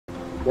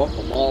Walk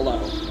them all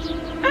out.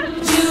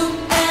 You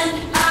and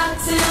I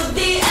till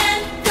the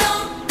end,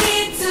 don't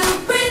need to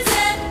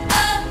pretend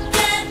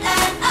again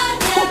and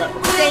again.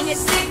 We'll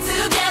stick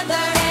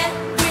together,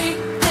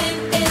 everything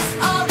is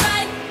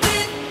alright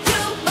with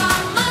you by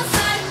my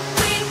side.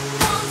 We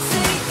won't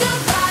say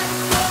goodbye,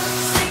 we'll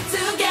stick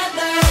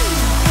together.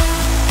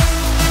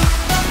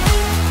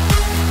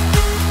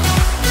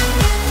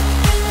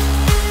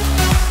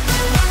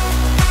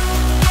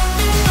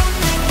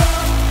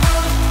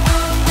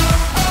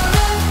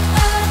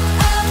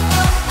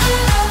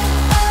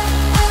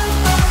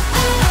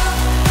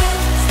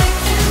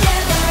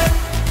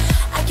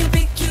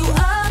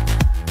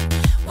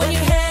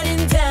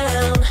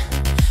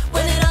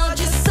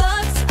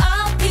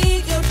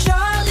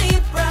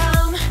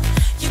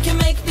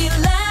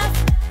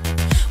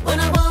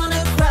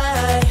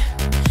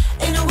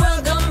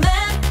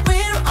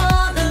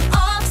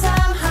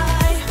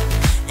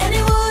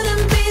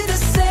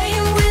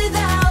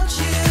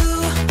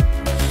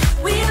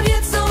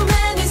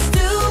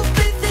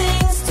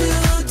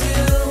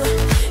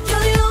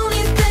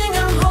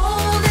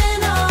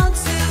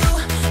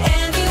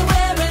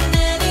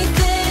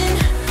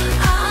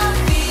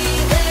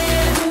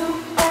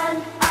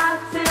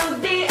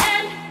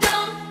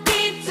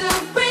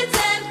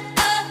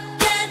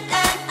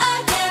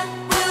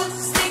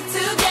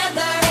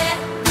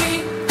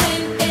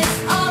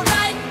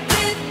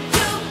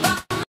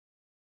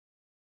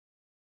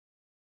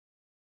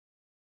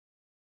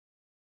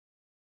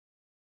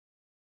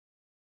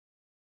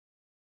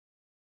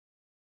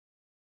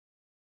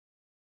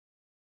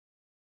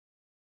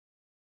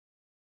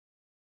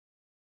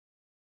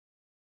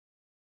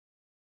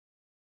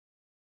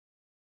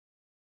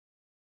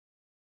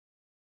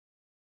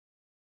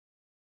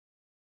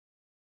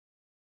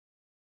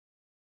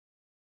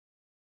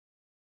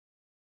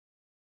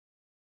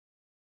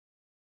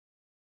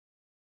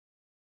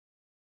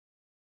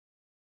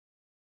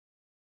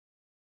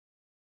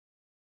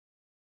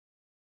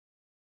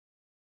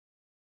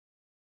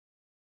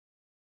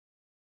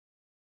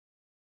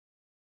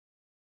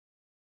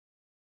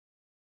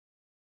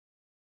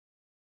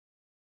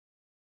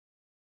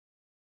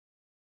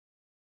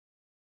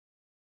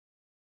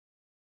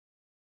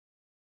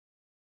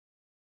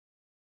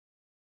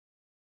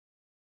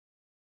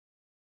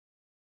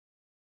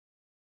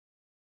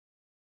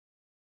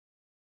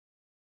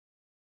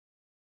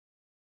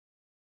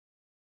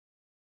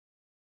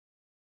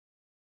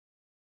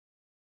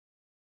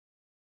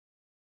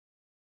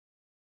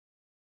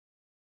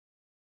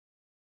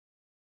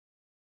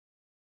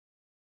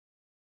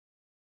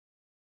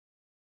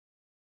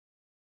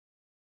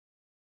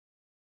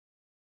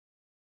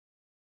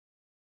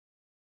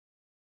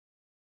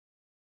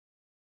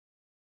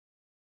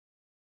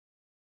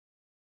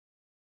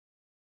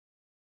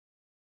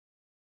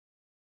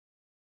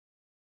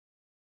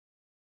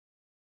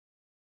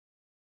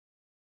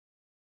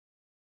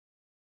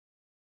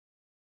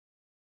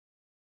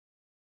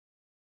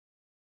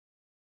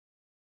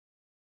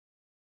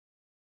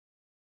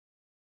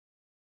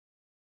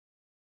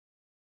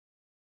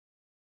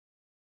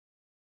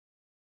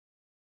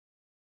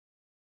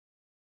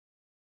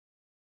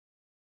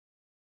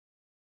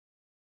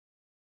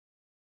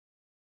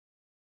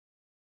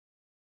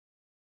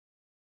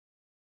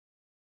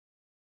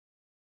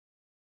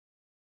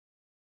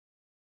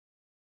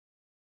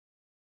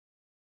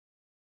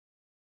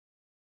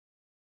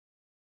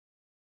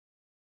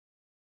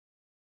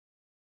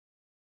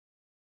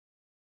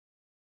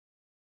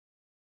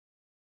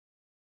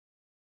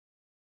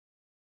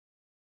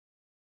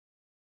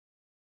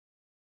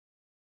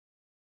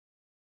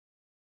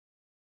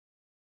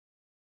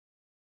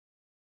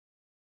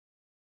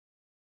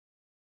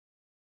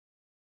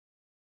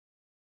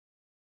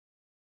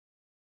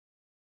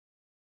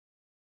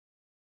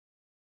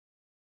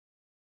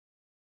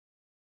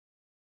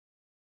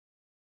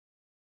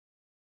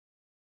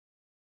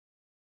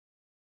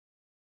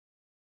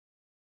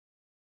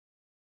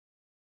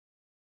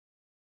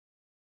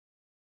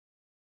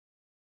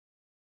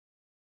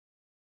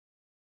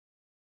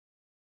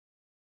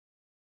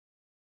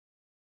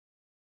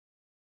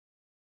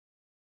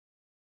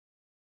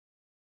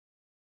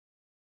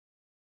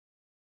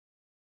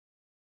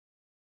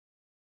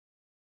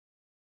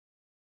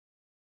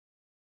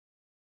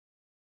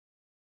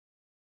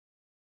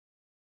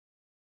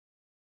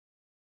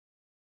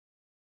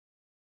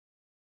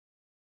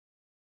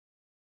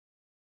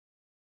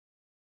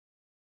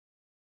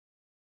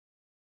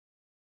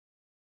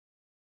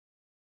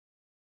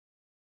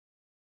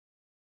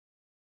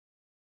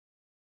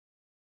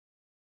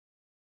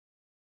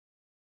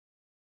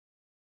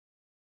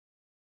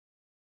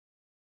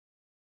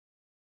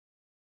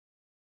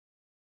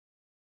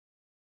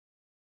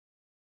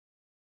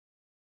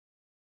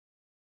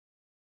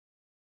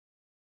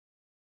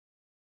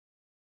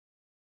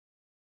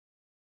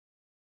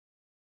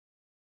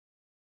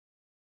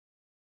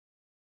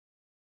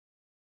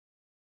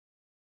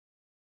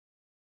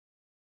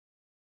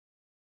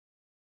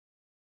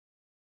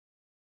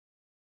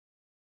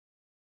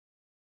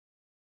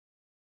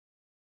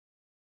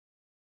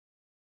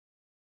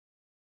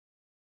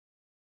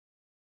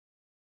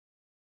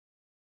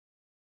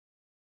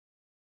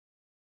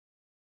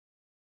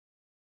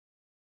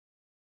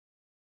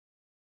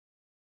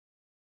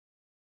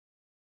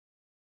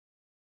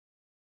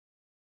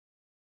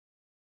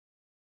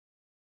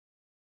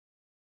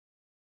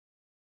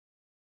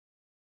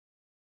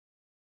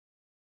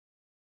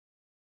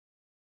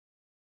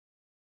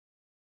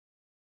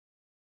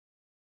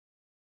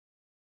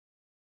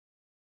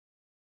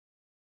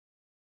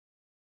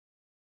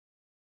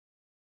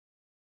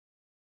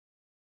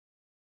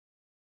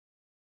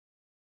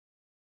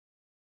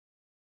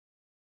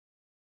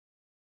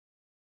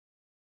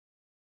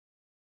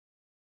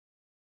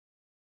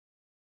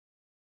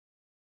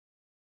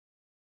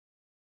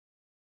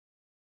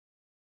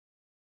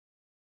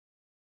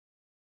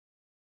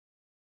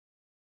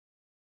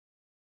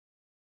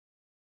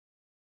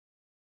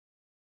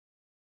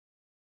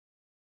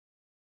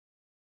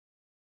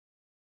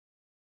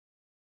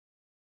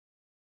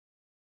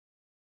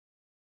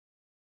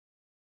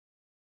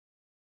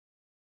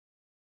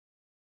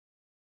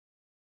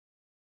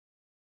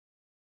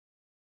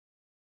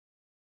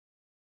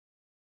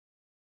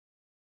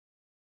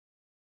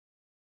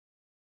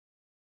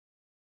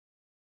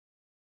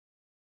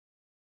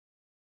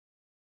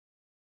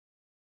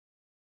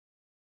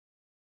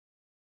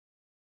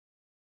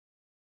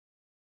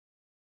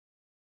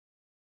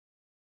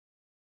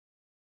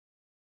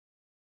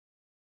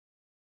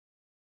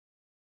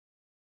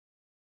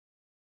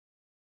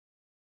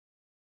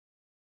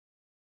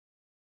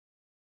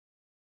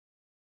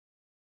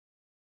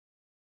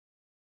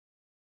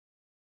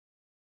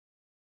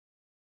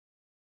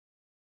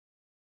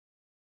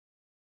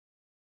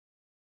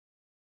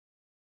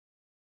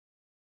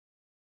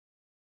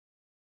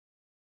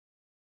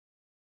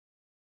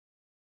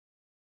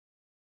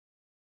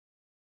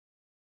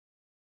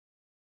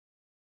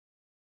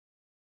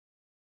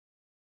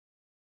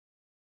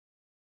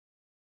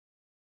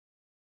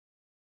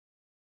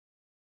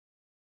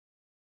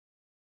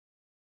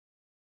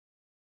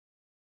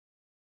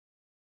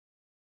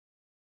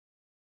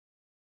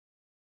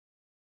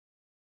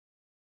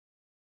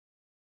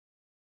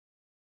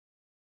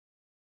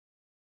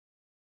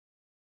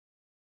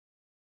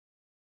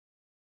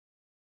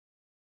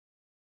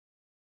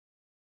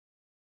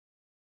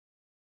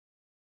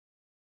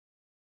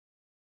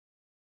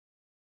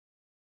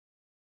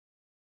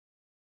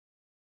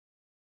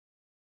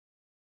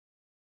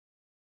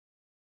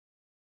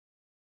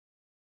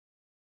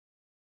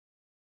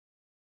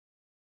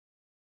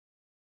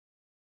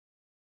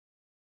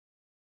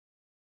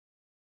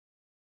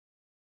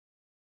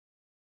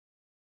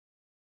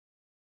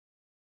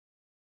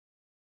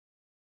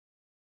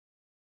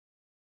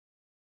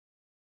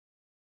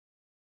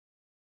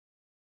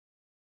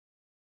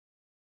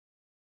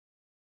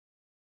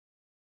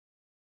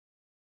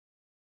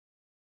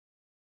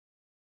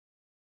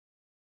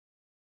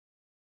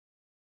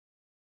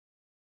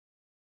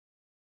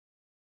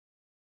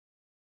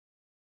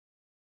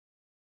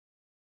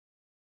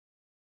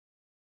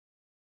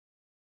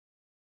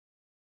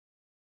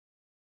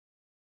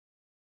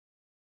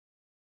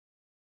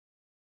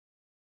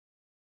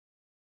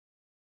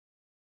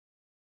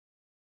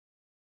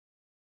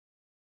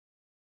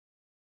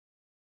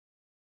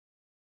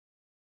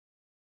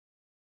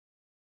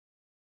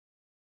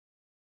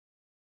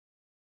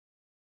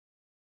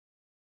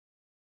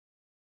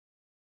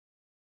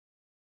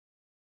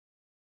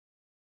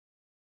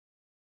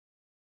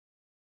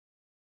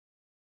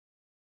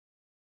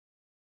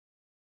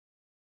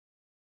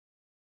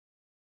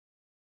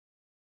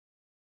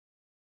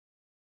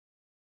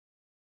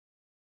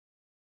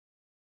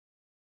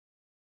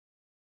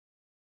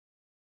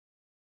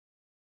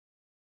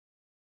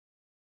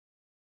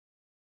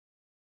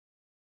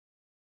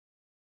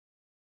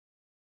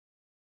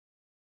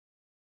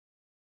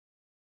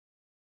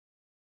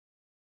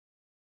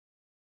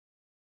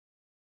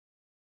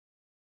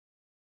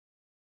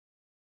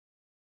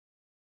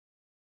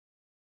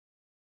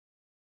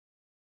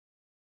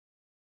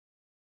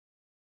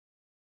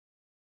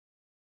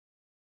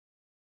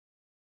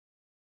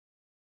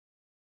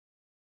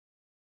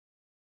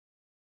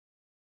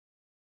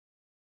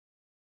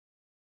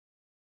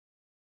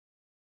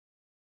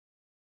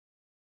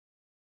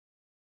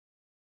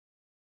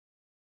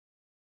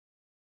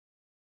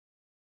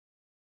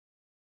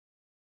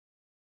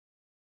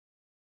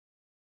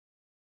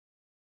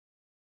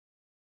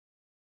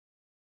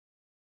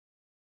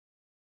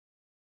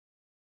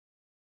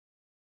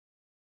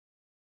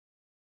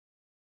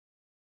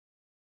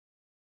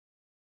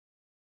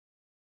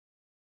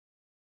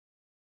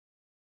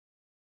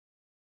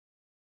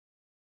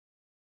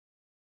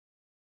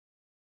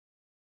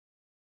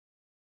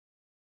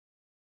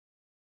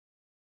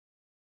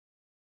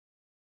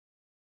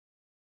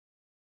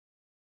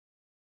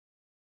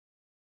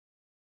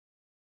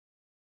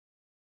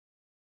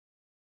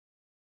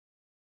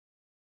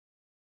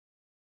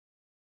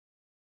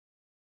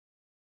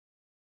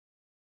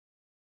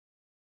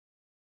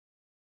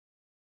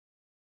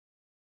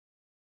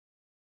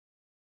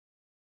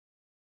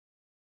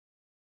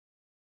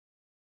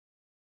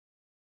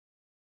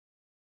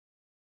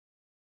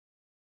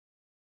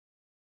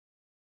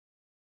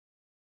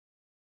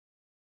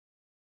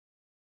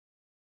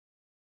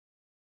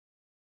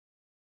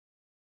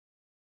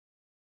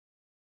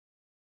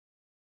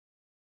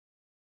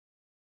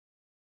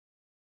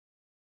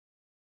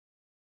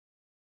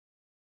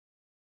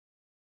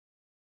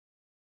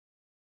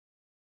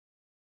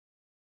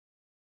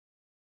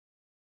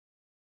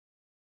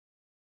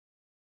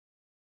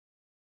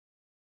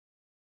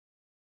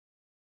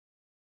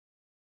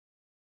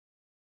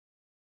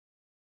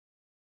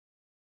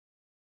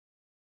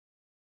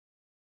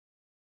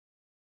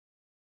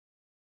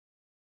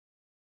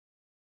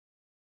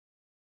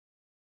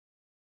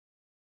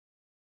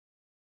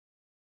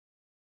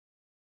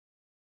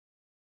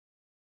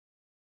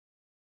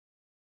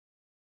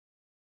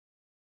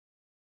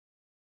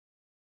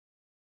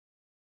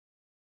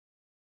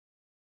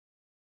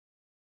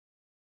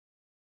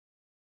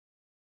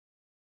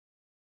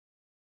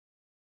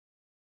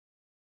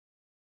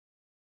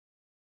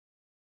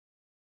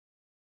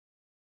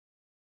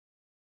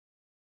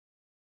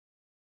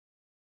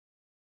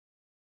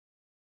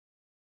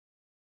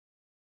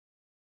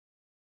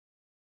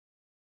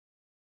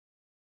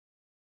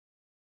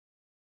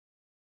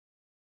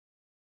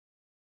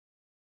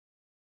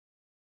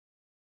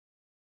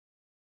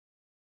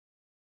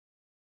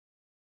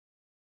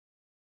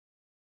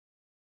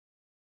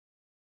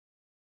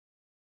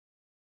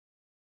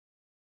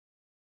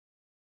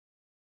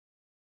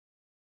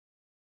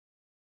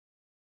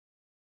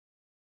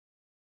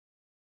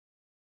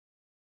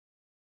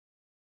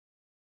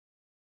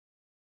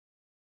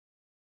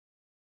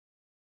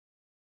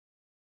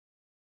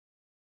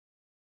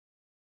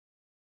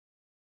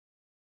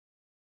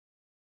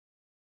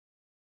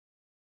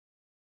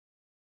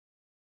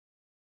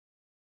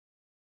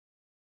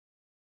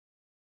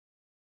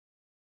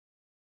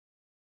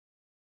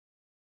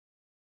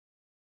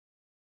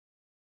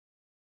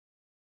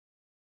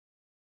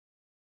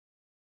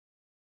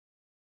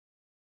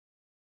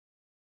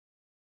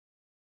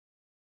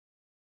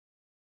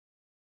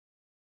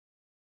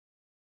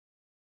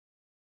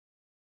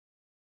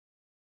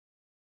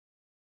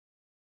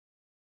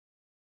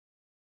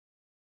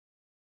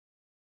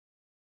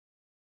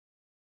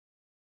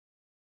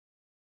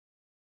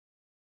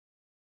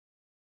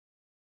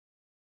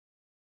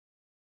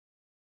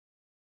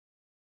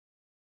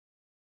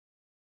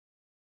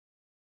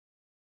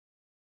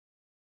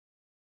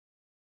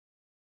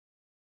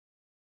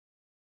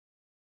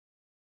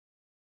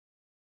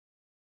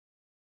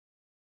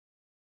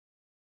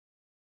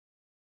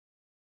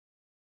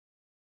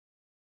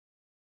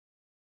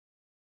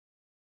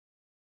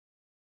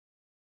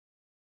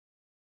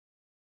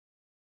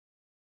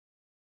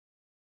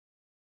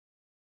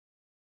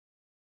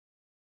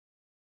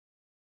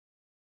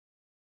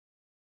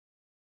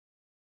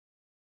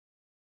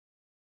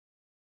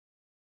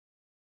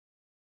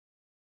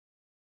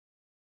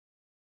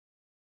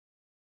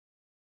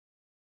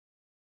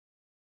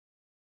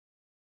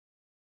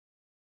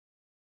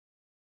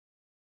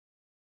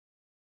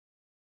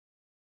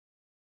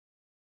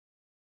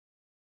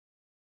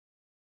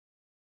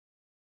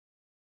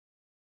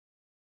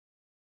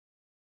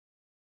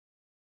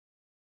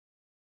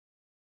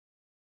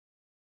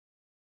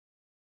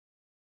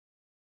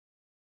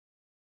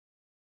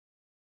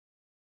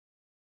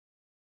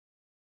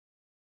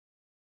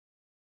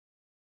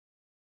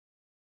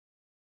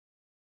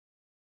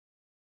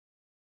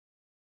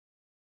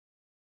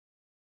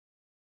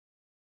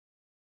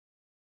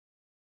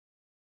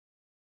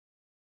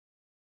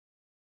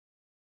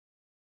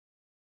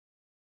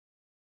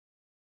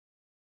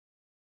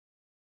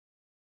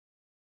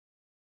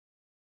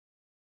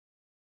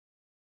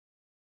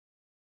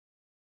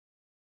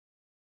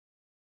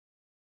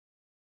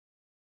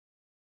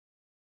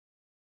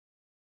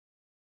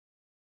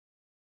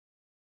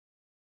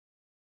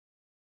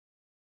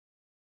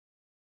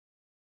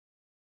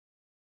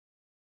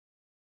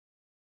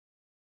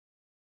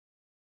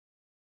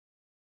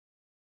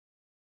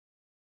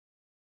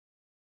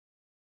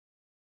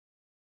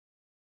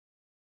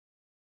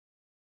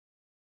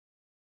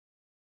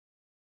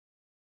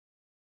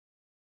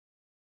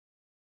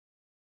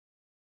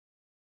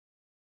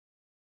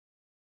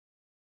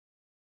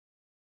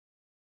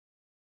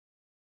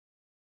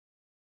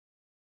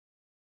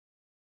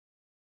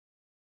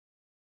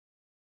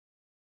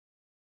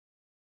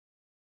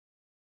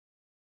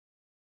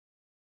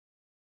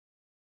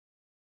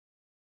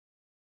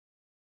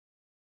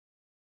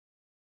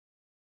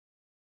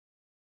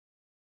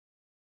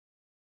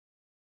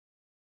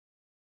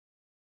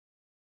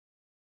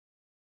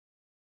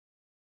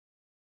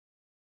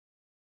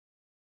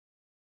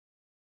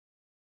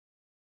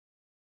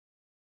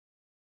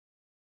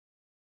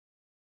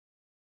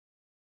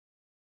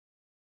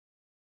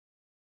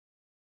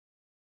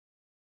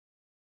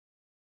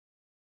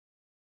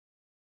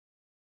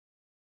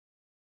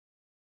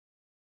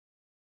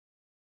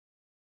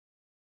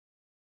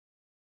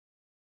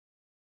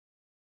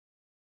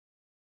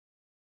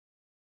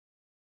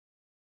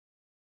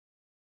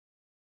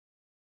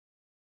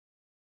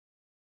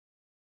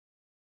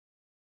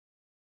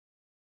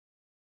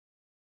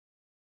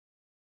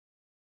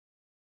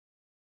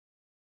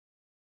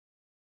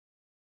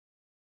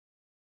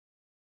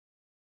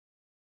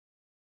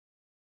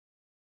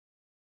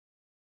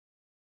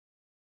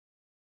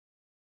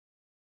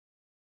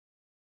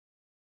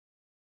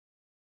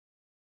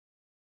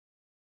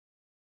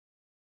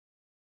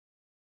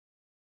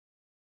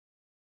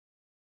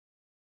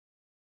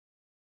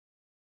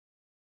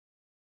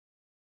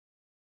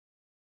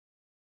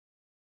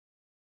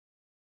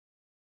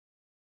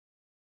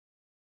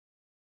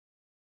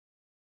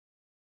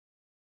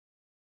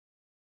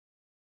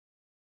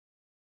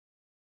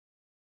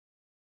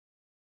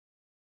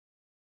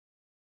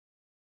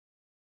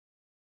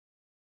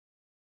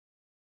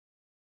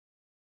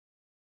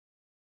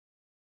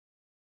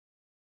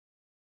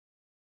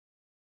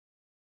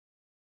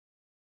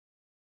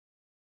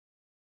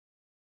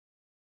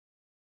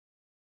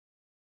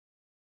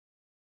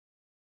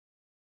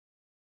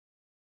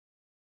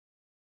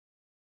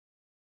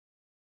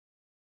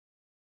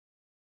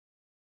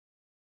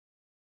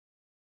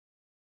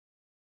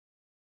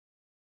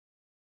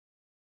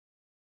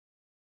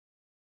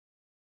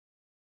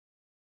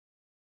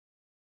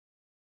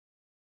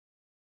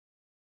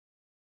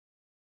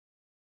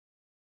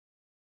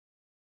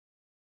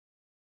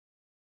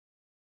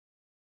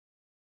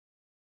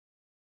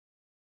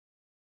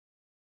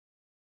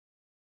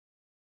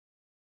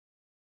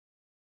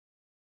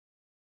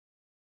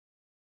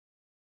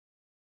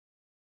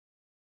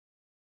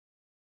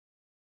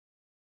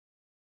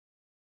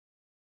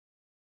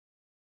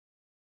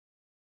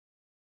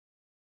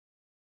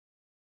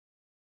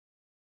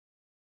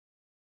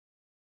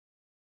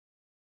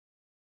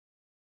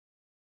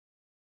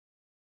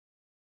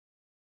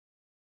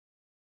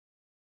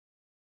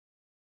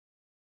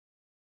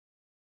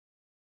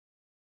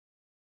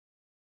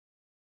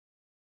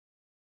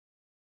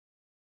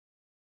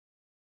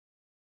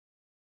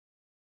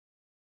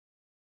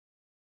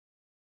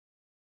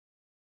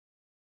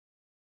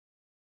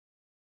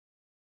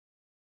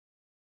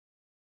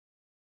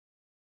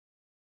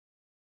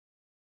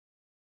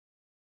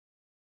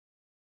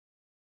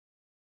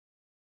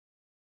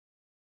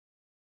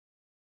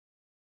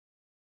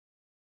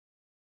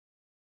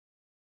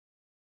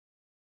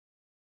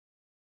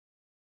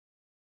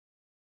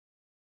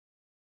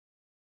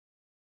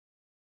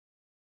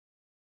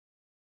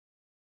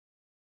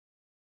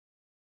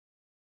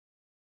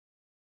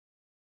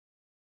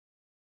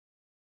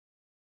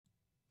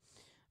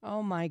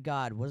 Oh my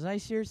god, was I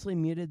seriously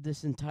muted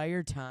this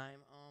entire time?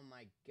 Oh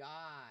my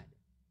god.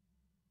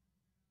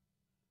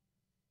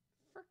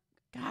 For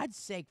God's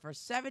sake, for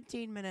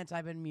 17 minutes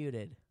I've been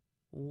muted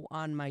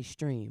on my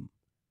stream.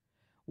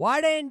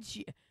 Why didn't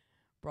you...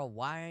 Bro,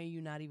 why are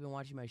you not even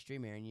watching my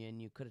stream, Aaron?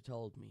 And you could have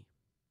told me.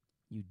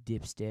 You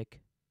dipstick.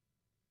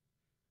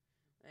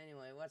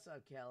 Anyway, what's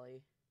up,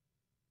 Kelly?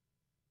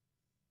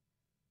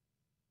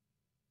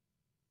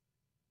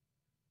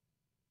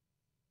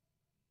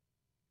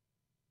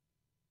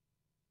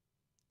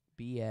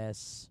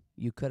 BS.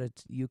 You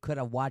could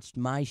have watched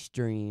my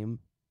stream.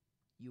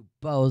 You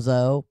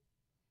bozo.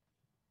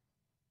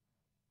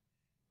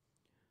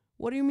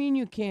 What do you mean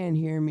you can't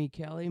hear me,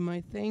 Kelly? My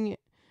thing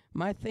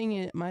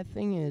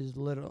is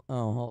little.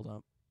 Oh, hold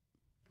up.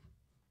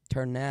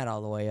 Turn that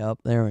all the way up.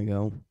 There we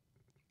go.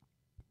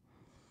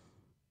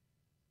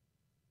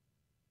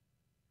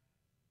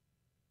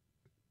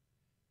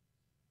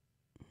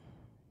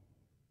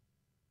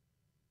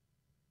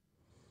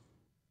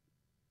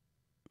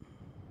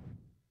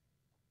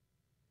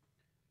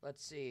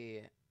 Let's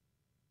see.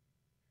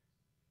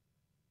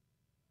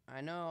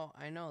 I know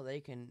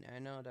they can. I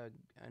know the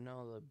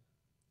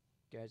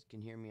guys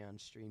can hear me on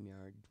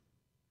StreamYard.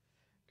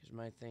 Cause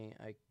my thing,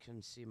 I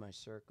can see my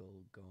circle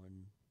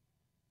going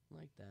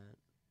like that.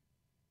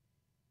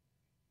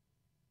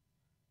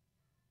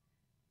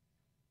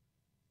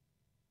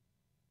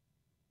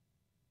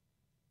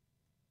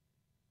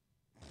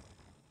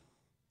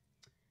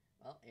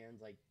 Well,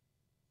 Aaron's like,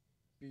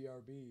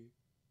 BRB.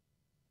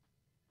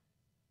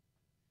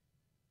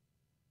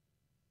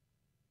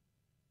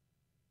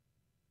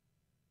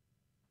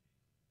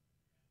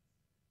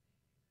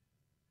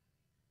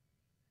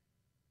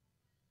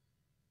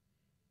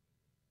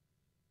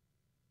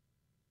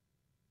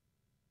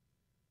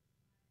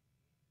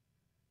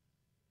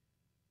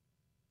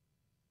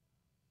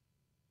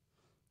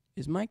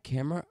 Is my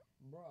camera...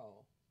 Bro.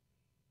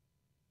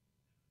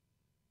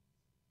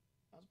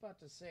 I was about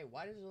to say,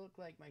 why does it look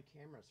like my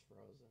camera's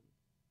frozen?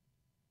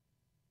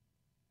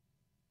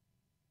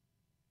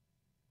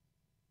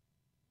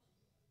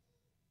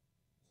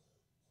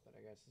 But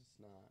I guess it's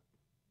not.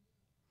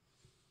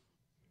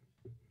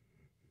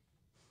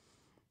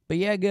 But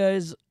yeah,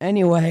 guys,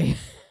 anyway,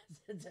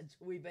 since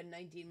we've been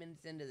 19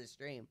 minutes into the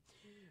stream,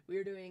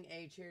 we're doing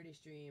a charity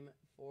stream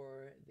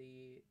for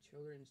the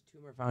Children's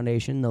Tumor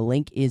Foundation. The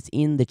link is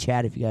in the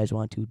chat if you guys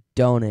want to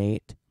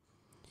donate.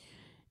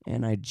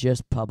 And I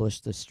just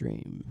published the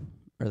stream,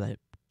 or the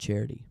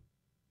charity.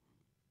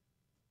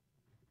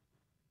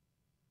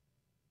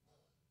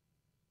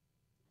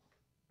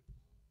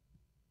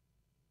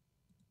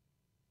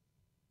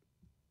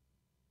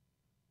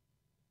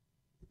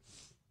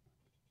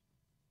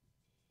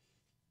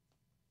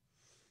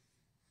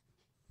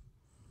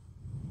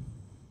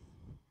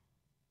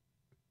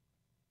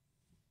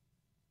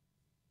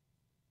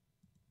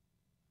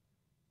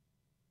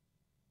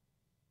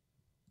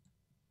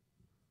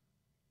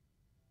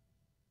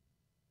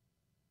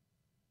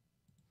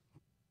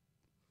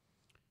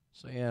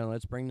 So yeah,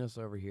 let's bring this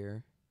over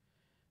here.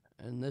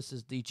 And this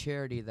is the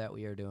charity that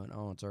we are doing.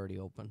 Oh, it's already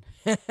open.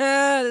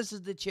 This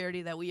is the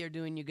charity that we are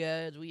doing, you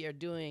guys. We are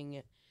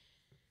doing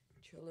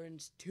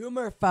Children's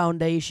Tumor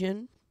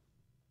Foundation.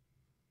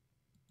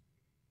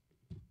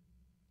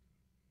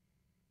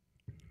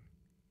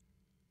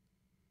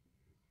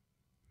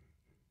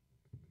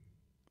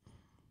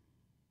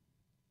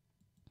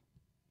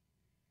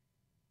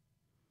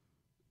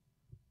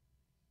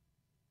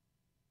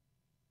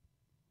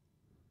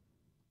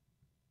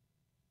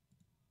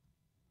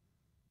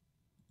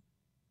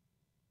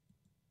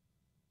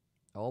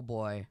 Oh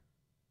boy.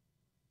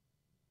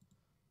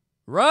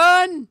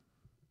 Run!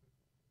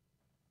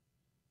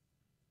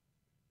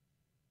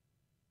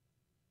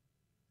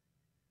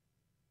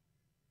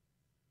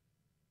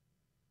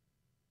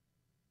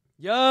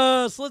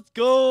 Yes, let's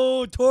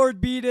go.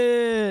 Toward beat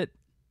it.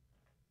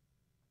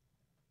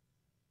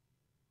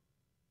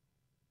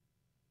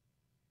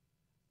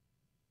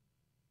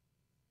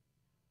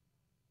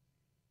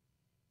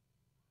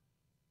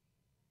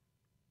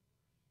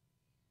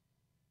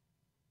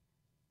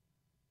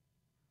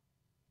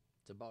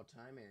 It's about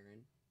time,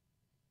 Aaron.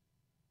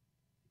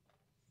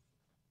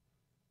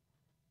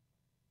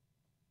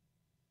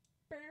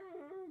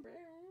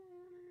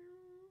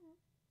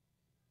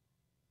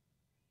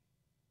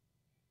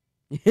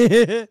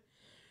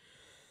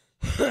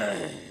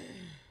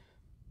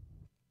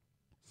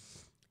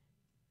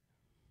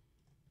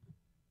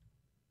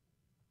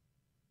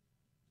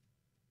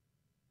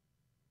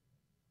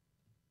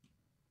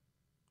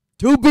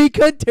 To be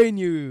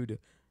continued.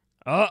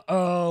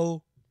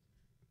 Uh-oh.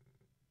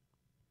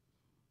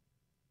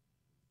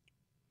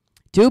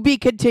 To be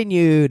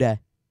continued.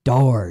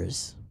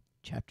 Doors.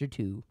 Chapter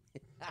 2.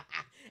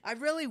 I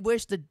really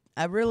wish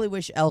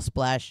L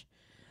Splash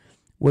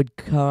would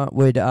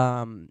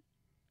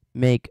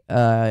make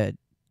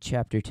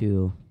chapter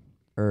 2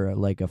 or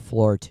like a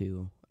floor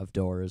 2 of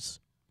Doors.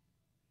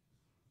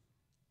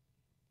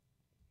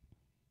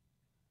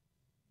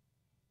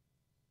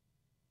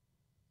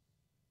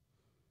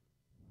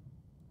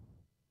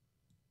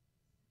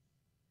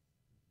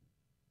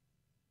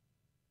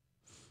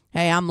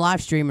 Hey, I'm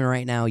live streaming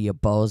right now, you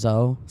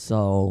bozo.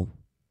 So,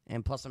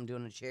 and plus I'm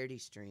doing a charity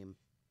stream.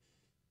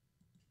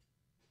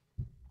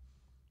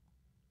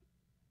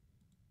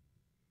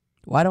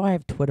 Why do I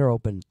have Twitter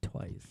open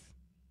twice?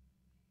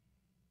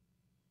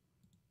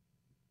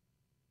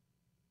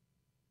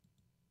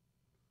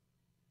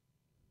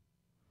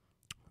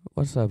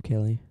 What's up,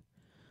 Kelly?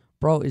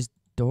 Bro, is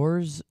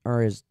Doors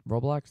or is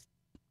Roblox?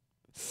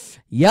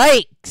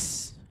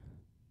 Yikes!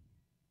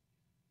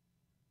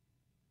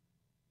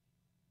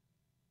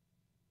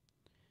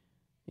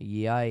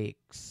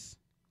 Yikes.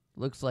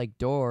 Looks like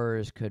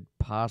Doors could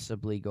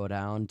possibly go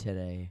down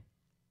today.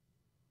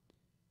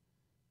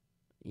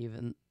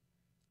 Even,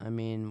 I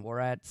mean, we're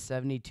at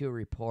 72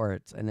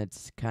 reports, and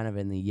it's kind of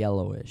in the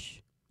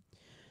yellowish.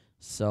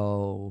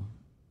 So,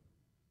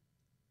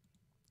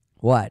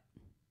 what?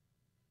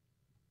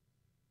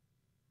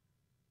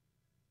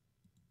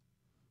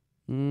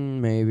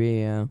 Maybe,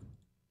 yeah.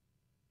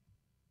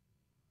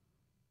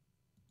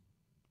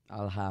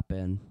 I'll hop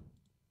in.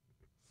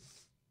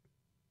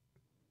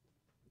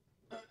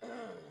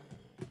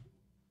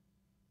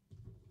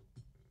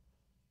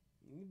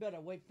 You better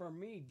wait for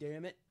me,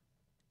 damn it.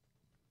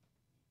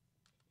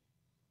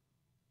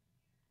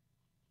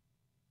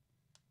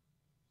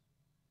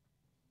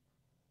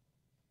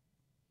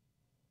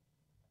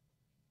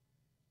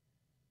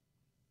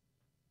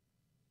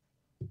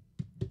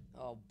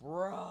 Oh,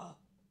 bruh.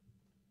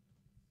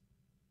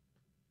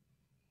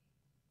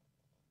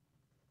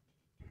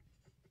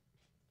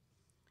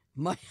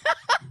 My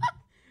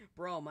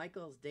Bro,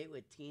 Michael's date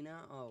with Tina?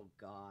 Oh,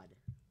 God.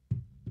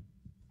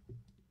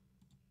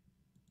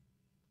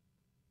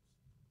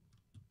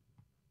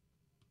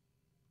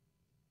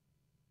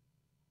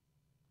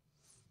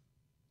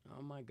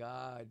 Oh, my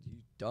God. You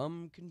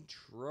dumb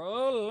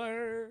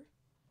controller.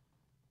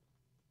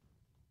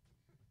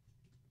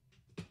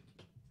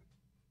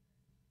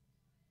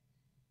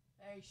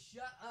 Hey,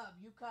 shut up.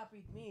 You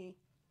copied me.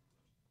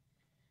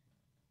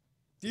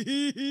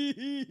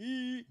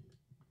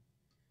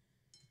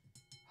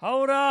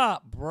 Hold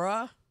up,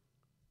 bruh.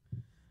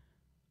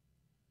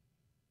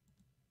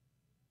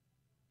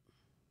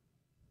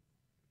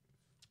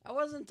 I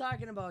wasn't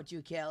talking about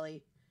you,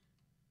 Kelly.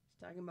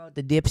 I was talking about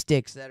the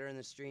dipsticks that are in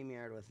the stream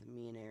yard with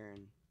me and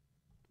Aaron.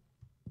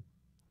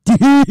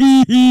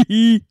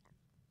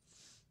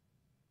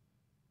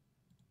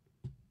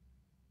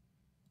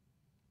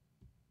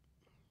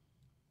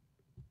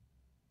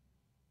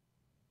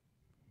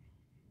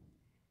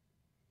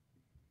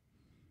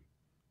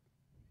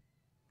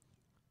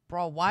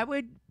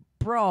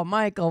 Bro,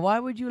 Michael, why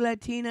would you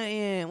let Tina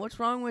in? What's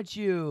wrong with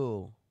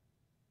you?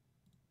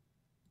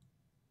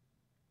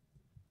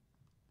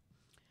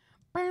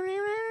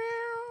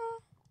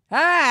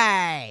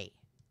 Hey!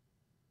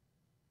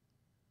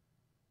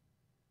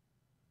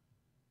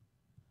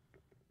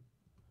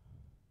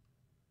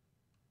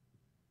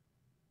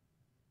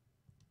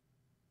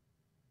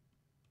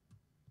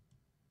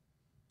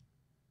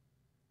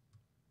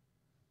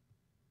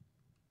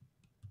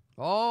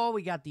 Oh,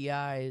 we got the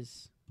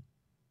eyes.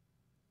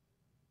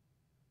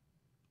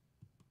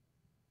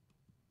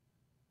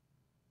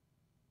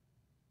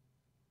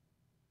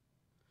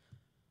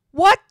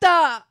 What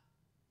the?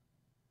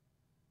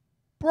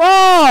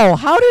 Bro,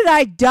 how did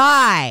I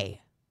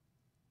die?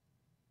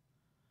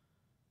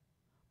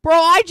 Bro,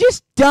 I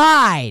just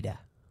died.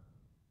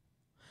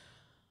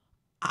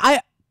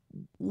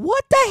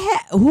 What the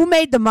heck? Who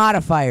made the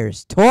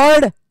modifiers?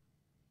 Tord?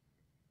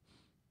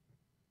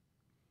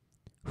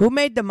 Who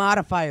made the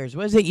modifiers?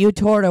 Was it you,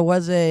 Tord, or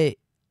was it?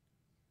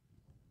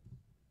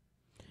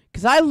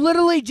 Because I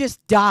literally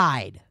just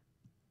died.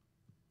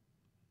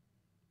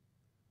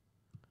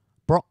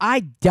 Bro, I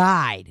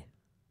died.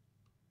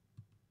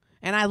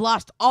 And I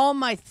lost all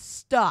my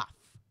stuff.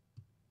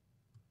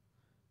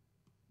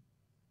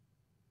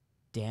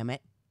 Damn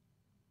it.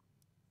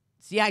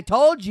 See, I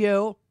told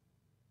you.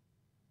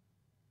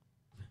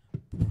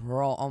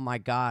 Bro, oh my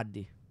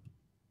God.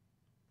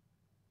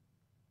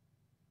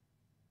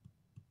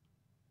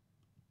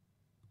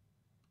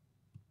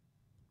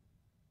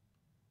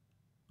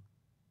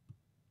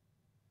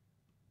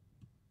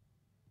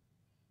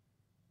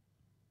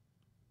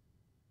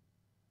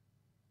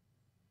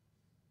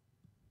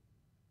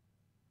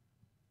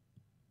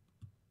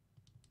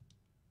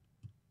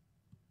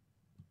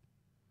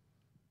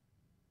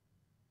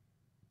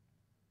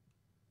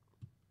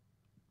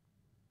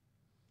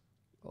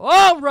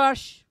 Oh,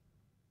 Rush.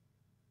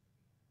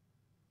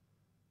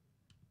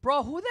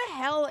 Bro, who the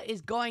hell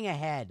is going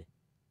ahead?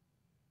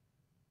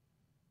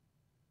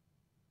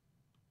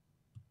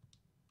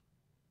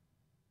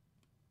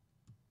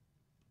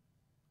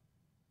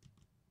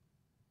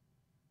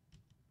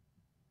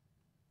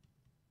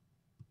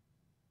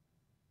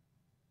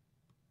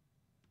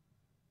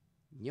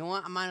 You know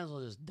what? I might as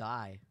well just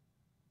die.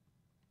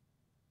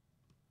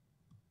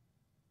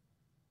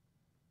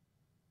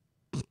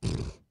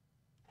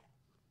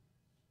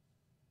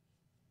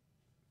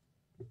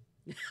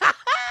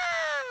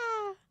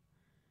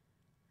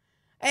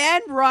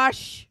 And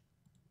Rush.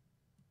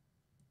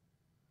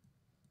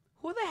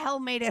 Who the hell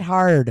made it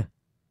hard?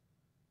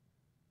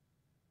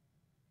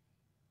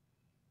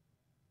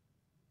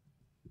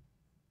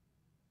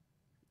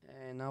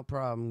 No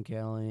problem,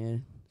 Kelly.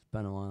 It's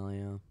been a while,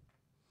 yeah.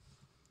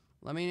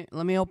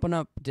 Let me open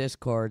up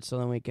Discord so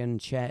then we can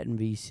chat in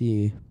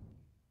VC.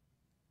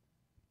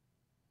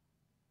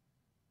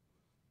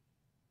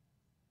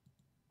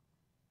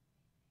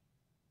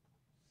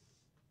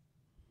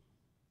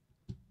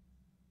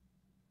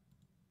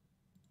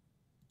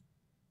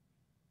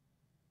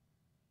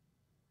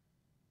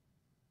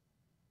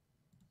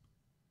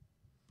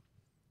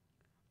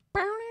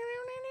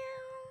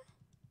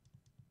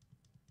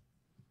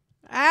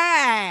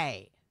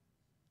 Hey!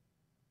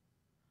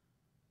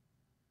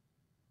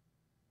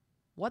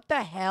 What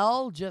the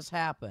hell just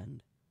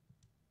happened?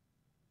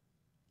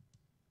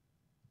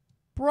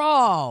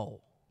 Bro!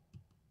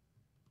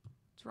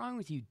 What's wrong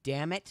with you,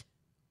 damn it?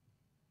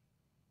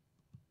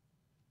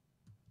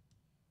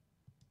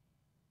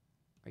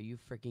 Are you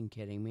freaking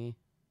kidding me?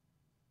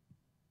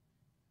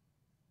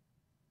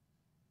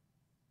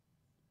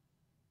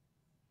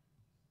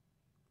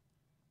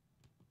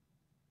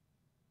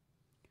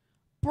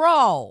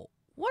 Bro!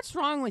 What's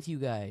wrong with you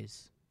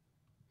guys?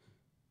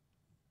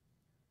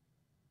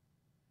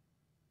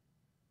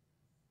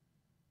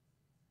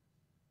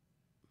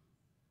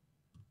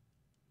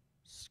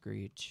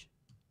 Screech.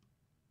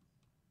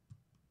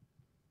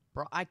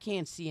 Bro, I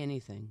can't see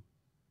anything.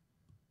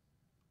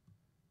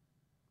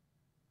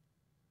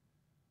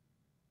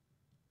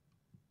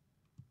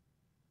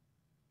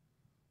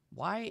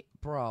 Why?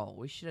 Bro,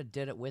 we should have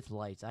did it with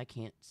lights. I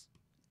can't.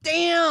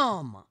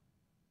 Damn!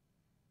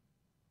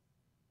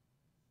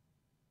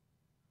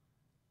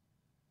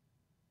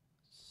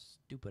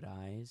 Stupid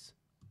eyes.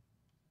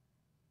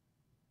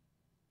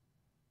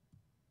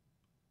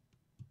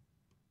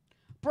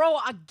 Bro,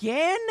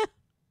 again?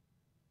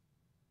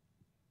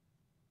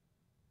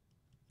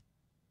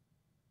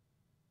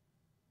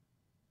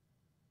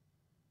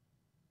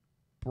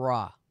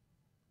 Bruh.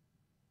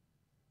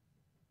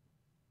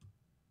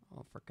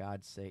 Oh, for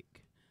God's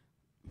sake.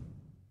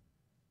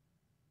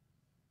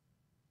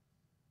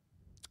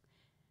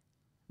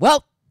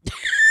 Well,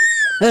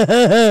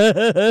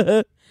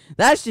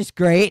 that's just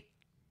great.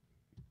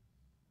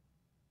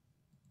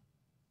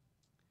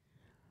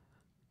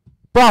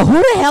 Bro,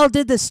 who the hell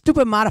did the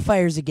stupid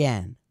modifiers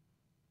again?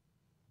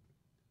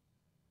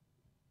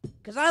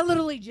 Because I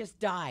literally just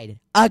died.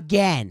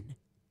 Again.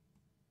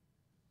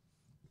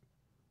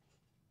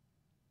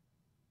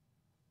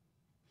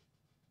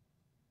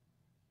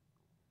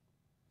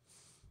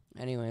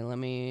 Anyway, let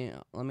me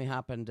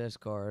hop in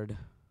Discord.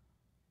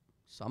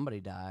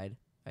 Somebody died,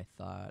 I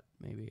thought,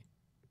 maybe.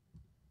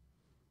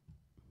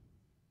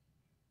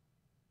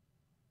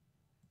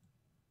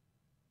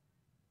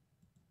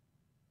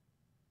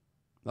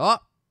 Oh!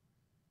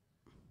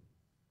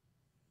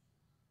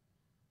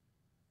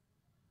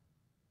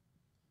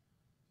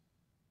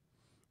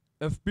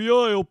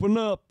 FBI, open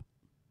up.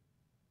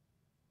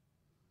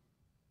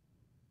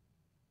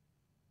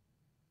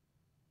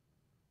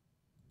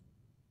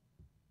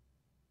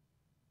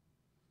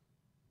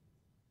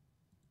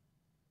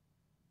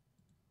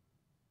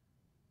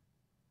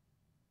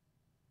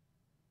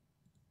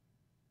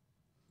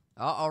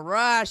 Uh-oh,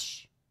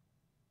 rush.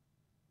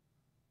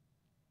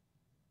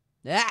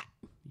 Ah.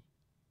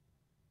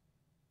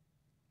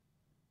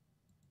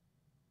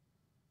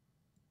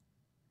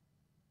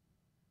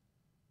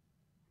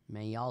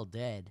 Man, y'all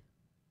dead.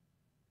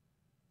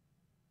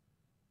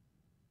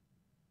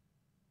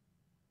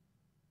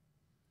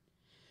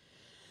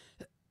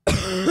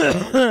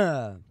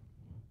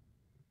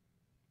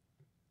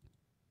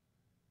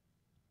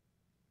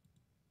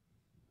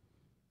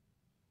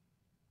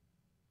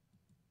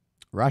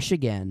 Rush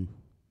again.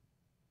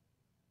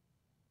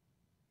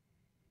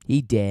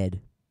 He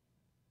dead.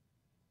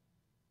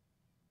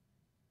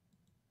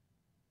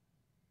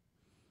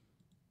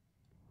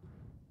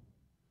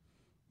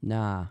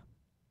 Nah.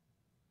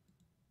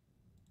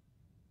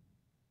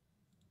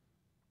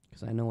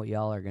 Because I know what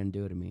y'all are going to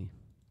do to me.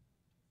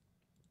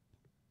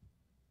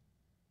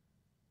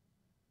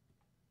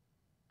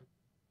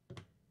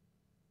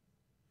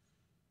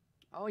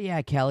 Oh,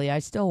 yeah, Kelly. I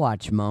still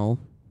watch Mo.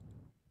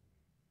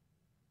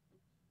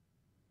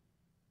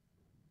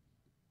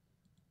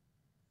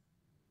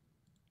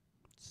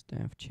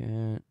 Staff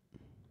chat.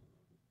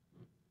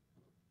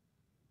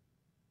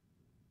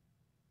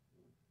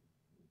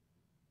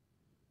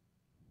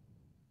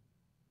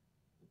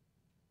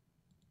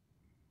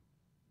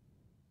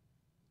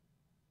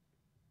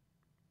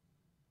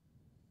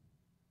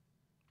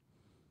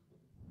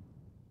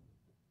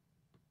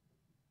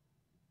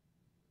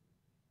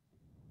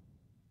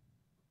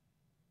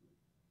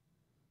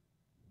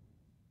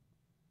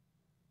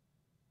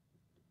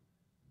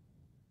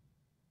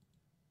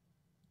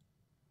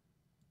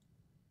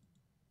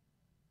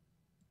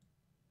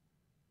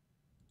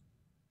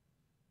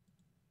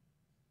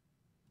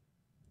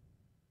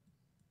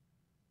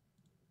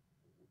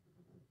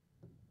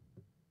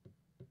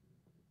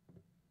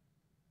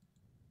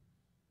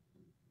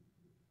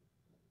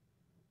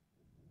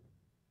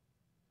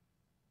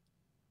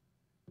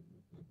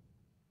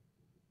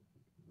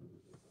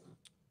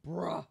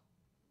 Bruh.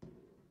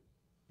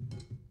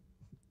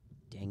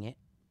 Dang it.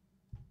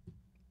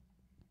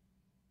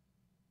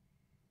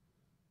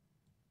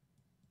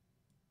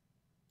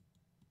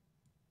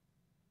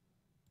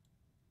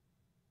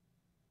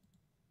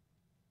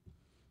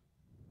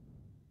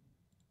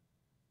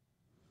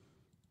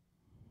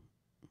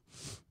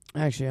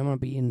 Actually, I'm gonna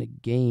be in the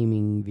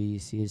gaming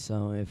VC.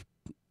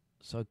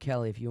 So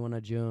Kelly, if you wanna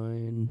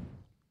join,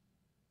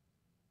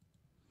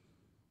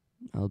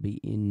 I'll be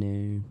in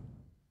there.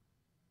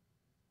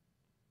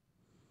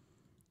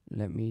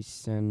 Let me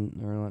send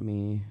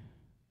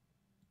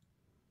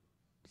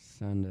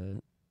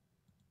a.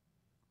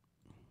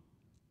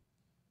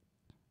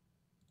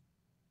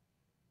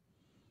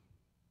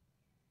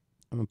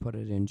 I'm gonna put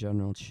it in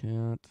general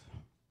chat.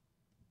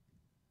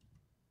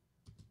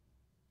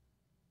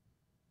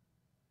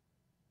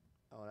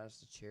 Oh, that's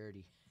the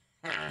charity.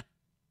 Did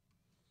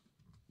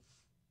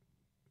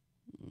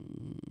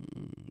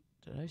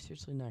I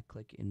seriously not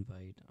click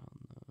invite on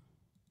the?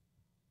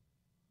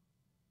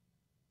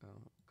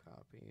 Oh,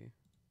 copy,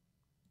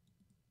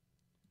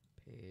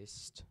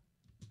 paste,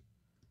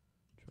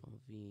 Control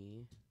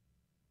V.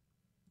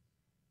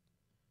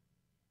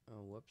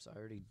 Oh, whoops! I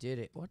already did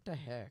it. What the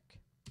heck?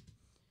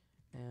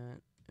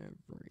 At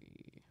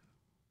every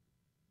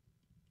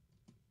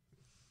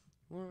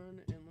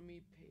one, and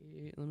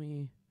let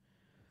me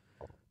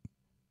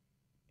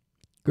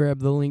grab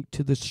the link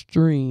to the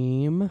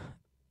stream.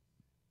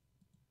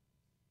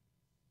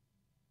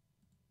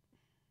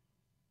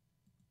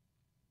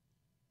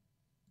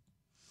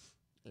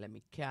 Let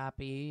me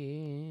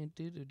copy.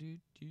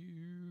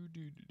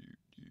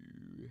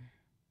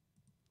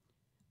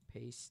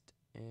 Paste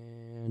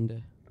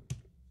and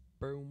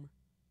boom,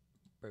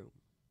 boom.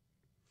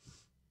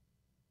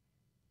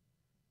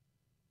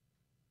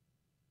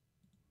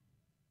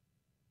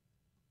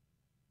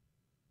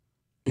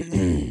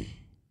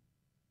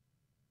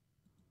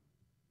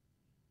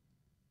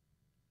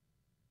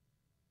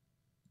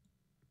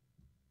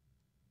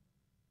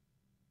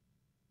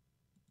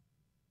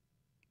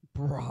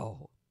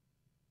 Bro.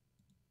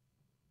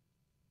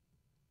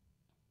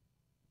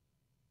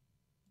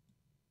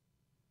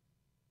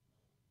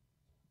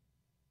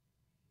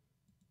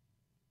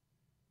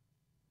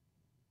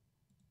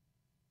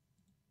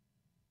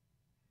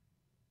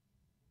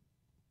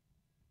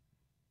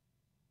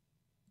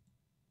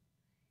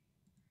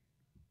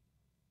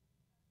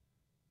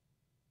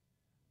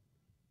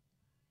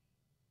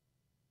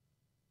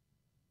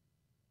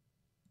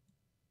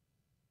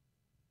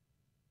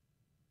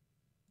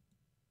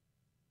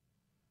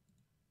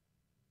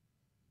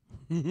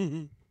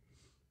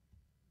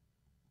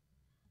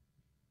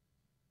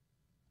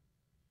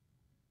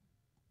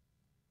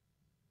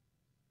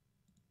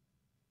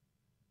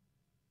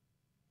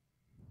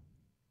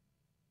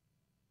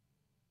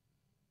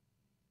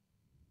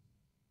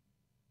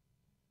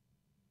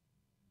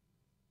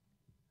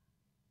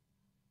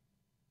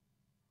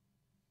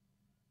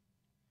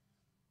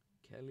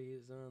 Kelly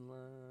is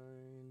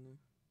online.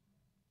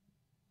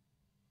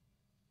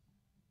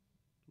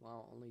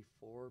 Wow, only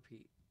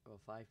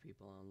 5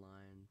 people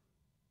online,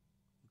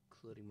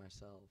 including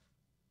myself.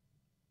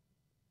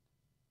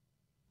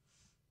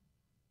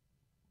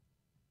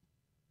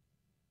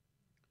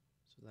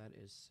 So that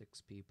is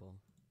 6 people.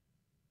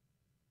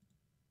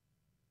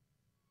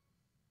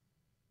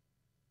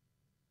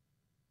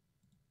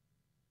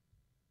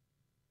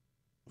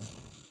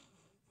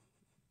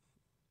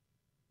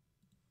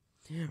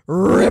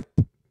 RIP!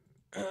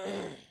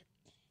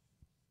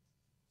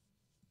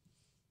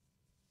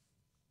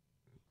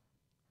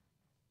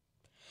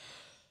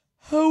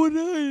 How would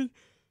I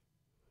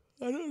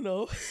don't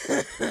know.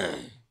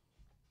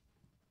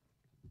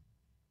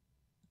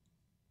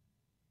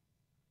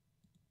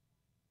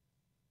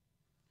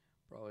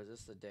 Bro, is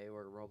this the day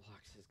where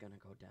Roblox is gonna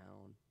go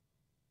down?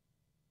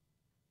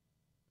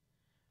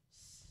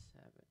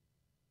 7.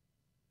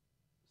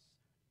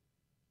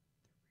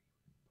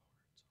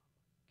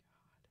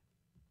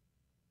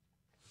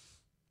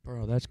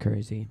 Bro, that's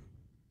crazy.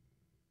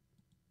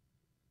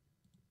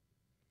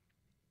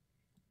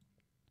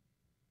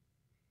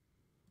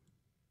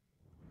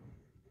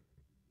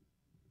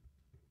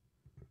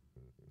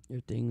 Your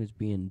thing was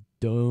being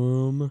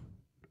dumb.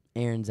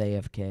 Aaron's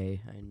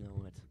AFK. I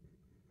know it.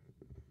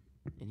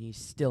 And he's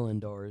still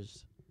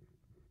indoors.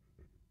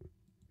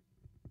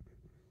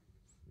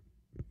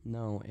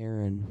 No,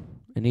 Aaron.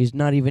 And he's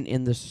not even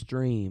in the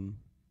stream.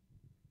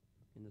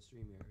 In the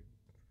stream yard.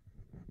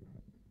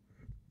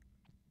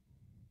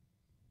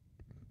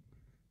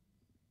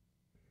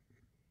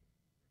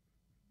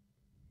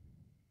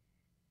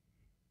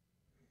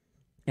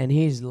 And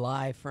he's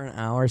live for an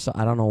hour, so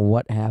I don't know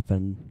what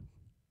happened.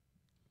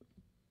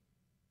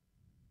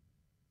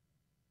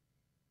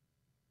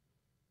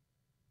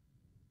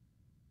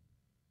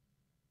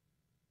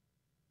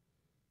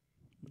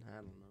 I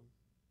don't know.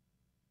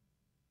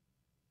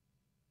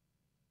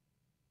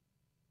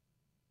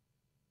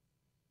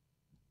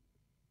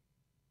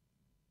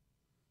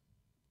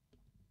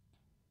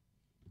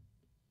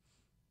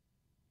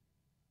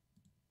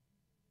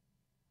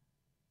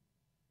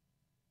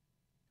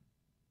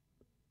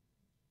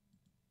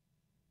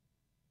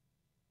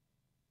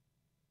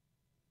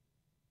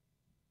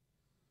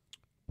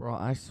 Bro,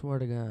 I swear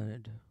to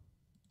God.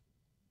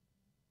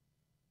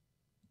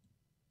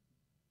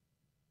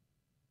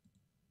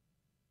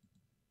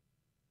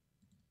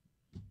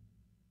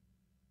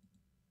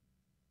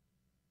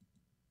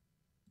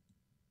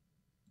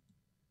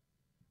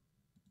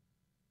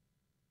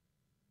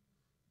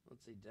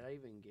 Let's see, did I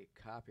even get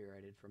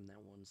copyrighted from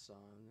that one song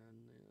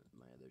on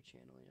my other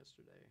channel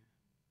yesterday?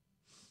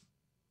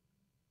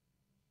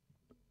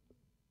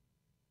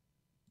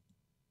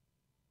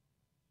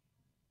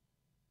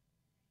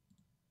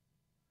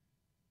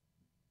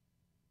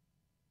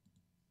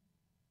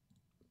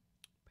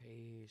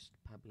 Paste,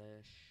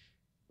 publish.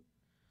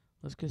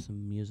 Let's get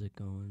some music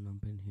going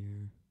up in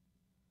here.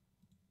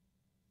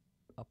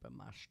 Up in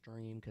my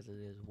stream, because it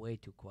is way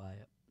too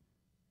quiet.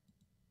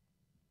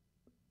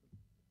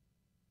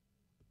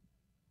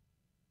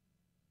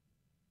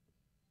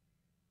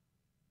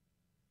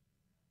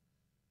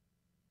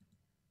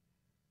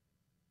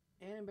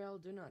 Annabelle,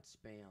 do not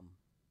spam.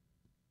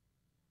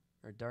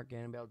 Or Dark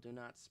Annabelle, do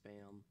not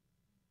spam.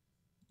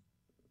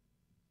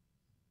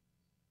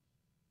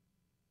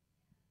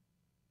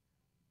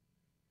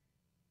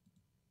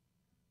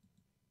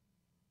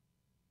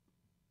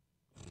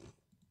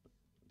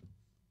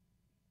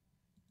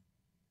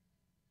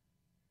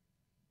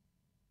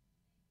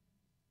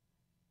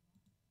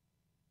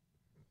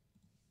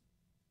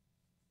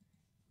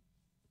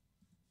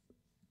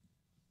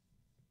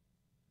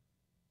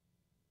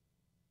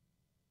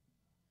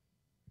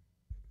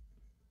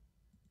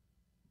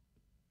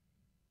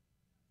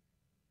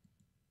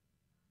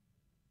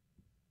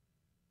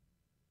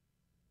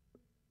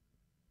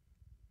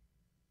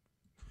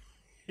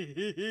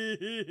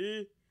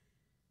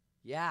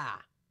 Yeah.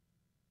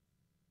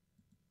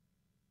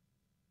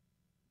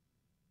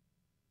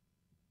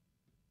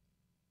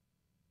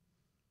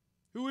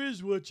 Who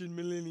is watching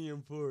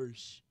Millennium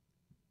Force?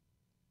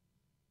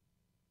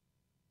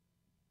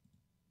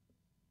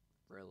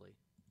 Really?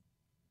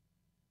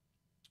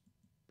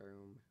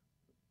 Boom.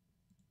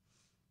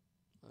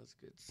 Let's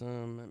get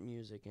some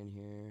music in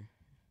here.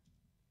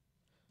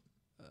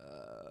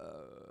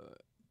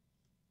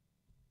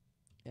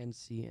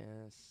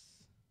 NCS.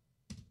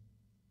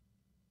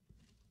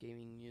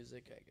 Gaming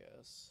music, I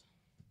guess.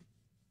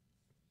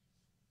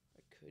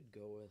 I could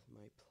go with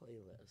my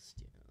playlist.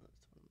 Yeah,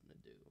 that's what I'm going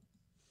to do.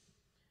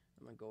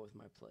 I'm going to go with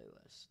my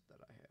playlist that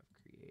I have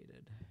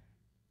created.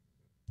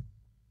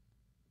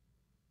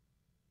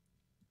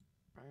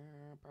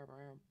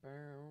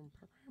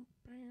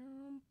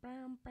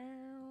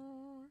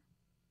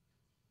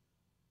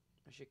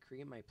 I should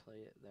create my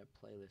that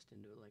playlist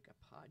into like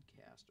a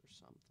podcast or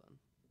something.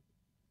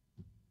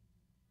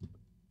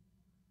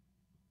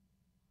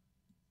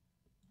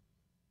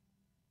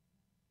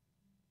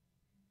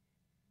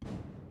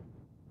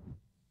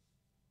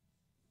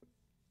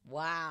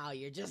 Wow,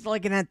 you're just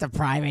looking at the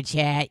private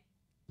chat.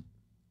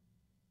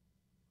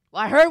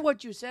 Well, I heard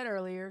what you said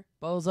earlier,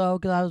 bozo,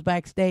 because I was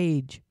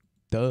backstage.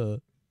 Duh.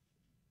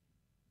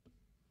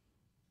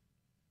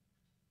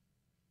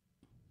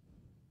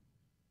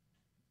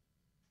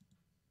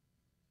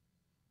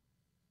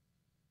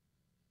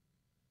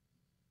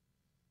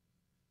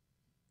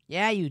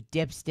 Yeah, you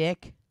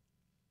dipstick.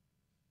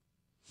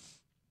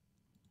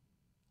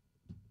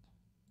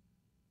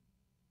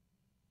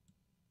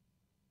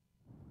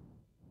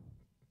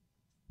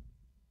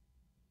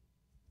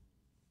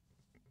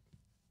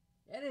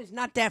 It is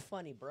not that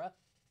funny, bruh.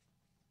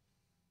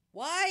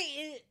 Why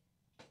is...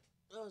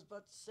 I was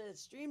about to say the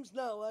stream's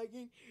not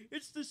lagging.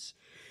 It's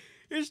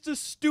the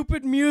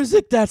stupid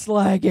music that's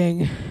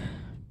lagging.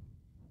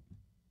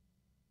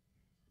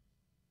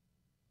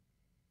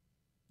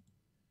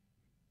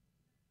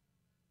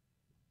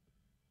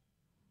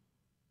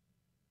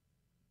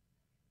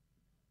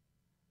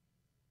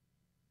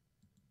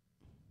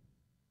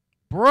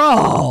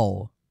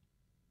 Bro.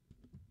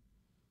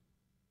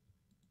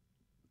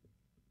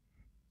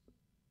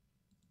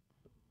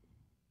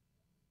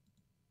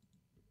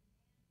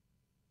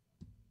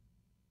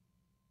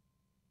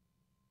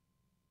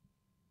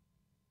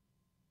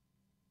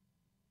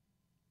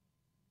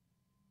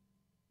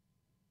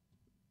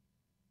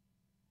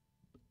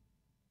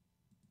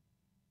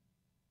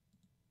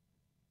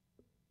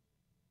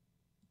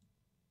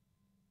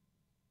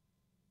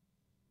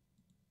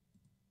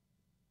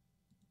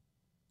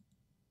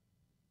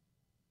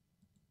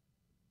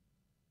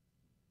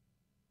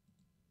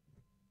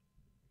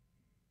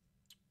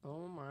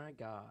 Oh my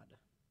god.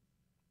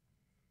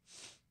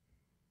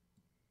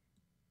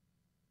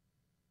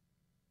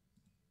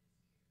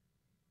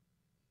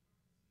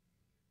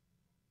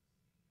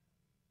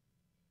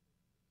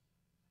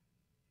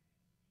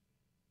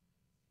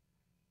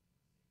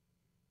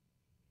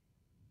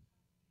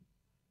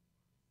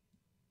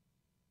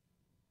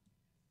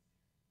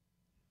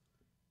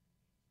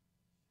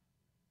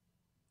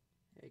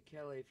 Hey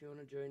Kelly, if you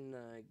want to join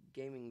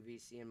gaming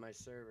VC in my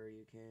server,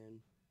 you can.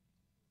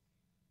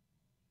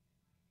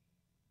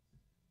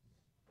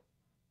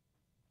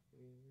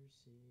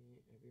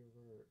 Have you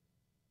ever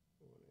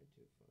wanted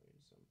to find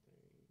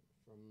something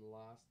from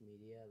lost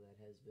media that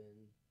has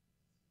been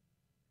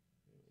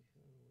really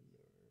found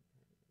or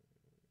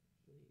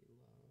permanently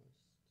lost,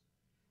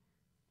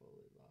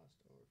 fully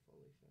lost, or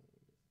fully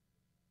found?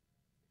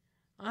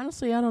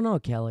 Honestly, I don't know,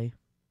 Kelly.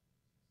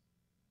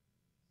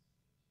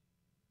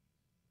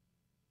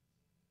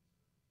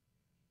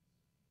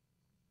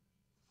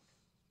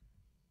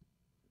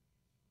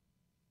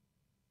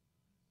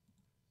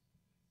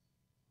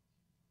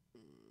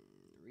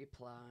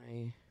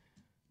 reply.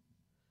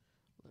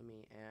 Let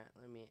me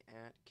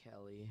at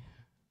Kelly.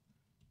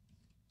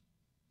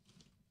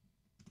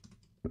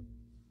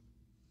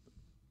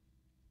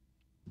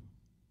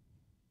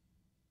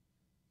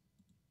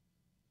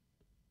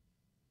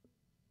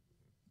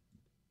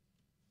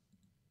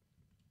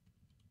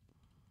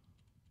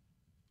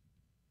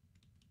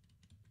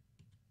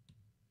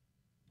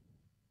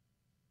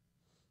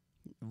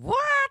 What?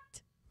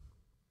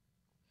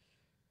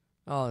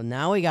 Oh,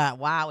 now we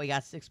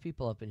got 6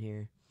 people up in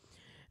here.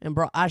 And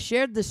bro, I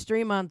shared the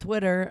stream on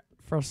Twitter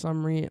for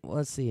some reason.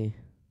 Let's see.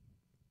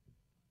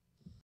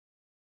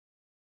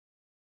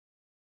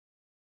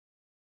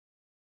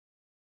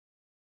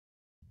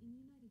 In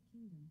United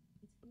Kingdom,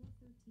 it's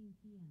 4:13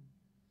 p.m.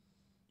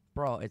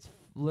 Bro, it's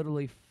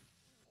literally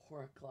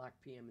 4 o'clock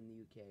p.m. in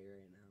the UK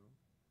right now.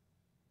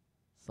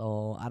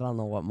 So I don't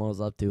know what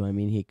Mo's up to. I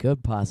mean, he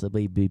could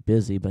possibly be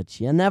busy, but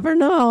you never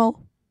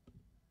know.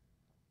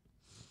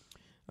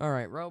 All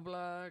right,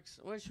 Roblox.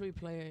 What should we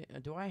play?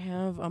 Do I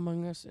have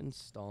Among Us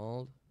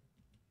installed?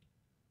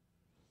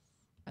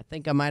 I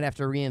think I might have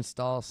to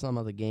reinstall some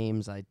of the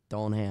games I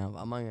don't have.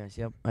 Among Us,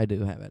 yep, I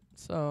do have it.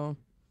 So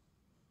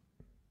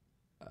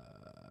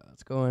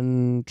let's go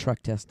in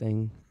truck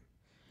testing.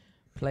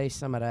 Play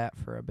some of that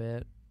for a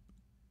bit.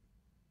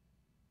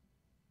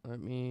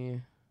 Let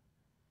me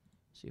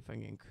see if I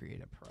can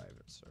create a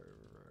private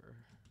server.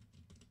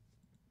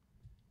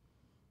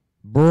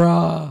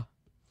 Bruh.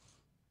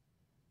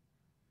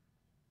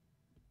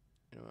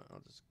 You know what? I'll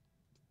just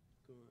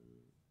go on.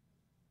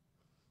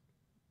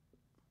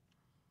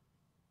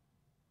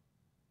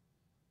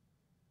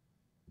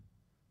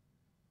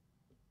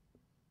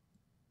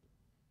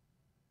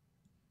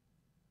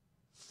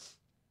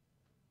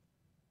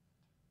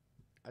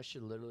 I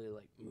should literally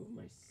like move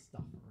my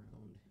stuff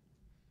around.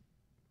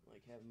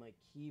 Like have my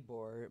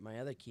keyboard, my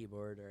other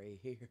keyboard right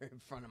here in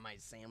front of my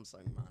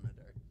Samsung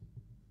monitor.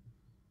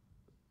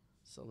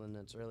 So then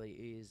it's really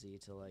easy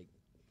to like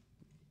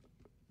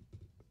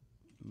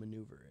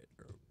maneuver it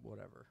or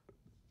whatever.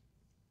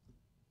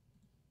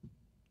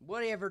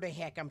 Whatever the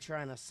heck I'm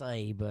trying to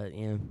say, but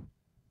yeah. Alright,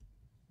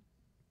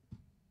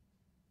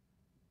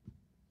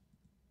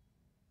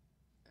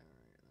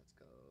 let's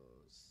go.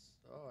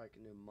 Oh, I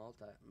can do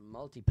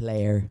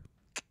multiplayer.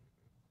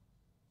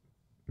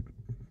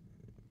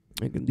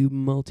 I can do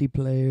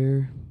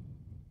multiplayer.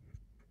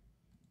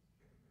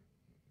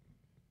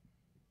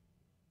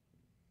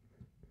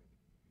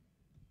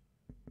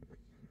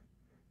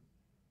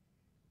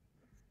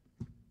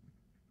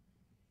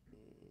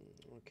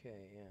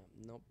 Okay, yeah.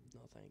 Nope,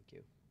 no thank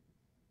you.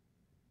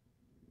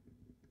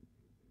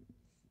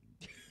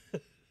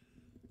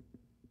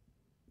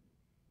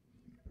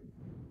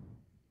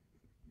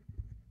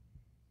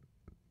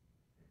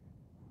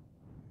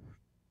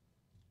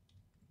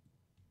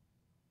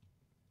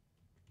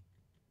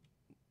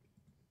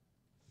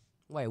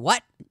 Wait,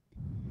 what?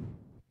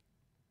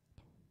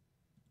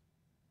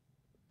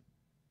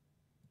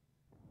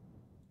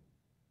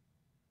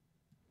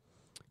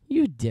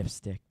 You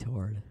dipstick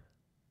toward.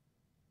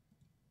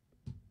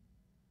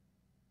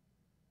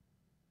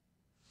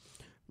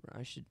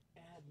 I should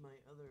add my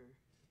other.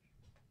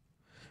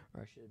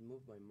 Or I should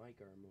move my mic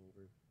arm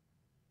over.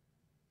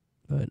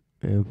 But,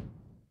 yeah.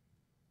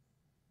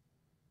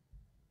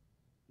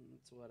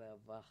 It's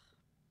whatever.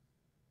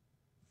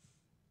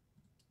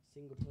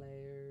 Single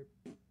player.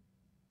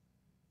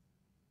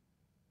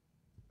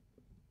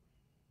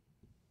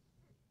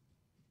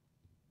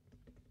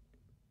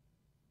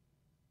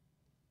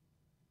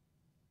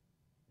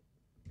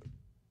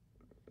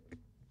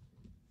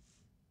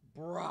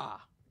 Bruh.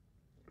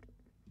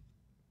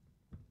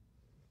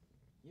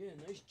 Yeah,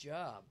 nice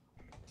job.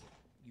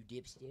 You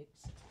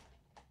dipsticks.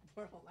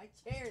 Bro, my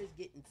chair is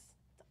getting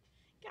stuck.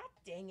 God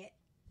dang it.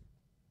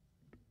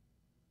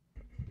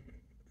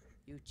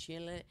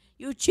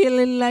 You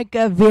chilling like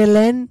a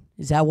villain?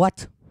 Is that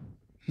what?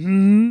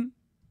 Hmm?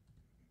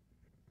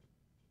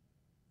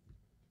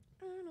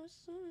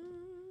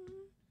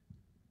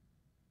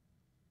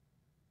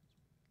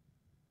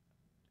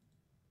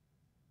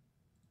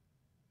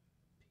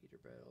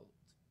 Peterbilt.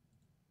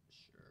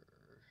 Sure.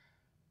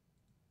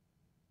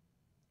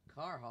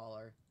 Car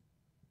hauler.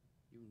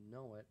 You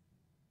know it.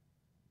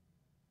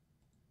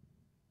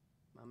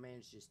 My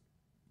man's just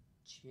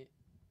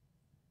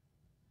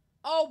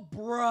Oh,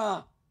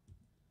 bruh.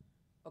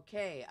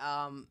 Okay,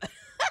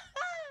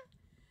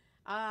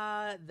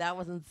 that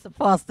wasn't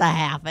supposed to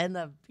happen.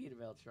 The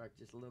Peterbilt truck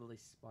just literally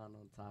spawned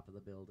on top of the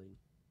building.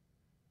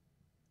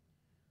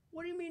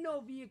 What do you mean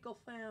no vehicle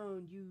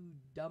found, you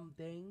dumb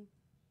thing?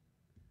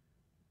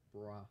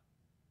 Bruh.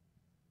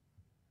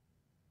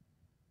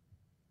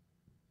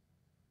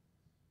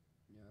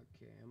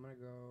 Okay, I'm gonna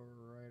go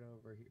right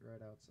over here,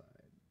 right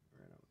outside.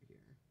 Right over here.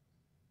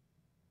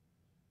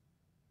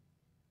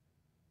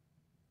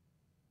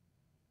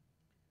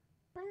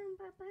 Bow,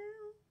 bow, bow.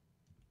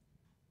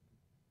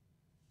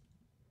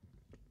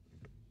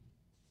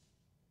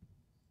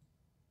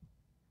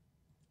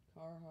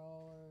 Car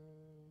hauler.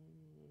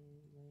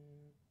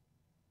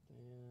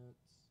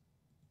 That's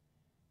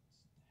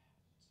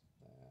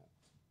that.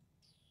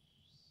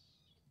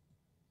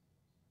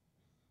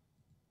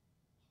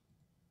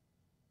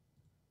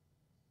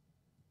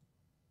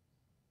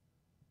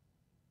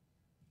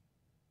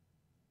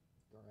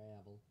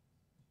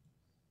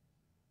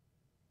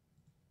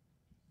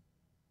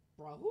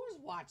 Bro, who's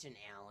watching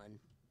Alan?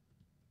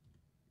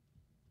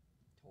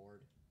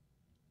 Tord.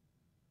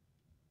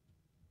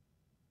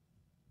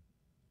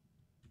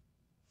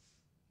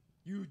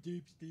 You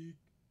dipstick.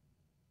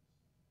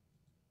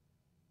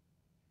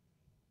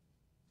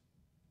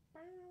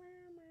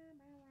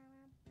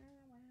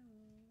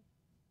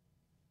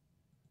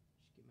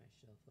 Just get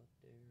myself up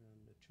there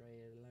on the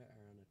trailer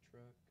or on the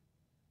truck.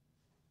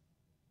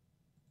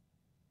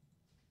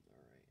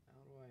 Alright, how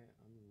do I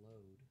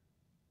unload?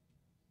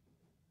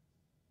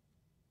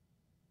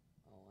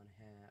 Oh,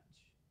 unhatch.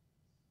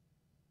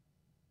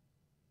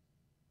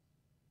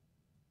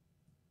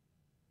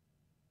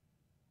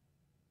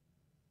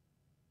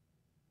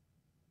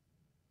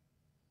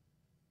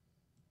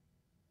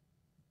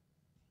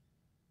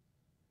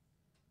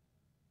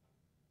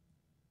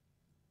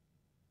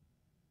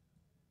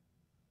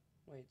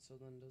 Wait, so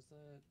then does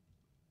that...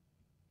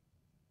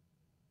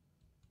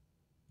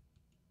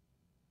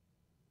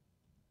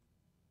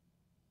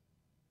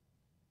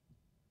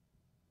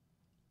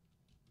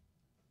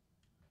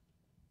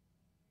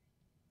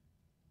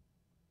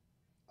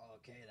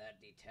 Okay, that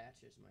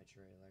detaches my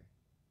trailer.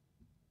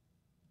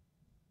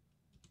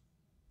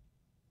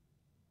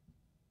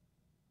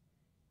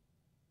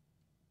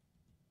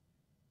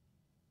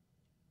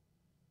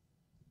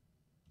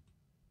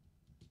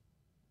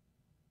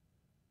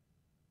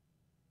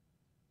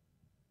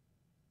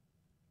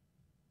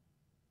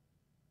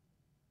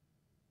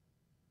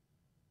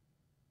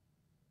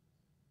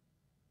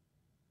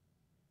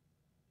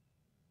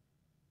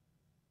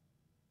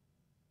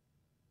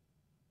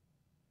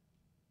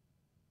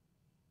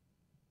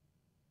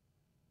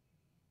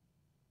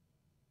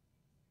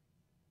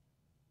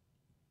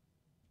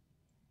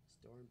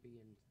 Storm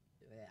being...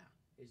 Yeah.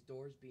 Is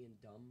doors being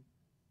dumb?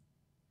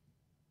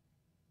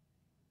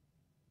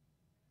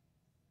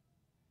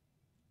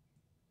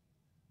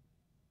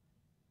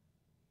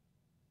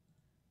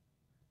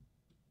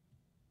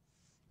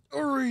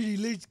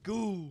 Alrighty, let's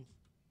go.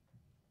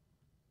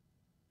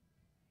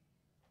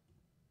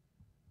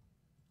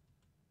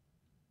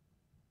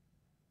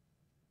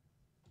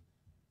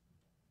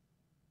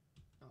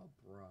 Oh,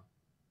 bruh.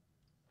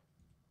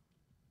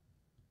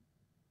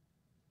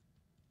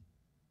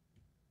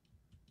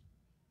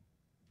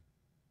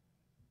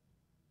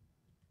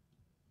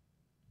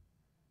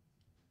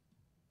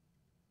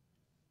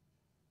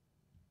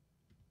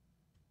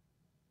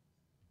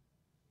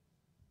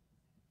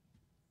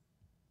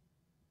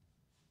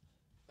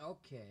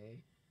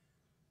 Okay.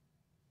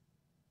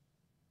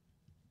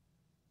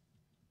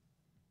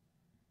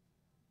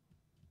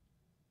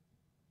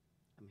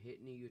 I'm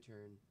hitting a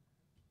U-turn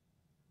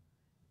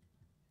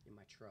in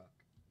my truck.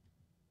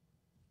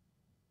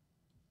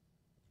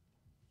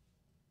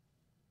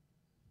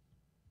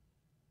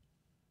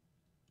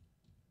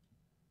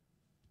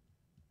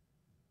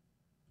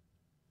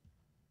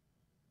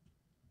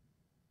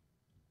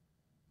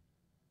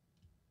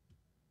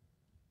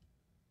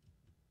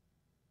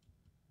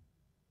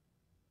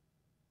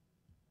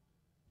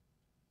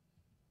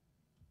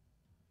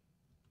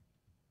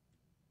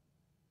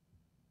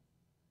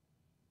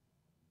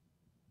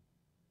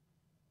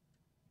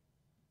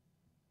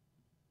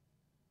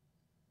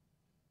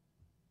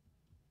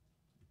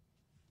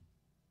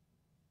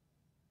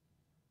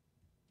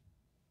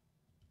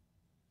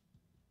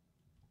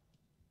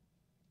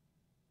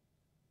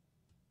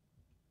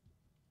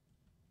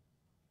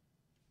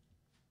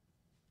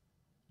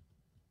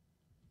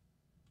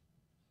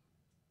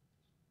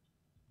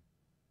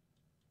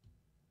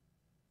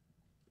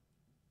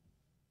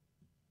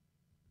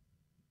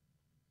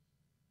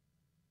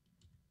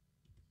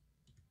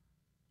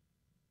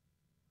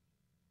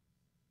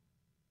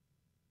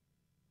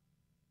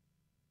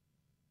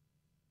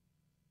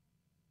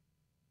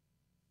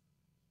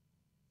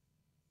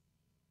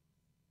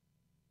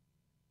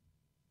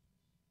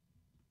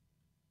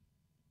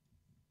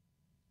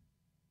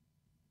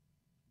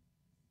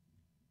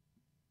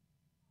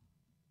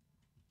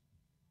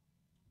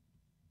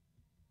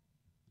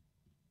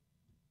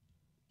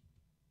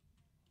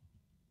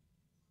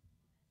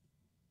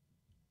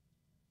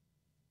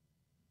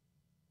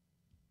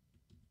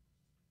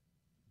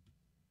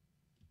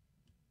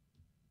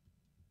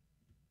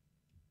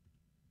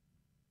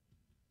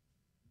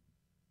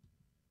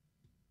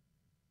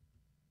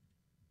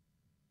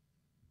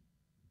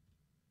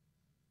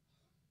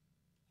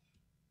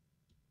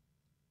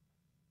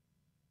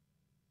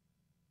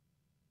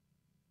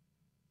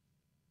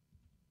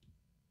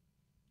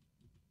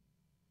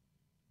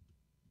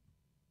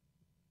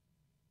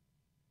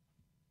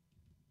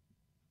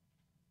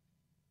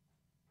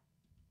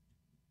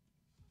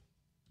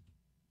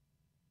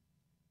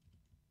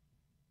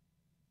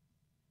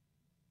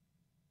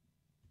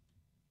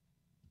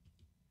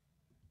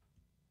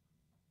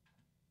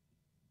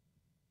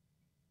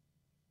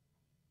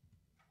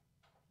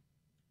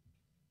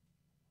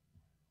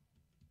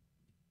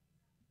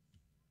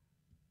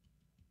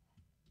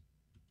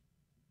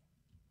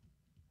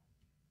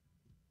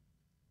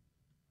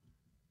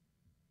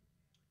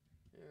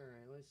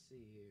 Alright, let's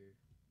see here.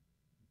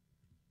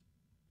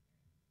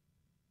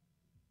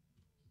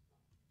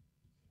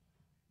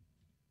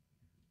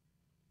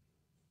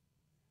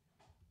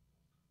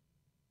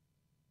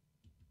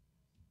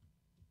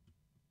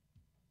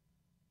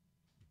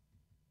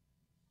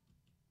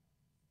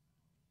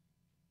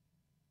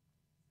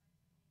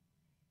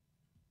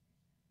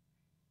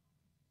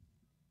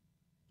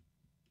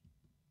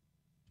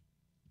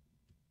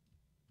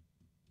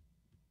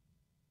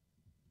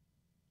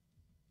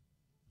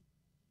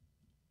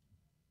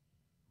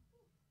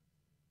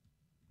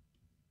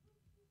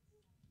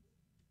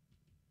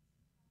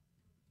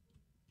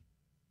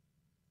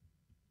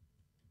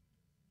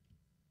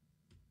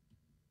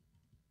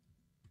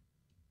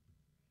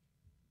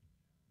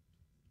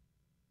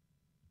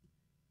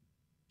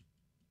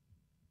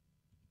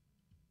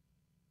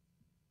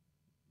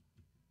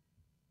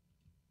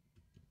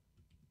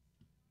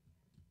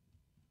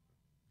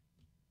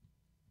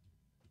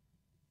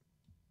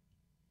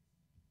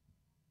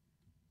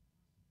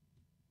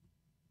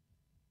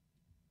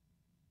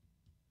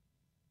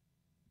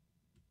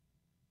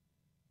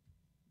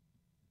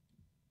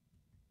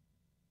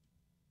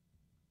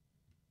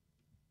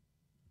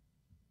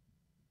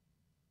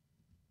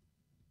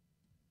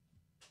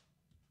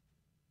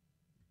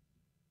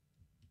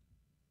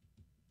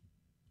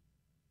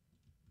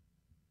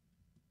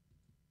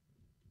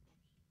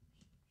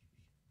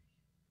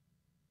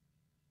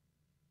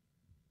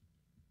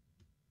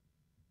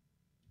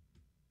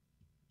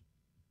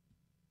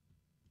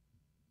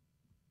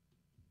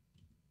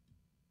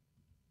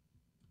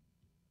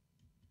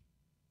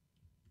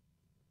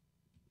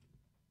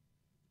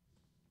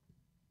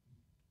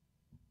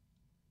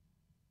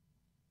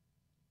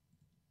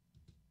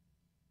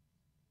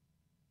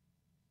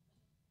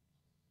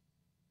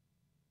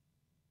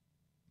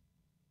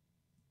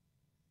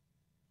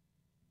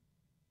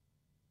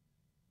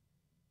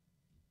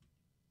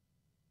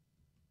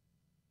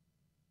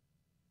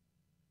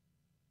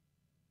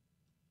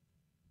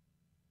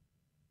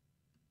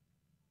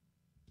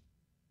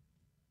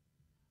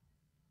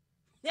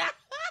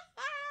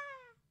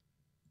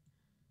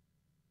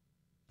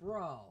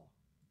 Bro.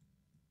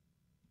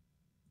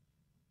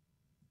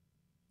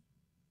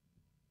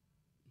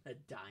 A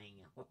dying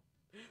elephant.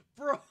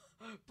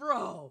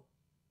 Bro.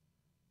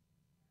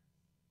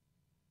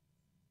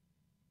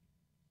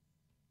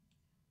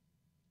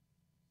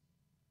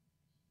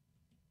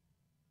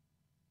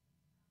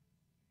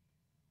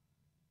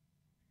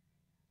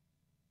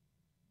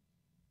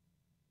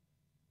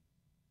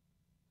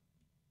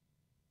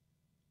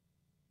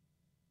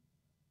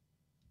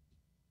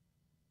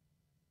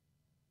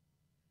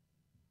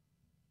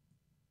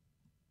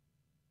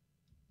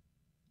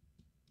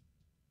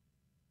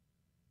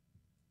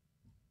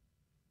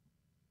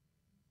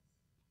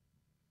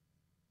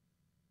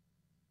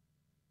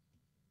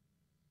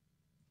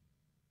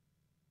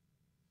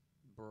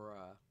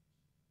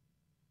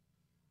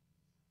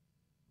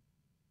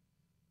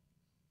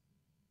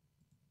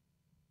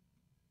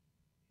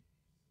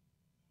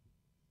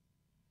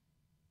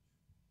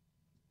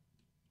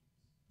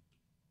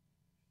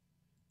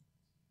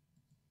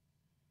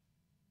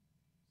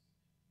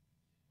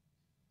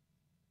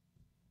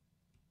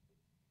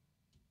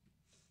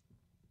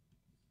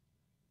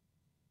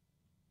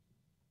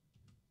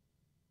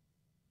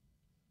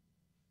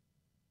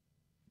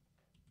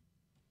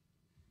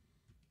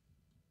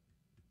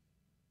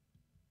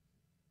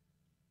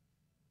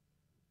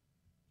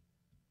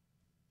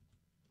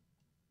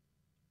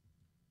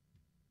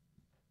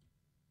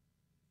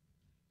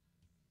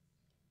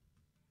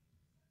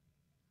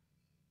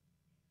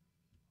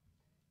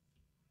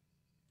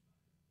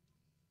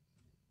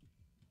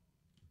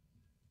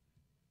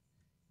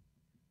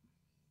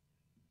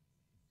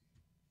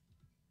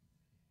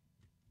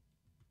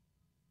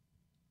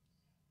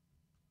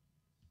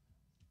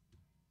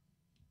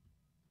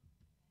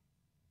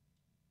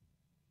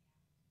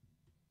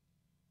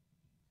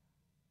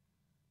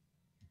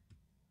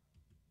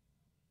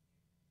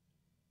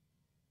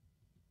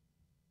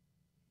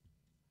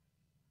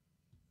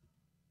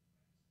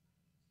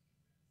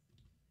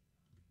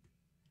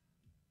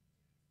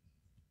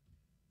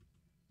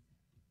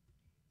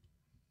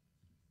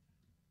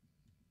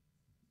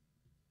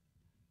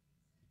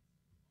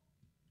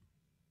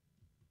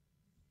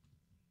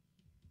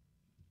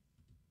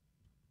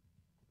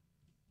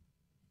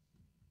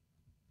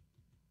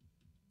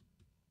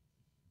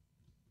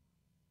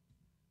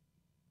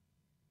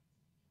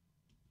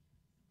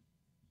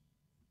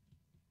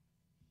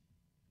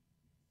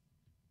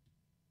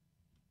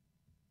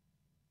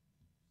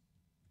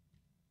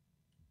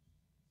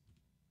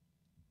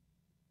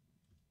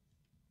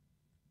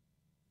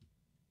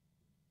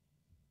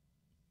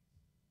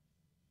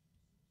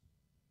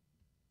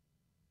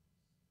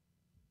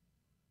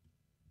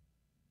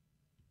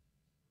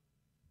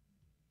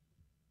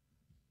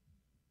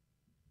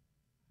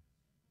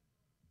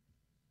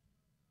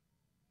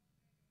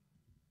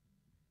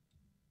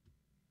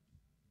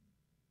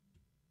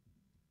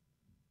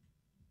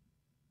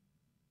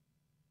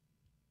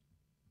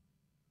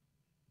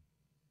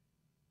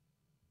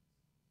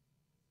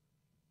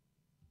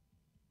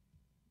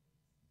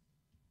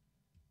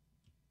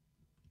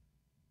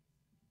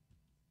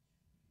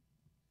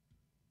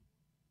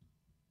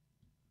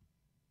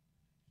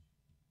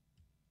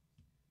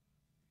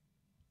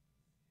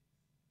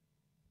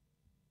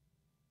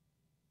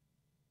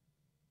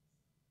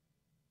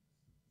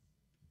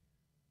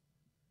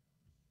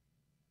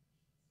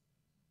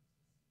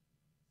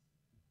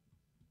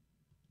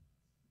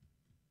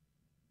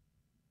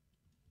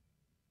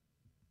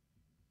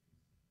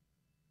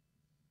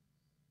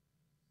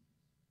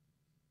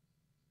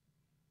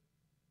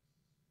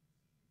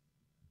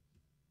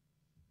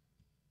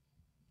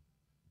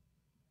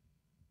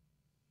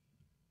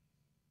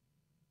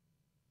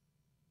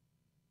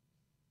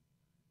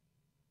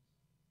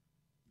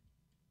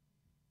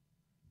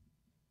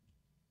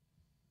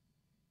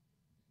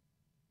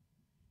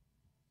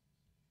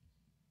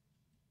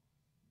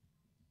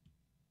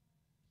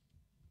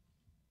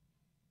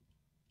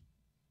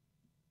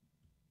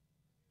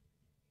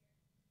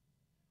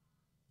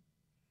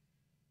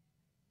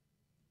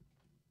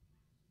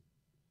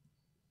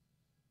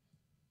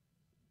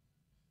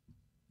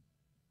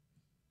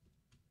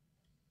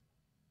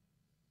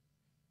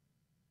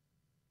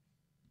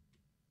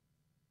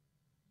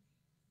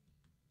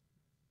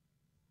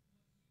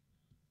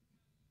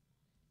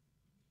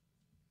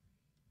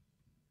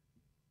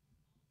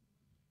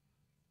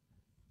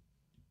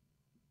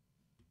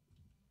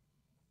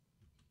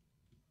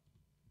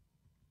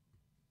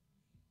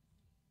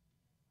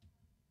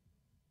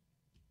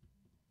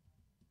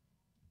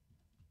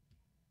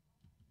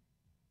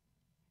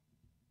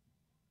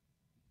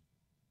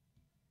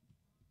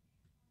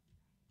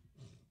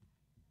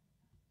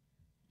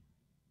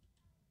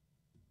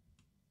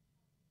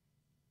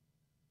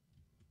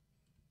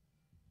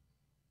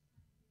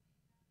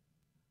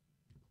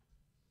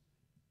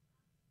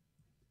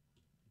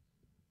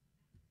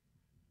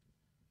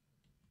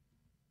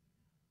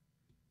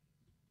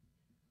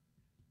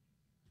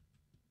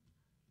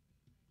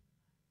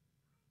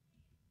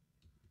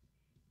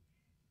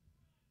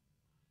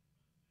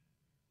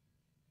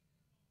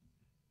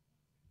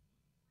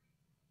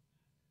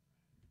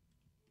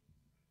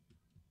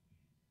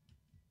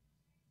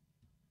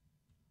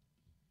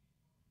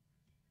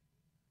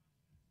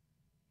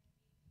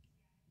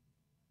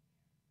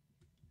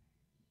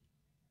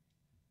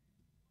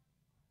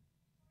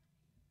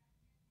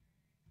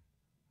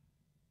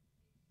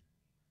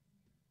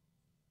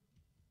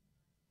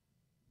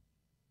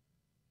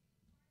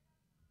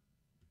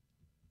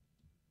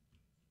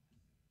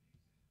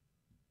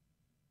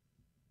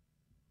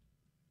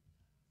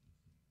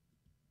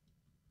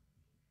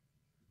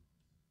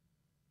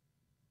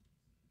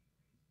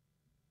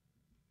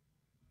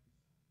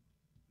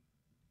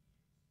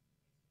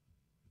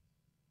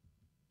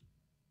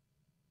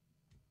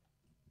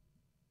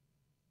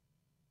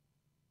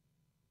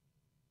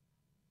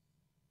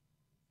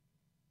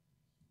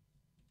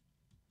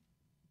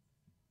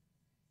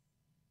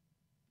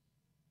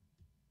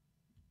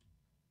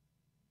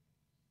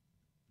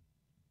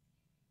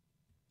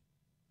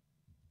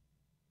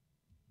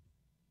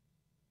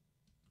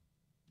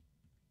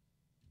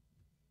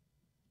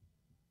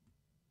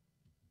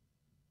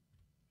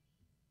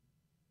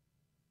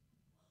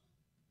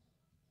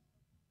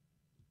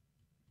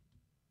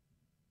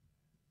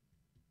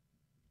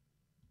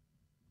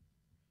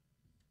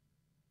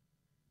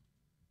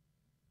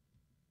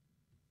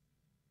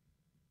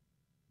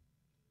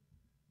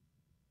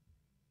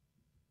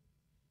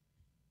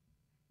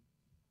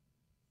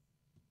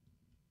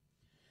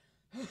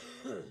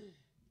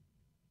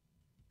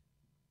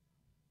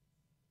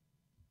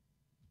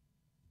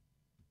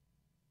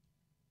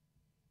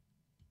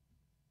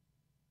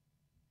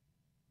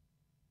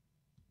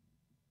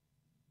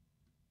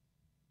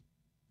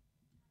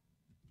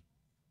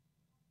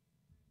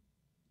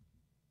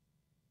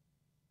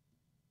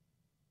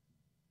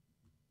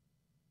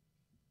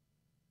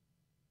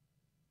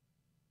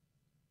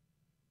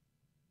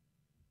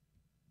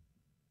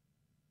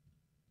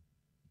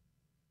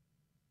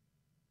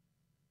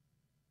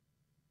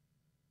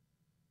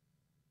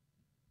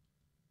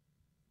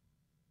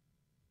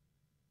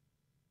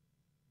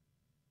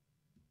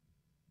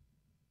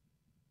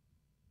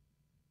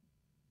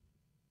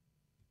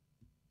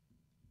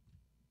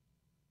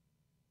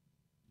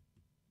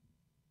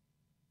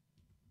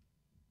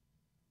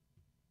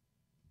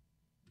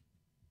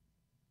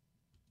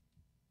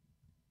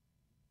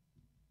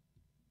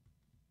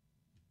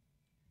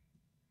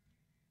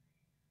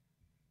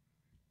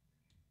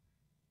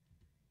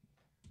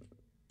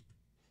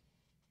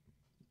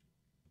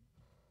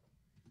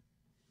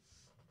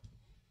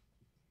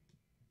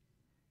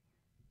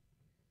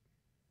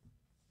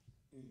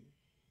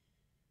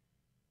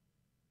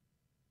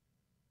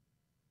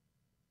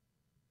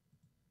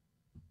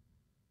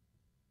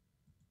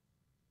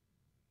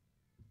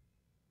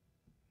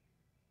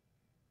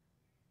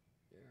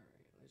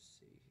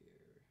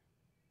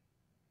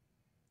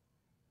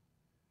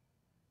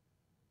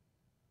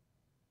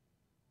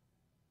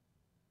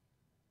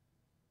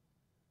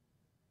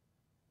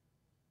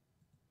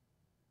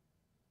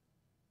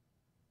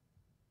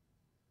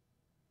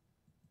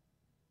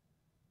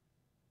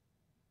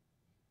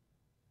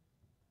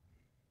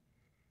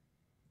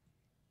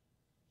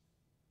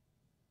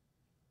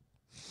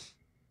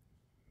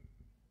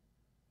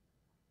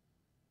 let's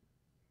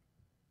see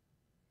here.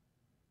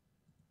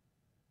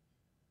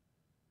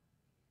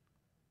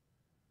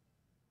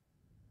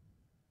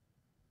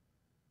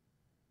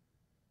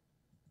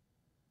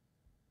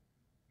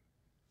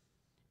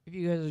 If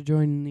you guys are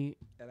joining the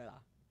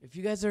if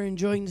you guys are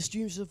enjoying the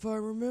stream so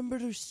far, remember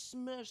to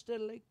smash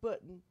that like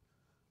button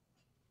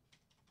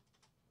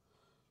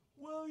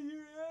while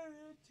you're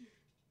at it.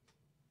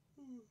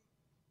 Damn,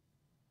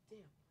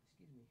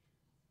 excuse me.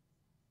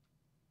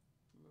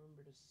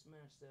 Remember to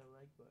smash that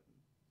like button.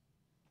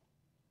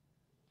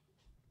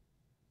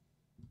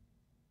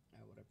 I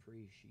would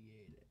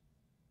appreciate it.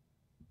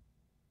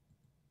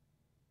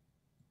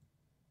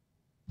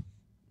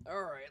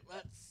 Alright,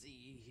 let's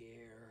see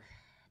here.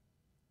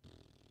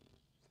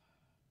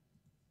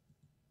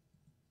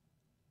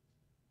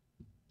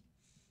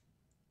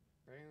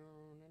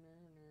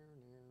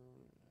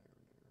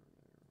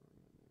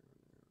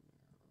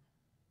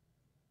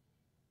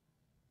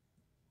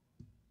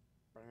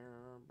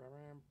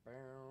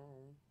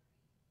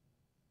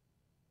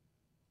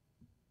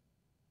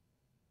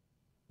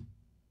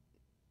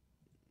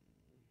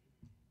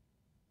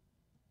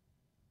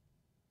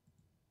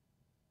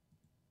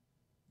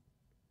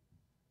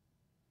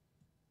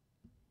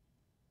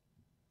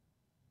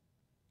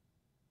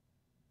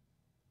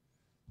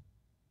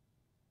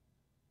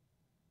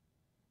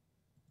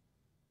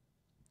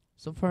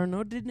 So far,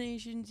 no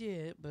donations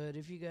yet, but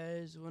if you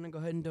guys want to go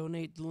ahead and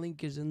donate, the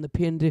link is in the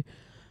pinned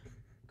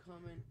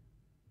comment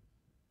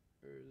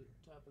or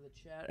the top of the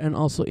chat, and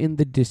also in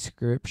the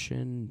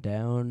description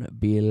down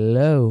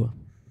below.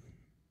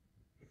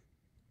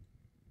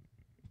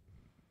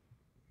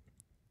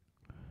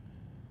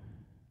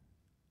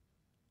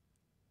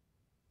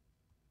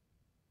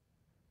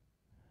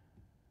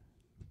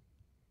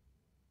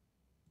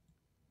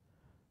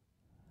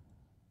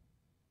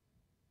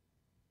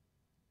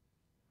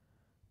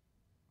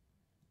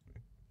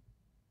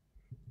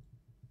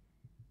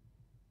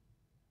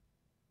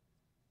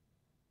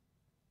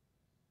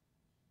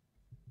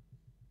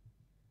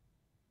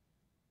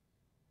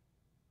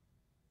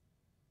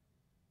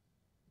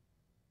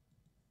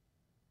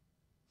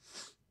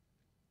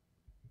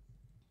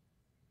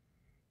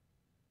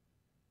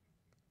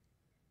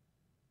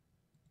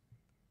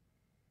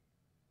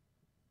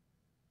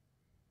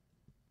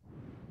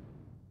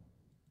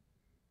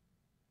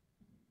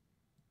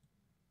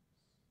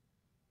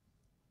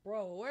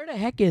 Bro, where the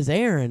heck is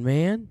Aaron,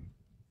 man?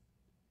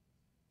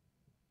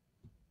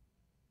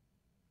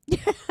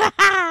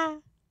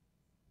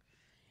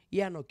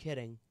 Yeah, no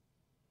kidding.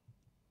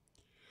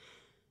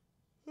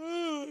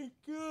 Oh, my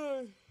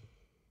God.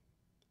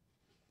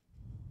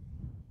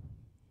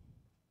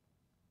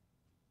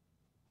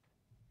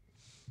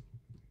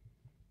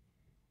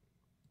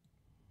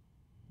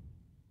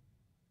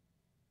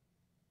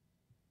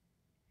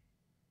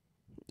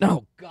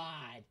 Oh,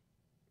 God.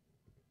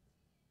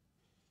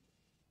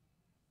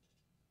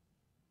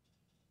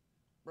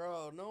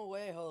 Bro, no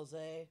way,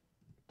 Jose.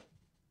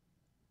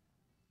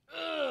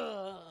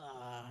 Ugh,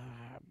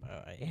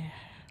 boy.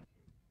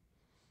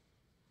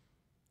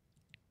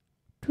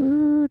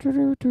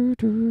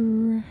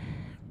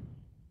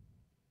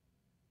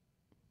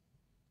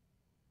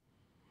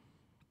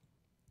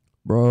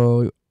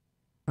 Bro,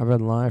 We've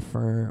been live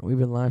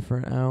for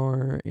an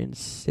hour and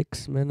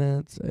 6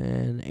 minutes,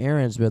 and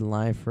Aaron's been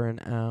live for an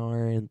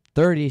hour and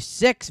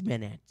 36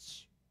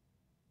 minutes.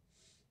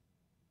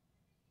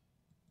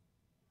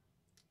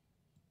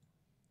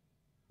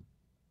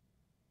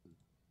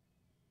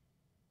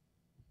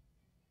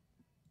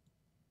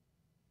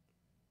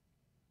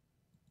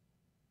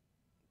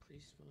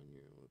 Please find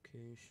your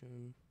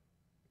location.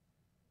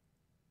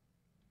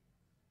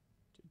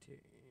 Today.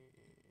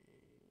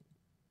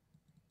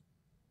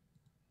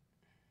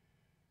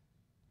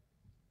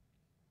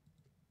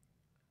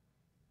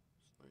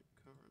 Slight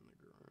car in the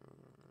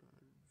garage.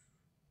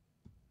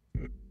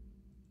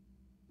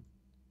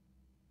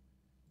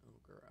 No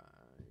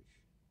garage.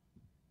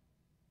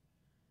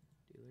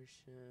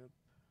 Dealership.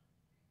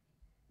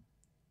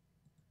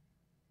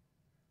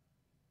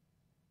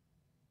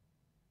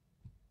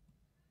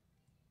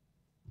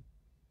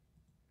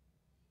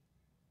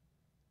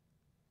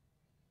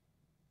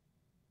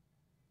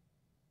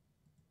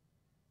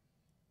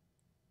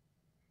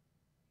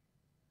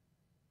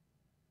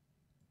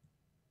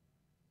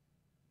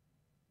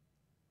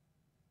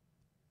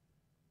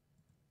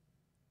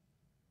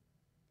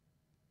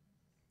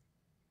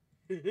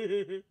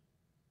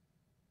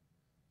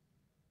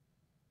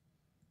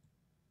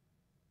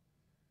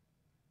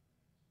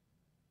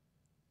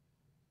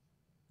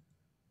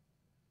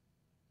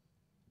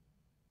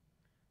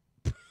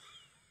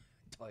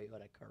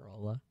 Toyota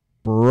Corolla.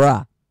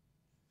 Bruh.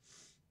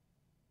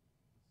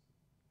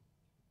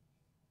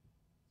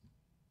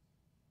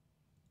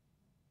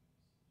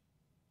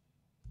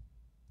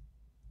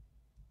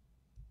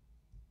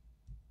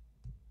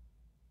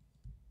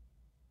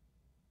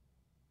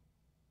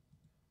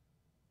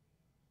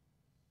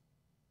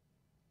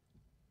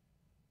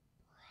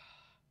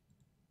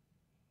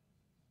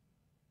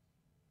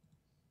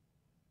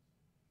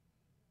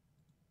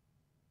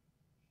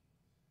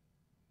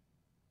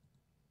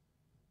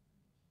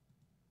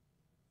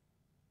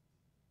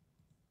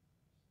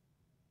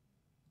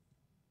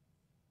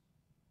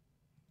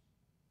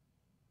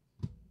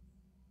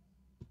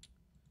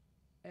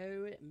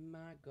 Oh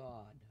my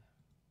god.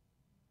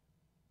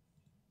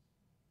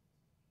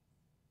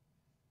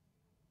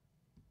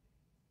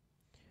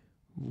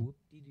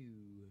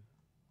 Whoop-de-doo.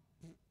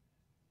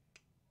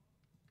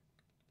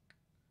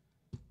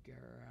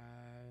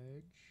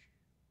 Garage.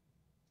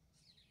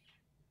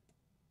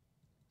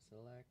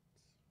 Select.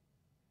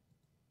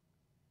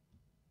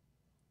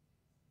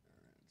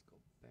 Alright, let's go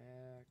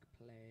back.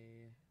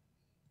 Play.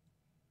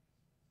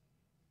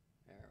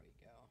 There we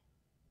go.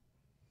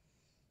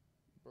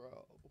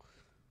 Bro.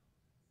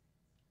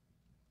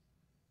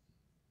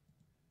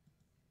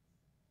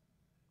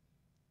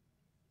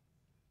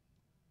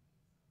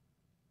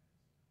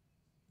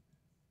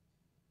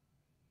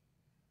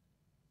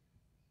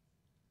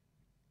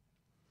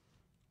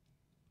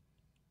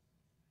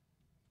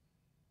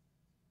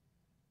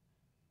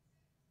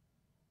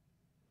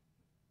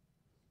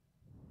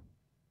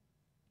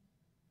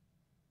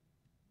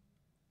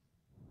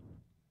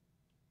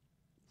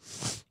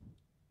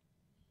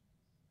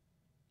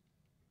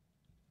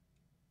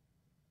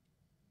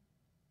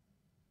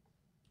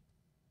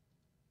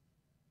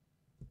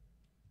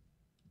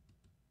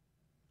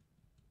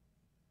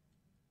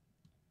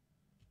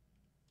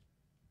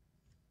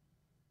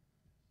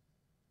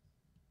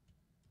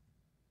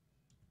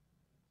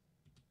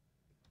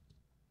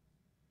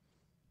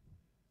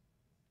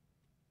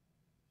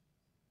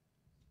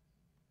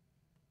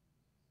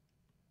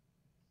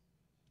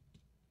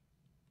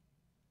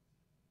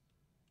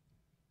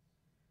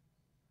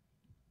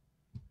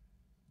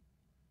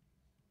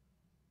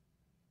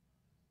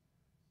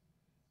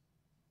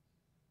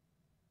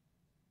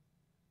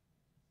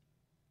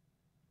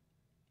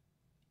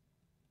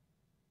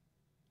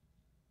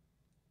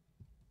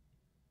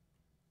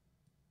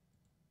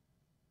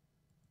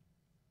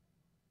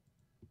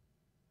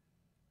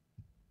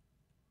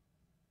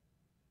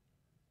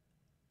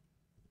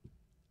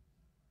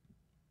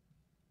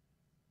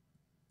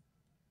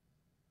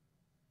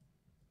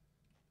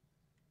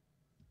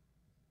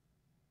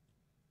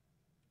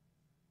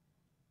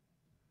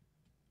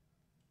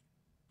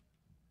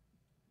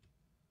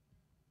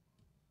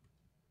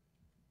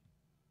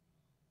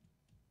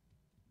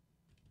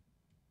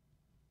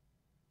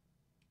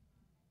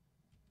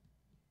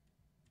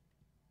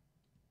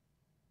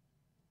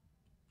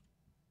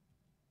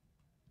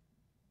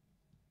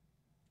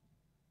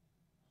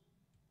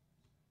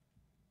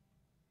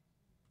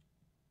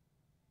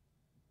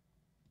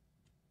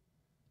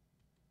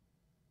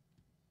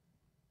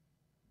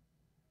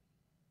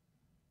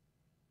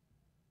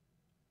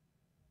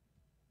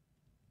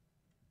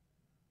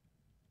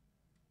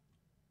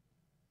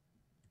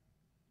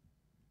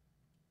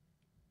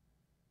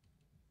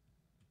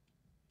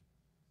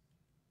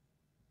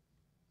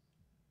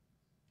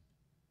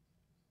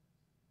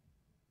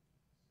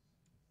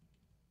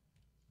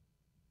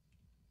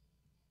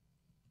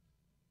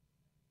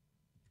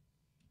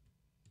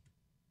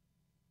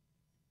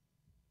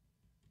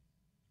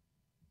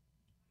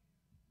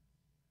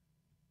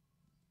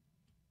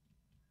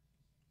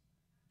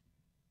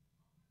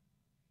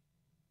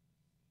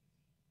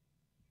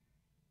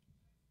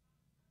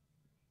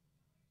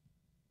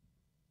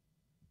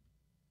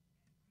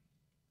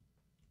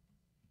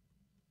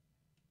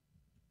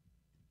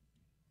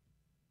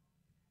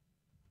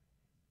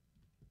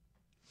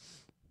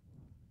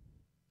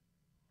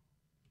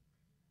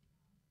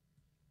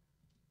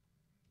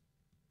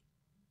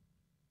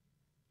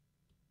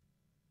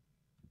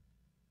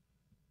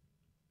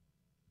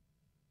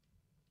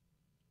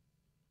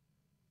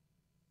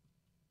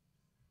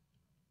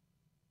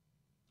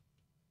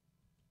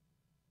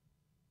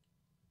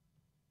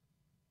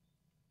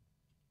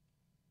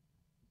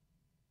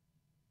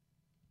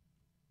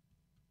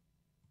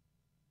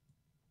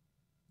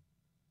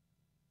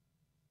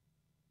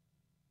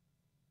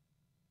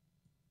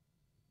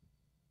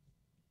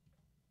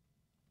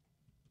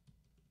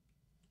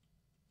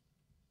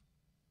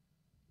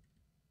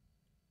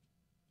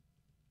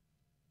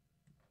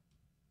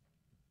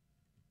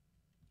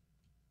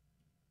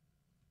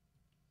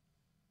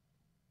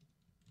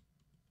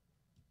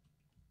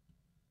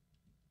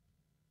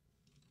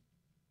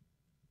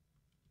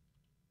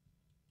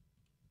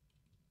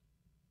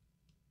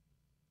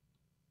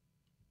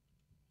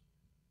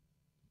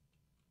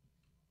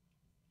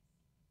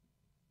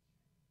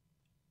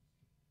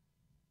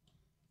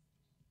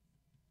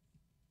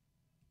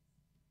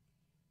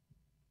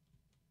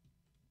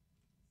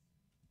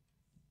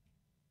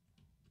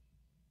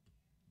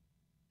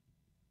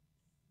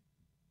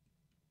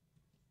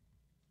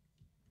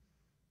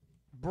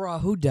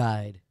 Bruh, who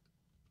died?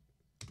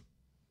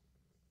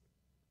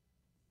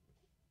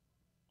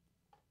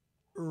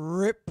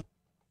 Rip.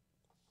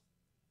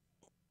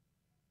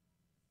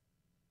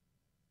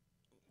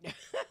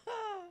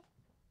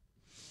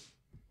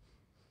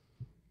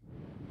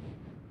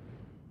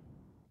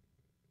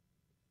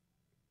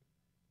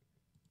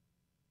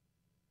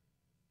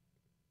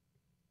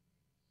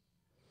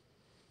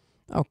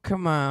 Oh,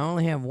 come on. I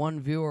only have one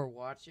viewer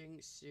watching.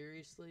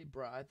 Seriously?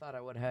 Bruh, I thought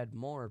I would have had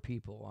more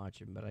people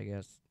watching, but I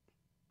guess.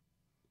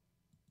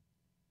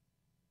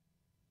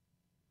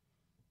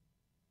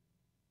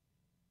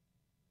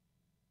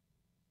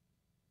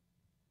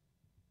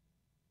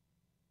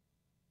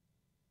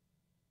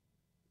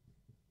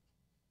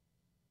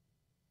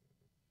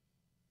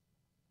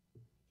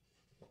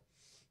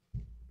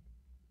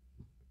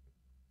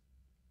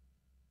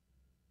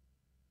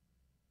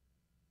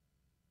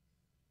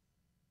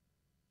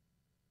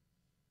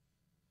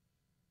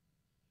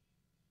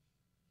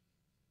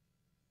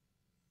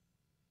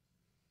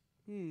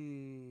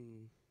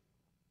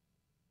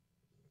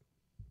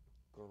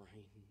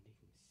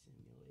 Grinding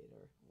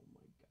simulator. Oh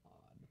my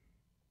god.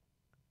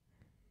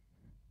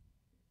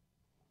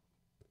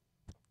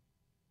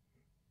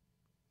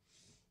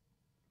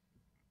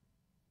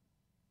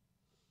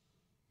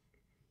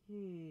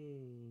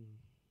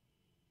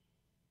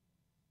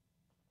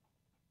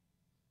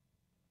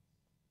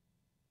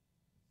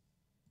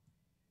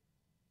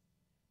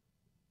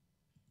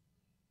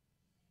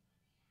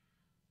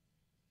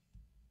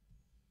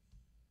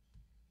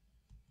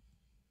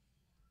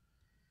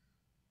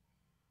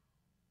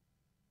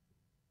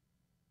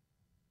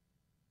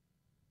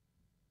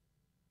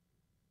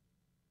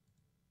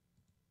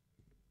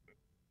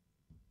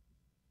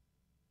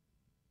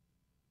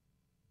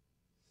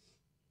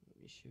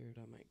 Let me share it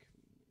on my.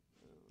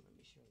 Let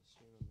me share the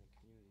stream on my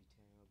community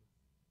tab.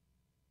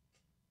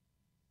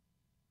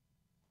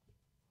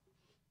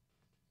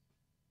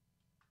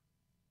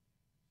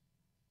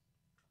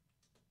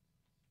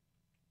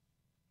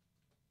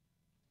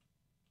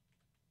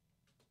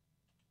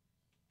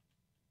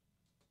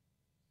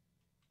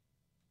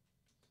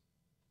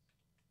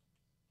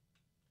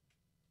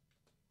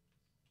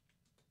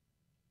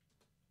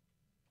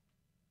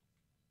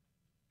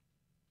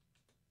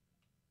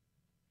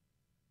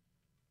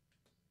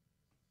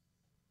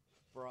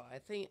 Bro, I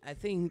think I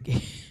think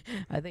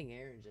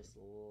Aaron just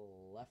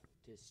left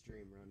his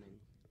stream running.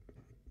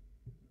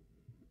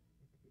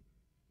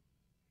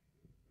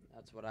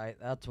 That's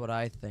what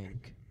I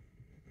think.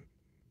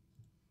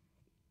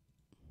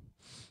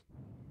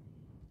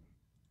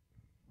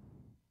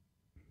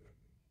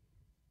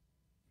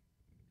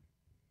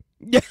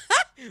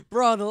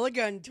 Bro, the look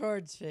on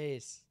Tord's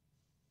face.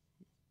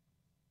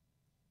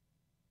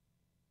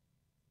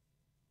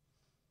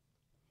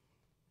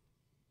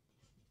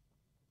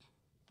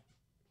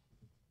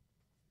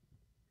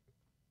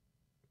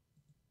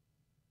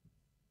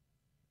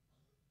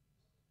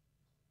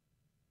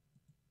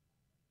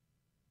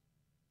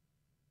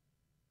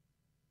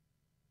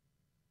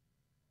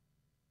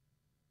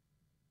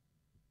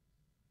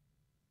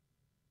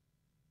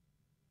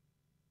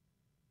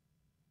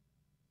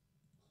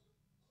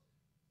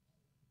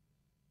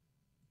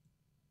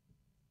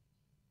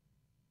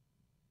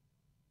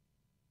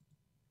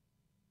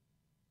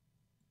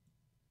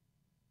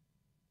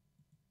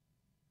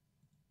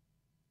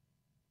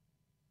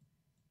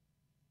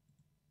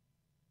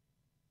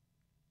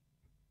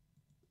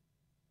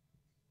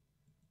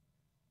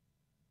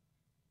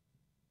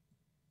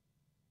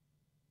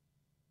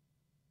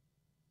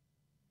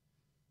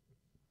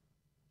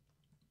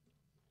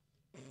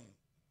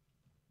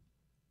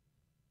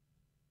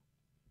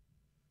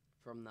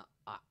 From the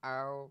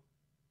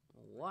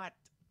what?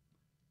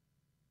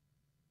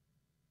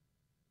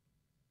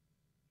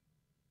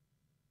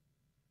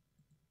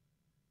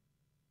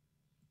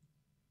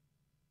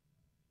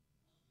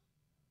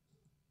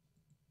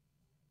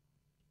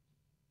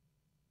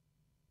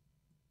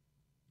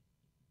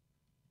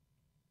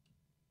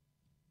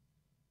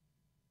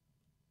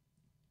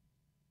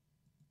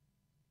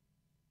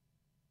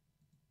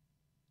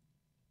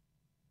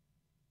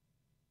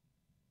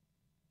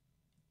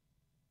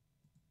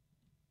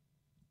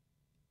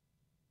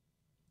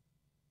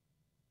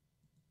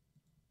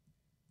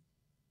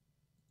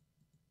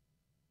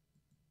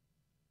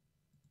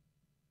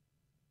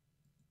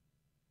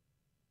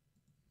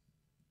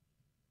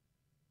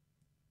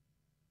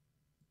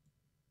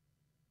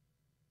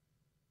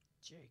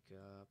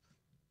 Jacob.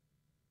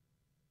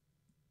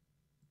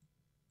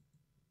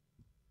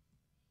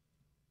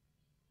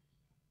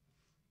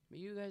 Are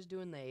you guys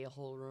doing the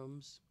a-hole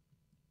rooms?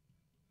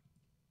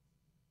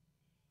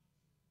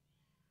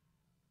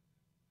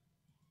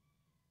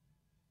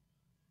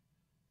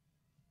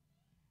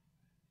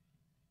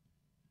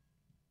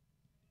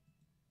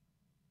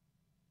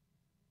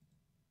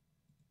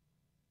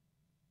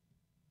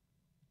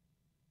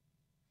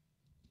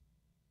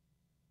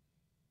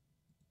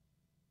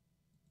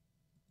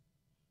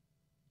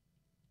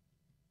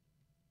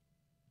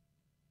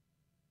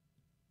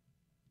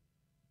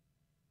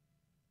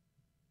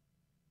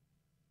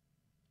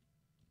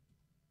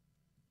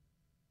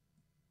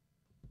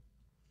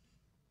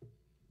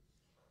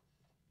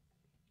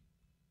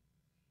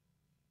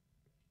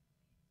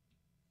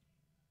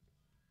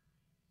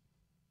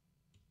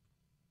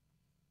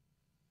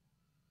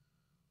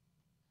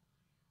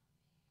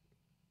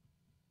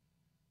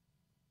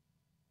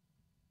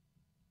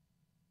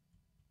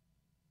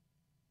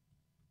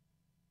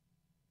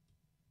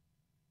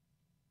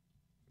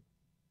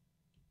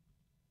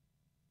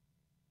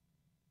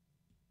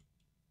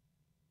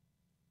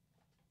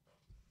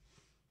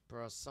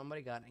 Bro,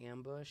 somebody got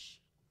ambush.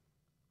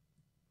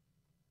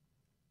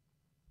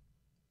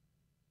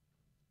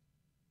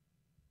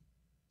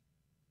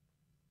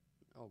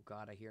 Oh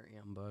god, I hear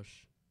ambush.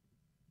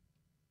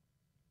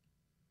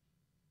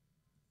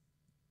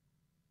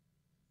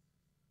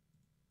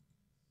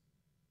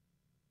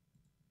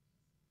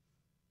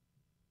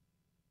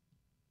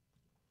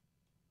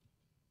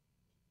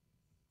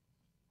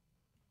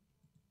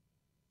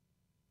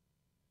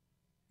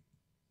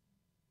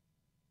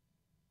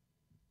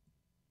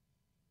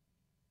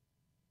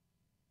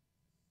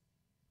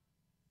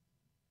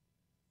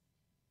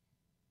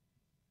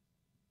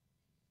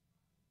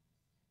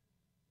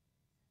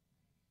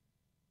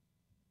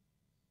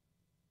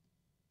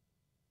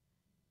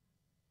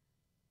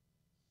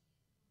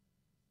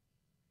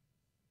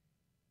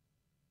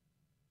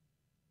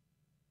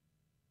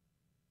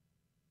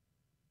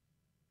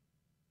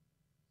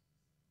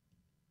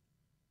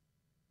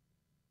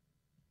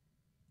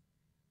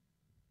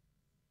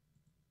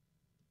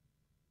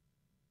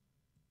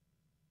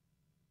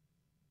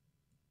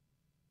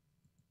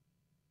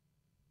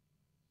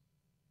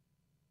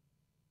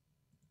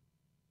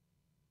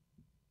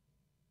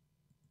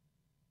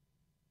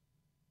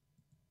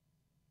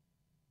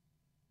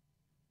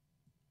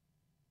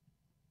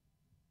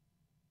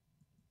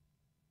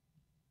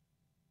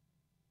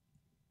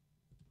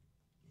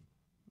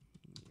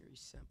 Let me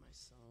reset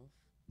myself.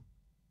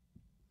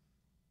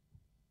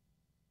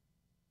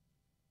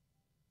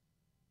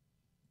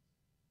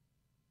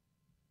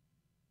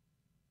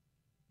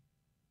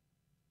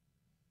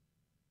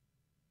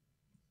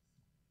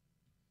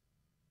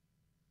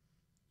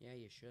 Yeah,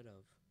 you should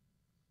have.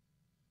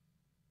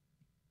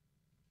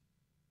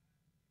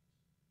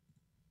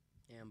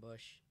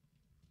 Ambush.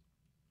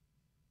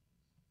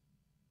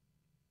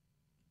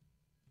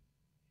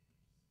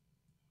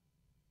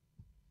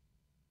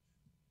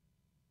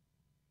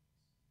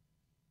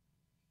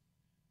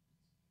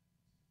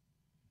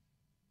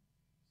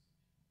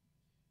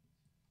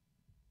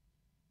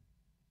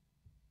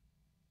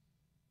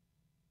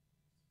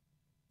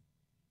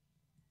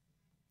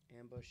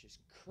 Ambush is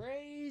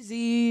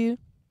crazy.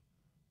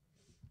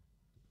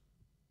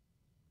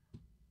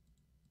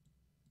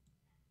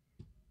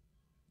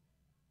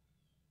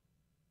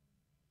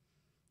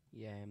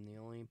 Yeah, I'm the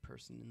only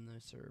person in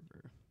the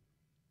server.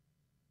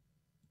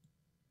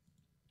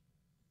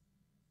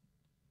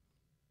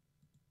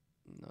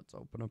 Let's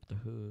open up the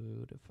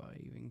hood if I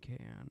even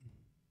can.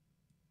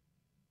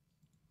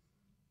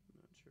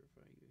 Not sure if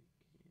I even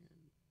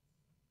can.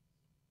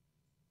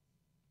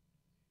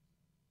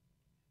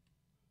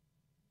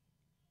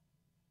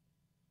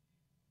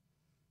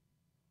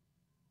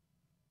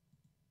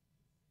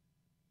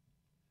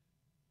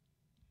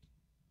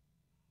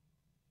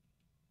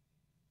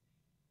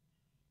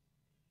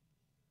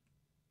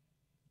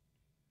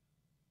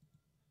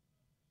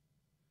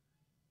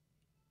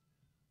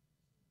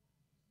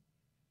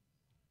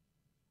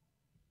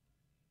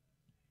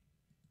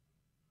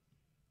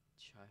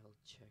 Child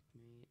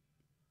checkmate.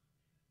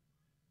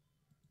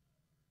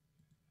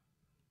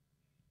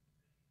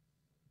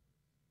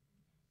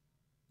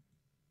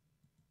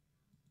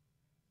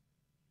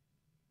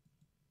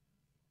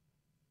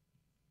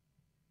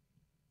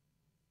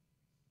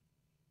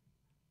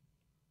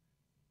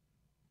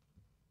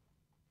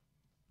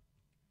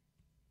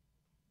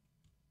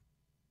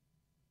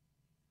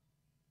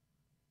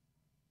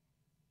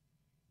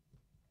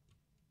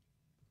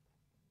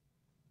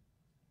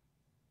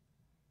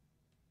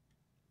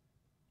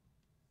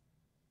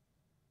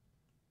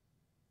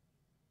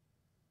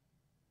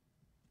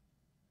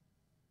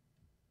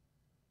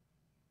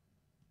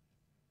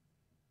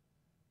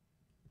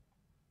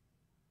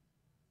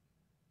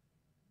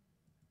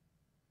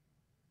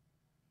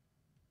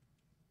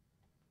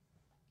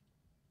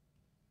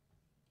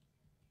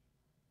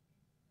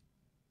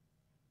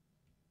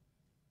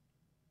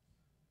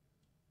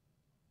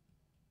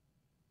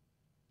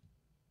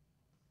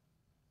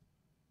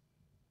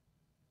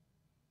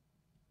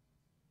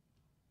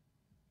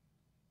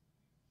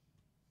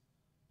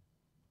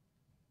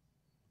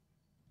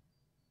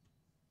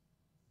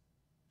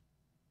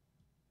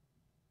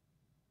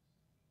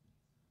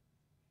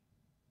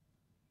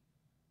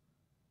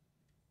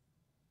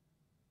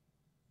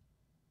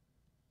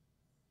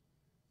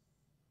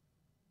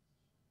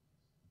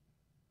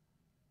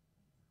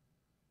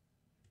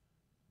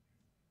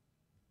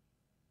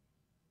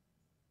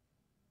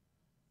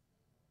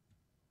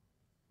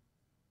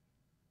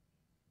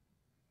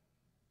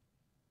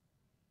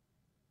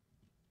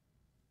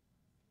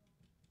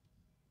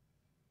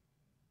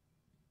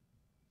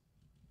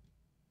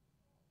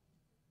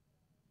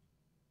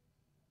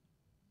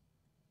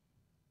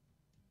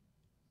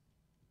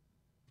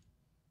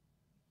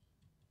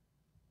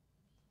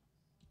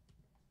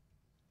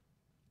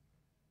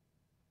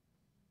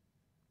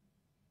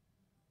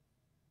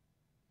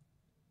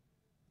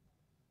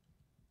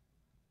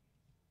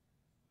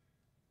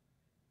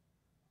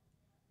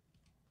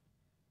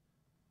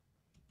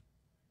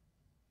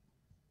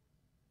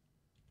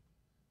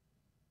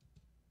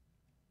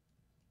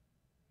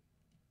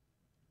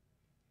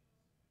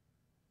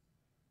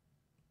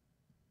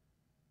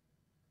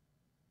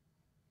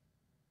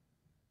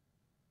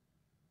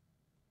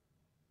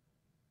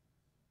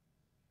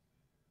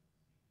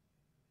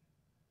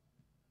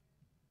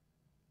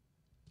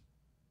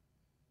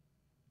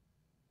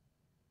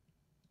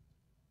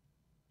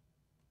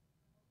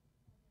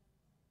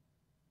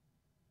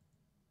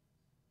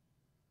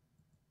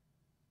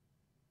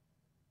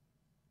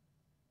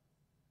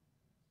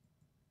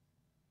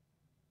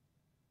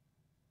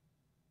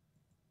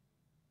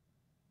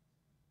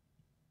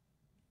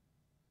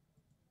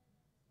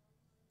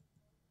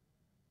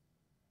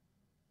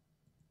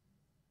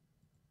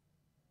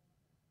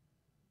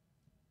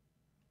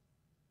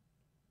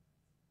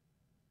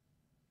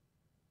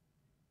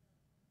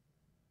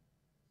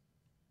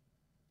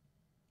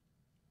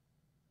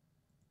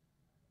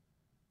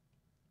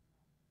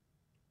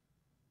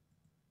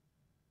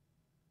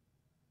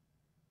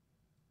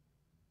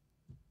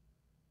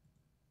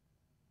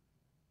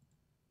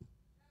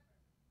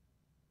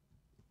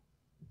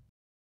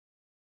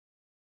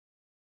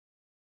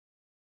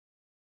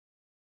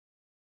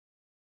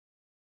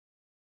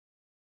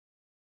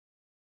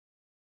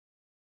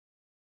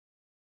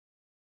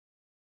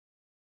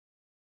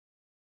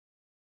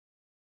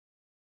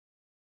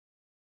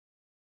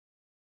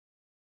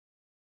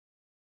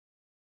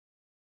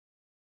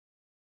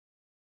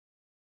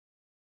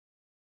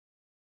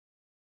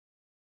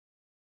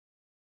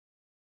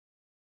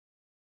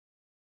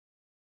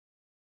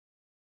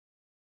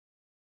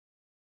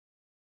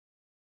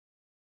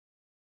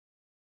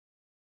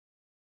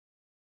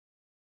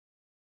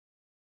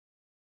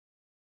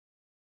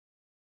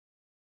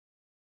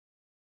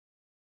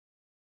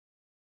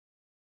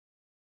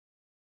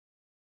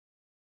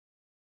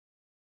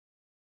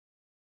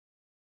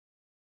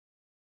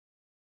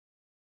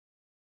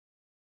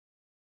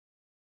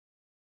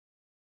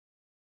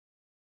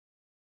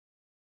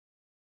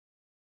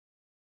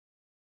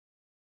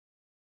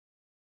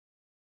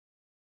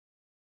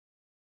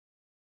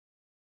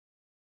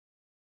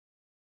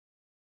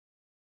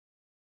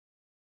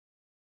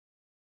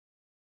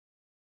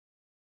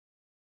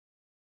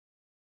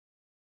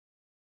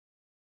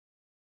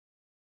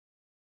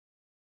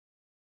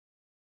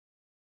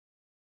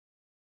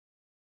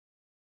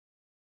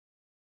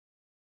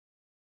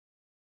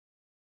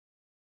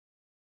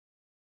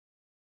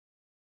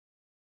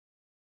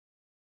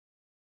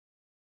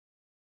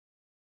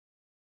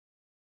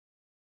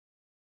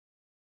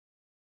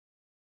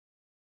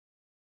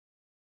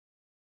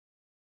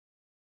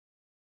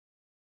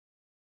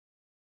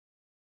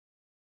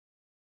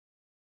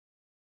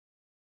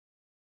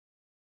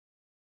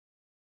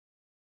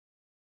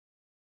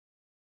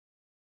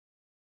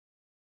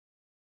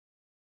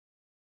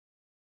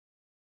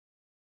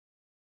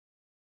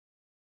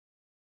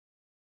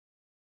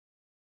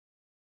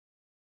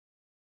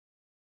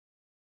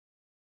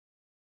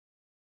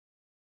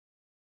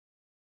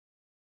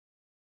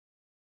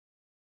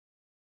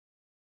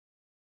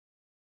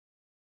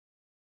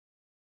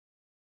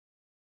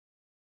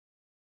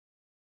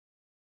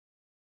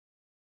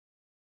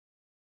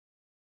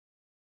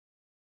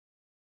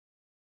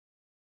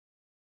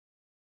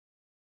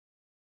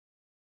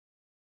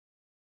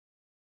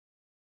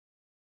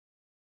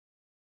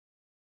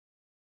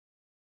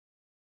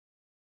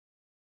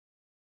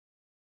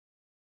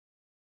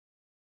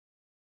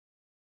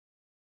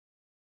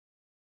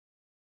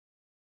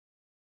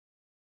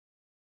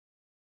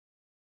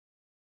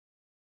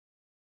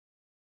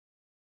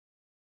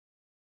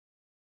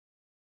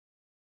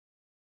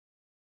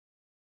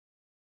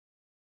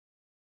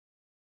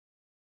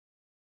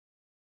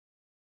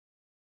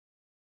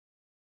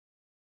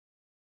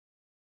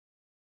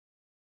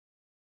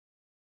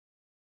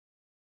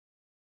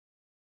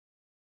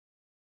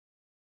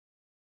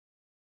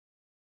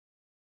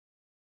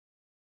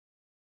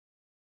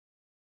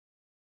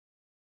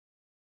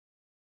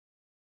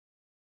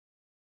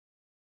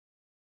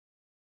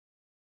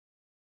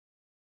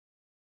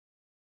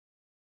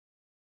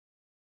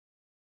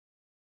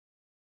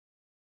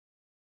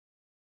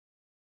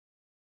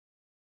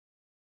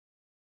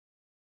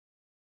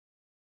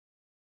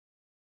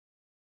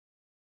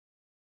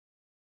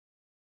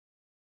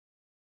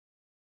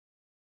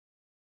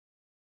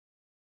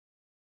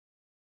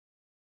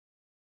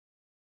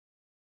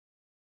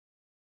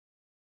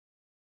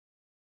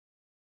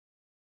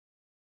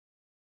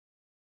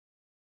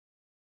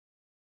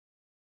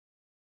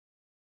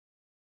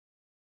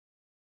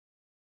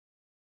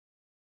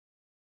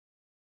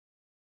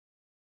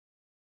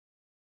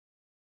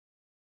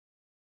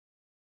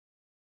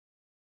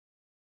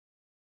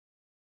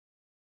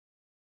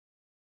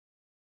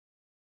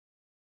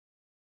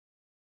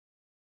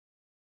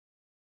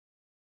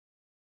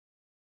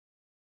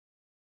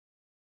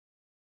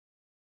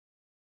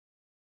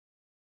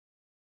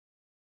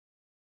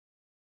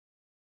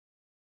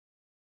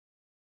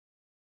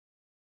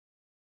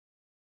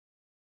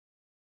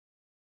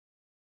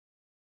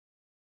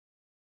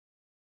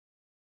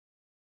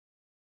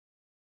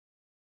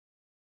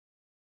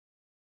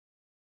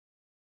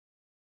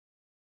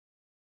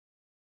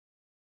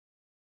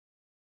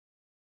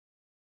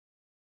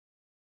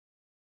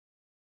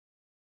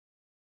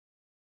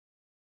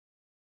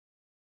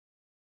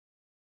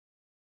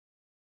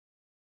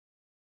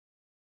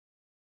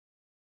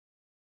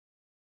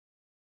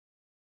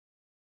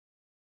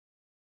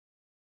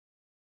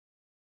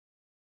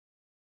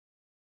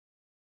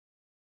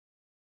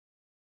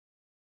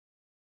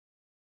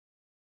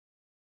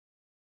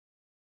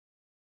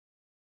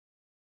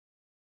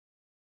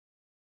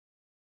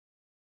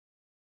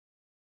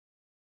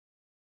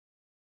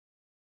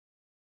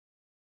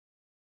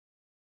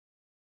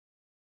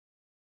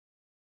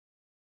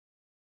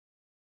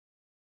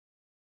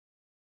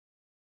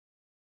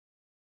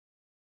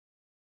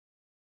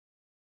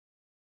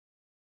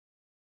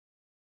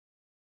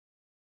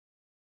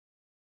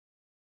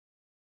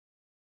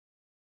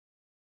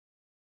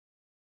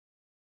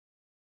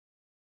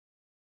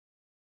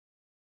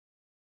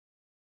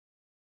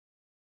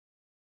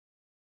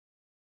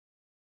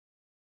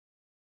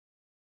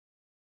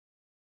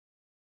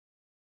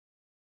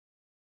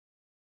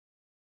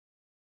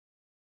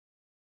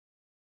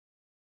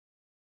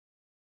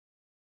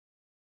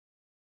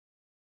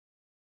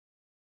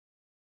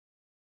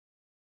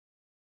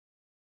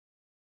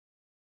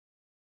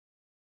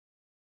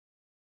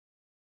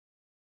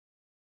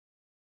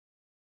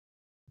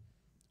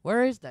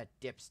 Where is that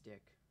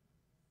dipstick?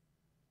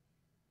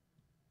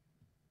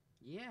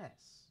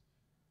 Yes.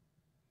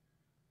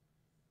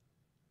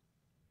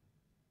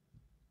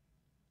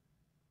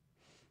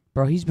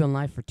 Bro, he's been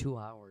live for 2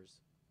 hours.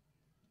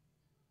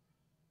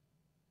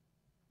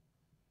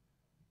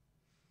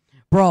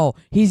 Bro,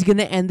 he's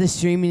gonna end the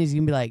stream and he's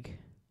gonna be like,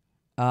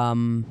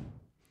 or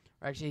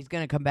actually he's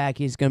gonna come back,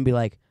 he's gonna be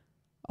like,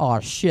 oh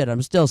shit,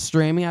 I'm still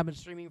streaming. I've been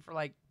streaming for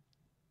like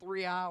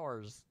 3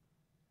 hours.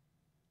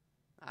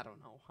 I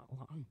don't know how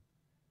long.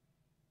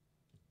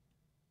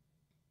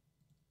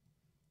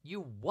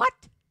 You what?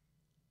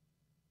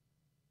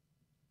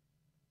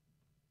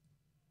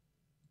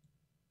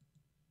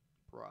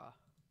 Bruh.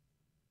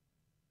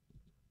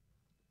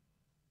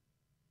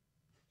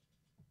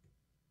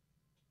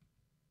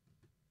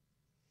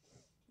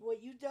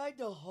 What, you died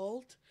to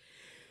Halt?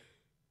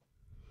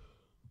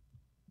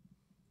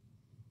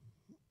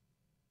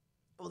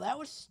 Well, that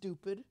was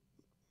stupid.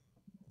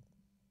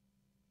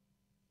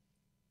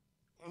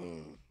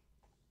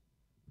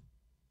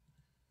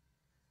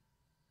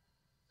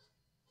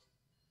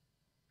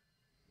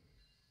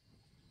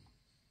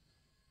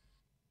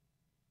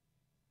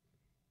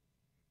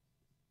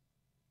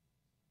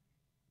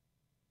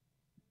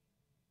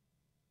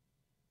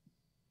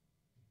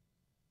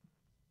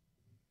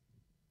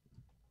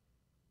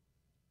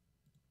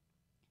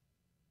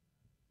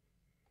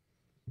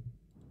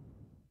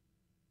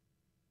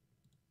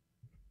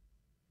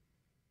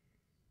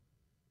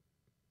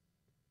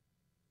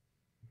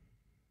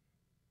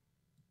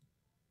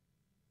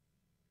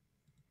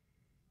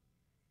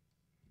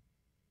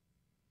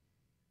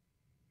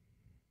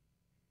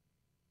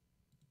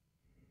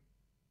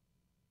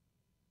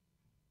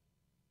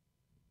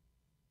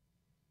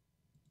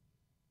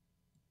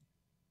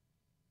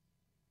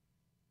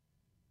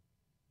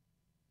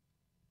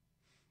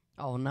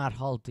 Oh, not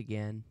Halt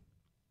again.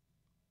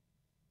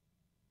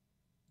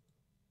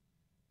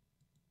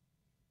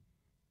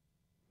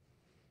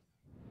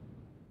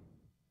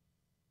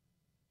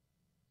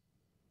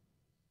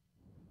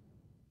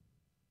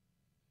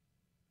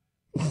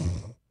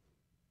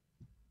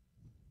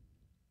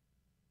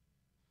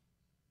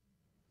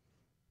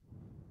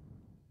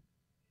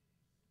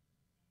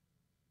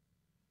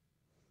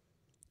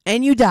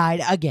 And you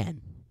died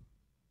again.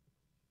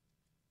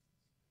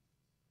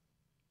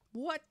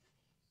 What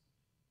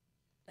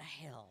the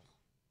hell?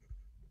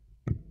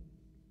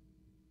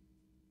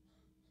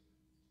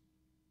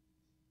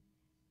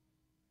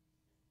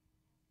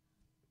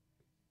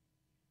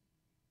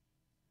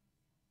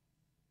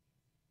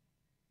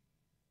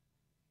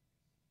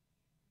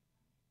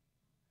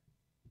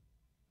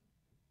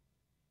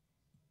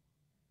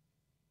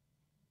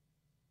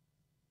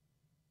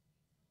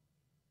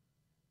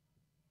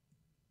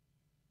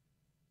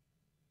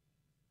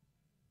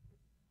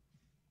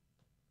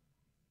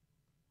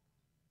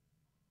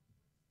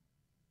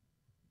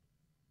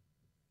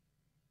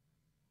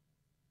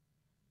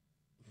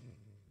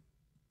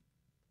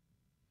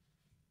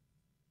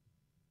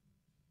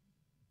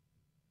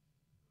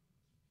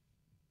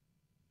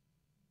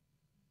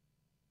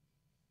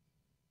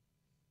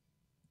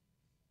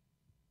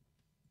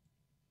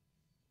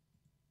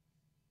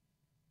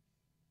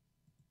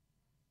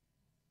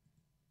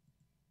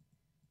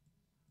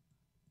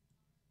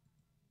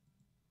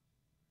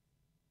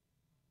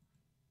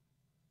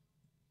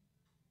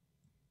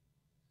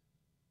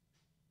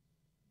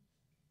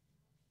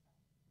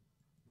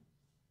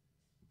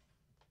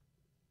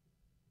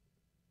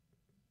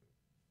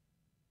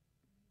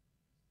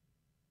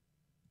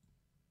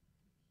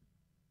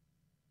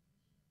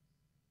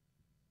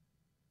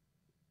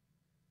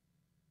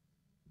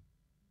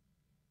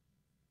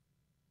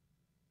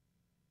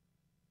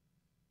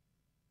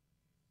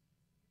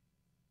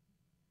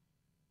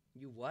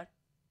 You what?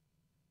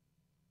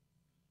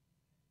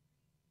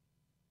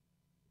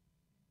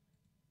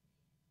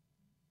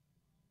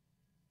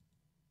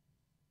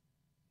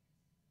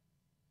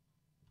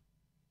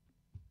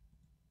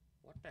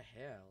 What the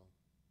hell?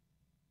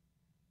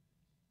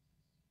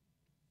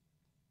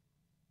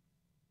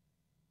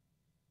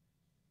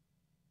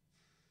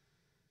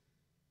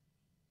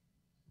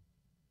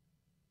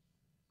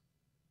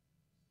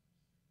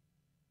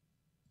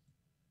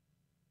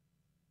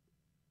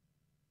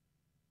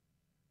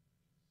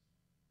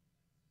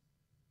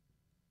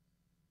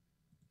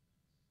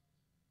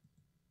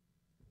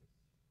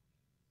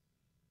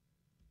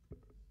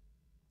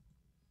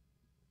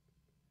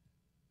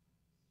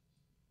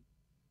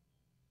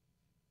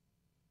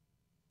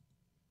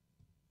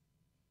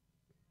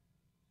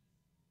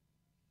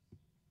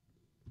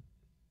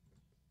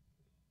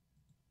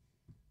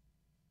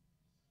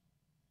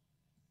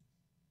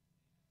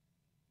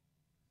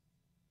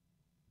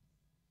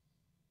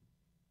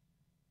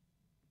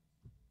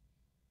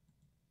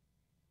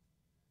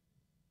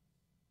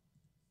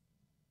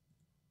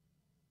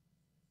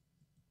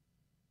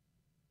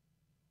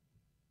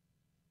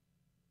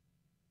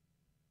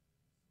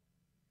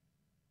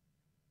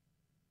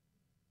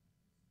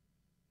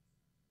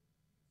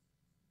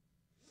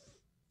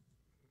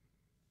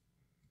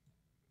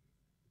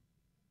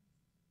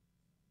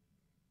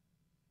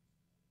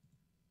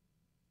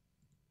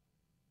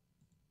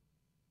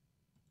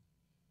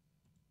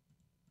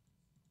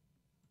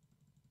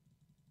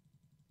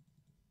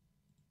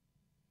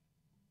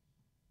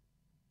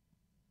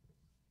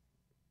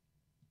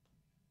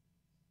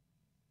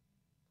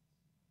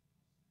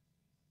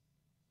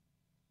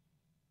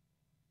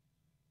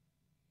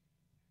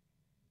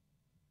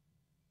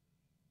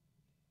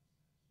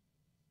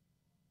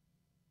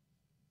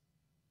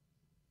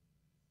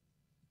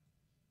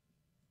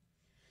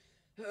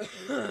 Bro,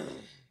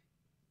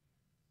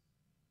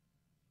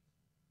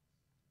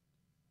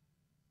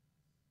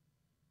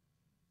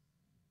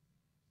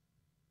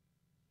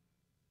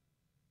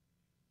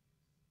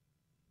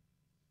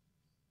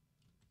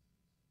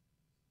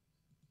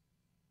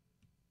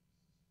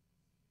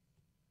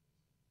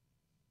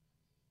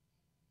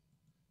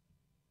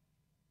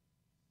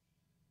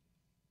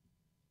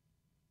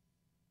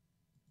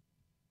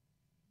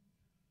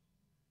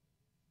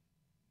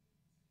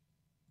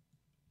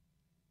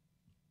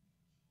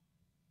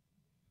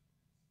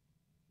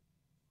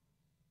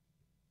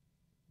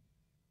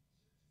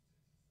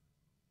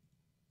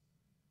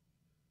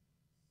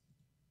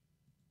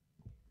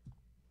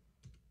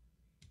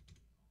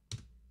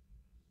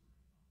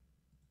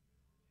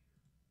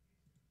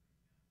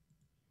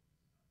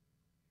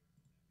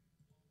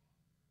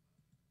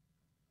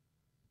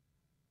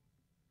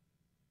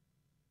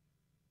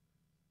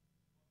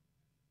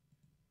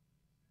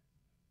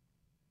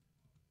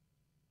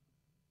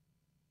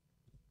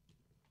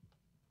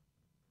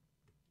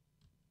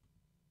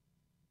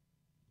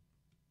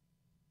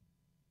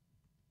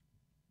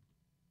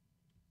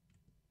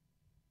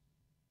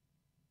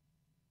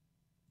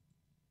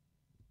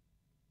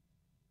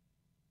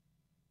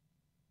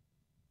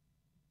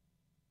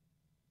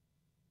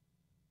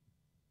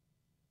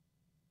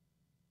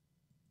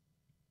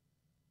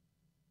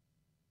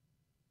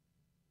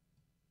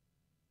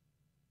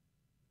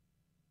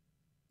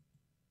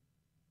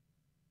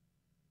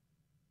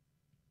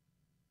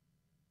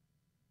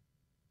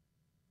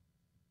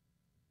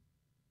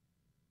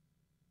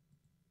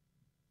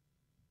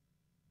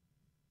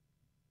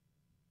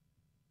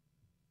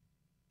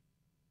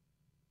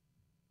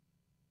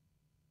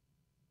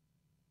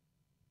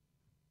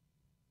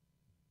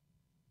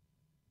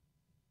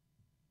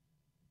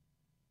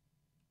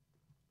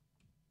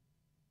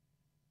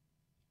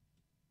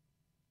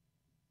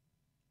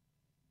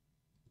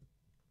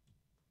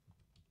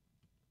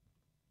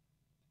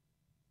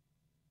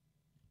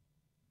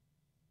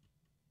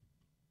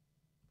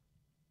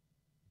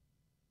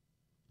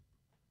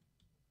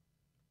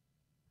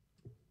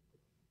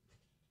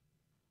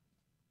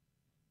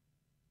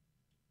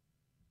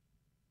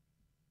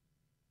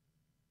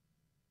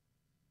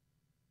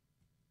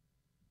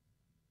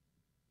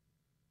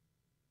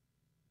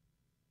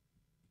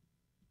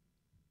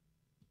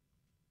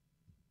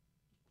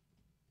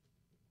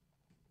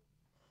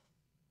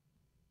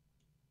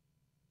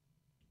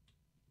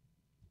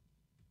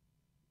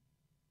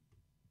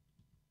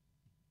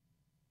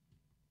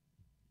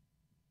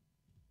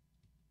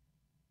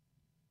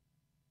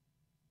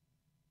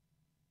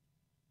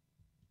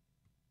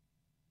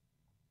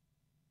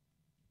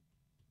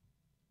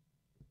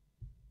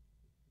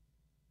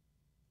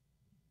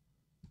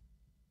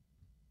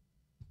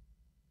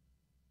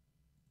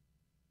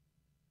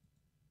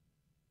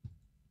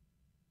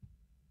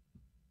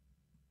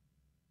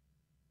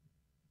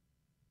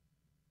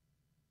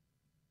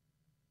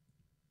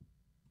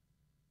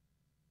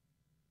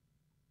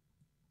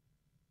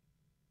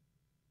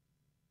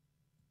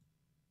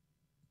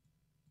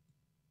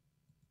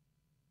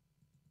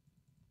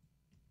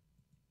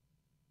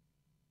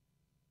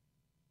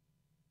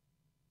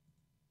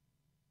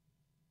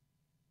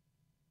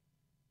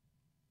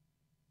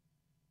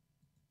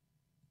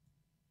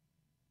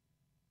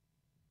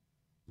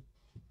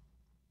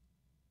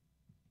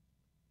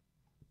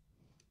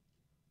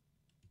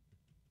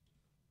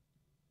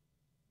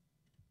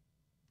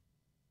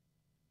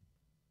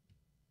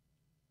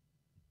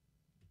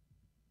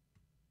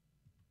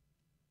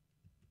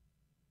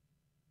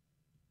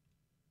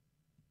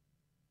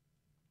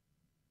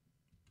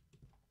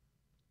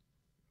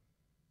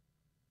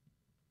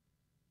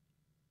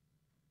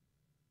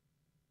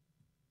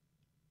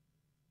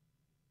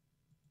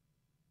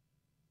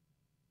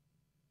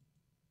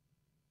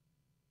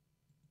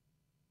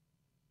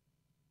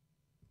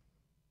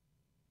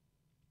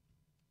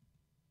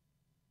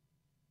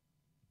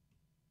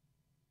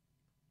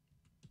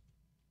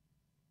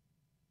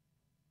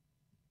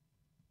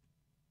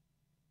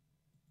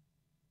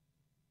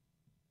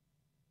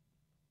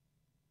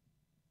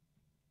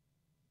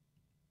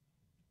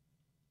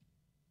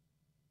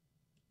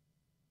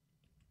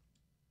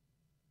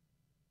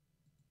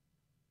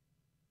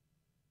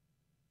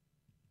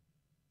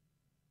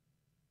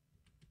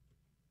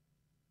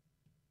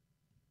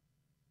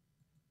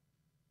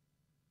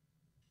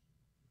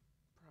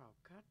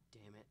 god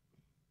damn it.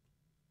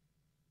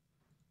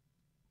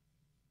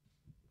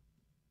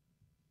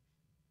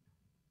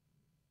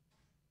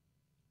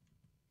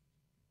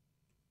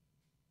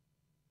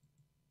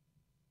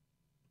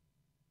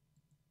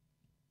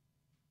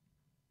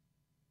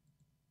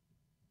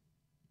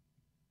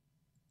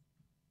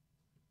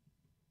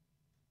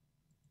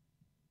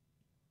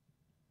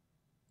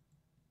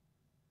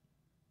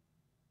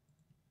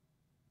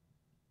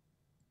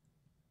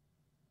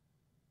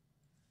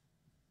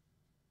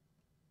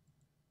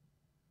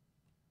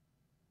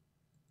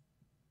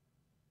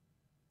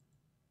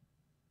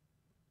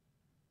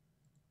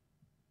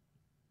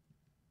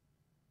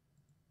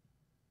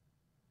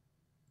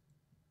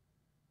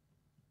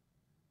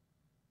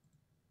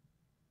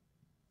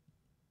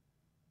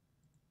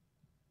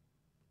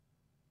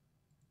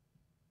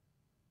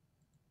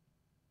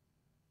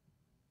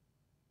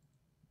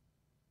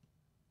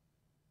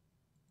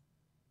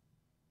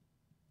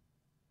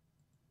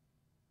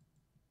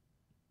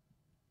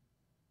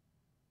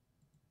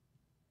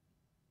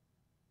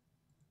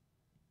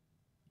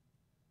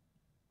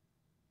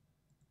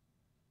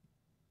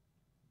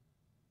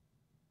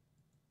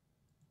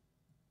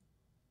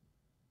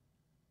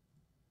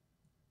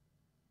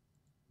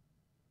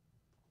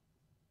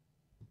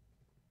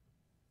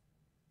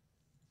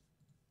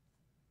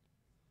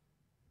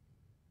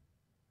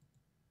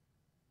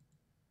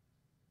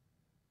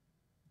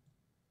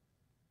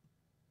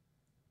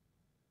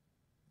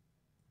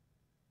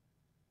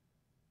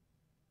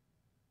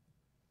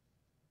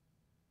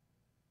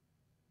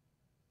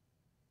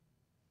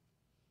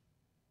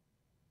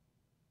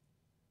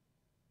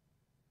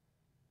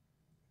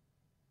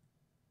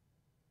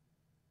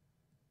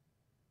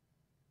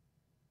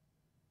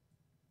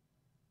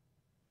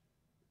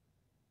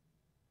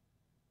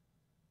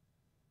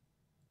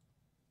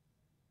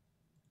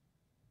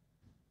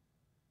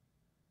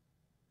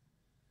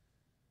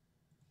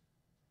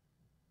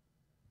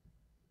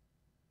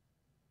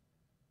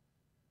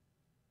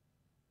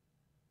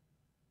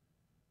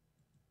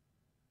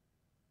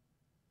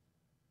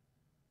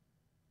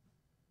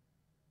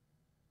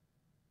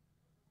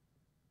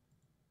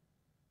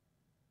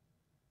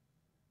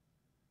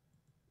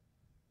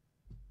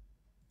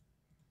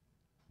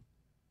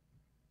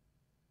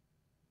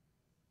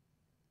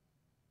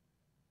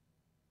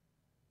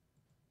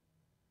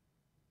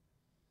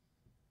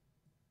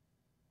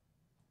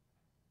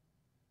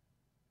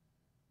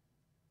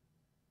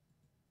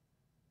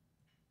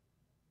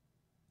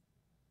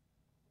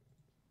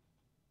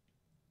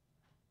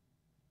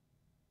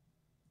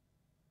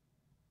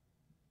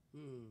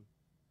 Nope.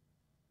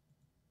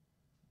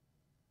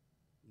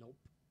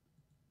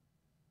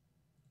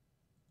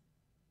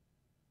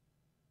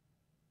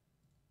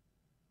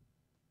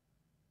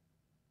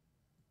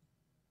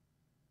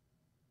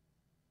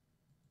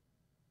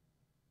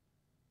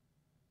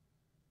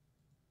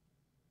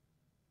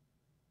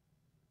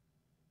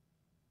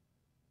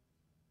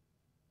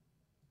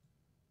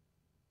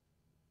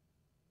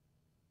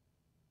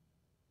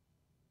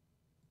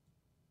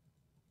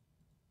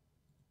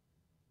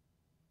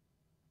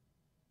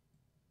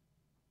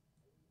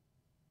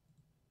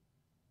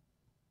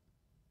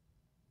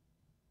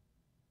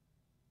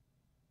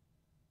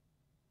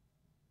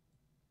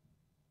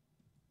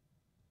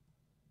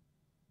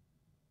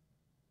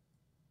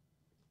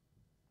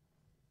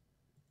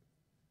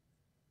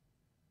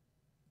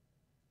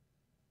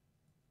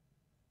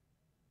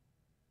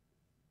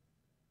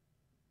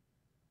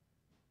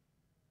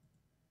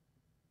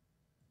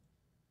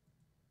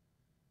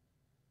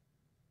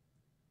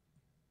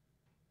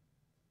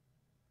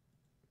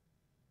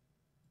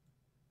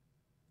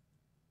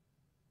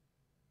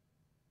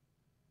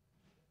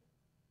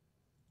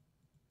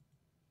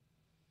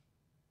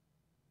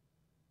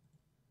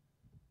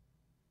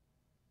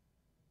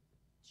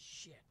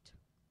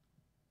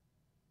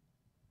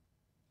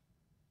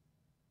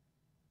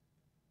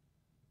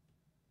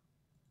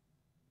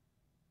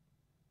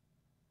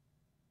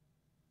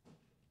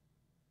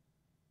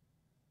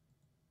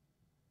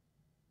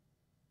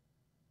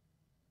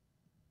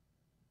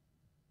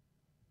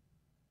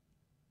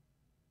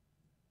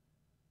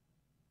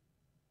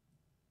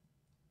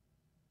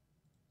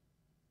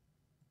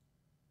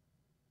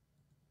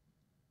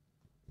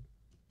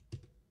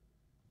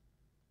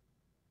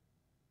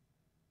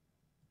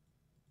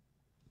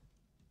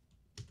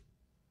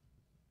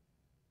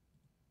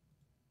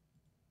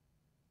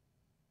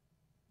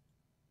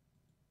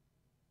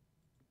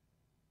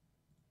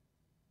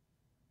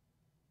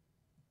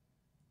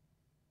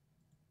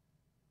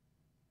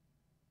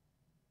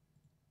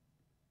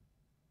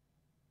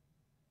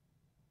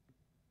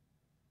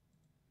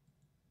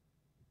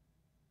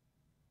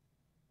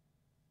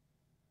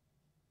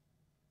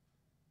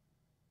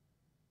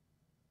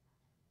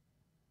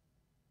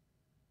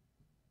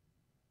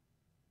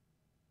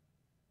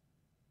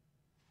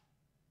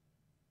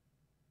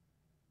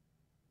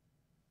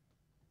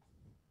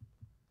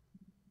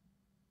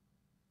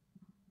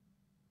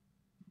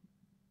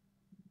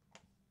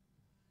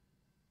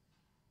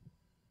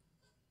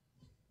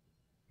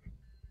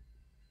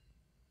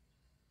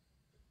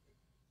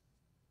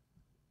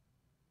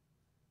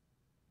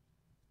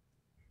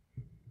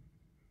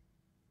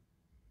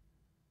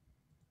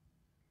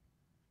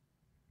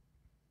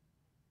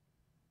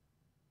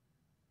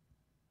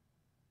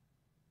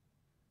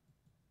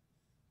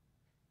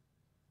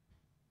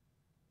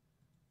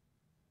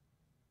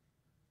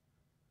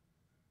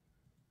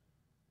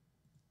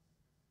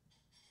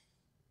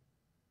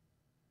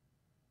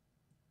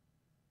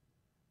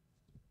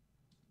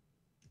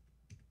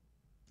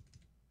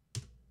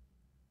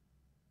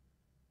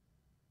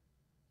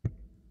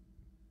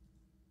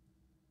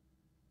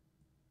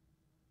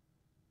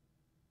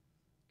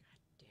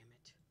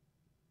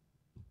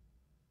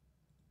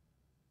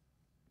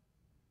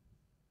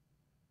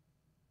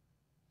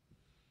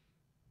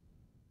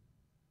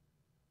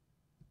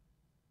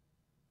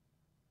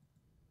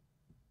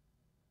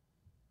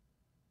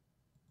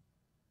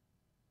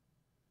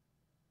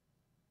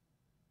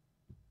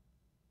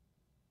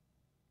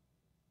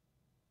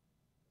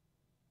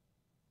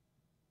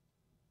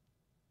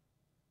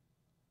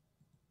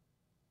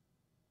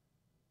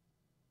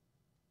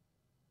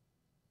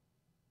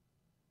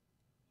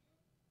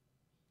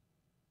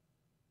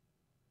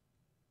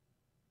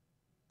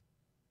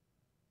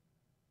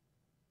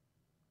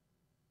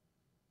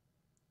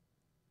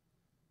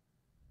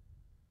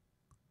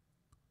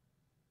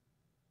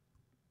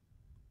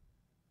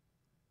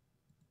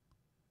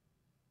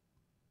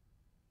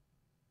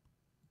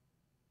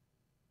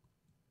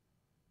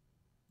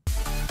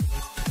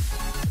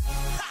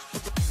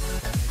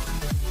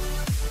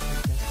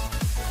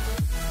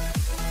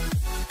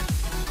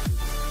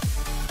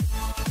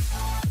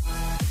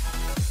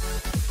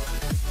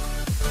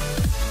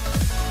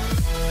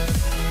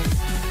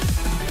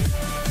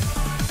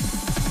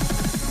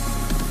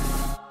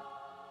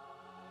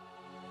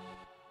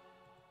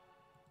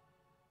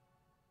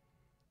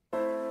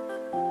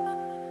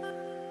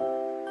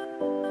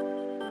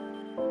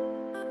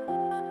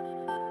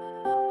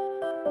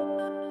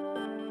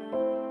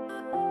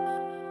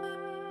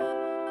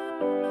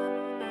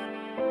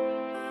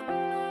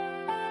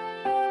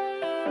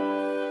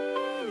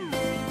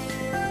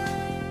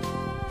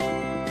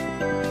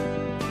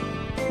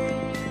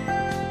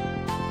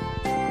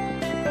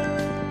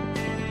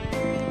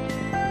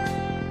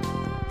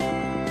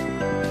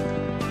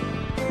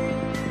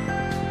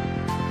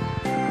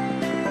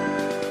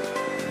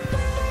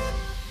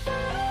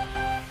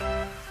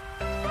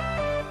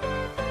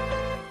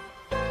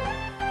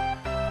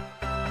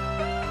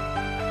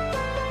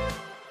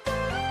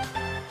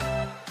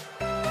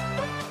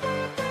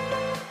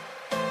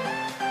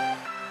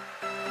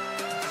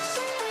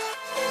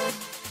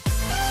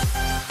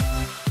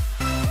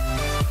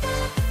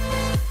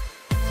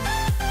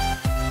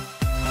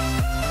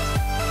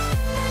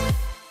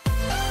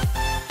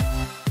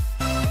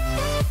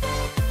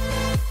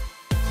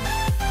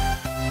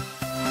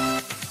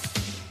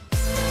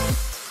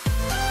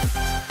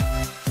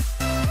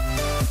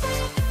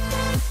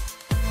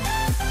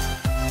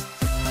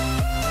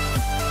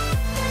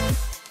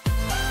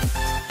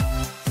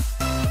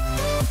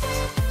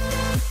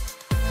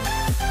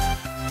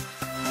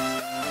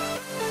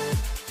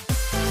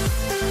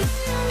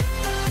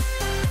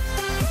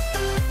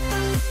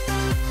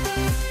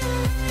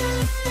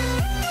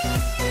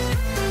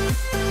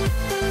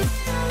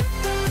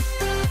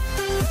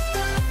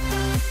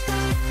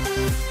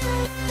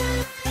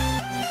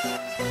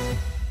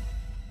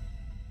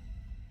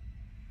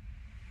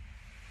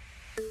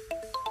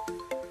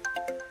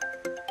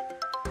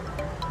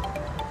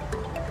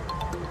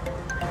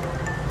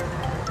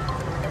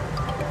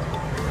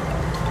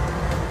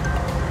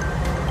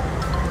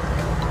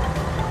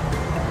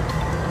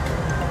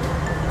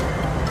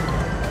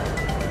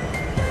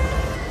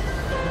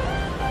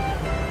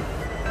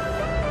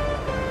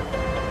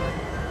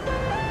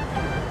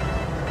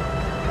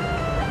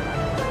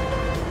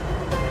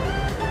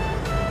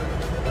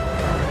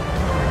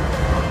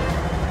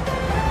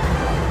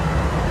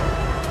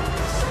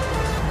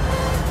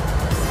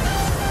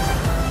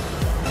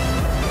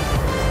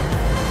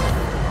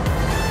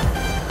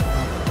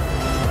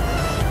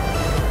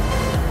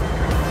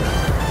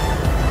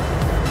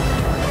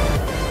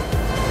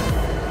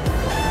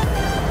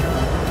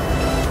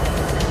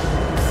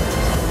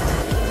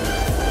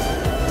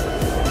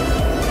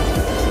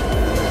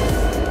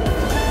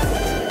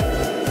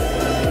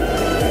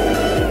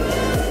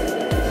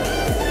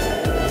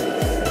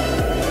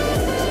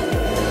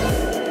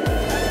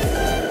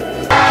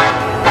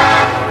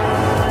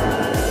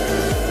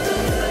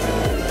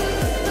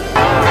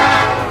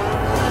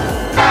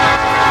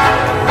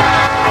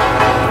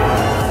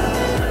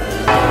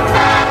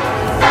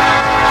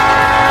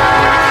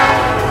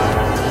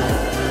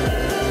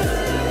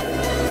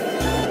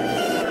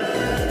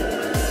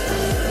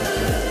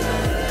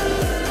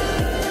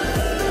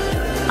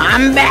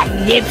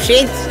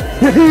 dipshits.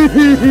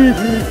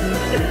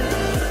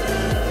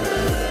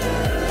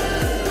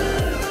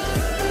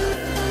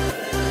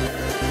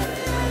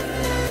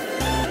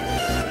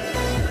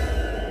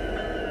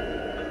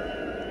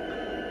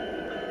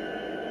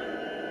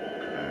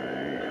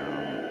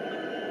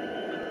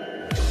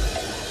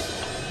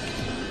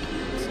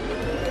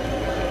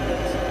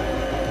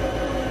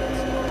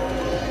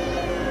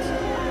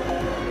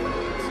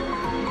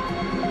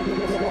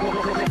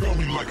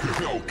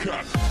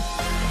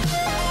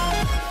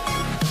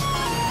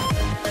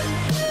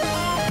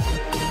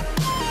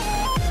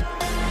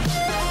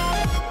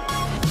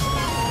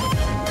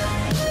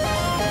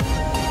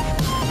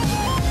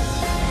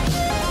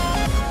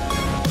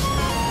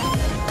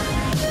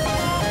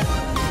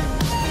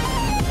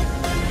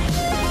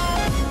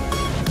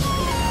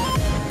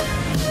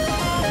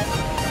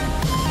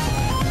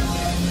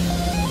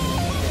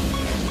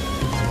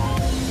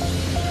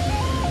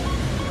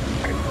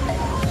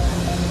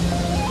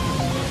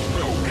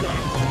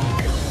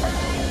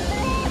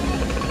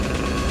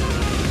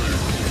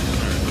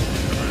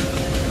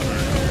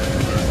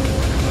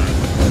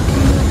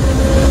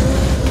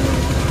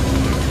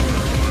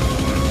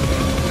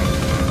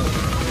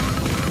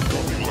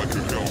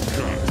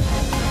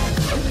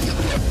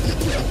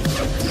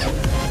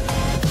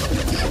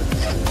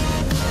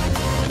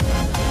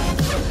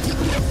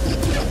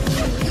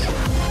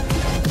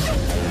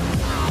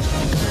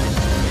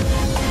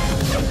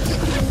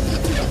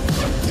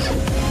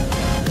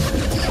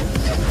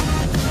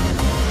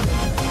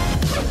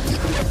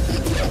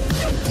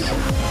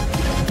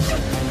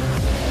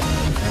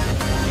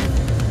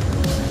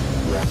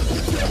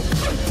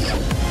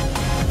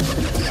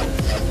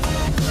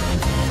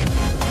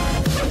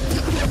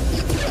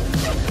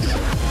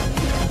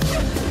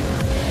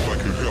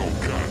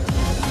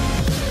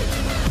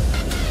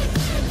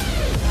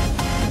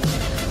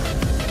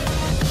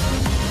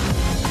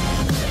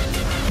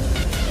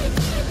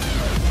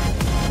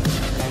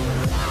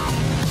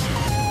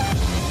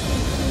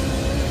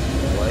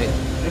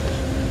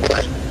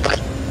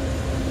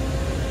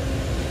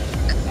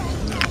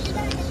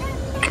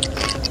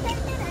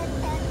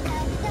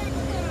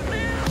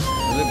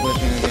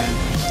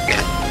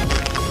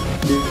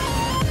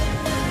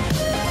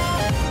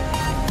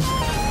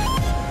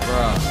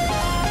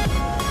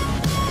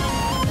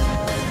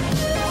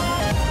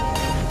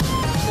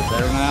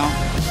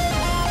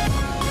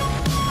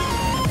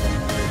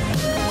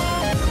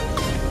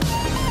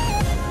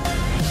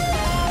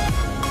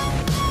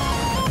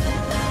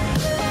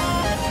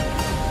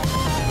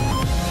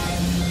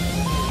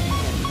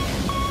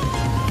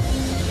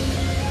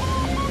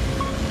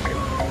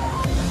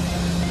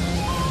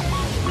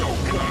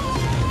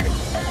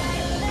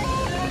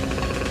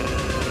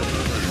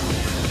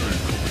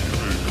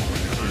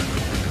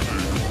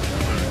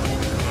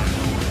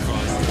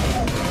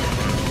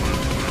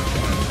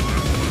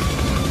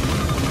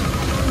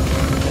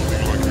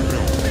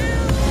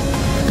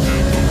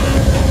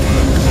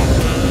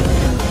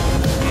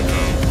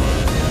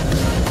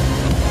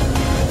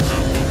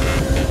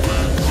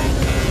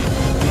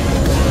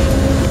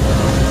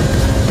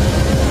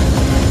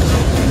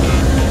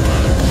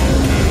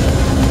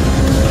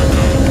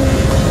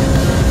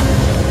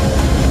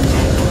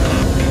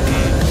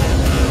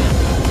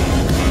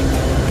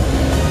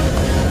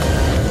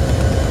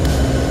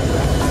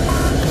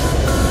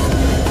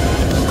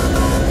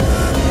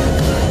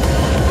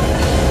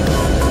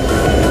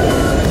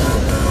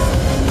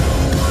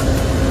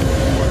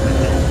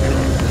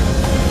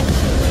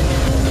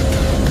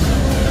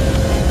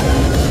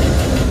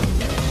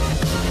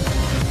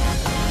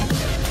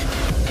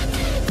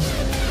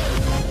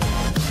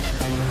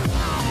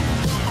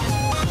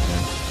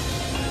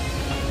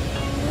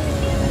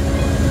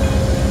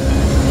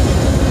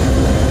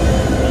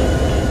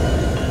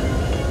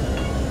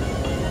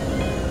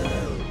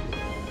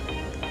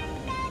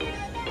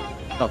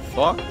 The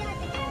fuck?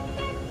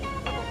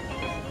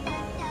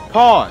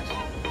 Pause.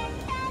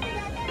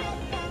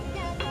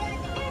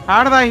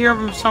 How did I hear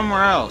him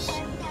somewhere else?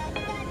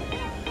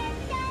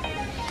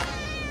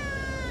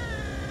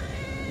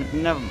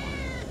 Never mind.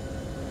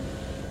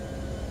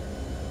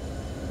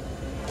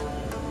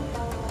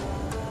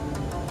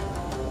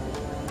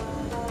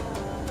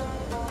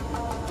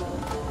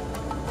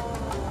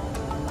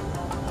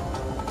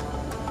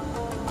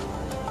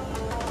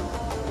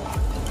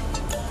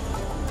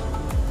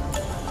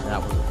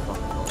 That was a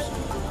fucking close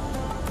one.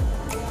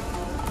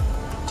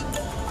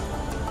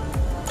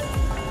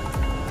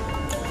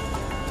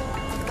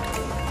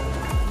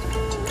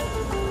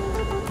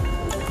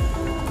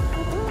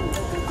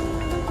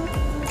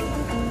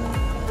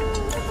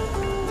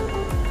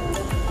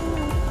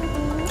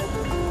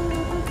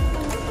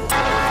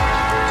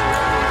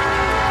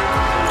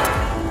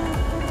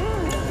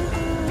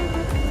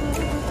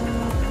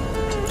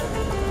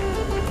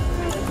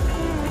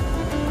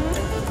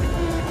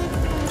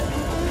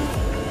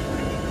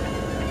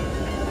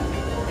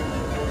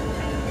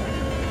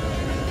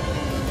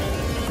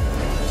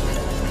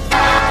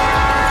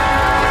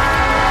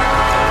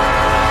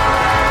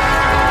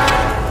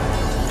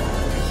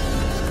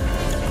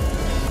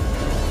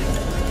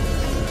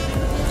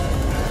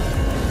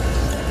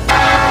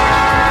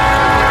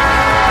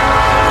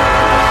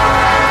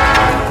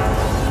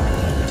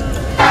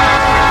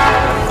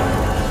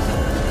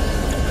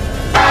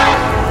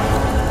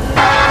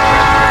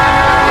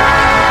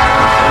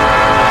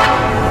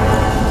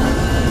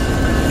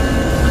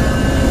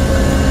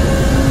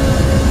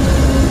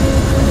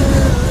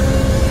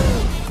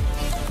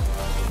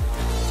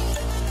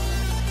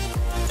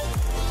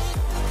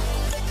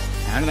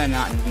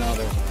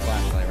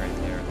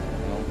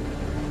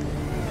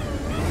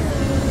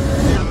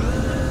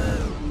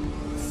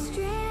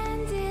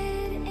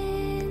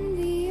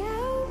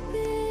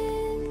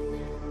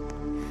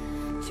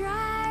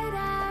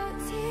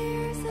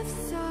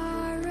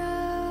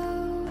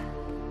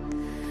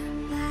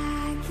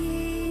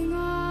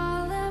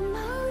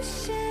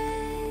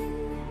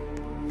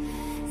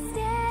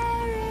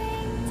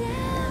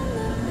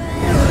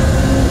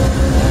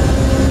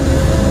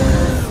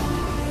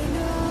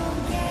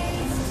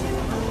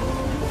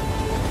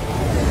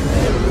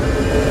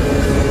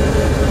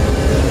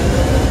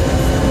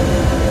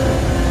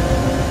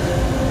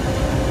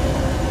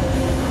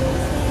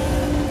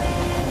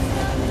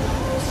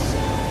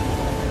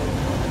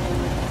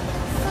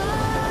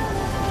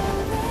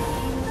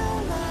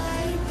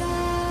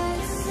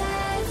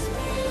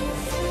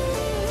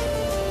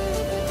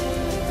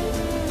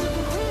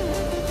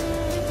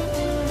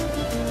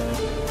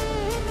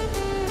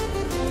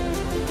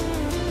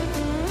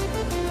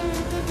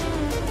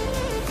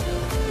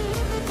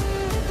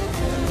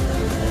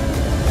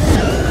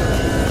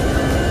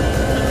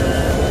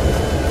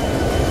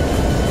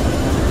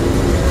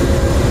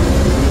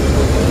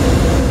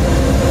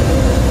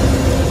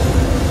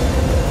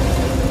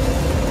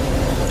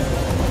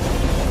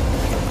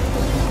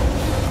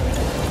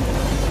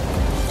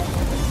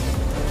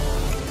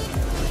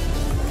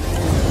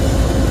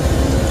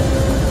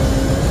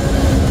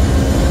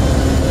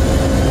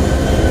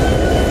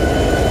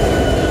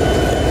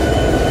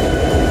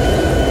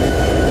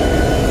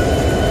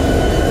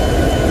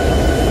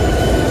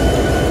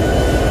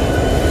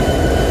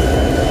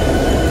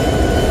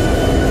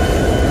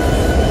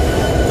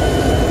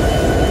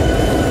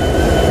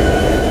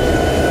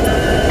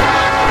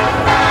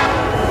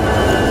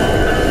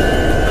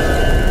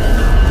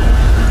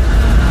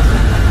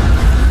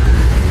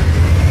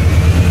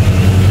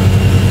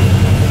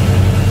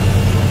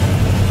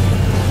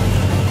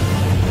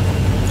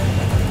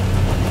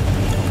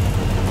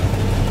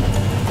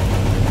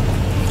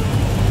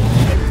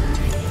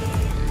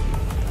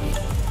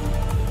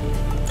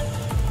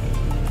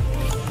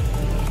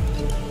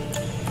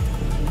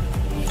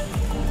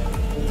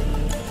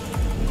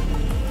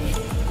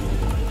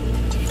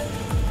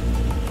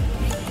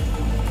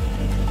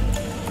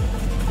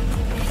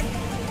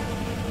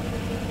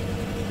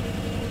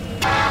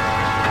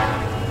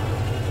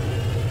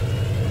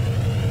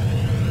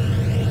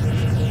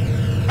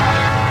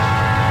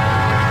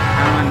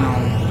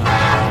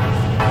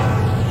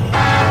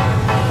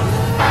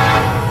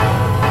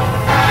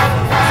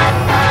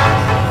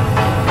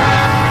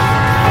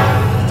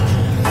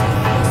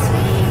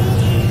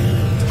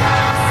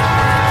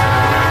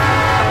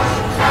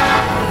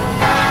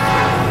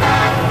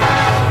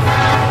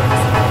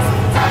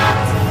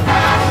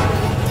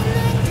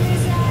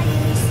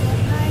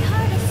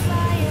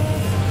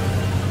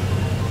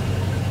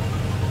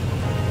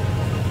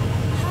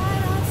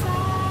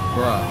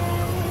 Bruh.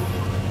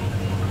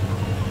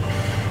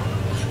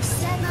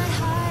 Set my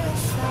heart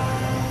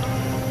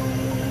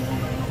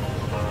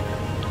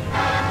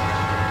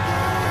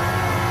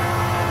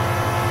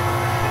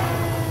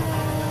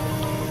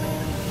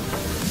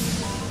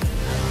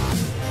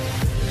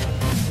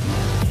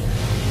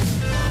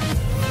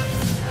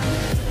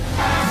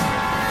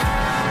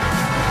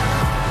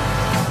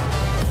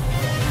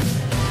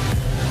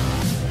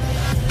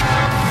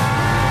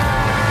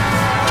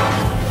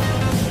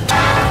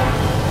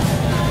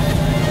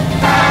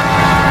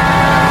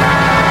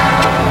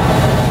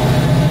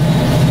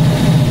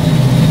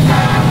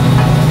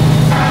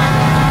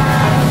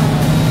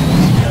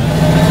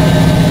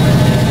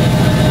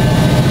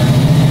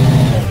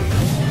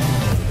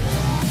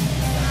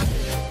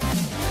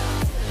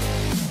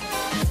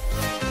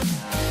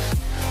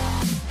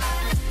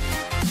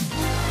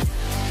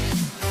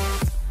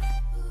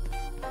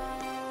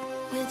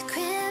with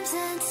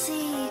crimson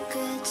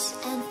secrets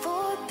and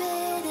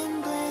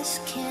forbidden bliss.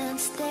 Can't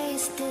stay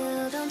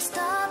still, don't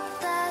stop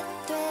that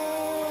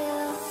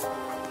thrill.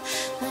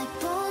 My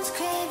bones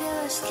crave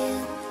your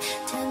skin,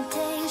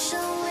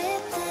 temptation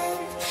within.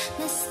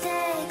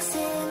 Mistakes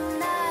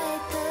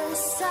ignite the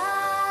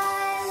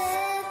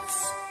silence.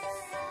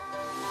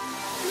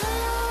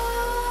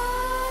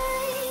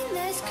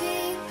 Nightmares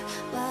creep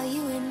while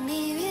you and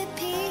me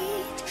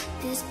repeat.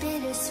 This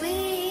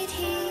bittersweet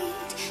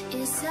heat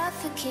is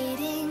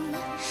suffocating.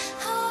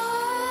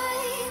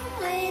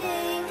 I'm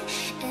waiting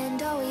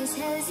and always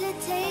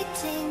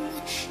hesitating.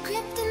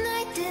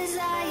 Kryptonite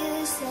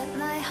desires set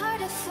my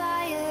heart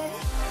afire.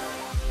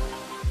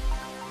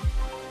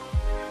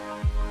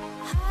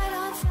 Heart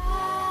on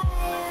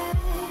fire.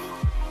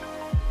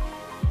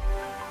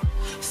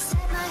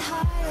 Set my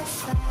heart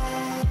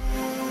afire.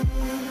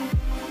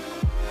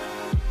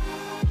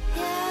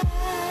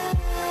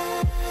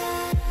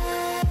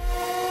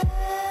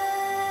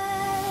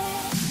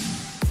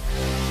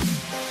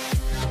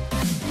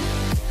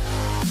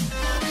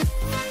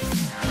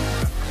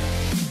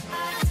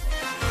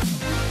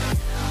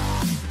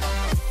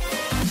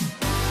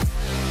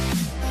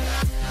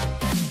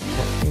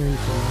 Aaron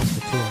from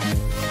the Tumors.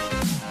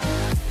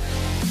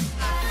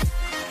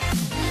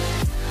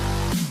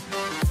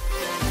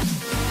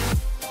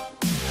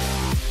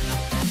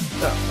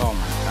 Oh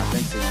my god,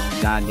 thanks to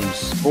goddamn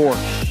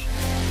Scorch.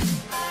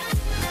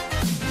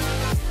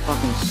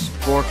 Fucking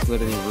Scorch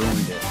literally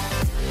ruined it.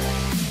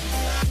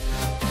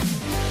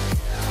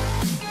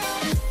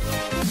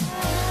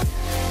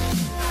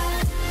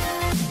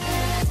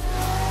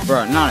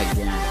 Bro, not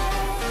again.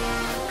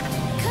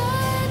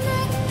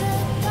 Connect the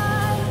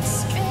dots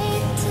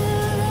straight to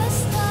the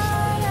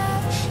start of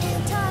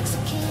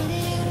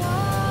intoxicating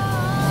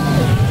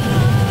wine.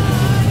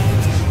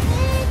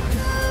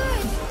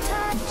 Flickering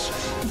touch,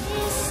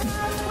 these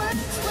soft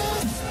words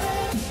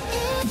whispered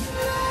in the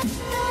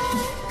dark.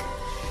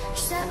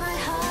 Set my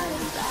heart on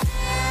fire.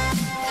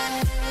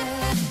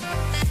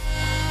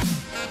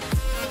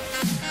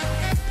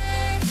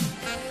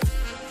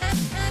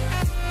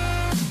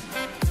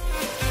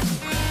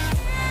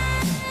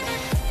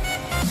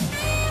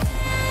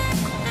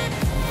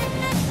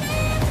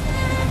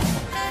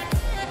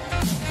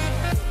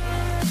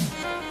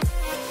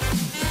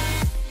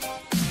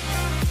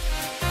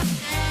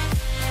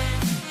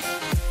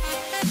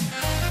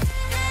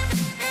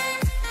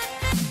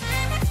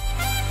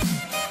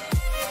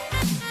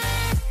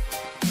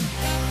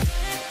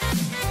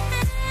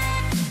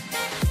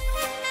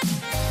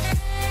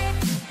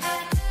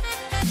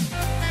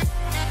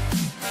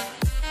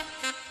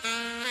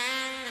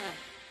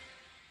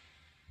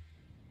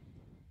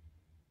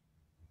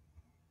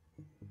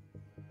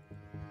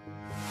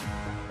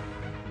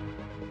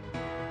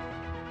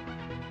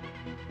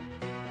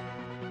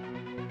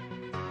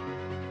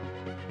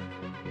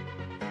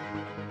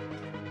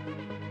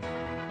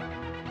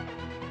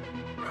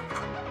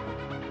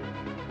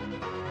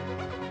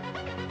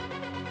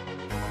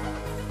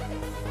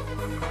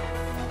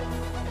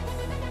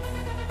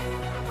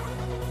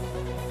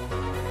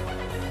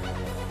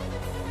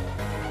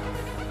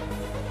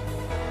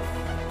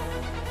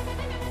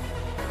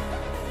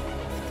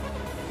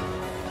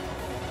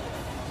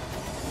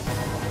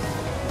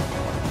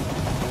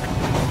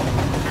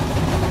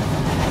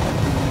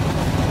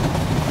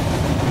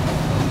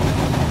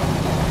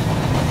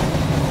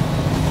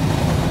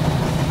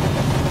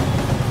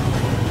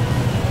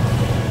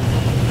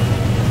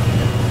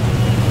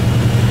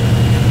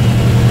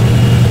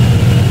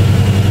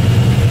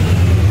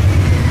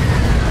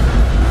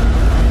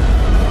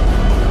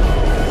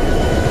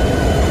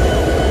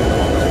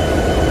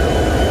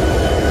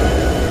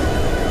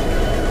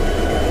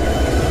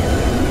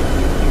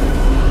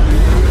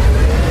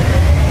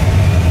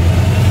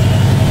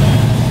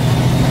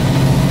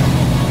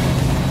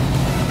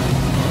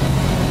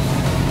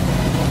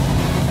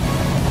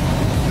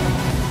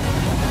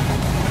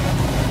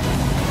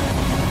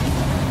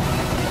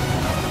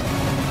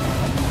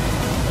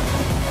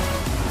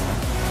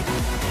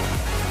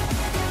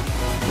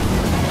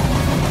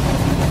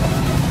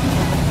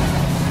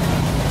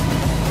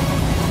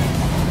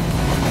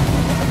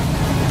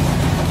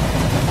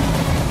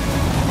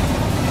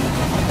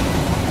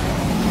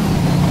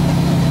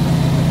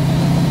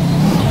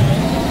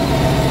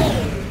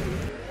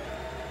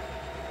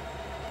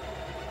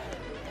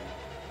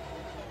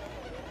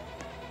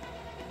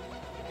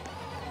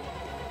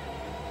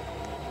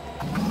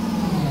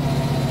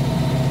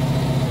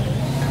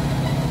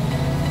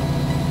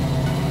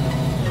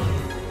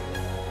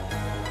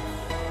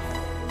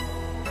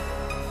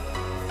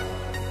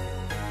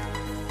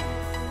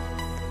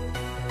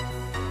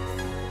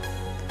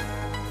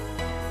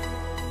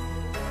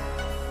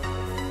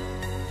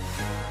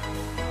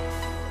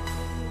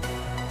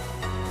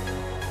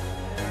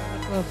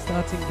 up,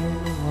 Stocks and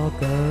Gaming?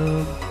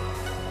 Welcome.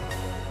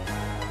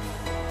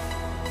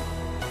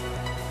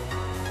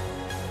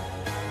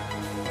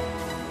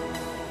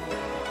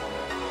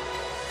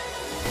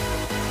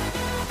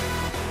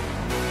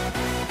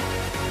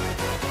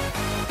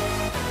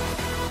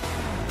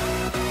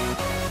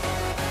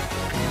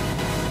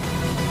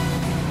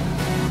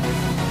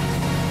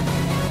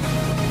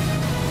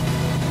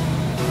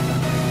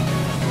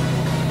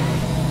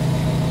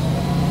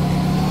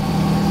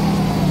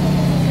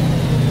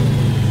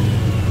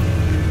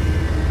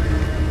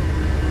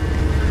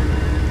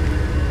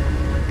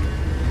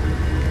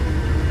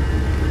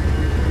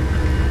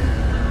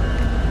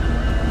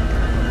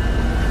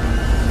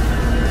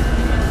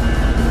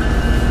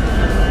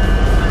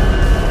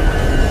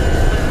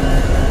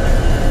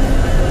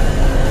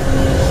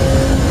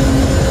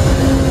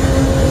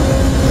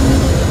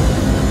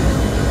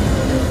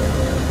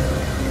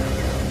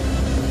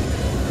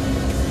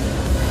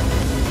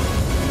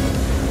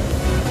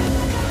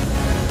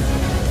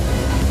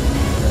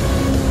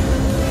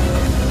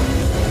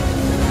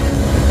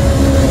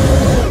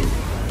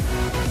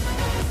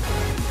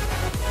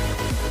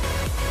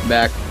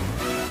 Back.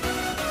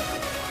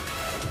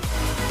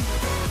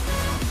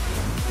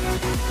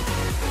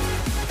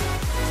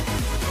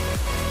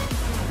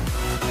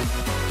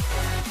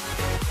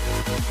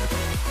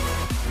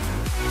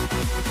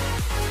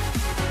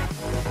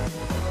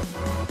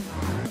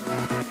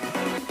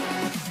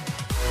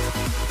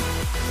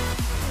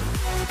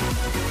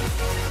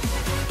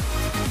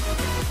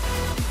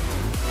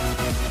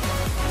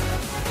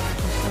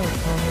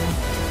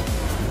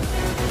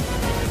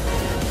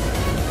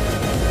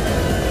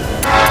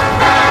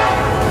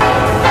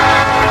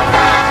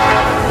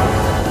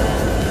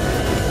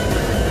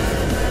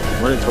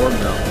 Where did Torb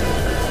go?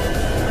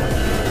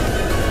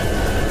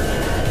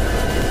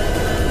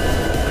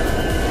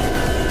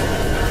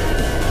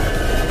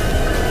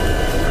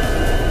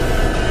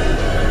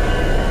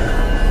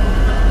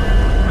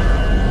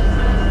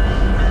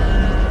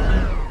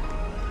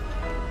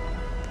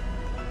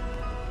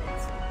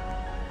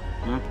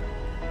 Huh?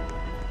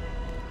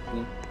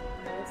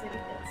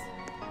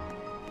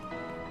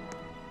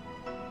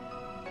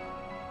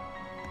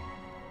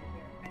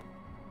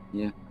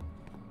 Yeah.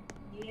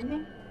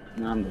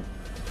 No, I'm good.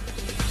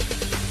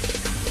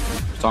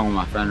 I'm talking with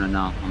my friend right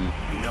now.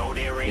 No,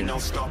 there ain't no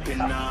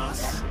stopping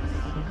us.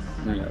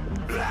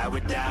 Fly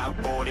without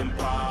boarding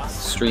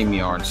pass.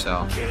 StreamYard,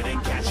 so.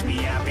 Couldn't catch me,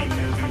 I be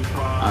moving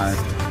fast. Alright.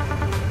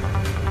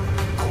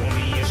 Call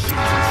me a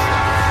shooting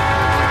star.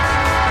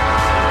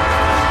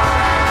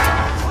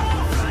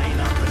 Flying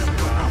up in a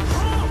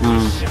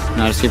bar.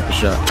 No, just keep the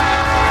shot.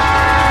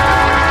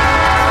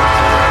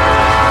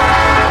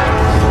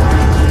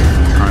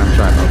 Alright, I'm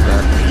trying about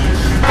that.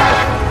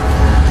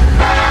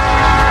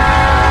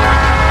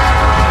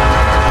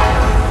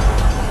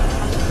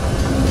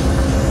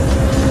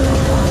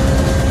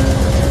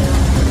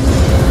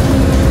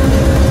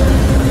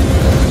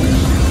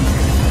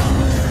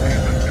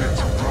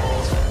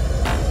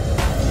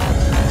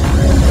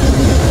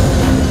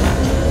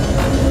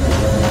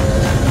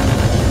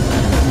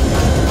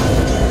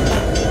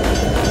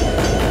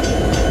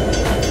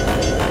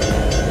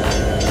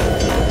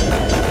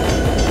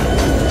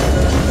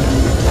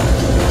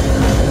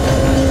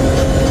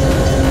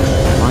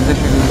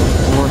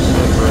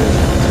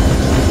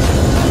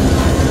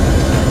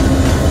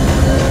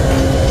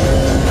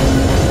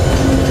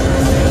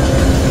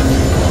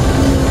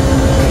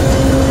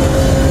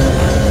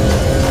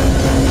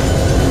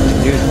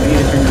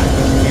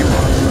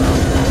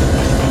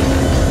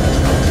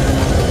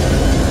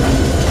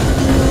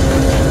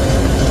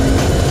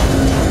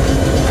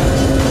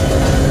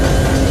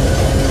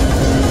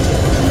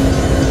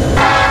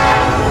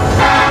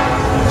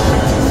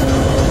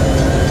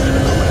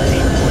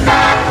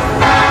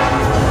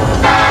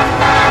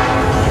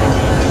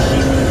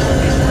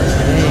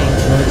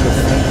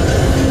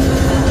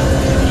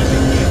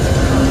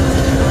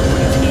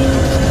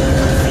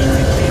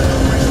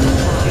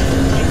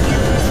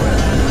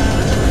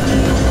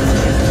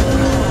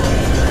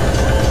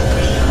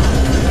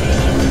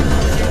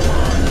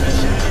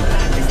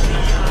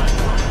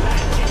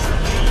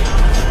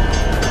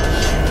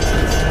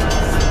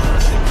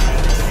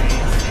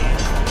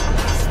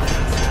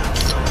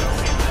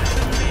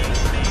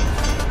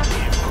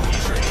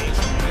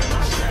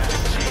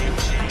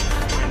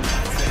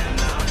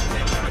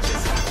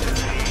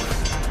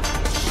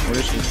 What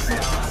is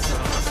that?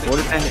 What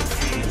the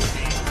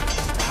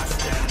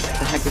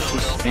heck is she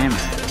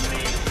spamming?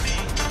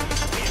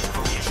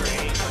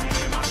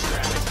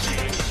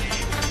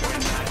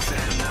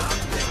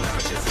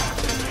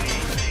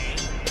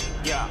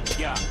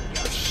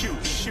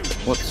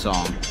 What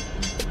song?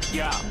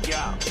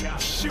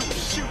 Shoot,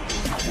 shoot.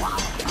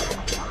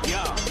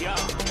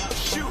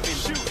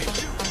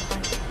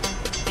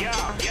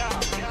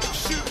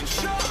 Shooting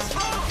shots.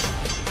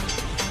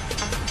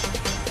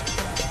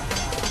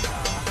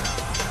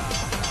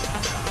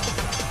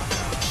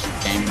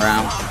 Game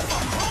Brown.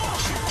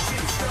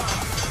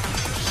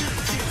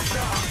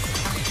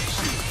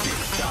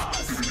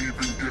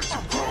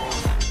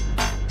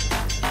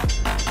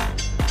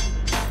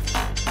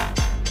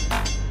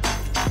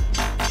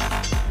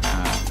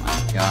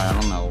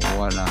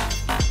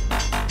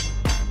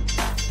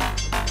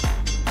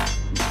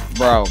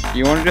 Bro,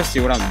 you want to just see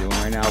what I'm doing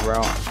right now,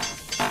 bro?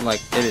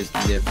 Like, it is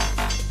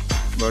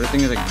difficult. Bro, this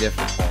thing is, like,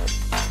 difficult.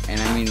 And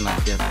I mean,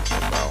 like,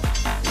 difficult, bro.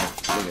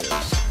 Look at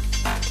this.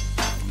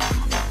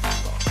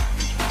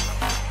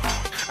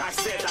 I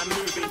said I'm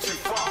moving too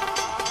far.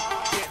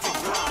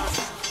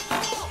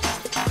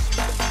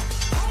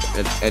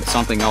 It's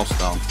something else,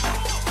 though.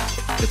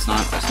 It's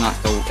not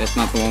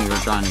the one we were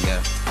trying to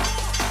get.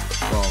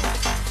 Well,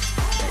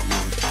 that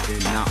you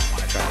did not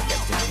want to try to get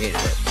to. You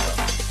hated it, so.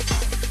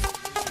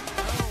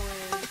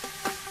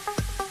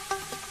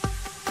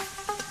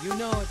 You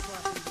know it's what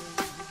I'm doing.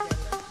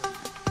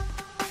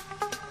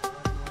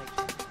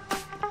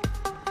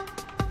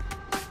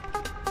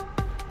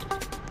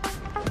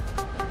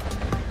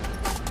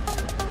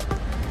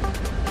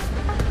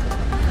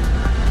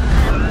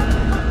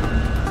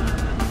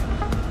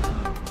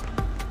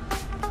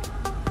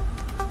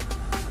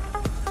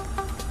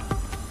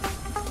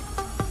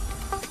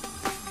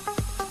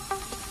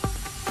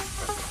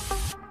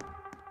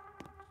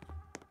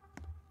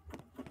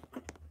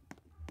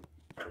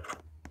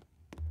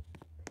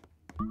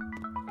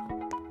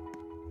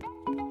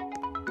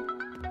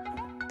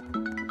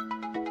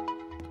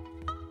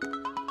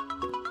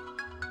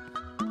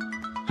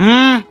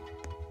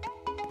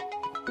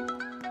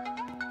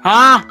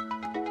 Huh?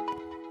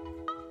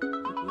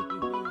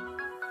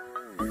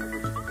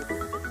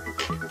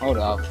 Hold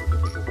up.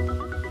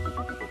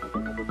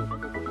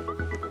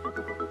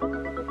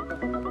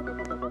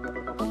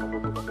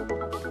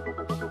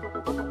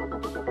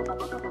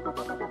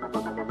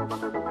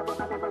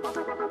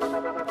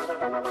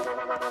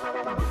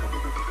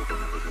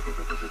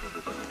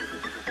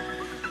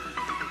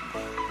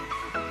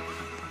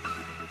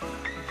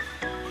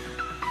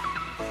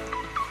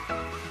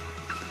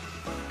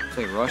 Looks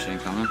like Russian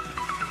coming.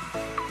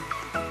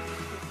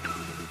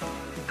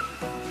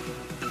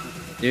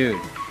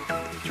 Dude,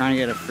 trying to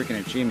get a freaking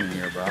achievement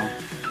here, bro.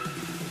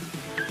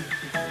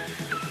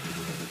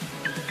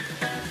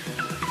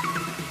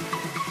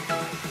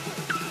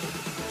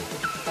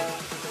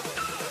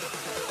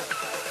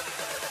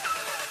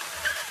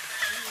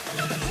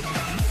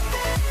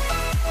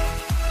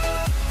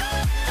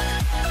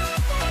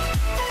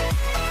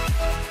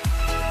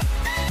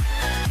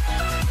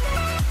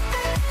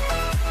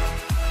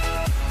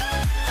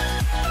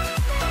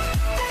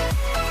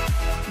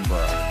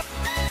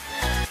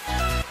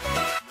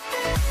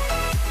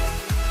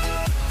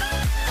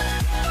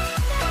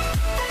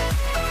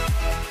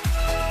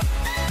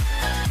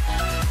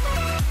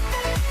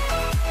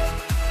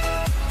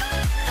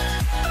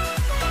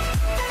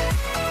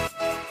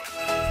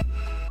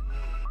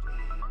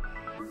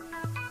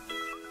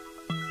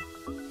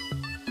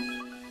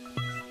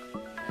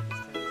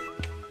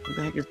 Where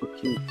the heck is the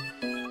key?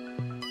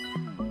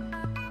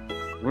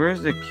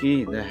 Where's the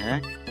key? The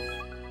heck?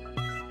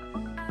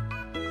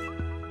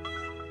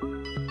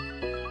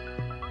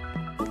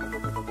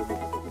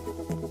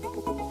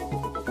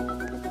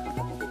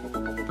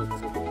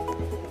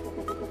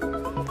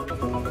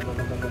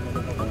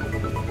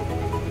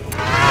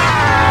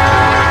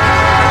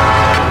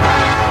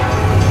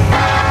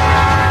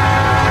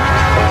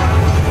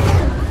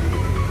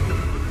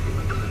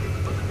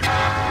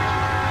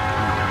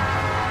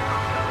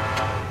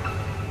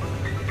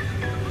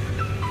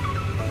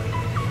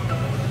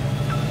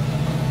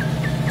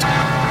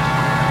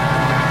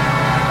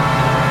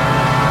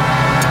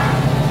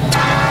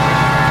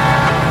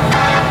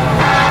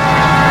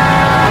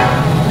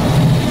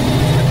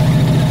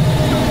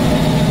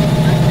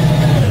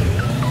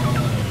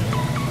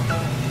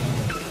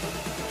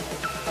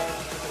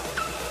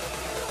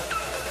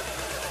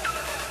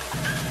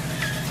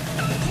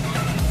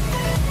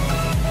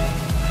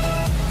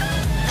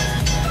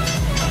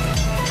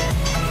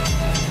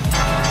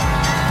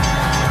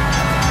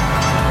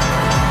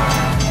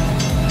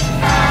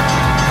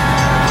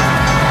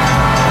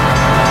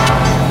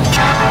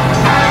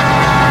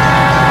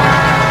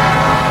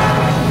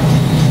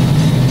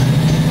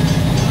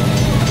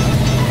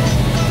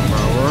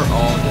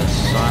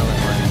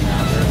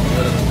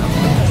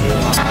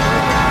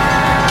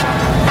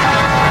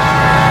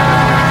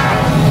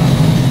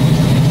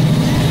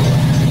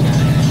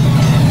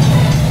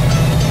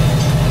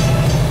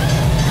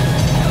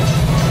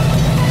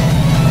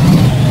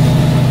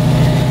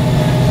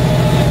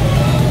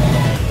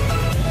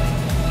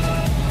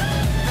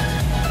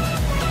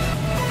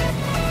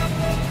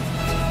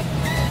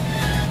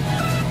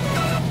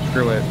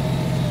 Screw it.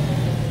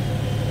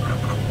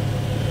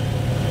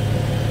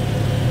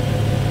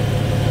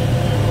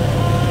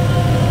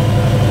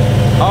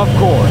 Of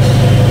course.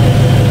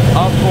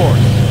 Of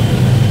course.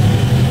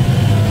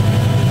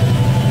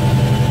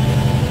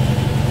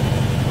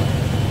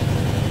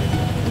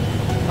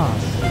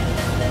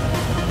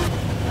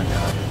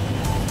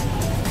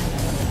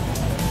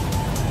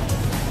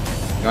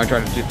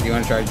 You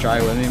wanna try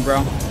it with me,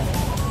 bro?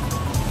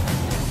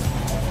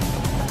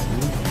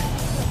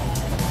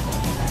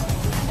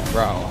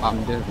 Bro,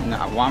 I'm just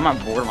not. Why am I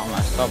bored by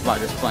myself by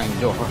just playing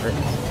doors?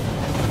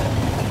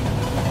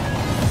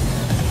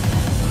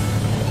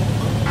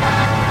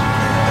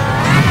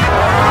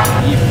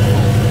 You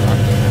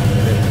fucking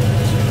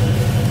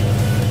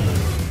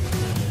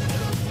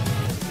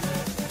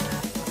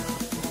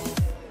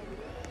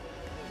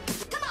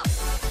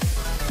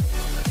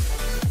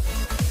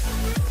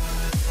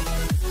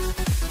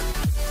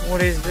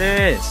What is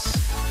this?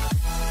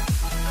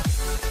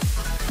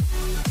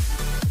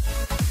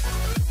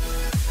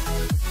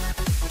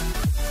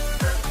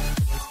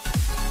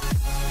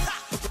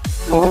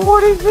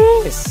 What is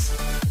this?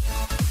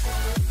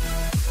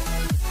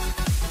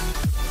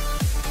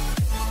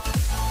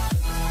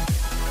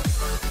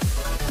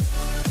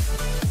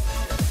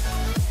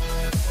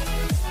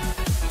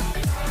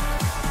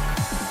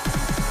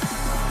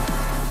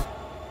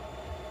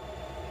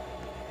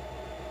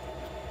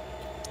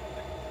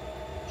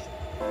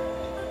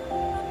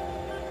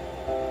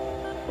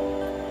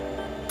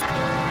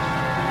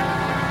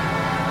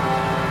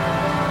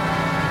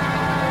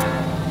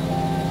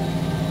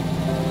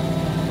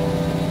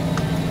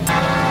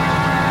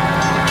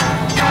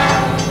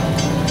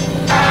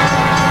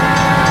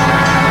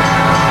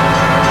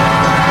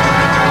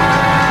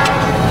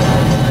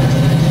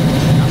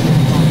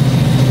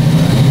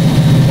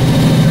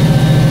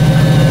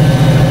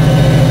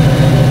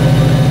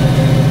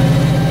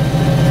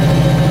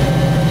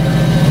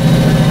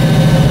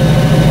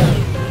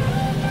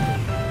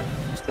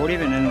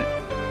 Even in the,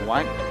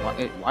 why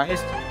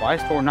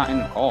is Thor not in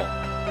the call?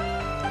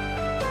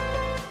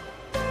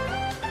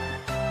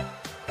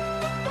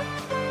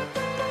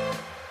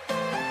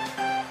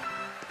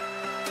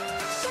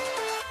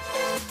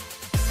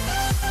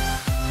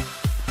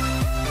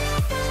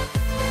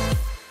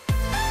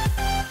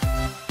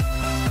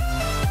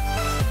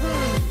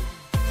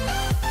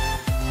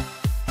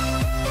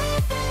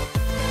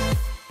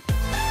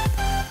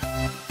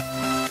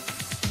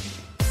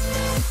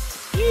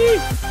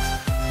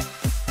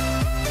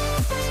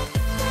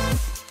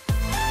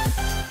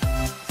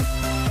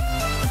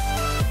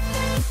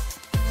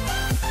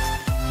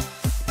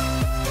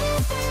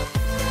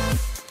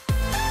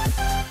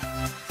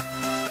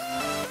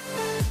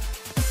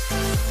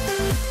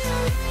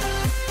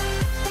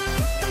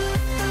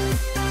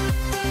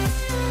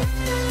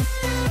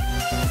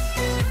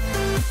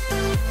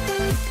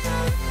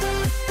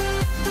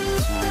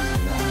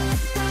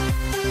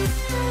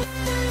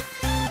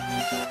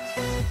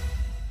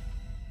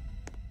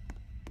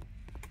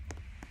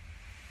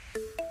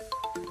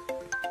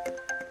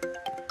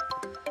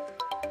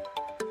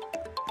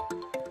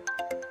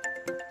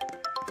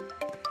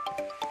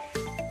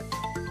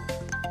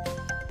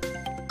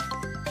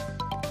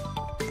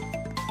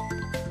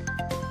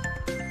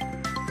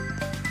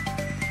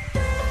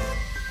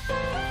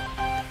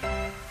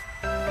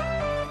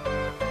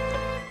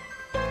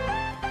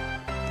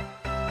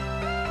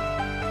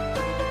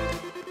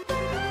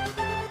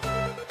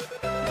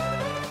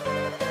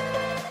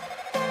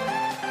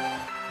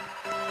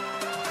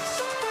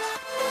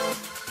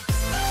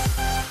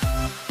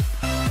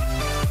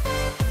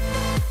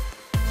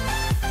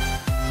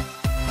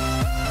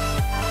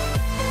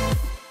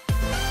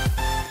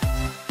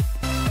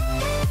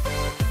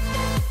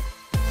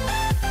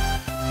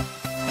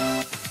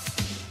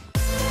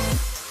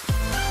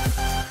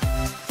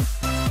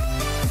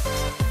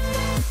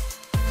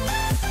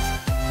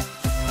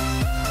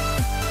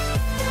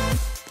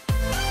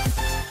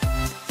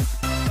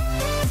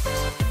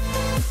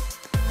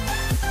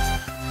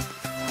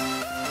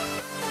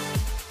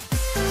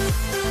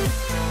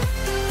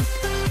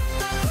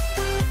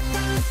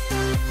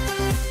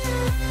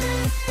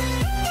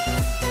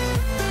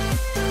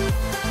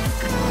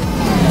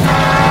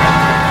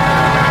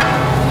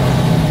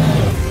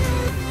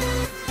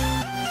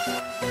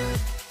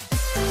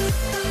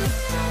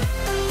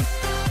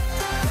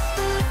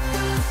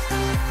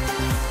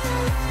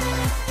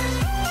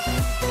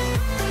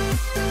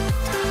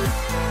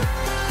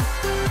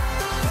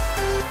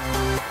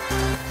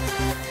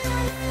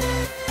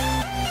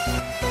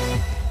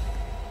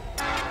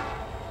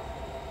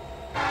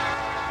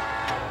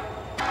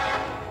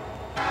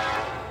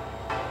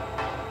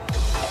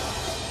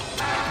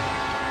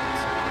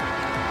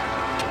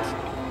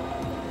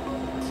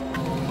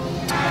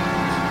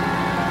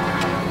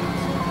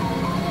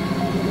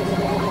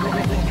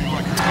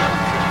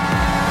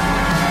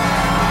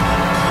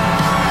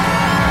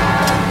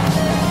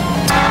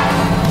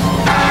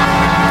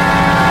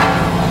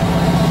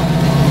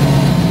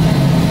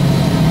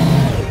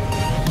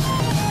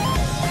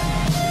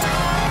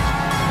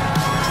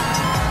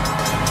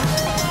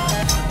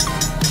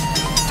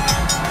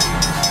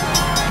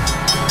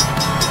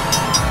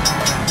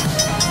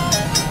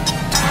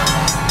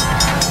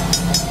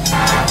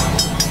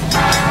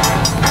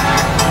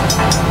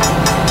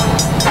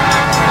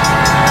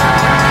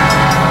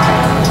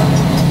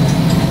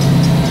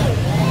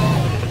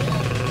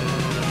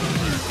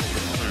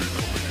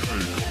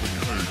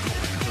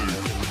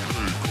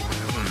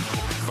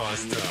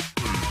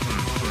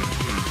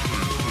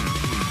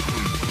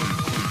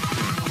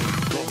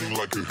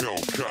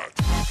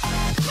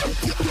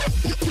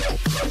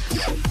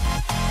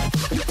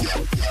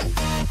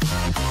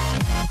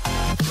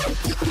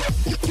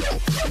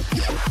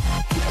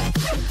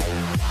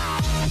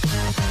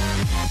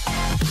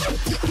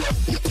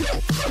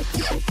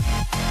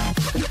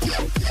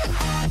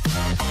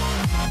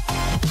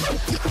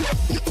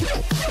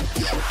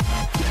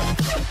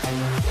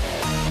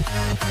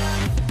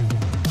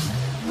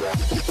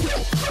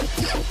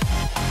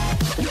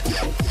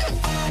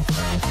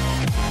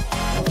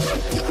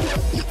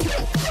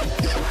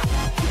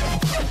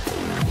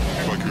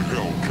 Like a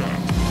Hellcat.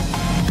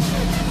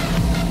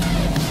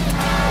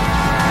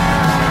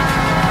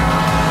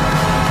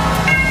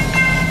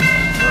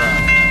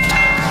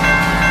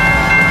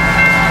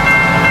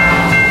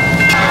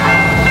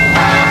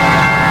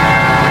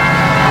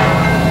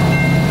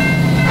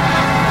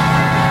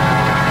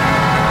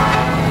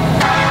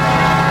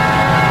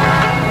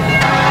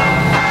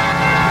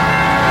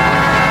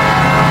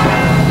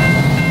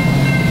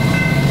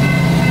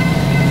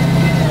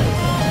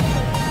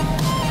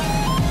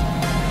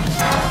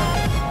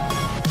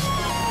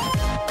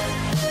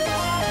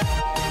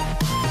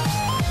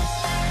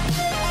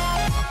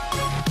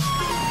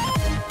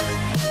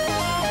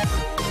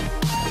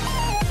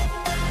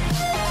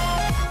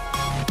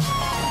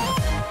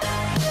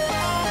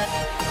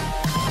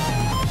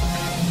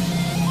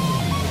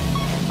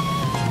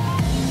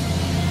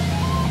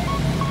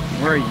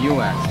 Where are you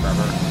at,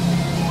 Trevor?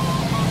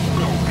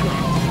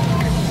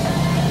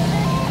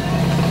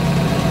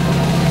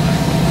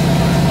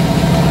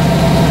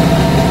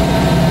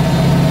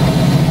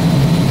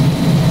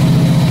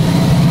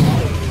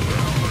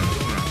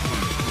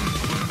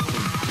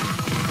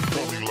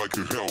 Falling like a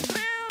hell.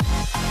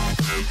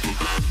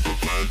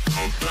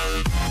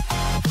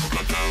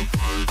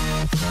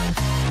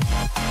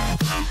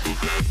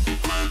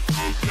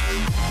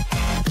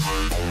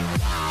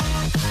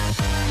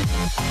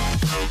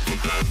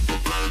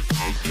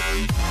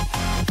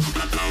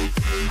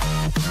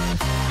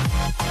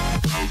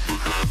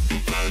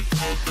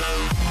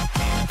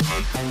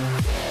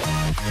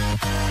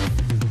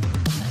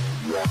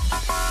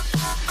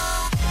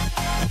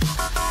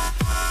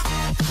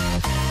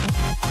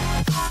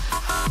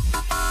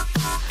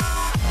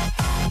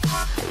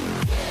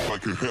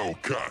 Like a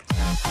Hellcat.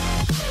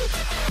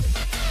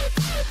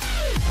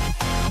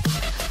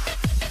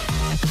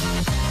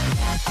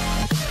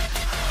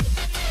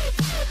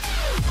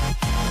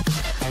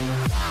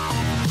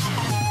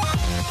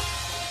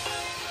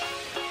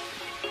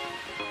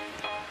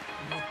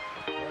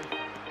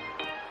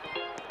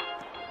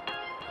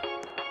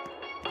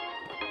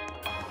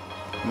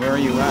 Where are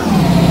you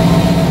at?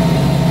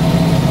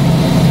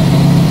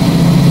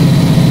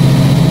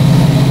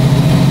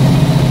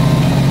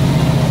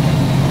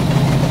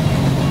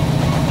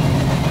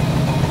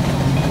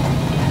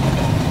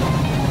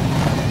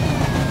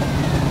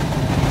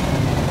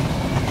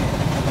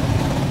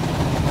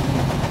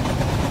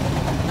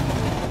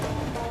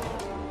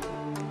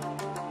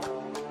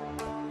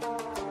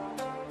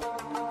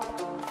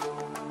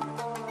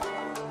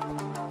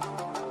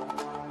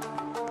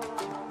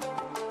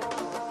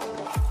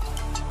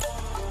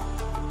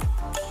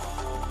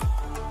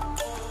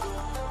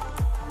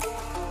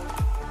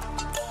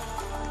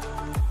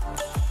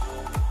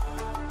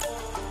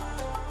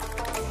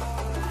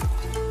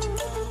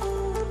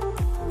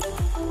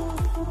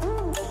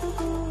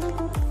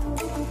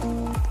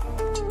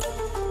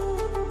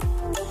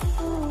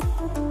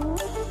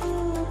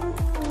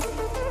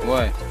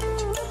 What?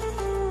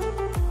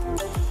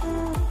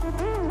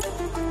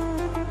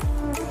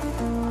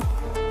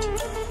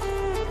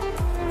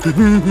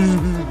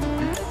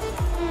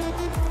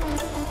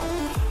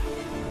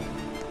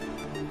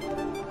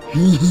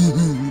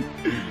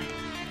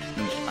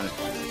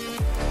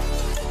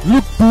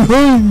 Look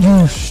behind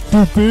you,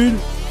 stupid!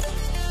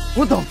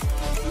 What the?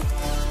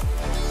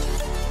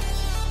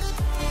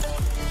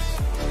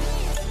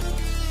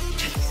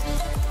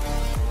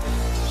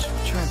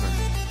 Trevor,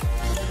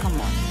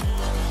 come on.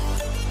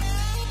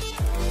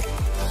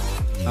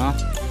 Huh?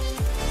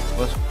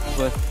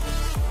 What?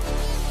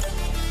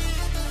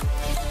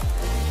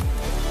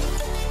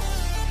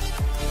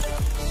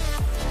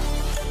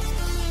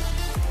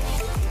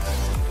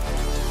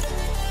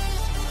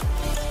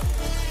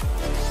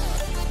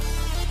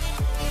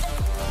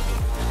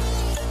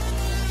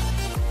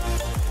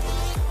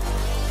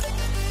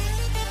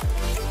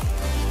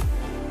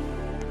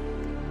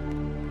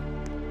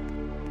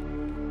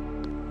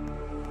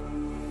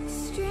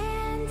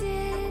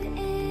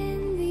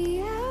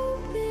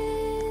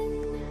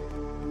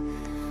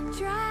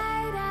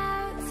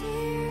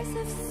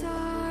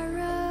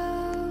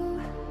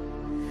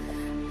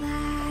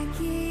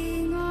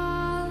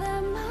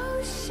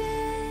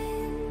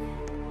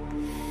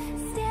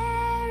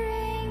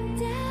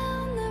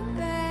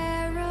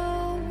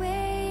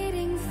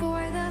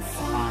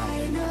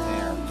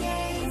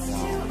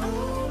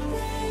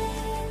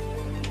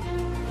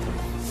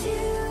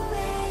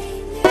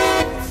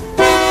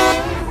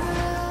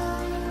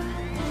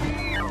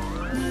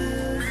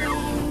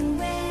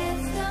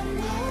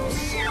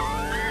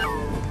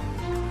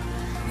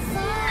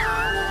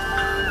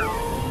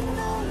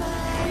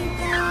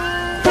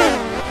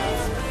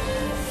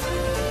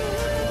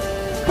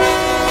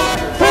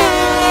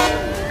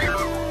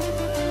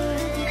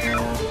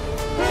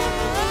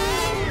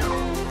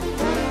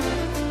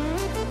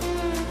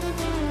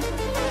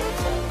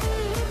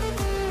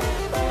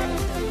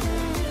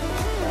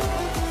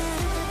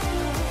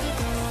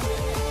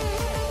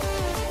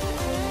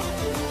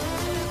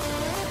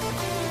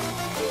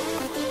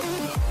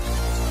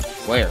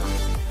 swear.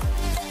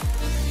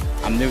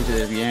 I'm new to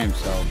this game,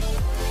 so.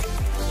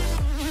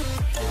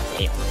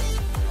 Damn.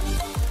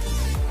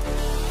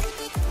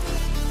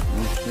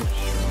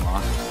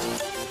 Sherlock.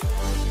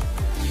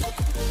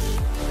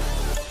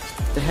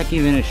 What the heck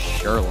even is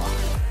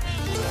Sherlock?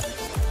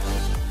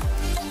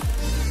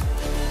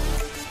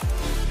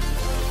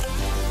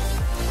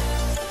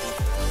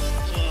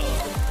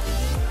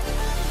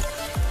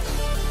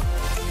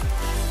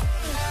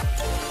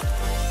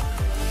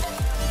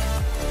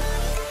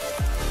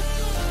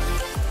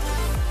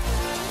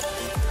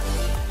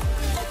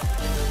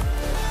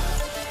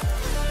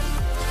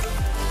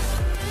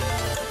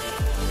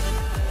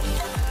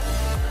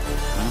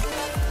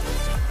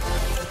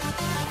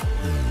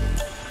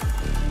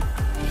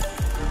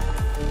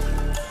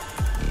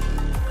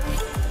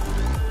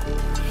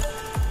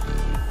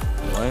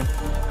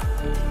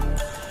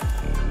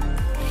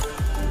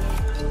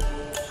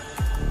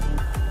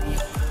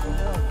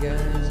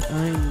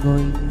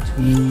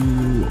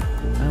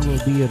 I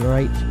will be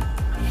right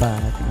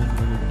back. I'm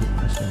gonna get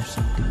myself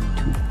something to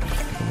eat.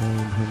 I'm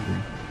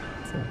hungry.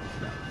 So,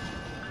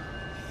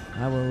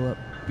 I will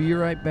be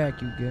right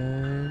back, you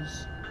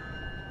guys.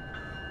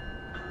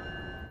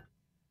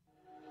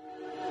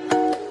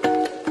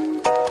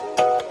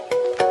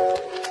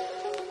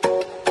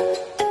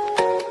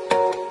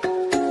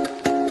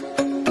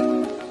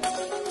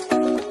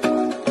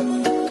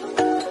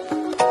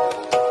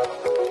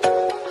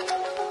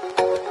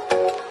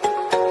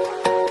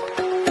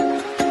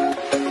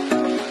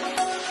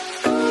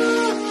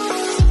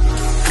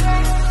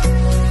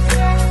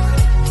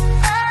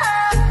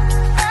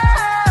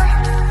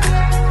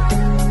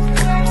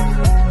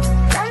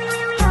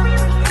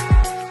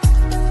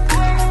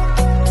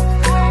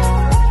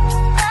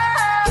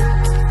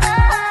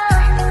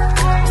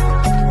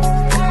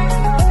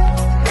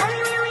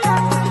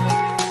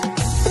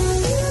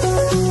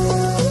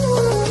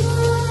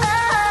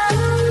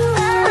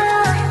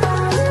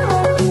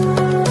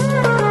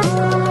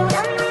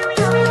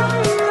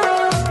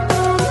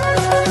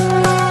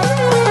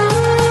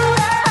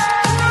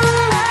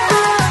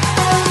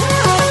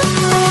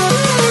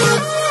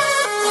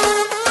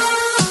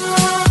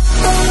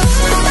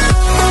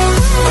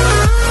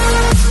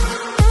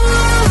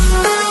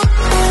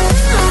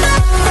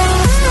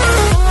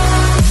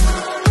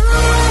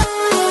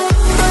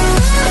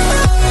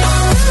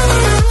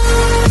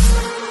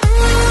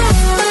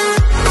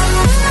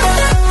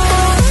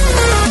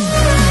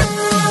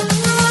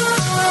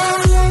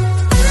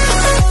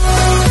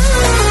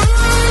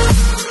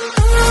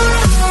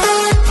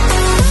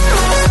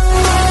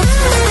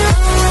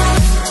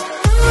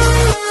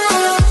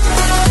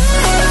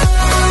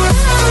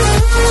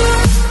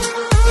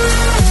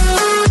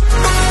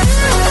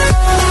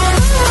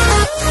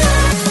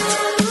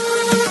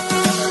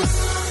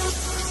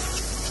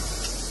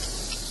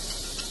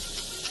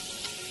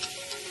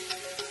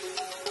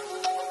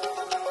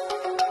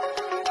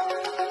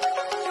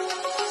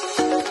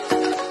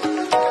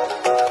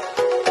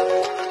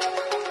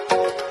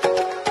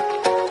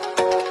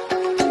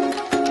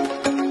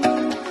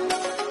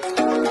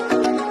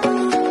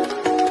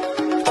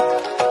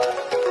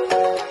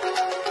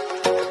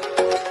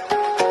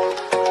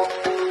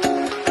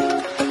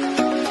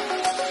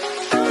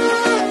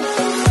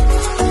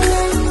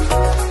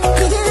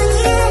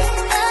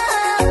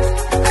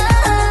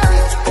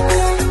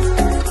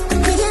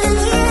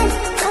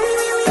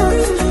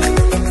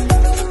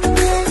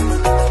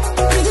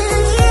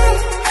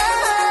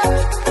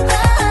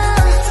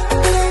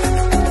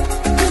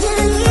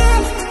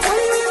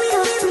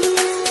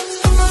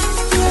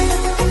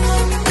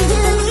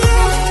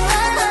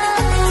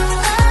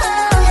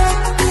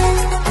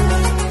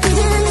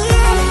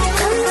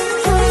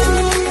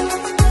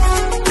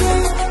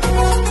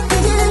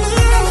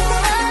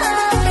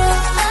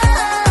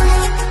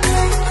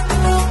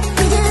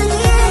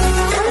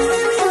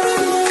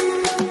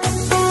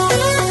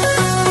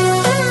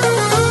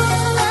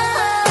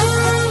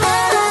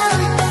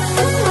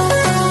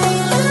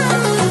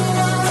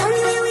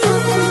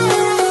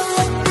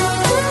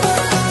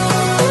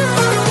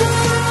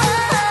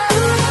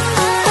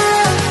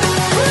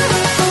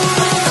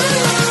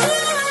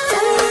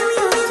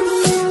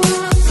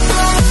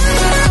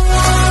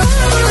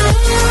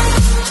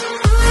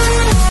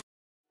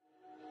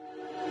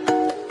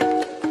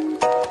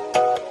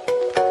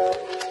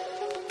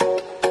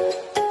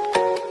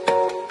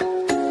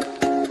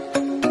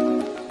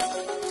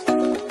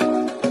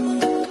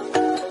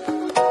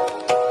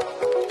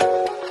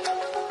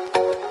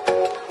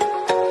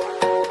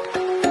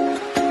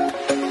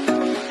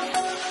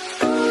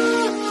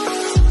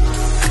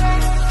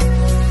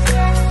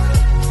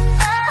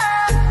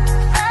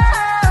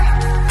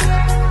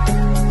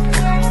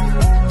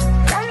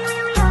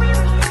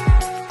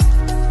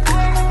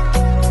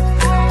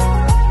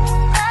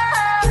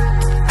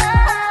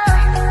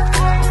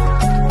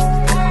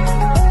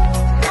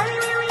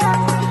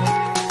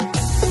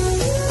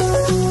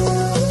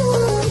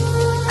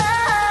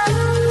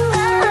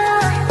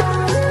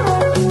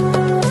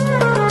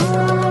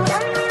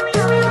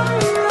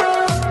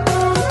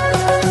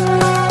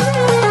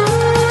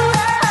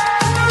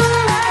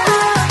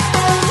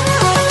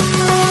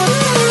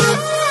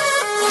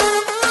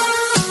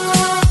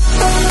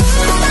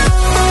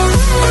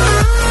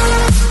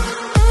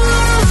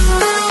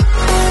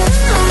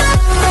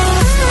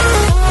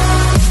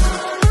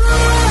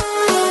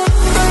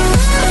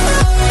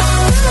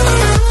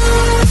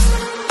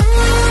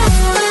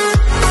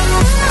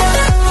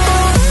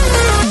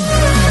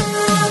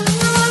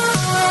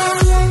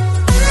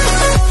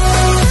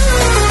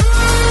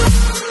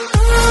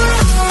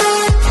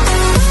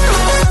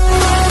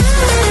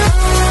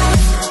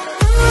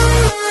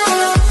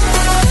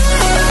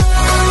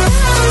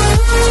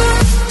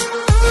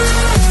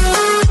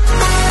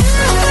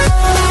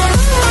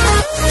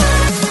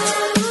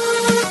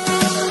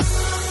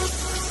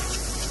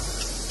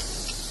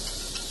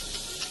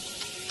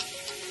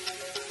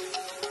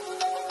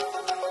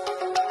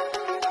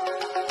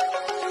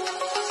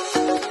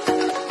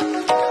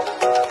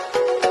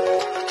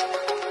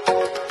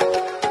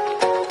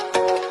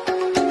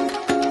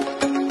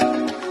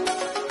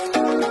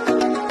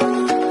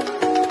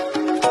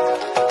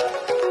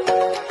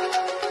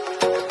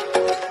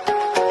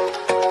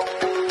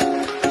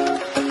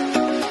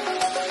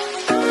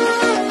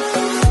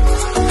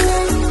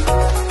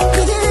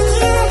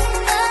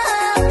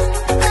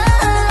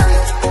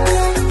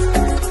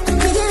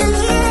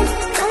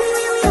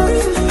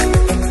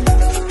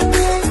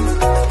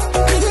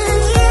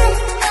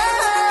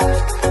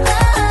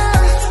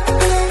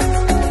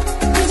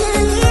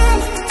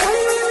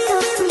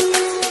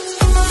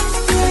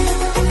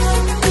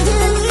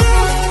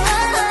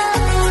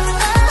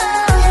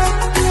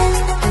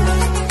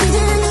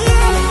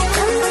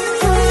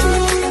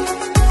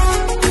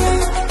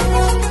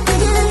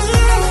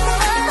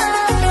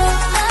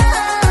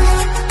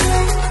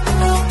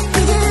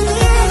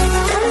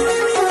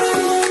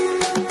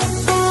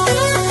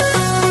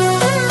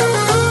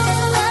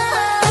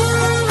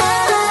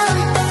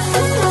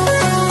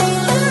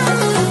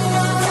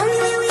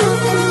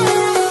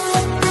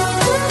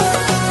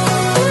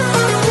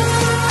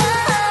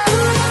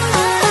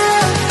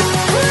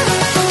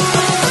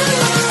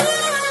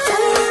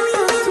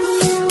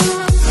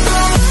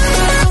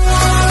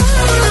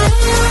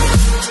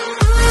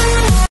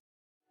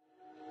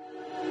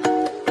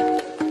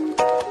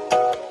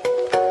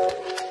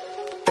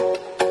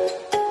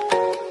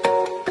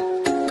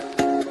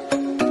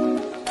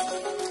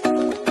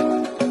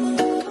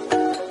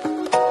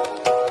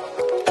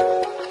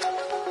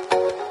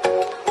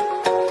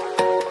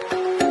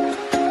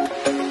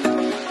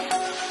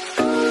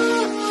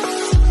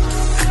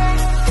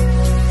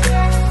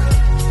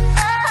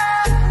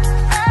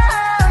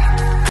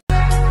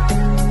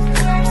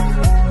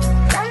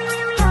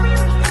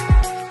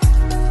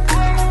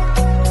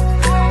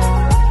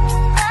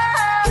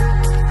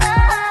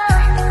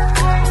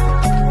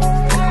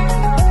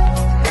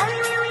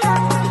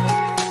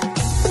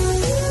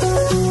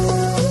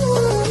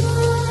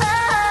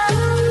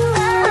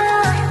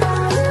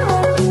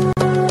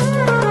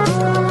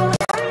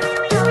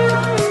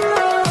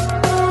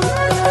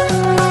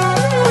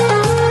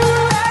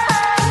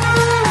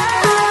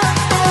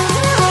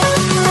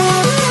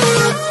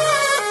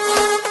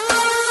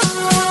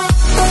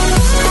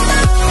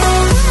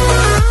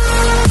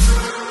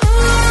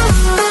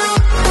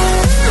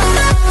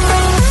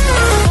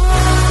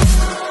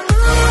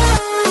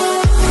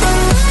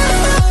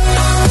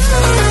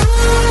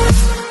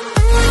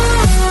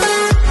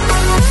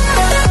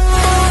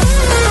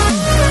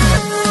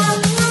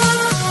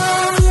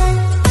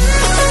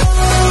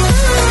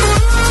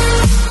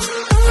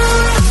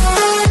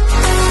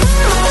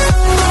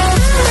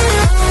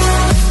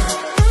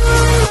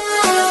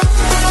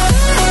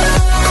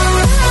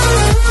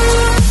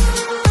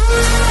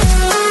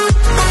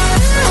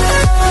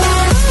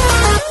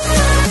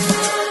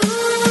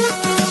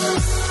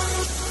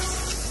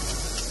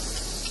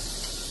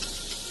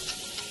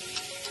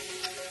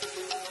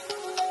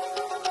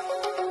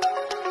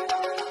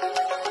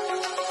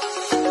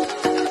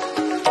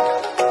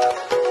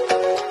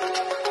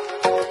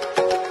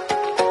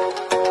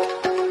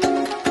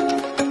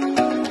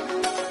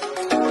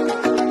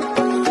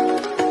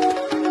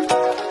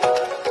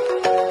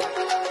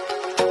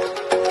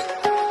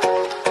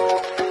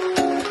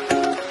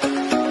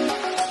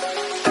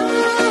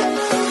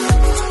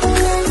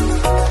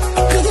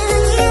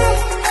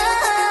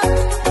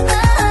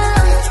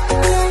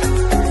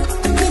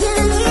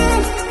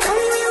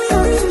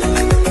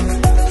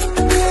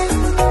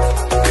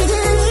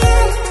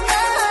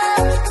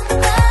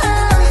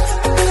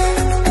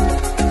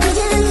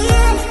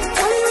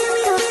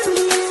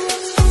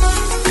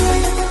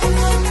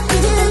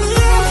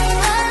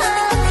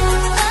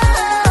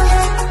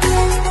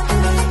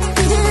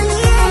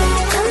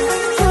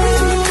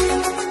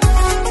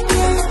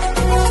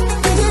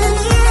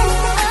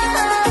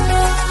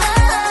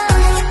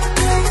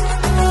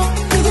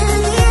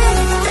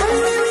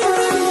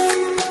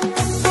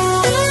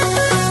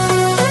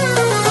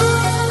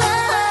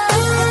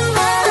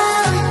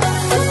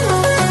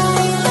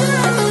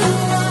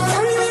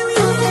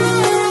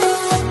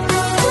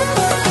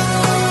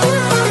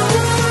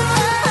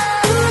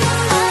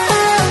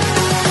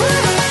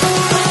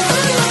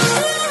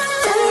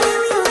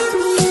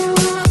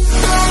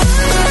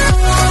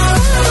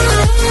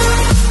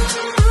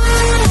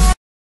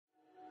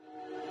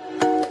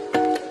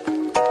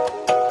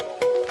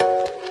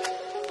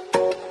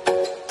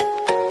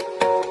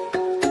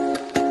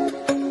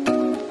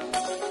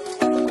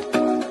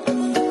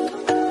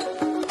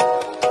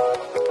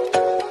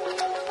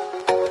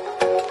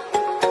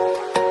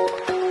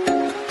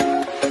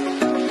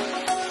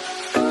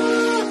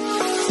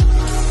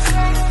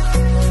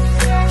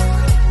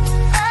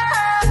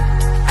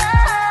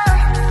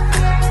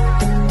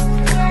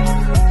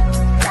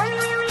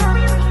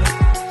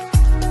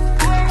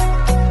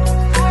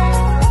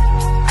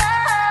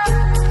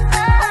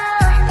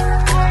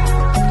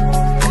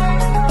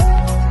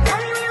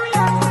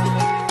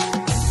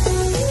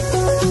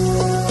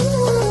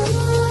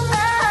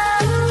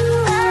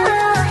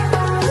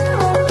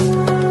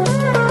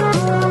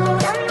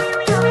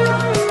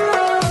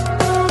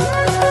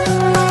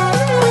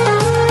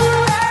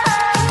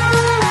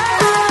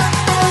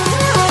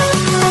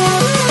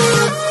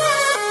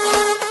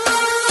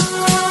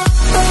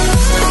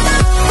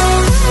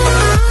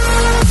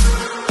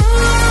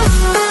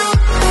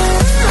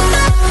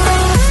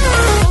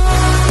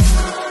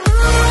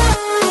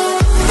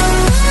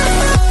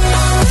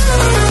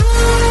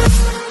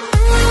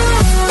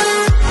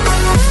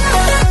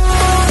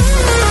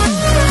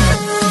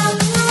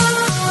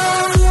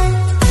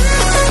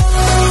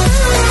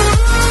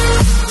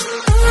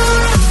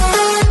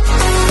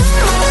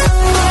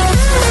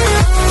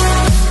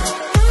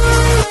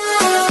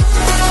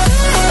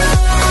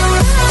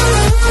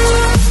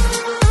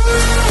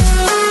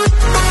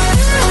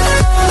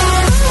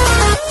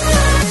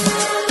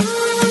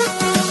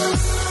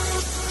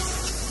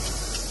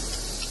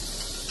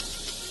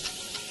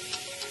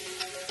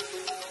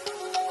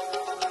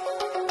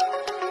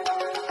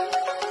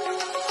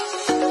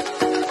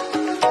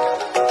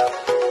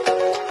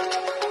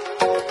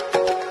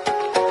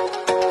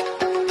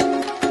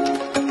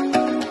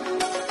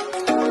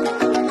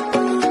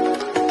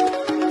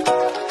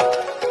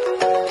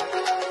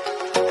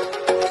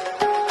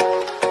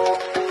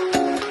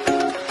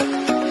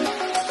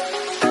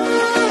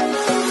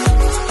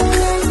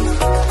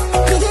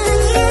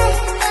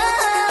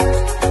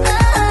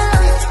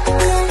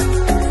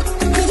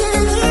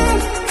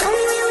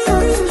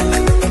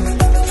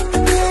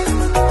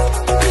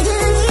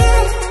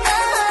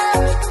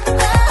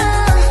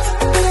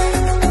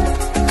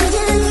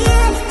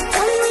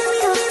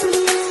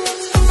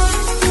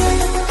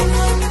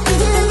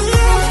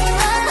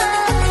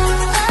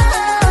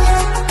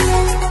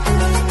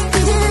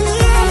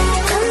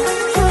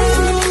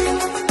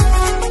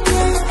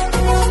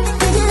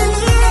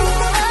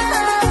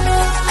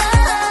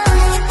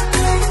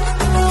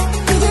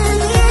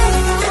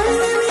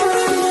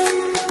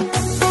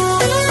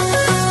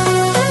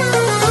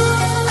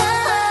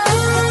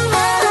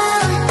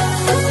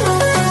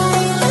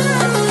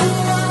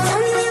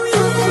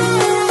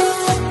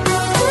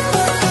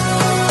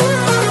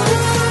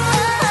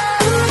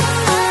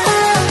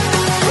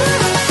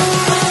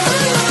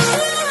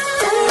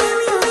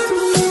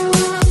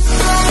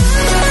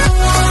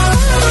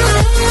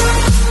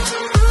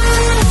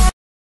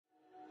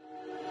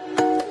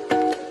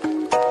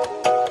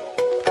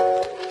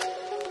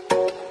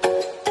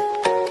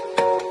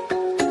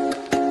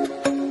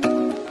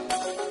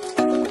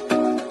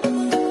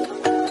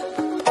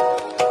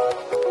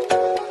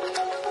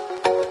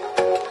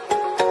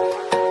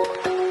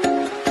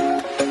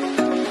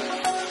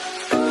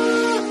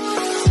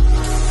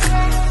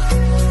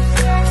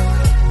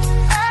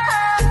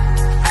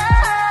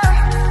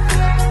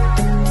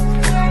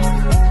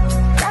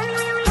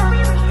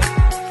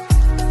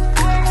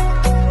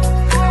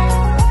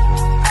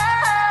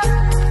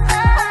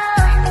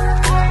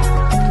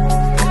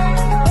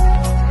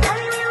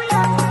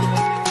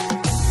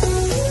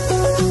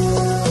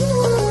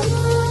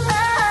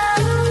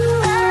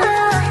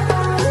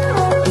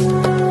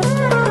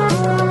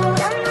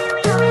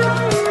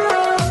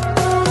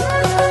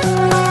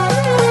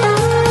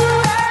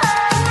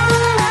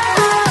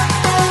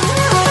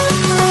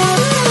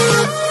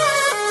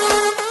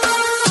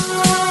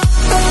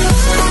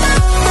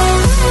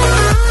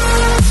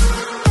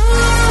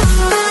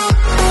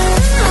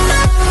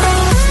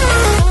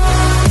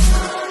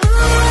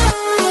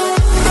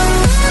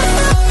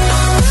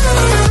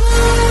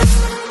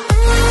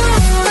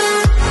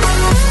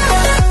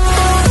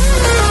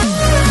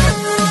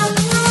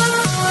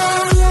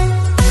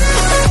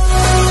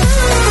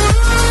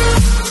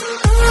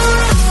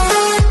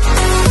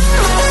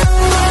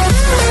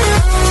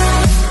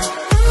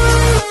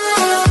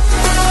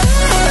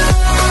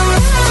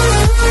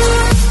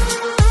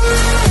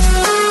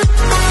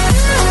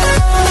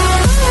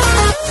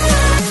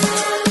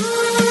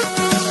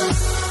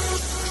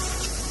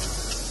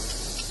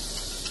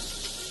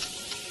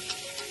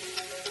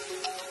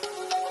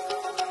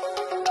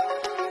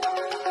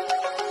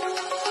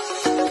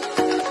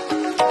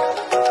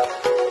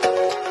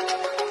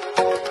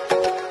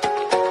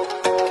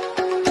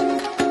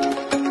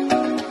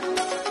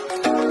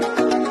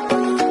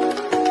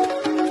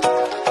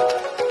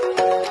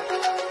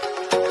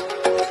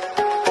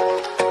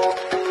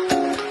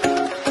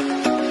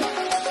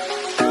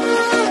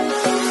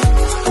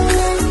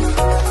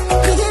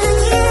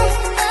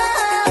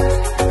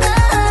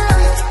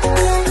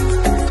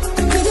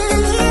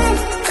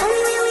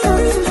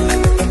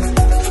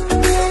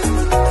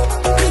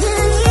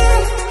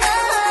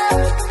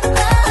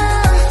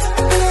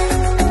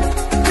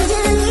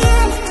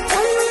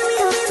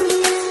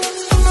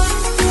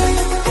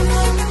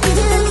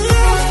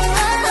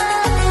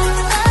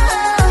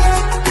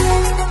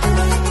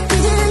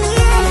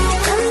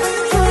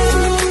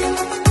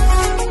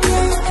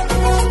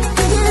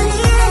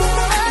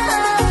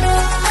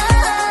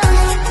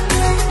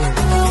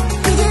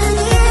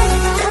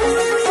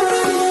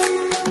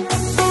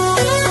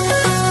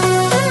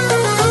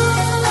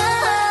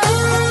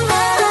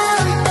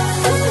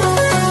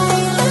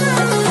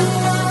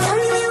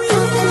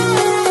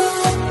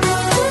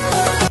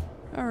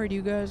 Alright,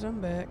 you guys,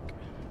 I'm back.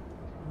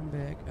 I'm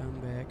back.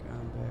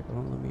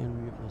 Well, let me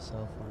unmute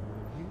myself while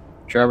I'm here.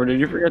 Trevor, did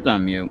you forget to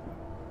unmute?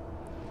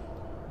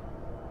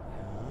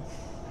 Yeah.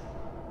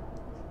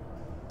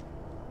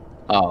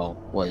 Oh,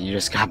 well, you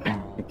just got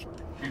back. Just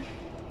got back.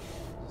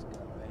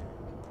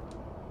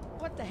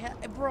 What the hell?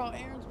 Bro,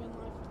 Aaron's been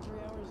live for 3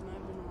 hours and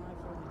I've been live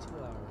for only 2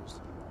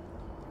 hours.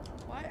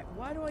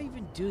 Why do I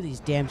even do these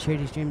damn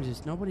charity streams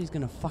if nobody's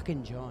gonna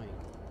fucking join?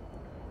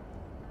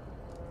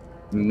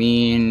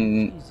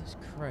 Jesus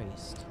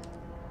Christ.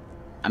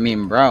 I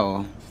mean,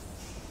 bro,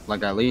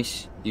 like at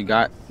least you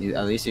got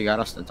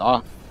us to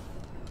talk.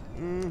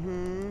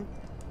 Mm-hmm.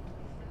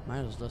 Might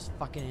as well just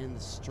fucking end the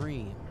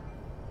stream.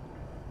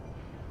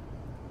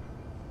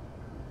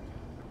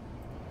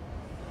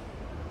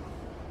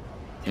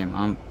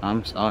 Damn,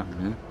 I'm sorry,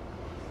 man.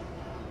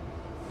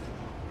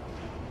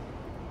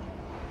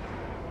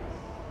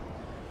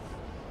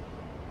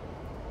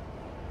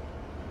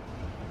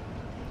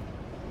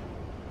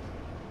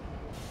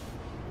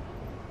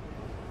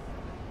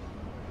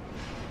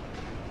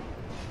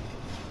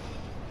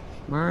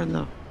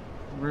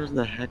 Where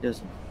the heck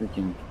is the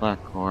freaking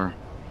black car?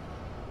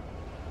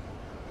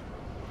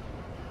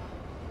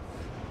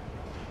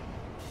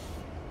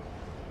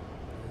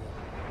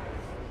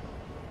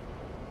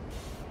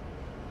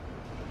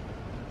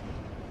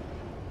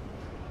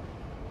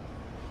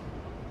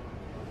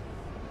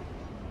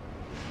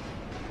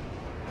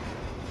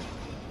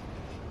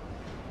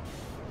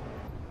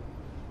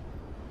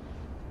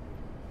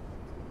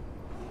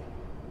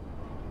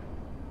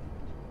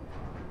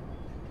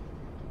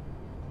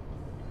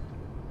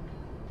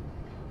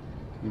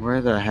 Where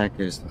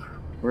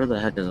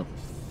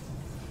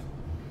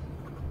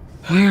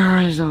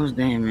is those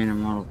damn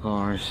intermodal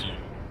cars?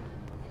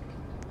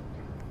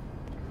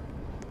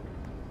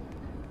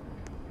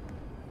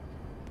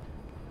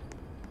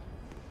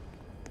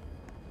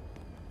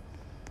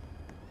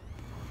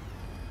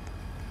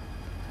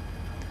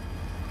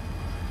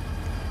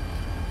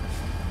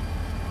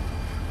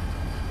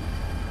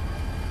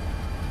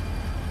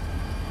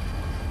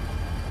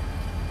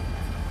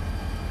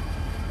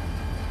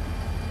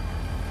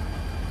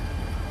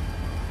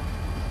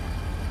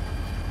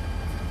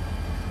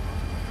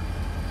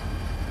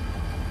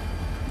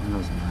 It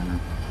doesn't matter.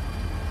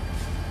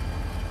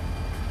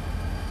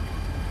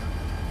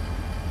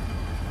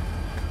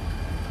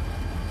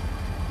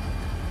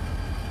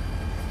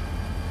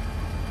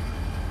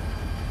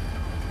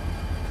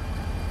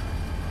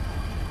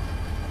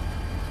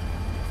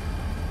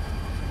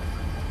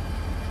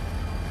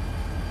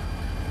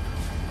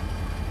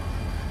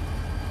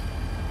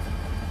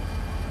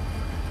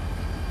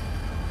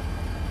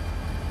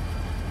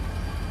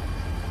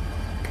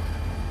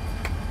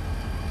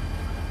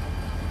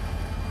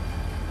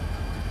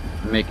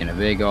 Making a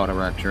big auto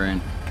wreck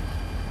train.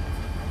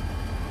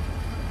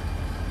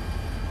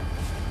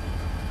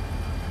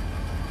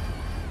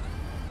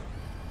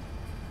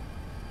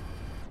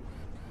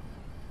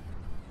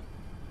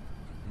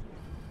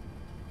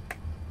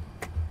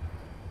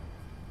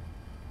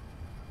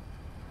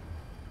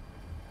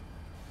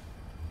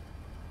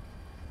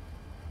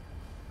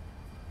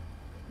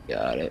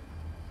 Got it.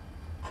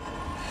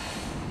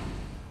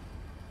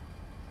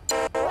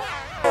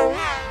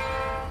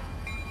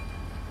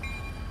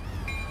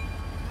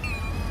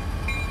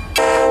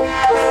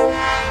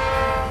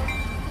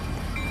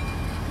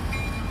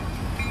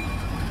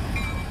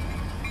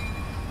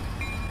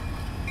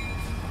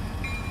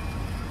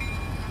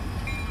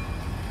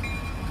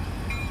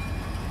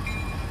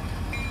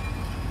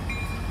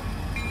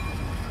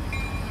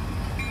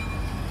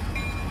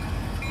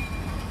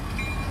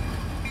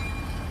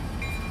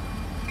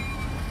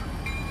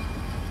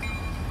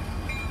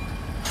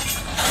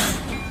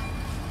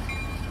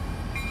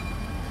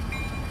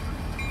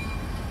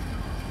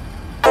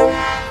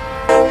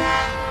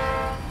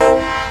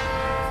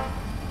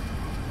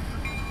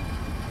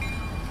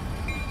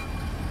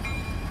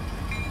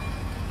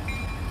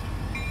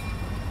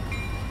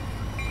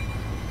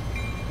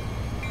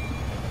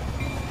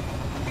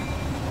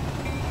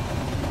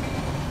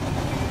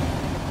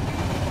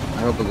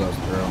 I hope it goes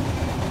through.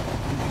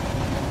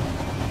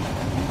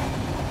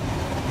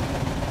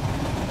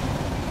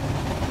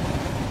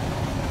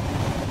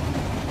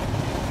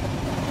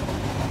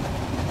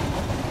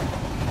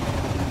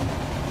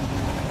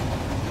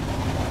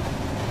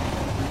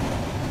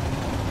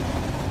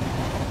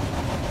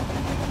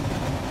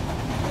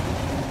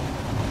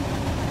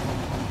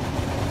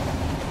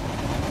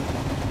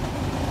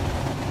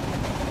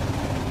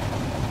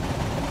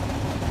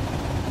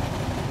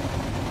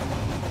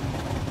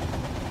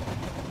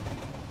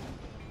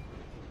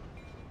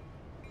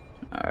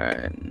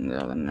 Alright,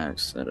 now the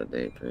next set of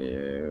date for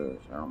you.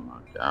 Oh my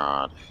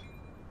god.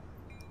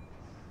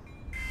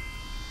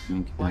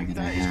 Like,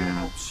 that is going to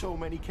help so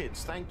many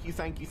kids. Thank you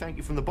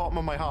from the bottom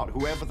of my heart,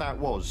 whoever that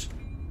was.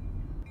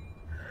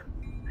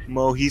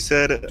 Mo, he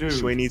said Dude.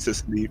 Shui needs to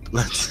sleep.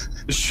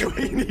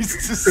 Shui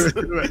needs to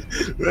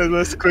sleep.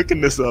 Let's quicken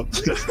this up.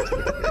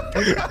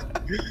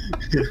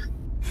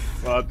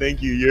 Wow,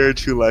 thank you. You're a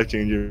true life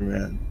changer,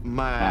 man.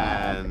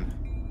 Man.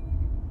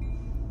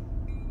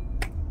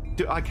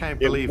 Dude, I can't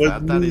believe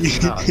that. Me. That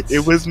is nuts.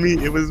 It was me.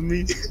 It was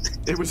me.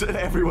 It was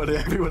everyone.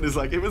 Everyone is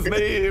like, it was me.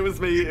 It was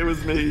me. It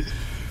was me.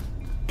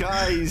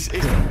 Guys,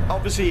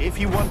 obviously, if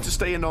you want to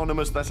stay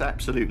anonymous, that's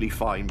absolutely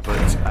fine.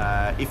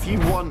 But if you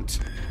want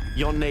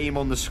your name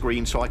on the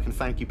screen so I can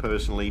thank you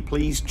personally,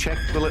 please check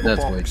the little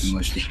box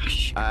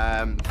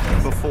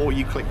before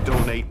you click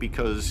donate,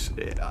 because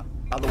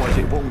otherwise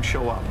it won't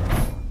show up.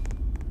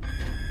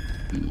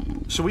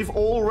 So we've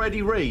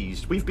already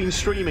raised, we've been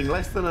streaming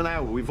less than an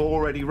hour, we've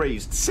already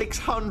raised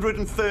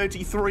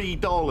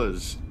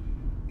 $633,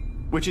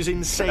 which is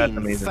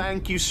insane.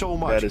 Thank you so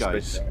much,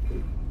 guys.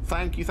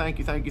 Thank you, thank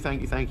you, thank you,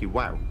 thank you, thank you.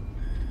 Wow.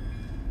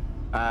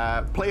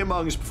 Play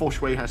Among Us before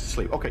Shui has to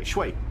sleep. Okay,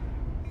 Shui.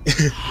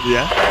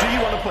 Yeah? Do you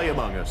want to play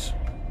Among Us?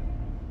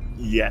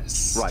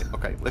 Yes. Right,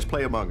 okay, let's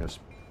play Among Us.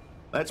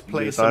 Let's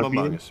play some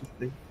Among Us.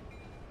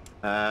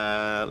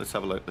 Let's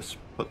have a look. Let's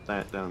put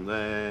that down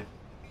there.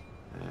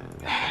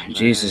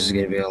 Jesus, this is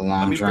gonna be a long train.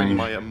 Let me bring train.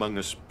 my Among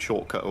Us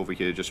shortcut over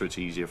here just so it's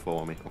easier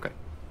for me. Okay.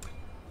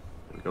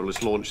 There we go.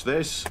 Let's launch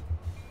this.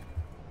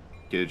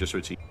 Okay, just so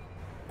it's easier.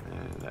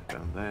 That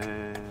down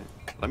there.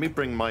 Let me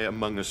bring my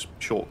Among Us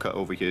shortcut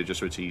over here just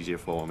so it's easier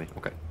for me.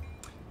 Okay.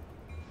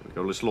 There we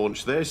go. Let's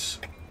launch this.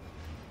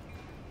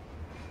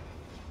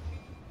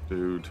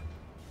 Dude.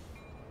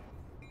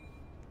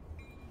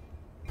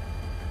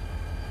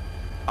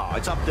 Oh,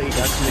 it's updated.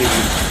 That's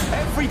amazing.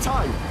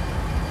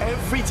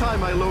 Every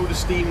time I load a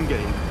Steam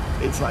game,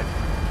 it's like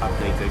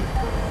updating,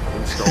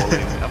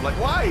 installing. I'm like,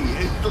 why?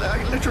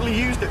 I literally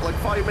used it like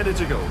 5 minutes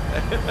ago,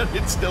 and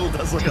it still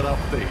does like an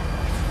update.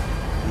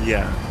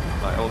 Yeah.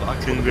 Right, hold on,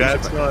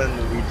 congrats on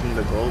reaching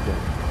the goal, though.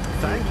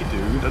 Thank you,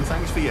 dude, and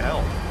thanks for your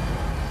help.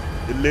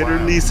 It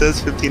literally says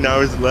 15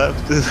 hours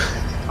left.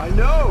 I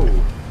know.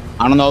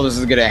 I don't know if this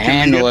is gonna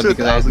handle it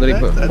because I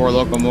literally put 4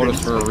 locomotives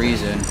for a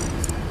reason.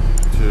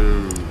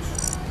 Dude.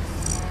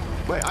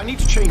 Wait, I need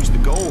to change the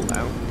goal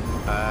now.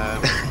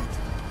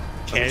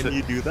 Can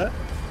you do that?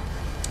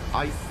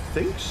 I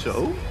think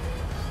so.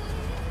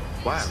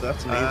 Wow,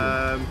 that's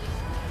amazing.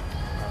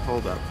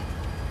 Hold up.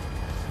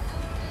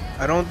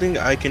 I don't think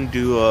I can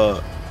do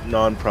a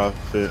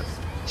non-profit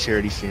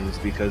charity streams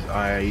because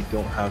I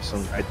don't have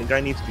some. I think I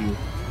need to do.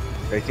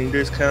 I think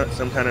there's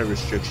some kind of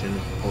restriction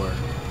for.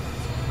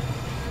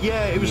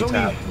 Yeah, it was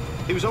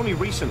only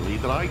recently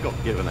that I got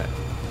given it.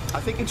 I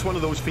think it's one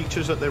of those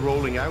features that they're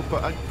rolling out,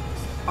 but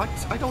I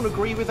don't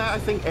agree with that. I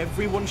think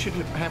everyone should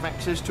have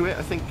access to it.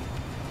 I think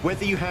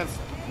whether you have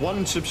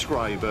 1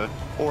 subscriber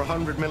or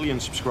 100 million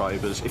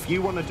subscribers, if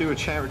you want to do a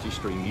charity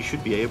stream, you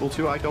should be able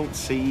to. I don't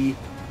see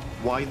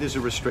why there's a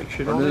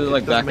restriction on it. This is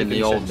like back in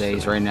the old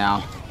days right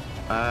now.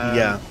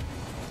 Yeah.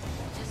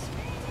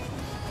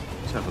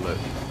 Let's have a look.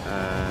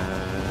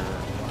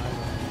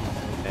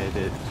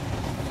 Edit.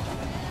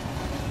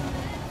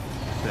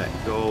 Set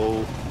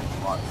goal.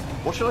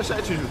 What should I set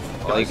it to?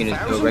 Well, you can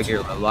just do a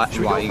regular live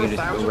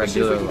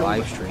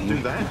stream. Do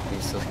that.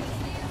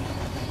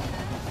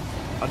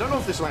 I don't know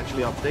if this will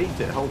actually update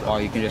it. Hold on.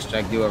 Or you can just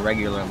like do a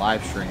regular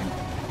live stream.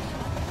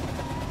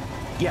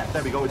 Yeah,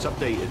 there we go. It's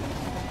updated.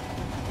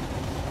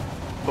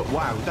 But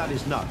wow, that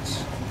is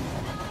nuts.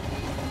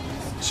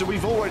 So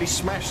we've already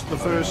smashed the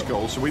first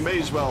goal, so we may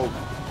as well.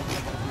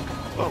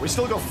 Well, we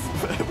still got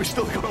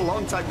a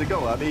long time to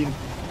go. I mean,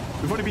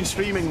 we've only been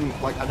streaming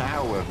like an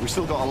hour. We've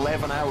still got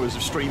 11 hours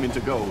of streaming to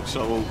go.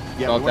 So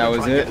yeah, we want to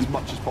try and get as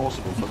much as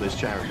possible for this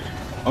charity.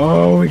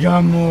 Oh, we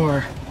got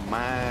more.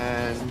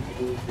 Man,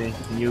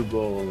 new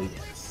goal.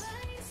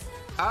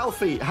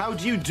 Alfie, how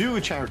do you do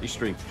a charity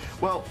stream?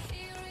 Well,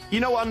 you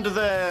know, under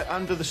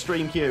the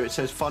stream here, it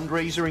says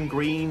fundraiser in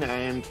green,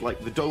 and like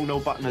the dono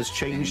button has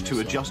changed to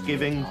a just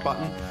giving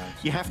button.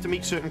 You have to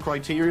meet certain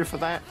criteria for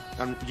that,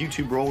 and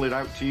YouTube roll it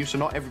out to you, so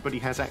not everybody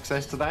has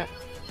access to that.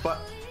 But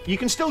you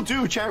can still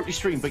do a charity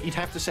stream, but you'd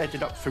have to set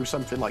it up through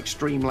something like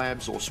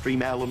Streamlabs or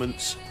Stream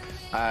Elements,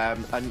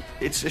 and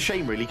it's a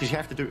shame really because you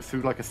have to do it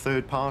through like a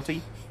third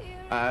party.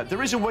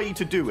 There is a way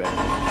to do it,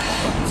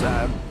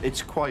 but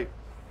it's quite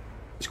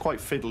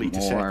fiddly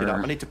to set it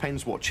up, and it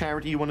depends what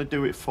charity you want to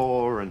do it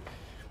for, and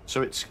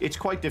so it's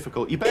quite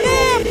difficult. You better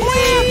off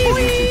YouTube.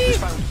 There's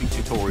bound to be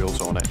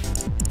tutorials on it.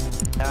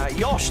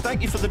 Yosh,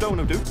 thank you for the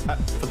dono, dude.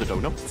 For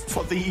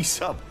the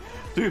sub,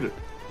 dude.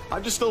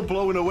 I'm just still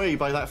blown away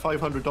by that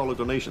 $500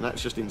 donation.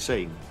 That's just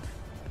insane.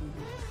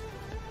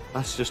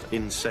 That's just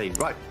insane.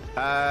 Right.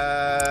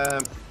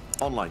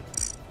 Online.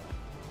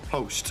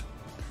 Post.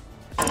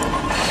 How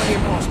many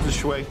imposters,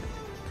 Shui?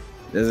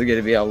 This is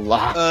gonna be a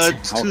lot.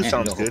 2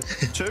 sounds good.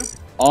 2?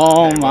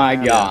 Oh my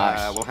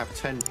gosh. We'll have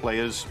 10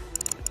 players.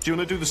 Do you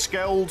want to do the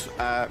Skeld,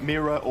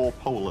 Mira, or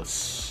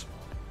Polus?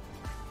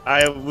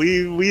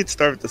 We'd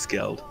start with the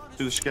Skeld.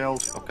 Do the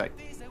Skeld? Okay.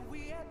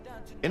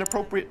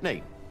 Inappropriate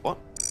name. What?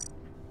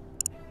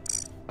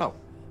 Oh.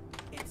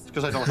 It's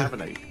because I don't have a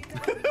name.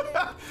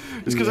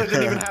 It's because I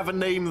didn't even have a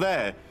name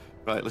there.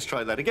 Right, let's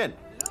try that again.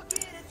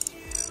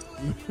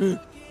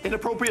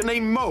 Inappropriate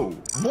name Mo.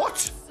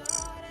 What?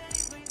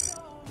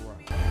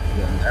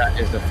 That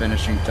is the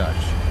finishing touch.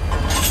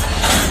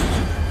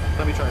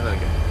 Let me try that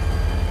again.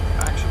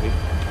 Actually,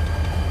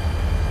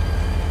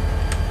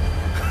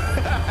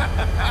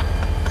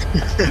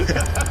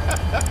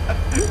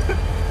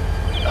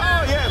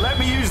 Oh yeah, let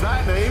me use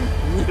that name.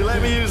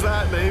 Let me use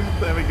that name.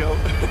 There we go.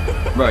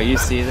 Bro, you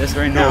see this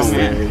right now, No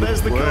man? way.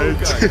 There's the code,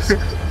 guys.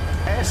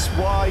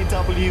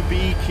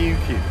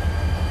 SYWBQQ.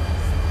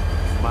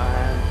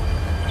 Man.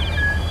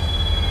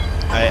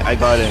 I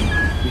got in.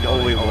 You got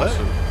Oh wait, it. what?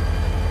 Awesome.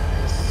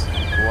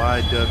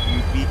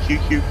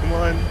 YWBQQ, come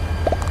on.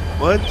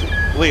 What?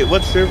 Wait,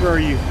 what server are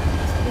you?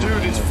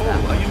 Dude, it's full.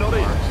 Are you not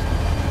in?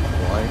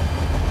 Why?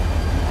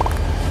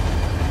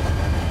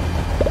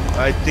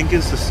 I think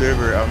it's the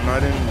server. I'm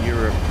not in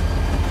Europe.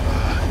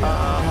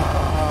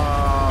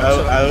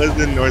 I was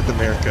in North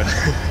America.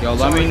 Yo,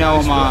 let me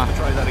know, ma.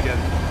 Try that again.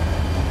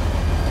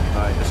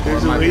 Alright, let's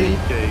There's go. a way, Game.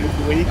 there's a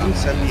way you can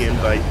send the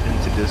invite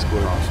into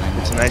Discord.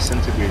 It's a nice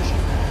integration.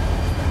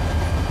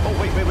 Oh,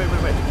 wait.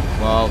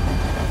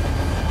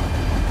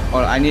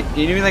 Well, can you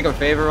do me like a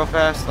favor real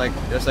fast? Like,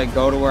 just like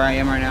go to where I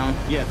am right now.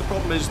 Yeah, the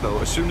problem is though,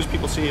 as soon as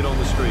people see it on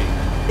the screen.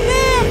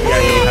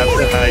 Yeah, you have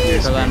to hide your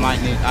Because I screen.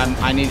 might need,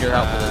 I need your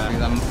help with this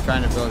because I'm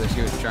trying to build this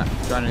huge, trying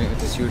to make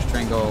this huge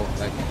train go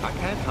like I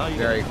can't hide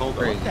very it. Hold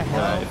crazy. on.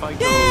 If I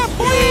go hold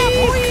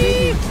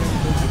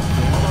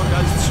on,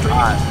 guys. The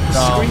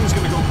so screen's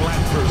gonna go black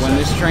for a when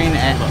this second.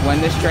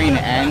 train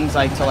ends,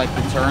 like to like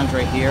the turns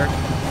right here,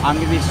 I'm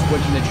gonna be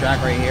switching the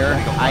track right here.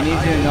 I need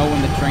to know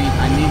when the train.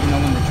 I need to know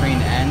when the train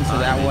ends, so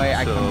that way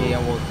I can be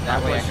able.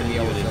 That way I can be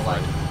able to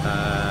like.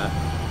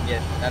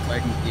 Yeah, that's why I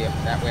can. Yeah,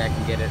 that way I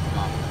can get it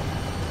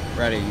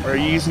ready. Are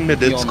you using the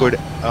Discord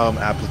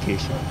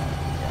application?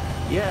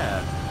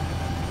 Yeah.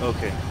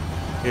 Okay.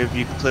 If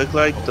you click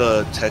like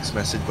the text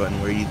message button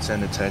where you'd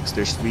send a text,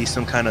 there should be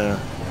some kind of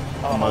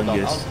Hold on,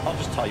 humongous. I'll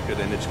just type it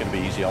in. It's gonna be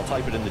easy. I'll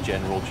type it in the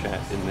general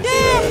chat in this.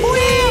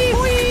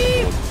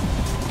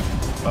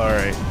 All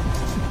right.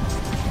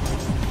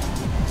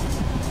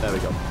 There we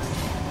go.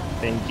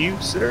 Thank you,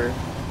 sir.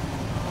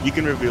 You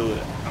can reveal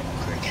it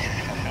quick.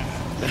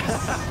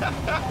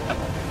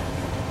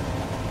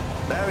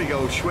 There we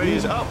go. Shui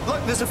is up.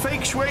 Look, there's a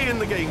fake Shui in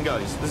the game,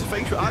 guys. There's a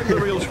fake Shui. I'm the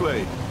real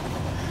Shui.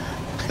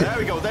 There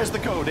we go. There's the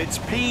code. It's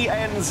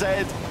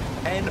PNZNOF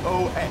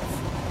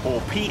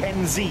or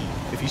PNZ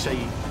if you say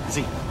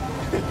Z.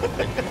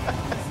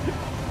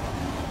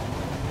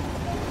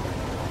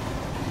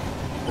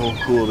 Oh,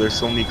 cool. There's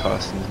so many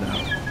costumes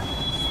now.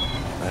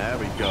 There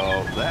we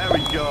go. There we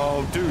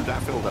go. Dude,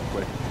 that filled up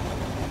quick.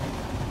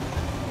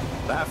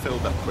 That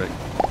filled up quick.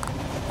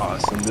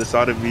 Awesome. This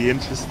ought to be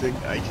interesting.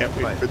 I can't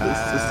wait for this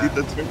to see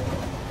the turn.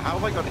 How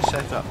have I got it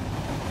set up?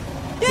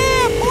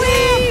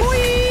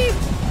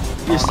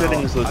 Your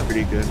settings look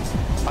pretty good.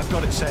 I've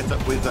got it set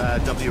up with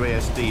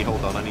WASD.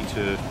 Hold on, I need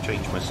to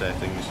change my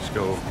settings. Let's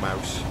go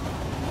mouse.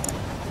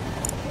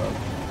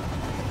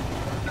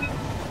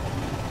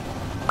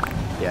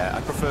 Yeah,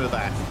 I prefer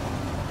that.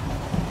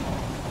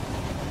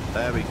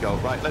 There we go.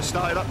 Right, let's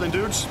start it up then,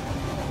 dudes.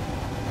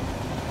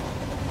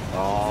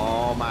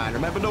 Oh man,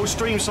 remember no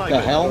stream cycle.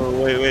 The hell?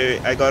 Oh,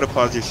 wait. I gotta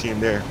pause your stream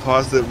there.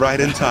 Paused it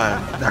right in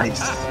time. Nice.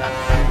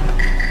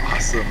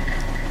 Awesome.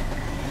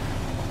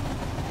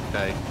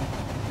 Okay.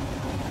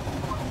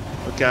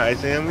 Okay, I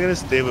think I'm gonna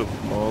stay with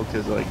Mo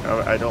because like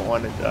I don't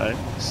want to die.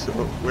 So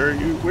where'd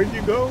you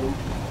go?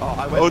 Oh,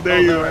 I went. Oh, there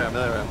you I are. am.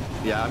 There I am.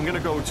 Yeah, I'm gonna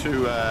go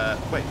to.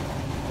 Wait.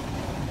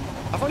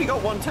 I've only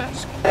got one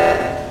task.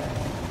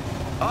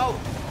 Oh.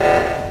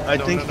 I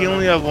think you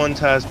only have one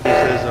task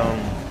because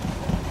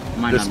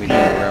Might the not be speed. doing the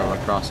railroad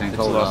crossing. It's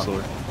Hold lost up.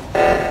 sword.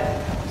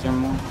 Is there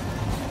more?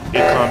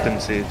 It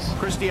compensates.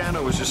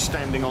 Cristiano was just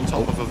standing on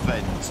top of a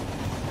vent.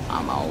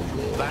 I'm all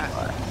good.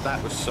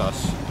 That was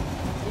sus.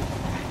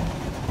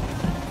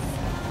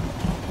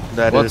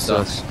 That What's is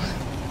sus. sus?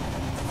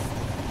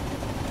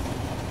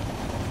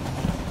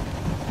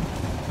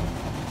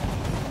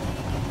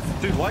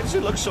 Dude, why does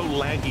it look so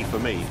laggy for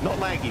me? Not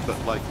laggy,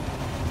 but like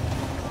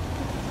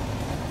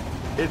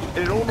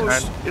it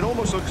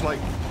almost looks like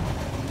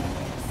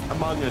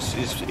Among Us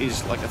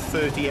is like a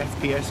 30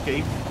 FPS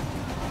game.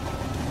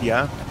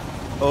 Yeah.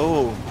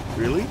 Oh,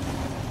 really?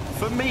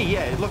 For me,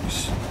 yeah, it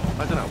looks,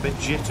 I don't know, a bit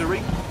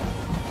jittery.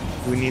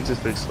 We need to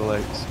fix the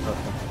lights.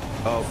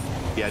 Oh,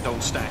 yeah,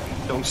 don't stack.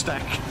 Don't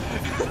stack.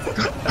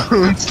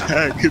 Don't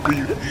stack.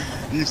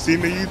 You've seen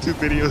the YouTube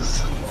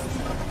videos.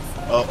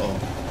 Uh-oh.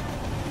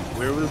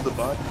 Where was the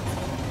bot?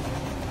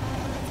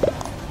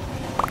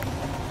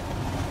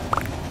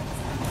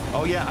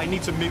 Oh yeah, I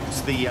need to mute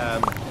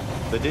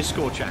the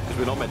Discord chat because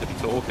we're not meant to be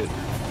talking.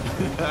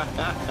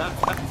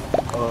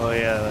 Oh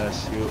yeah,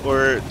 that's you.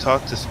 Or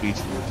talk to speech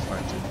would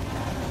fine too.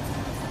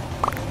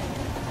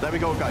 There we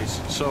go, guys.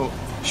 So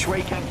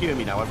Shui can't hear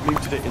me now. I've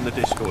muted it in the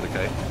Discord,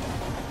 okay?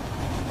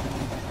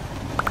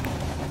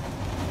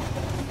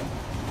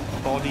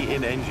 Body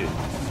in engine.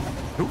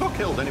 Who got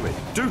killed anyway?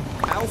 Dude,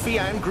 Alfie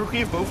and Grookey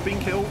have both been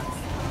killed.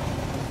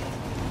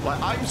 Like,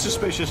 I'm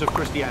suspicious of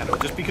Cristiano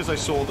just because I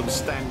saw them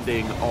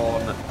standing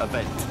on a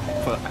vent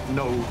for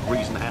no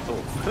reason at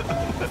all.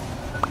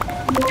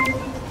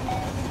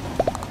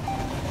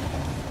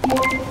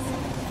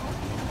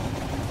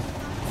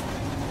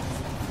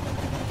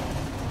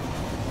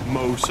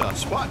 Mo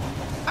sus. What?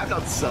 I'm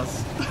not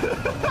sus.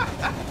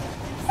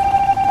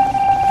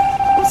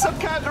 What's up,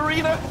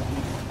 Katarina?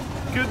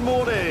 Good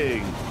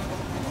morning.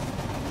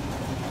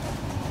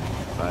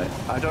 Right,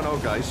 I don't know,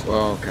 guys.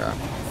 Well, okay.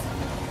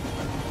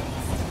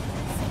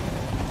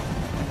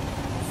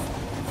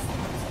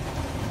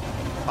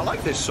 I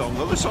like this song,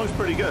 though. This song's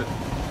pretty good.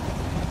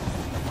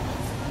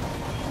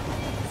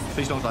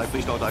 Please don't die,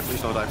 please don't die,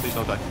 please don't die, please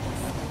don't die.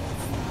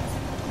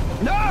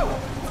 No!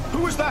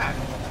 Who was that?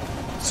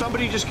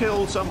 Somebody just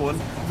killed someone.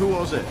 Who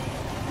was it?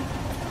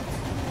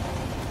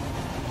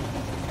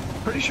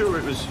 Pretty sure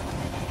it was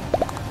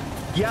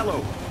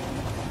yellow.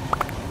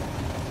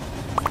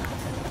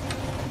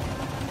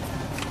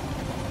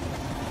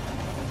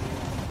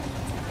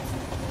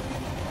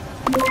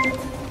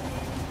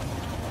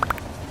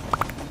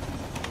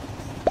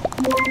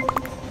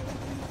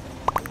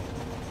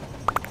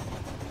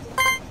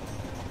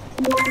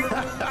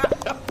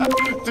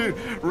 Dude,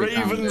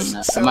 Ravens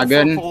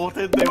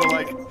self-reported. They were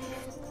like,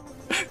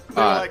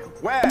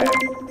 where?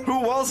 Who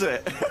was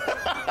it?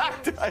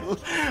 I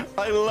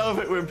love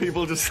it when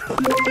people just.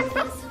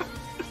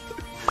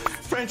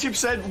 Friendship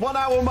said 1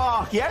 hour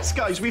mark. Yes,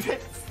 guys, we've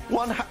hit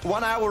one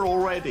hour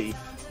already,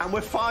 and we're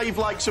 5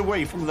 likes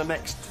away from the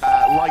next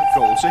like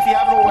goal. So if you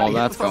haven't already,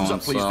 hit the thumbs up,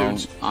 please,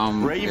 dudes.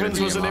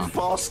 Ravens was an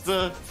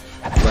imposter.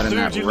 Letting Dude,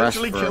 that you rest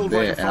literally for a killed bit,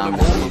 right in and I'm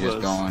front of all really of just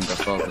us. going to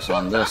focus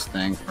on this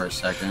thing for a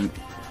second.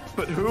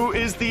 But who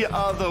is the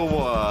other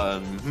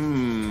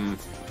one?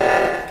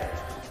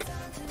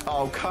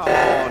 Oh, come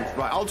on.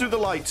 Right, I'll do the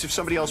lights if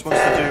somebody else wants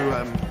to do,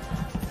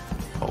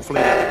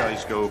 hopefully the other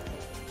guys go.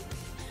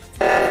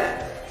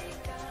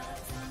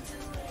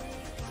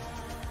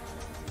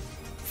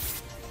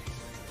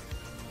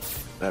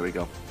 There we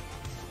go.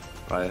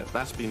 Right,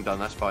 that's been done,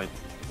 that's fine.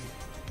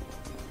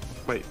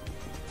 Wait.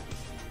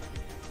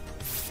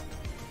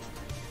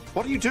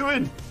 What are you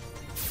doing?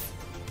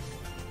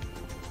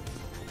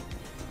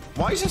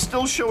 Why is it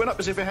still showing up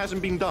as if it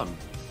hasn't been done?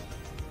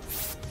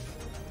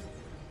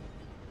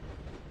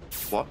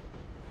 What?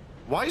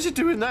 Why is it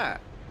doing that?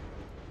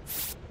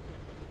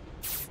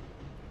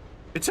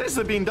 It says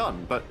they're being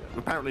done, but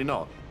apparently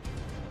not.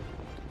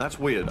 That's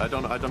weird. I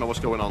don't know what's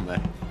going on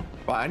there.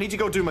 Right, I need to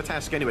go do my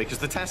task anyway, because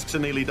the tasks are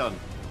nearly done.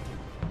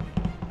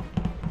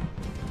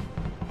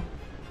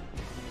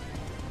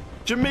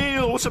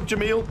 Jamil! What's up,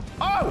 Jamil?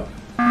 Oh!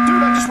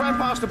 Dude, I just ran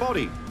past the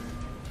body.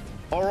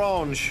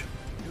 Orange.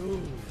 Ooh.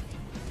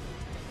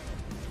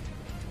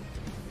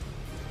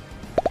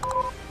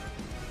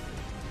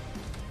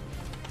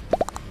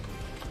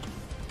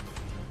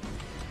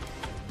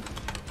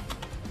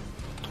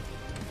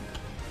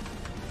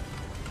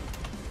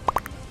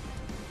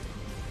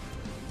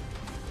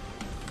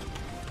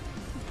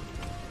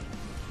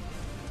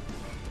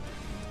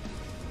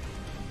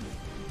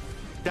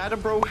 Data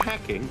bro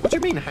hacking? What do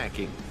you mean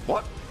hacking?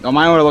 What? Don't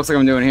mind what it looks like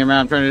I'm doing here, man.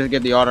 I'm trying to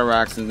get the auto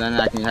racks, and then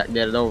I can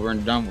get it over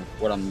and done with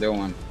what I'm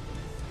doing.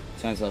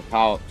 Since of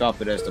how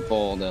tough it is to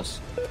pull this.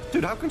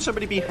 Dude, how can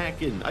somebody be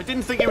hacking? I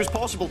didn't think it was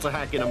possible to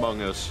hack in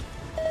Among Us.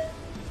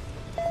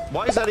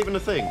 Why is that even a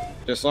thing?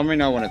 Just let me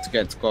know when it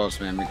gets close,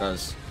 man,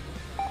 because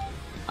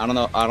I don't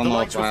know if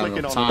I have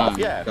enough time.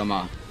 Yeah. Come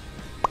on.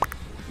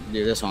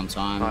 Do this on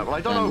time. Right, well,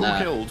 I don't know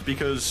who killed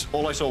because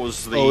all I saw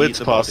was the. Oh, it's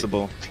the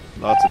possible.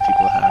 Lots of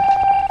people hack.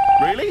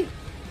 Really?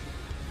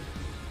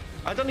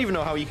 I don't even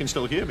know how you can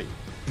still hear me.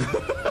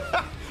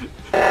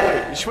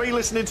 Wait, Shui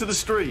listening to the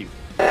stream.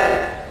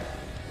 I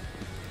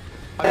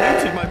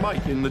muted my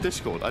mic in the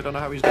Discord. I don't know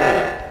how he's doing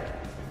that.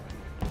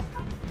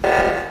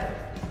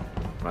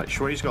 Right,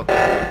 Shui's got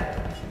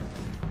that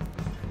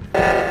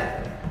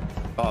one.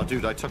 Oh,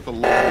 dude, I took the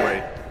long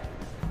way.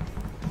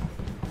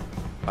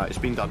 Alright, it's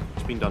been done.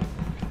 It's been done.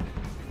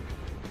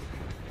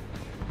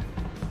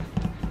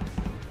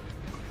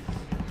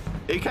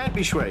 It can't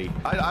be Shui.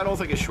 I don't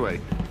think it's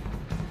Shui.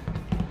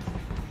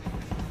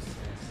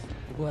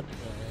 What the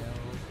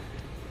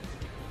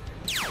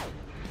hell?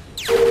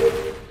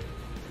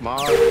 Come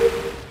on.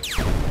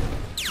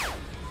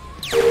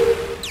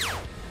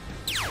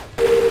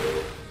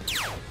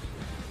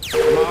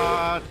 Come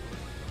on.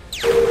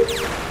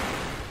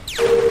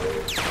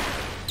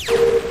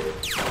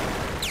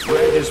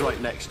 Red is right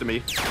next to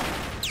me.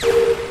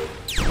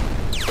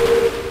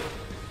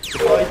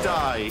 If I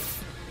die...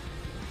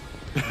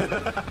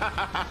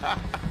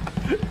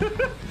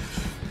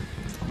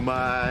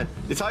 Man,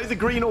 it's either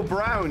green or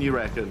brown, you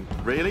reckon?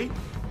 Really?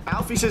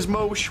 Alfie says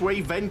Mo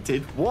Shui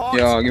vented. What?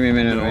 Yo, give me a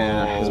minute. No.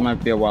 Man. This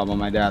might be a while, but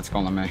my dad's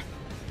calling me.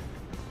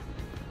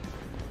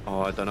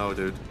 Oh, I don't know,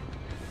 dude.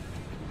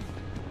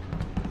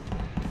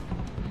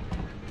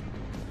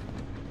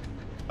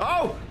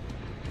 Oh!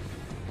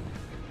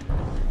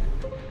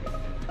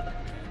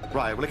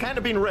 Right, well, it can't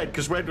have been red,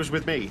 because red was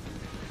with me.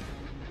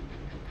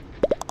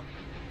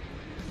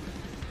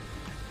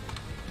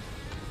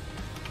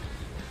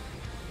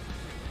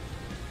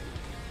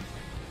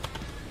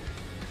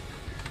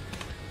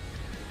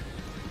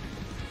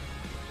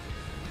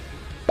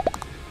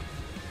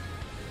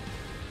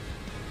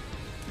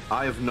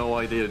 I have no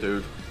idea,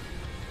 dude.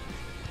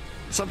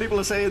 Some people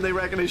are saying they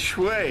reckon it's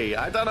Shui.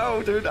 I don't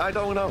know, dude. I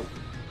don't know.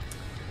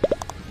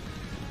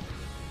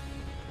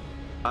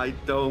 I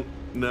don't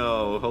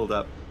No, hold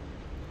up.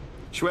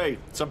 Shui,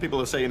 some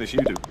people are saying it's you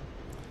do.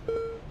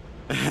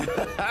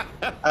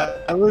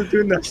 I was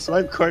doing that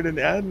swipe card in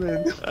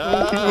admin.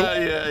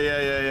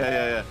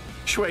 Yeah.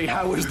 Shui,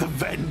 how was the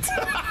vent?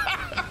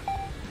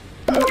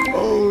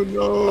 Oh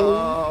no.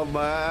 Oh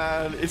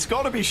man, it's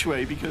got to be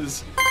Shui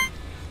because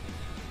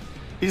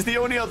he's the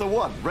only other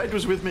one. Red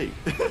was with me.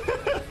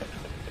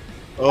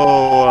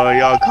 Oh,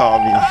 y'all call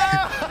me.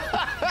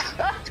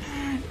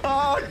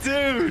 Oh,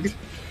 dude,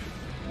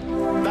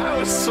 that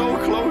was so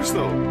close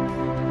though.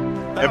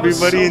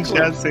 Everybody in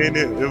chat saying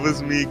it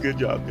was me. Good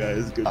job,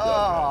 guys. Good job.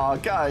 Oh,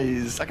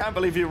 guys, I can't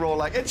believe you were all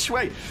like, it's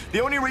Shui.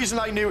 The only reason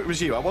I knew it was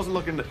you, I wasn't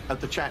looking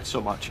at the chat so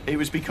much. It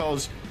was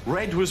because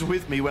Red was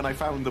with me when I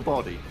found the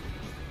body.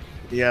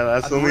 Yeah,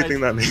 that's And the only Red-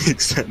 thing that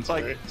makes sense,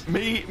 Like, right?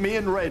 me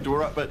and Red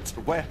were up at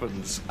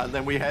weapons, and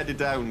then we headed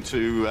down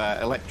to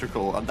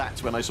electrical, and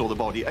that's when I saw the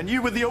body. And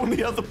you were the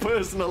only other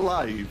person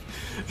alive.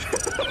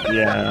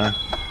 Yeah.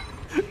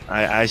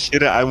 I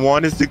should have. I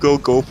wanted to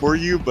go for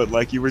you, but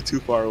like you were too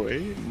far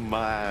away.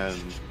 Man.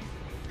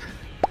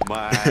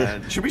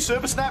 Should we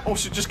server snap or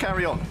should just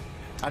carry on?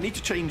 I need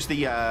to change the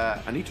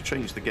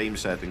game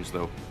settings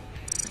though.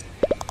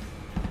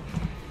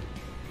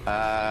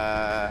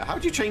 How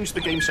do you change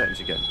the game settings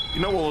again?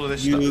 You know all of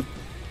this You stuff.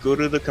 go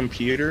to the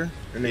computer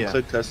and then Yeah.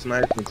 click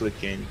customize and click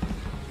game.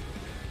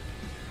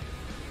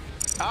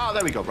 Ah,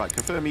 there we go. Right,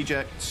 confirm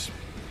ejects.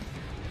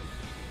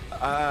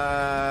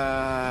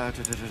 I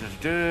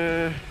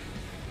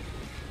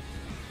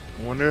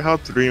wonder how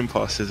 3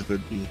 imposters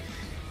would be.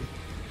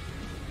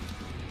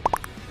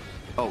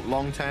 Oh,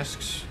 long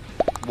tasks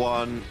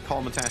 1,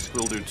 common task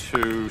will do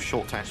 2,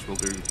 short task will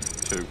do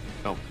 2.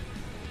 Oh,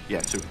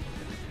 yeah, 2.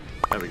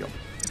 There we go.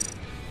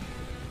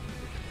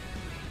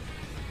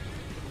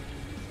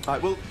 All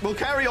right, we'll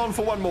carry on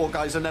for one more,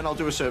 guys, and then I'll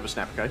do a server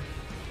snap, okay?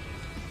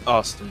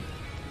 Awesome.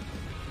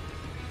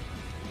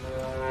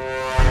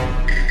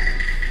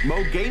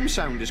 Mo, game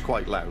sound is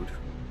quite loud.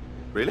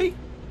 Really?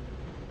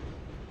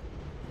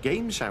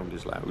 Game sound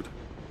is loud.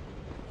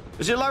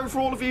 Is it loud for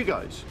all of you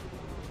guys?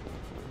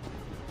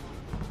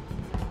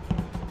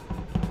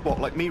 What,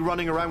 like me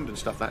running around and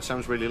stuff? That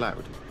sounds really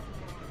loud.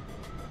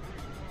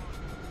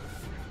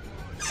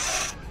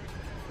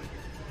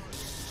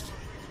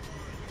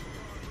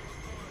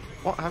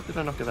 What? How did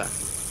I not get that?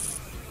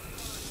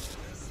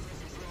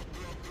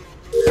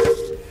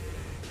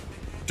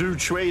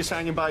 Dude, Shui is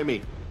hanging by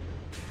me.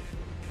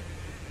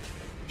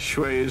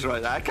 Shui is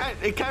right there.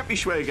 It can't be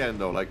Shui again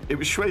though. Like it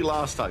was Shui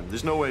last time.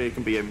 There's no way it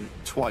can be him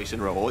twice in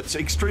a row. It's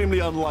extremely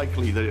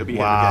unlikely that it'll be him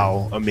again.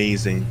 Wow,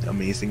 amazing,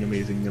 amazing,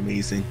 amazing,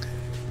 amazing.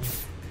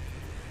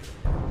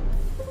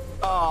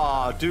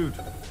 Ah, dude.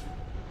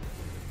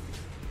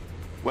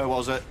 Where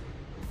was it?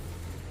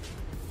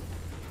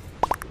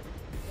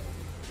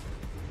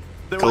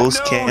 There were Ghosts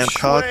no can't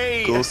talk.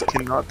 Shui. Ghosts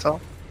cannot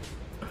talk.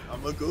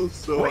 I'm a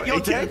ghost, so Wait, you're I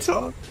can't dead?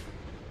 talk.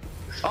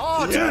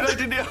 Oh, Yeah. dude, I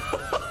didn't.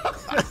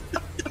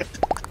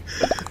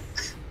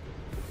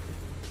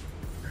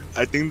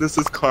 I think this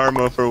is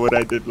karma for what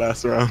I did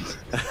last round.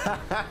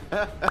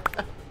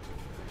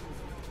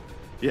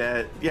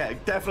 Yeah,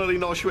 definitely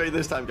no Shui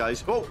this time,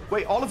 guys. Oh,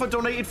 wait, Oliver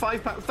donated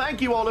 £5.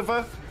 Thank you,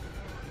 Oliver.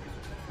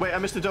 Wait, I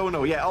missed a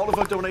dono. Yeah,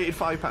 Oliver donated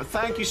 £5.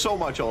 Thank you so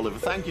much, Oliver.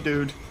 Thank you,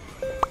 dude.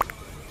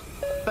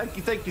 Thank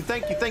you, thank you,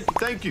 thank you, thank you,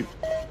 thank you.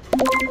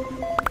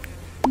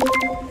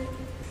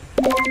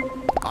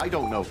 I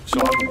don't know,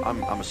 so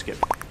I'm a skip.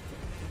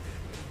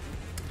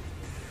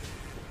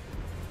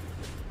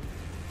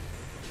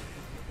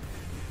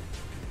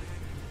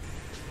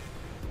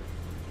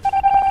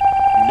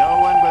 No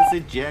one was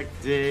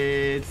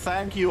ejected.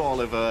 Thank you,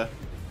 Oliver.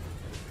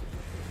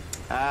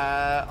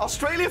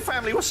 Australia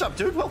family, what's up,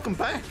 dude? Welcome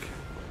back.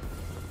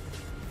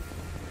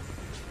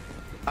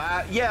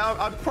 Yeah,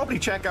 I'll probably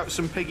check out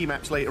some piggy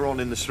maps later on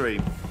in the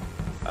stream.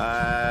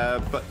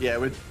 But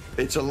yeah,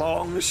 it's a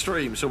long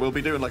stream, so we'll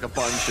be doing like a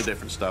bunch of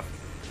different stuff.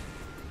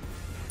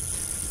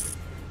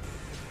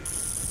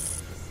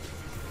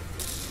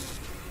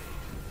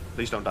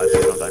 Please don't die,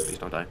 please don't die, please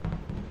don't die.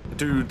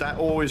 Dude, that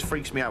always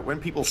freaks me out when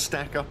people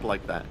stack up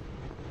like that.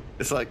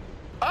 It's like,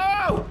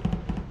 oh!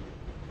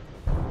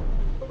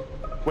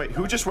 Wait,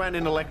 who just ran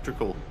in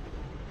electrical?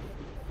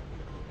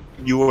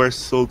 You were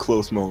so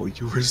close, Mo.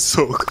 You were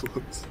so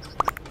close.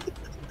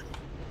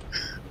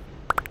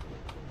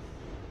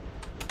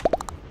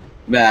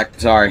 Back,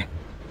 sorry.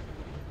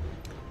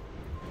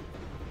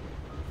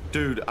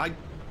 Dude,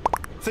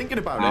 thinking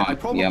about it, I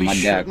probably yeah, my dad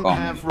shouldn't called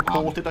me. have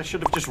reported. I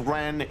should have just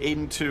ran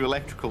into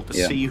electrical to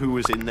Yeah. see who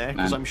was in there,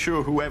 because Man. I'm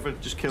sure whoever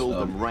just killed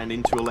them ran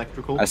into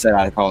electrical. I said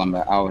I'd call him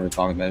back. I was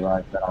talking about it, but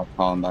I said I'd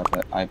call him back,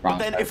 but I But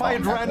promised then I'd if call I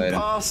him had back ran later.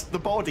 past the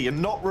body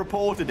and not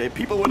reported it,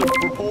 people would have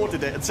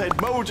reported it and said,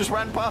 Mo just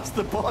ran past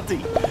the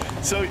body.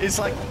 So it's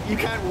like, you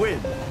can't win.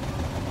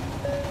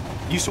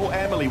 You saw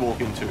Emily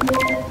walk into it.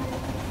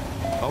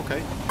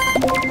 Okay.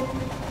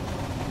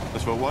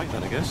 Let's vote white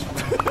then, I guess.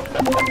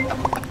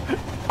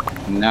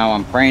 Now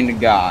I'm praying to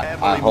God.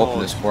 Emily I hope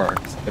Maud. this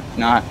works. If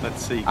not,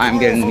 Let's see. I'm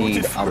Carl gonna voted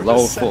need for a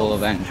load herself. full of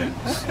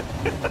vengeance.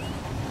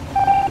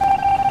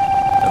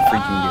 The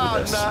freaking do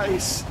this.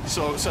 Nice.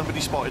 So somebody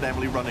spotted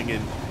Emily running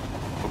in.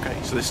 Okay,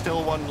 so there's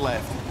still one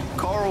left.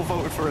 Coral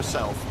voted for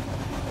herself.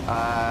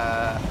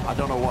 I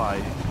don't know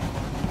why.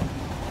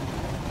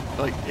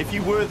 Like, if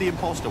you were the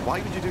imposter,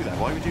 why would you do that?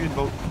 Why would you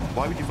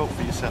vote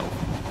for yourself?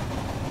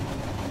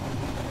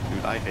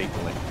 Dude, I hate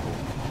electrical.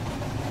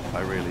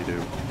 I really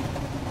do.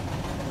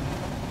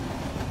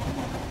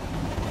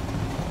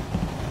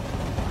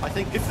 I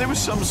think if there was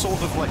some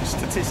sort of like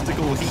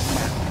statistical heat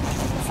map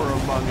for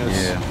Among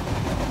Us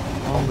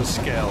on the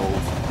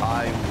scale,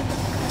 I'm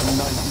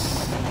 90.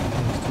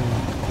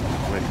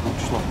 Wait, who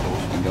just locked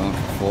doors? I'm going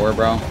for 4,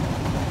 bro.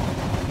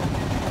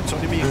 It's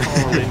only me and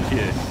Coral in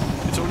here.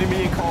 It's only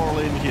me and Coral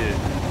in here.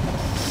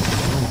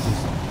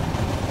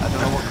 I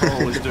don't know what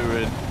Coral is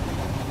doing.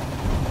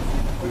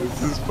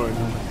 This is funny.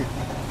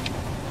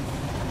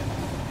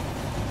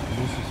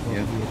 This is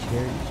supposed to be a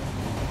charity.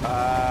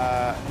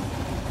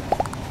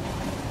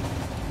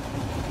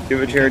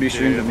 Give a charity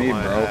stream to me,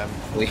 bro.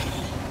 Please.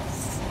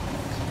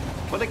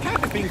 Well, it can't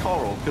have been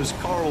Coral, because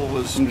Coral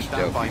was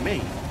down by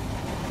me.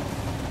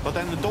 But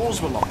then the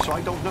doors were locked, so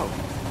I don't know.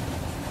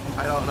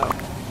 I don't know.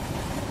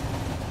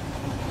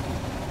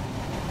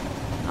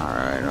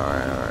 Alright.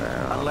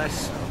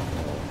 Unless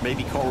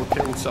maybe Coral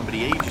killed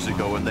somebody ages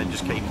ago and then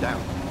just came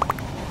down.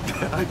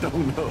 I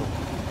don't know.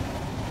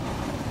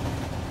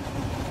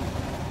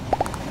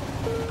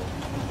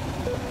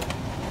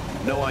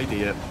 No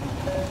idea.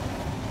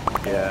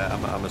 Yeah,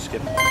 I'm a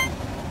skip.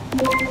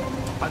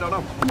 I don't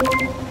know.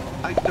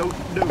 I don't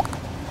know.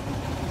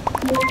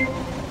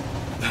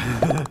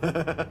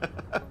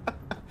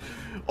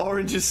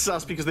 Orange is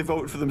sus because they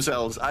voted for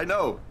themselves. I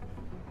know.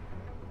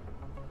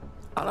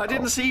 And I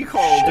didn't see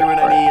Coral doing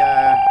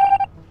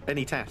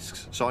any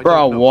tasks, so I don't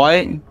know. Bro, what?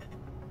 I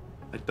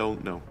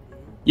don't know.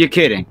 You're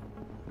kidding.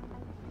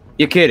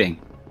 You're kidding.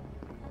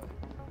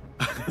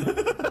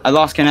 I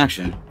lost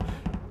connection.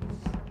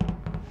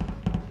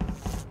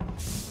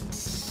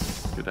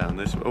 Go down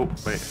this way. Oh,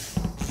 wait.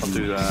 I'll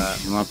do that.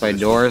 You wanna play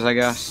doors, I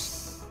guess?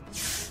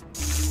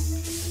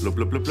 Blup,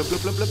 blup, blup, blup,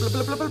 blup, blup, blup,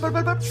 blup, blup,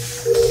 blup, blup.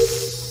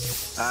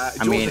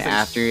 I mean,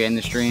 after you end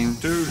the stream.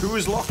 Dude, who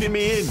is locking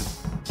me in?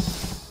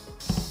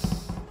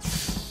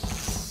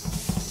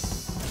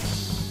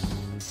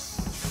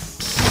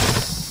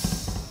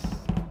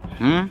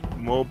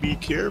 Mo, be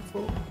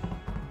careful.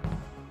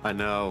 I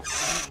know.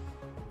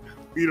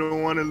 We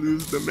don't want to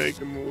lose the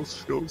Mega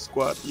Most Show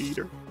squad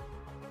leader.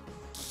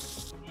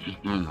 I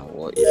don't know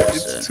what you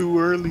just said. It's too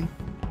early.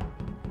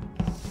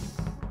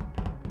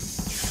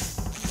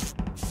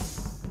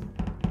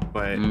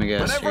 Wait, Let me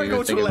guess, whenever I you're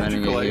go to thinking of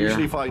ending electrical, I it here?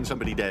 usually find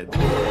somebody dead.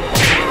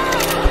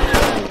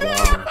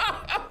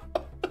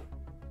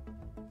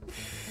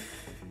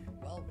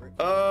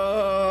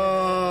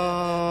 Oh,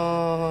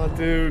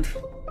 dude.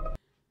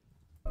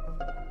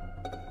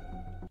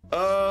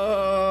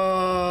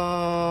 Oh,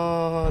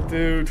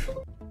 dude.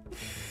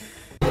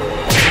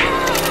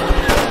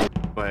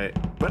 Wait,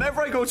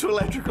 whenever I go to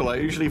electrical, I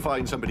usually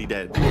find somebody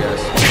dead.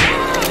 Yes.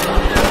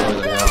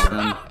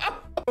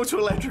 Go to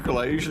electrical,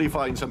 I usually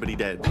find somebody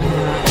dead.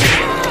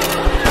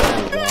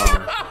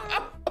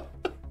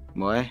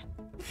 What?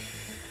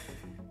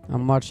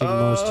 I'm watching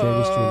most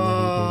charity stream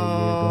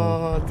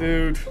that he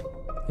did dude.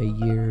 a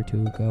year or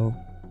two ago.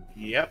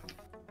 Yep.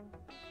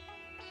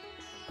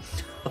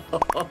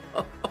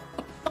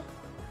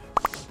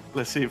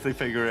 Let's see if they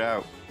figure it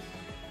out.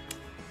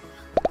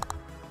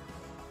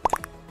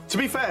 To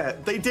be fair,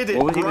 they did it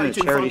What was even right a in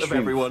charity front of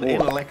stream everyone for? in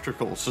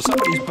electrical, so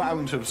somebody's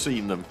bound to have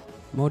seen them.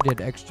 Mo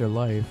did Extra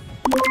Life.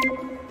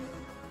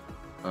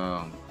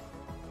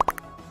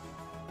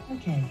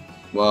 Okay.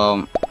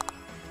 Well,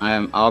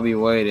 I'll be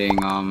waiting.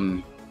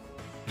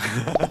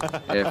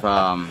 If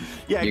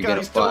Yeah, you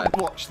guys, get a don't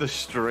watch the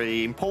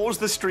stream. Pause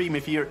the stream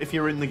if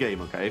you're in the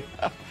game, okay?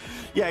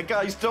 Yeah,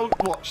 guys, don't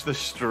watch the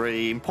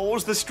stream.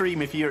 Pause the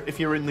stream if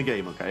you're in the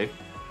game, okay?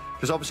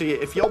 Because obviously,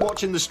 if you're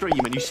watching the stream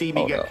and you see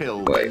me get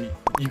killed, then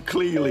you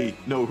clearly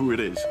know who it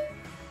is.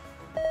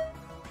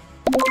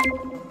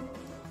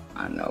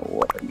 I know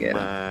what to get.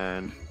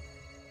 Man.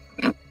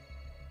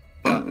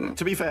 But,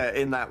 to be fair,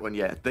 in that one,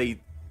 yeah, they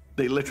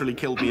literally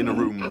killed me in a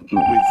room with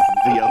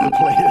the other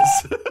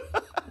players.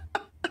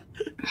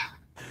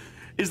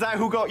 Is that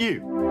who got you?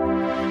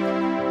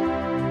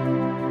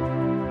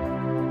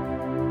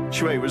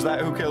 Shui, was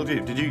that who killed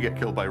you? Did you get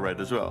killed by Red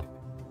as well?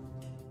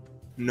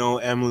 No,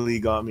 Emily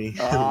got me.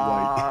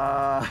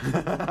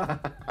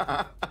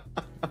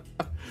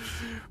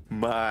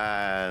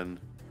 Man.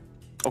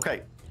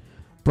 Okay.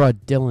 Bro,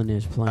 Dylan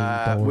is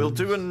playing. We'll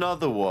do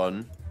another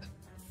one.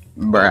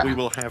 Bruh. We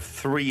will have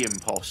 3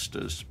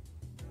 imposters.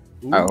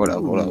 Oh, hold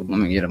up. Let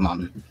me get him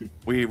on.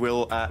 We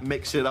will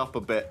mix it up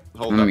a bit.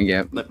 Hold Let on. me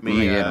get Let him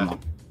me. on.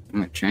 I'm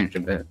gonna change a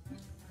bit.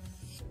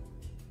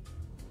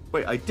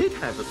 Wait, I did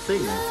have a thing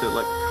to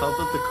like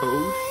cover the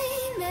code.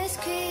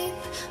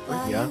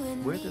 Yeah.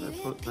 Where did I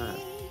put that?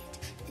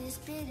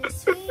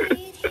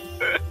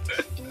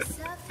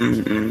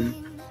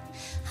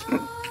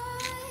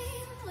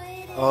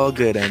 All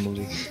good,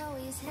 Emily.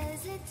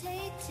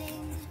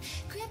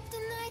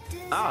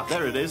 Ah,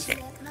 there it is.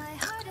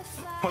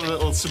 Put a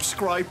little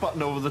subscribe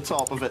button over the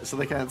top of it so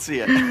they can't see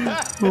it.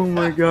 Oh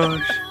my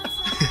gosh.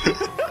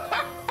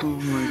 Oh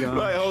my god.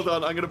 Right, hold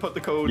on. I'm gonna put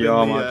the code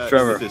Yo, in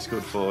Trevor. the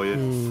Discord for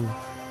you.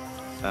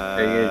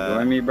 Hey,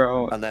 join me,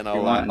 bro. And then You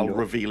I'll want to do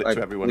reveal it like,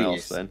 to everyone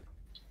else please. then.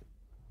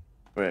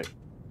 Wait.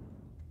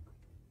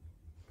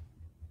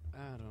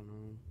 I don't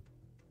know.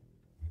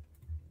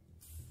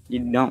 You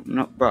don't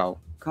know, bro.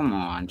 Come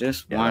on,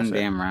 just Yeah, one that's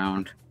it. damn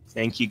round.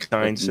 Thank you,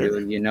 kind sir.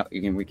 You know,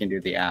 we can do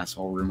the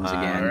asshole rooms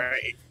again.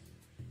 Alright.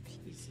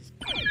 Jesus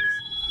Christ.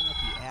 Not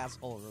the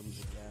asshole rooms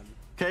again.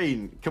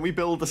 Kane, can we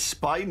build a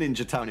Spy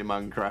Ninja town in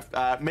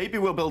Minecraft? Maybe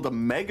we'll build a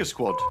Mega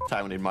Squad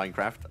town in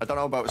Minecraft. I don't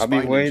know about a I'll Spy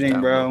be Ninja waiting,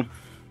 town, bro.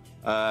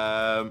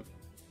 though.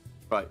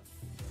 Right.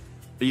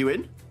 Are you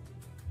in?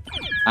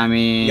 I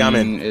mean, Yeah, I'm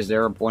in. is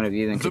there a point of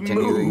even The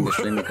continuing move. the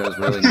stream because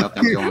really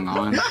nothing's going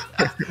on?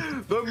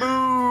 The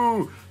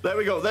moo! There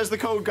we go. There's the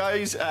code,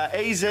 guys.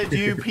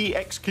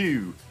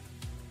 AZUPXQ.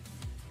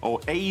 Or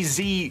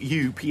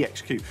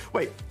AZUPXQ.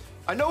 Wait,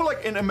 I know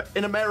like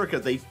in America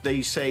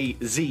they say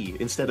Z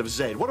instead of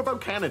Z. What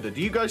about Canada?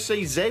 Do you guys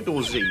say Z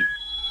or Z?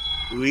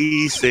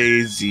 We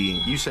say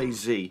Z. You say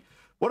Z.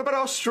 What about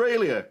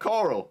Australia?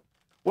 Coral,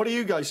 what do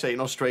you guys say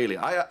in Australia?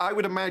 I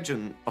would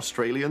imagine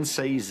Australians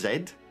say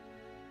Z,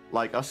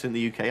 like us in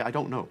the UK. I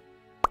don't know.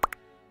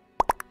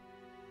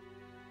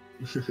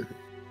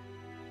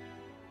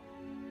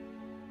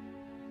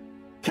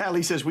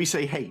 Callie says we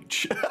say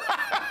H.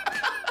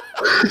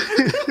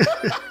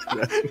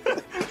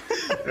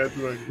 That's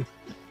right.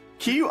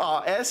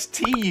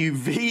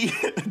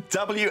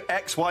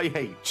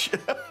 QRSTUVWXYH.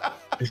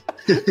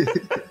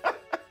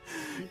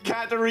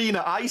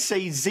 Katerina, I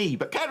say Z,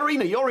 but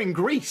Katerina, you're in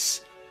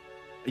Greece.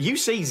 You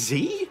say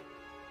Z?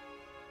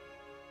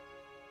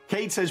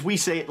 Cade says we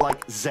say it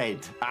like Z.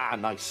 Ah,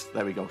 nice.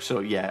 There we go.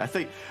 So yeah,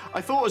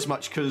 I thought as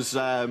much because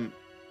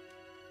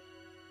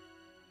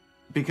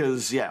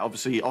yeah,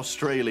 obviously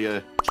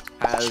Australia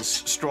has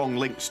strong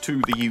links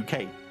to the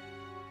UK.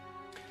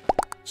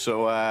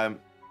 So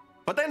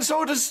but then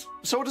so does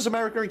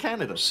America and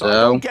Canada. So I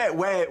don't get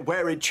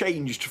where it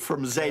changed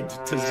from Z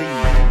to Z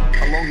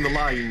along the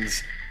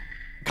lines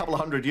a couple of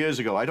 100 years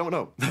ago. I don't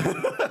know.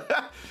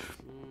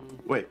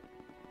 Wait.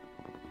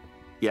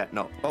 Yeah,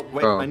 no. Oh,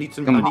 wait. Bro, I need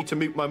to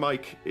mute my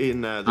mic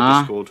in the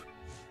Discord.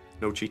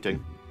 No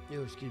cheating.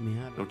 Yo, excuse me.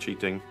 No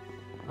cheating.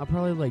 I'll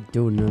probably like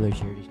do another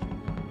charity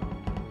stream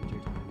around winter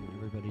time when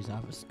everybody's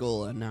off of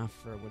school enough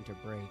for winter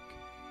break.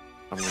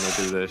 I'm gonna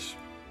do this.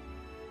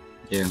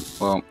 Yeah,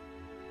 well.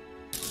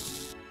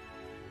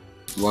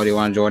 What do you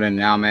want to join in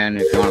now, man?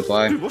 If you want to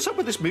play, Dude, what's up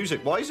with this music?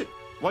 Why is it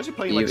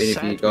playing like even if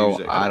sad you go,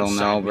 music? I don't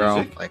know, sad bro.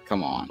 music. Like,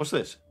 come on, What's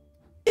this?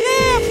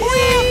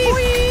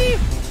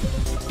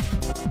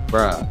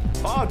 bruh.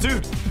 Oh,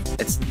 dude.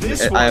 It's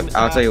This I'll one,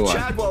 tell you what.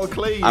 Chadwell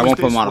Clay I won't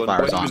used put this one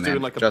modifiers when he on, was doing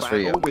man. like a Just for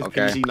you, battle with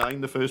okay?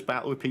 PZ9, the first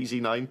battle with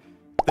PZ9.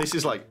 This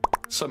is like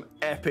some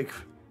epic.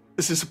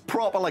 This is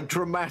proper like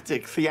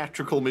dramatic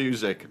theatrical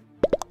music.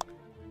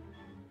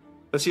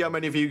 Let's see how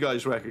many of you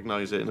guys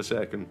recognize it in a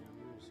second.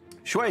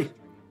 Shui.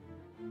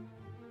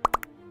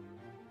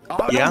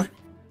 Oh, Yeah?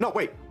 No,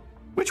 wait.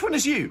 Which one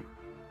is you?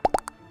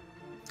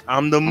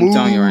 I'm the I'm move.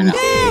 telling you right now.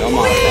 No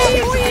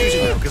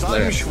modifiers. Because I'm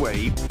Later.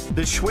 Shui,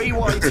 the Shui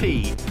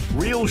YT,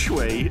 real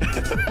Shui,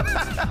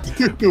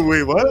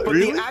 Wait, what? but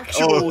Really? the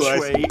actual Oh, I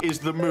Shui is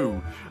the Moo.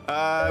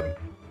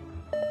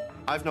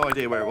 I've no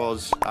idea where it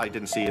was. I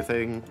didn't see a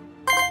thing.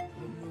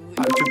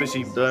 I'm too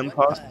busy. The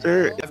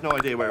imposter. I have no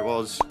idea where it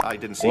was. I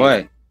didn't see What?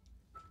 it.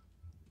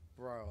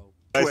 Bro.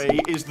 Shui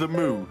is the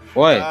Moo.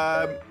 What?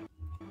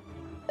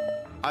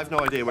 I've no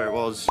idea where it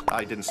was.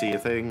 I didn't see a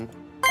thing.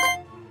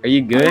 Are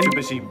you good? I'm too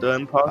busy. The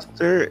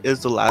imposter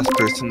is the last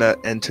person that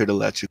entered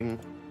electrical.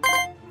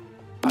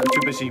 I'm too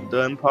busy.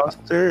 The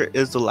imposter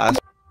is the last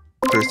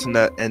person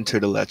that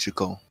entered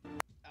electrical.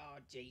 Oh,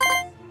 jeez.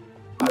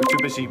 I'm too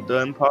busy.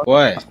 The imposter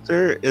What?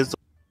 is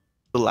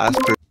the last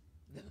person.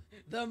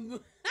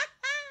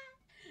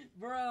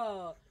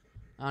 Bro.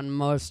 On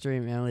most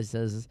stream, it only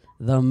says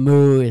the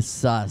moo is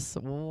sus.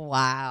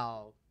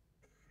 Wow.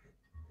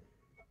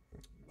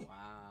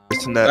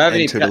 Person Do I that have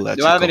any? entered Do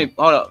electrical. I have any?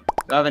 Hold up.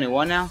 Do I have any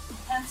one now?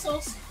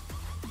 Pencils?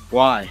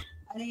 Why?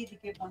 I need to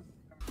get one.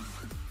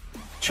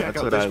 Check That's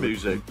out what this I would-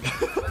 music.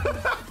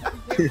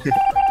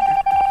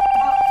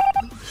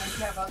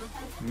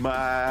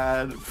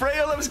 Man,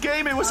 Freya loves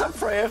gaming. What's up,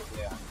 Freya?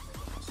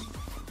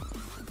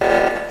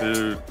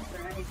 Dude.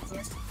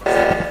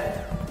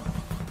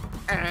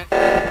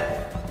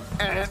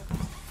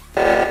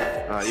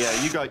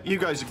 Yeah, you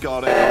guys have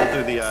got it. I'll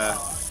do the.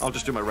 I'll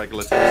just do my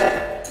regular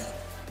test.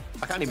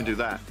 I can't even do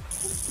that.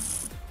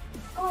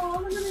 Oh,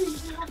 look at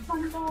these. You have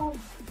fun balls.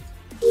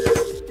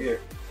 Here.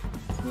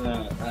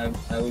 I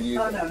will use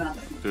Oh, no, not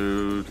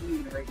Dude.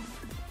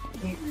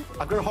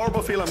 I've got a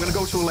horrible feeling I'm going to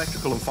go to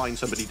electrical and find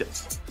somebody.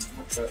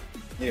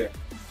 Here.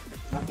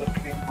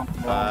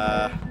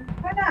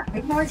 Why not?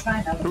 Ignore it,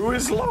 fine. Who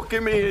is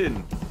locking me in?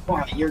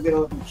 Why? You're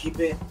gonna keep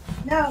it.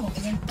 No.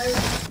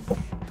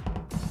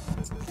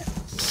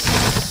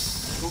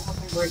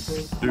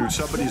 Dude,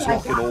 somebody's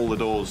locking all the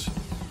doors.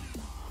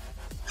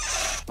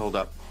 Hold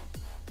up.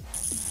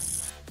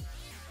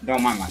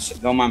 Don't mind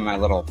my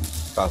little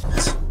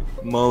cousins.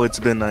 Mo, it's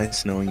been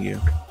nice knowing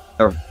you.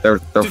 They're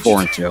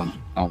 4 and 2.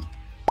 Oh.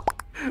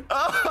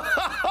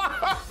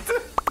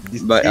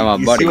 But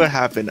you buddy, see what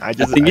happened? I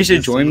think you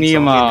should join me.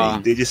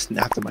 They just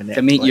snapped on my neck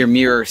to meet like, your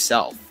mirror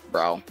self,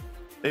 bro.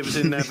 It was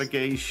in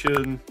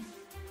navigation.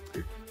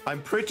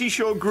 I'm pretty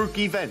sure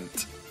Grookey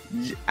vent.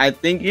 I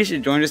think you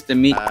should join us to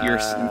meet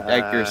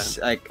like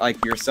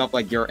yourself,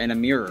 like you're in a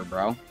mirror,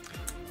 bro.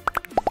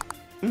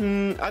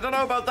 I don't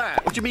know about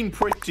that. What do you mean,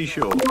 pretty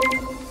sure?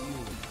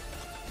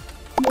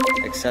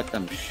 Except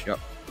I'm sure.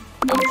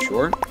 I'm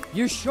short.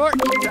 You're short.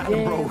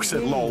 Bro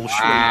said lol.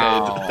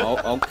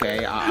 Wow.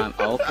 Okay. I'm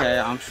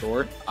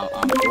short.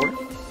 I'm short.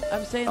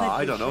 I'm saying that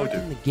I don't know, in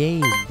dude. the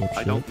game.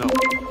 I don't know.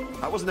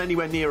 I wasn't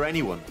anywhere near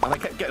anyone, and I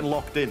kept getting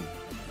locked in.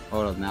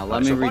 Hold on, now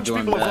let me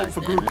rejoin people back.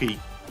 vote for Grookey.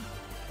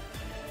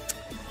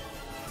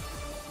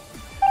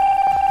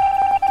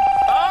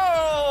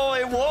 Oh,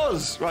 it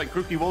was right.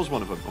 Grookey was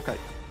one of them. Okay.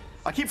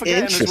 I keep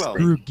forgetting as well.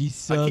 Grookey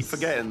sus. I keep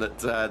forgetting that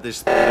there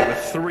were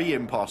 3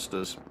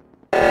 imposters.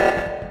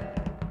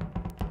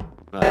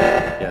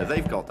 Yeah,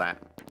 they've got that.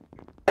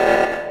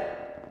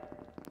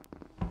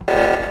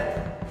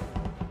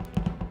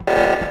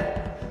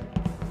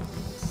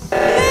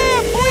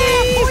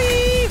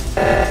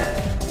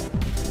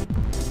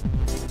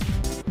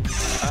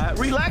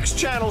 Relax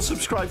channel,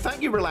 subscribe.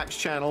 Thank you, Relax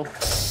channel.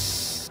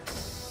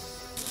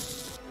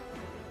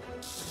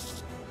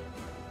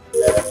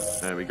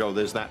 There we go.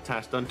 There's that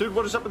task done. Dude,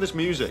 what is up with this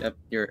music?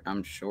 Yep,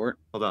 I'm short.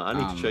 Hold on, I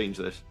need to change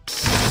this.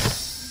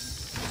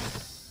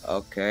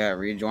 Okay, I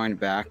rejoined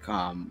back.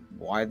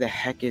 Why the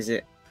heck is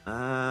it?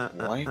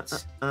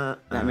 What?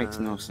 That makes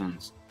no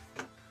sense.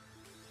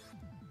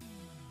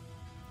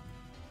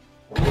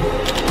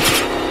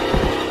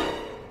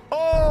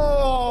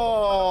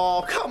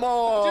 Oh, come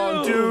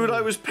on, dude.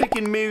 I was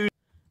picking music.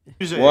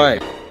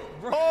 What?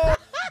 Oh.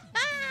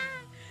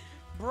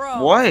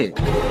 Bro. What?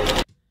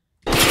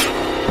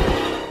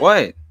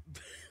 What?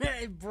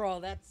 Bro,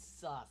 that's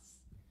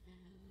sus.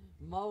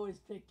 Mo is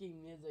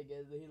picking music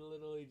and he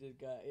literally just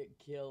got it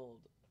killed.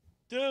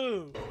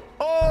 Dude.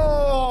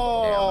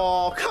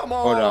 Oh, come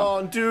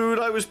on, dude.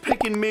 I was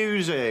picking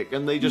music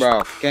and they just...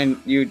 Bro,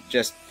 can you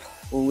just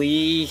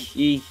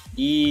please...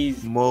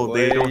 Mo,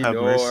 they don't have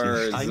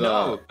mercy. I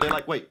know. They're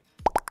like, wait.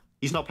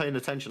 He's not paying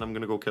attention. I'm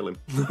going to go kill him.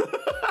 One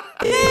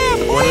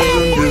of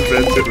them just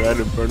vented right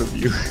in front of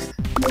you.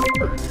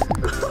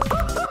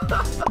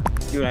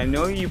 Dude, I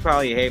know you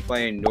probably hate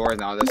playing indoors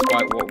now,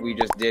 despite what we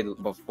just did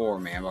before,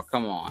 man, but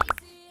come on.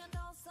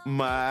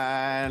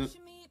 Man.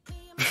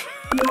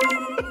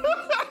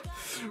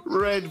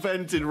 Red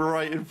vented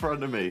right in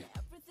front of me.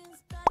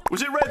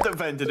 Was it Red that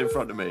vented in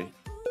front of me?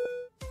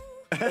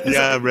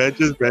 Yeah, Red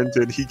just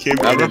vented. He came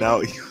in and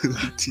out. He was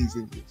like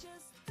teasing me.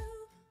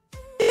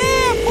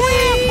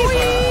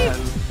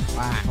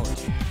 Wow.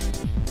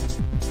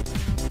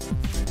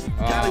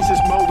 Gally says,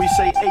 Mo, we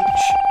say H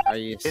Are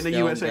you in the still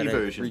USA gonna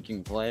version.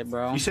 freaking play,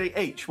 bro? You say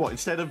H, what,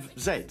 instead of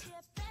Z?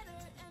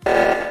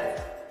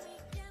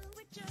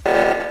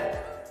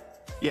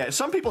 Yeah,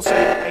 some people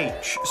say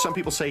H, some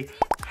people say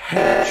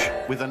H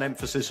with an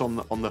emphasis on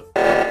the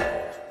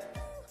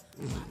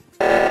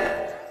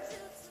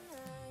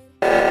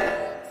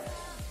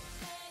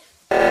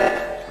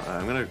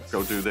I'm gonna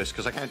go do this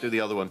because I can't do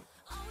the other one.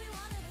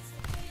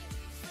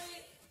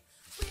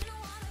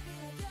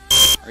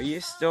 Are you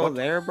still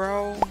there,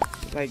 bro?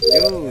 Like,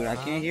 dude, I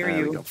can't hear There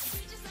we you. go.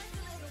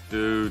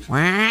 Dude.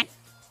 What?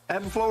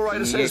 Flow Rider Can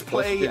you says get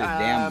closer play to the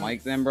damn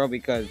mic then, bro,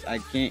 because I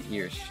can't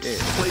hear shit.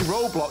 play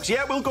Roblox.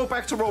 Yeah, we'll go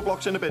back to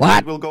Roblox in a bit.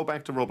 What? We'll go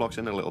back to Roblox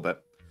in a little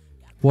bit.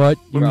 What?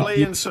 We're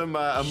playing some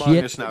Among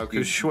Us now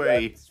because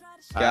Shui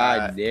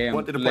God damn,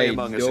 wanted to play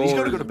Among Us. He's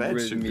got to go to bed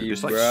with soon, dude. me,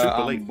 It's like bruh. super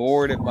I'm late.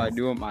 bored if I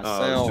do it Let's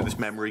myself. do this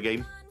memory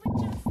game.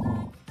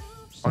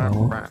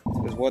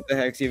 Because what the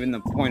heck's even the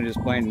point of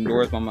just playing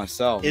indoors by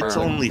myself? It's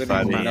bro? only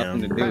Literally 5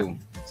 nothing to a.m. do.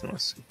 It's not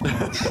super.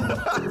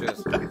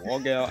 Just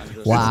walk out and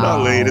just... Wow. It's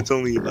not late. It's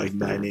only like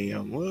 9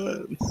 a.m.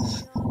 What?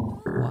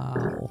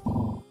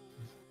 Wow.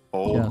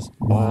 Oh, Just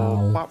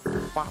wow. bop,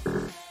 bop,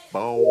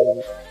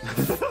 bow.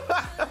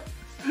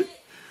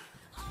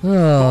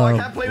 Oh, I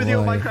can't play with you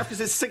on boy. Minecraft because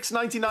it's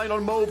 $6.99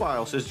 on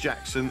mobile, says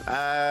Jackson.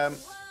 I'm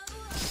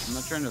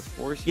not trying to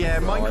force you. Yeah,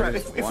 bro. I Minecraft.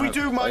 just If we wanna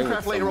do play Minecraft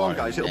with later on, someone,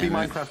 guys, it'll be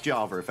damn it. Minecraft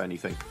Java, if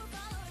anything.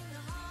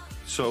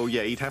 So,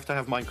 yeah, you'd have to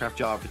have Minecraft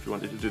Java if you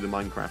wanted to do the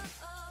Minecraft.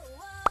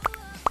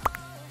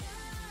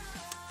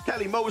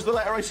 Kelly, Mo was the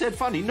letter I said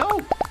funny.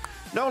 No.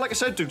 No, like I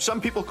said, dude,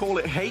 some people call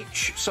it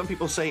H, some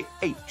people say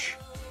H.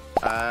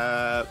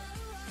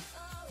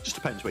 Just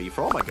depends where you're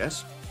from, I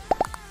guess.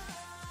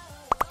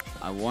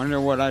 I wonder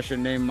what I should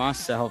name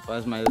myself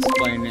as my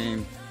display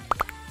name.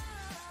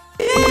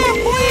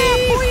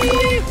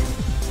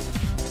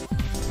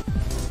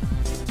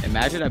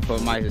 Imagine I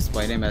put my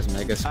display name as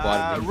Mega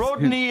Squad.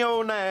 Rodney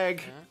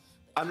Oneg.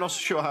 I'm not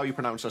sure how you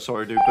pronounce that,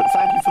 sorry, dude, but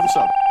thank you for the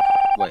sub.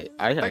 Wait,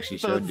 I actually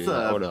should do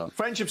that. Hold up.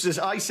 Friendship says,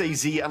 I say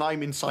Z and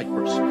I'm in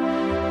Cyprus.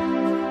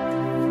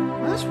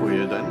 That's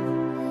weird then.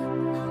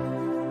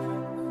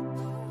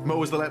 Mo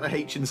was the letter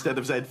H instead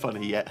of Z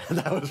funny. Yeah,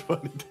 that was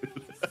funny,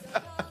 dude.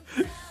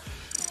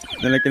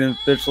 Then I can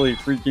officially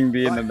freaking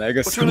be in the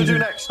mega What you want to do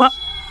next? Do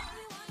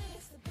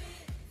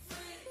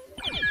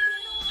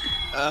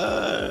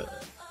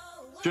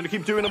you want to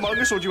keep doing Among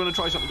Us, or do you want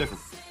to try something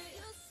different?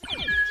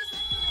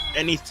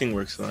 Anything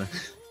works fine.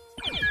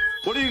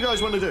 What do you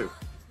guys want to do?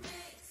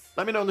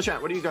 Let me know in the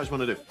chat. What do you guys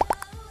want to do?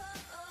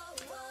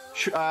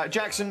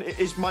 Jackson,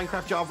 is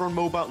Minecraft Java on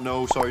mobile?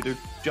 No, sorry, dude.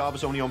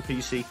 Java's only on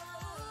PC.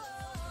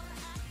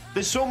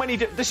 There's so many.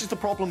 This is the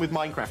problem with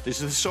Minecraft.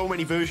 There's so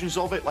many versions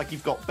of it. Like,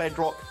 you've got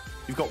Bedrock,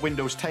 you've got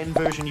Windows 10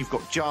 version, you've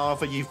got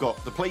Java, you've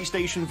got the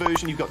PlayStation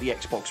version, you've got the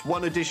Xbox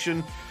One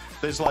edition.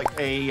 There's like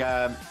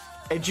a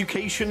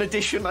education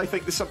edition. I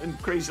think there's something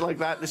crazy like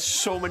that. There's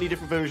so many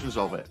different versions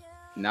of it.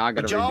 Now I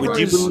gotta Java Would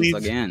you believe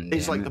again.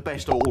 It's like the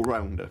best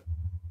all-rounder.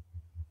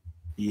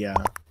 Yeah.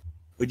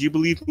 Would you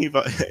believe me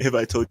if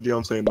I told you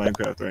I'm playing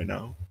Minecraft right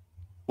now?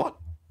 What?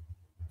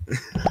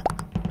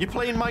 You're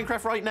playing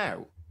Minecraft right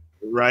now?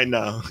 Right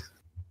now.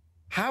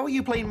 How are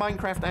you playing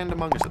Minecraft and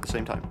Among Us at the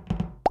same time?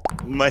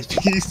 My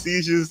PC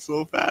is just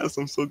so fast.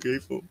 I'm so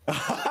grateful.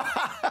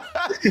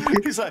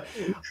 He's like,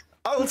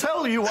 I'll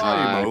tell you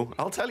why, Mo.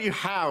 I'll tell you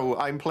how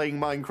I'm playing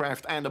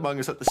Minecraft and Among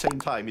Us at the same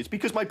time. It's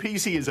because my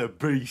PC is a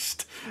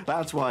beast.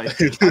 That's why. I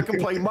can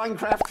play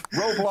Minecraft,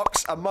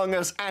 Roblox, Among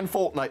Us, and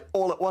Fortnite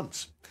all at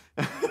once.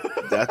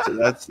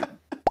 That's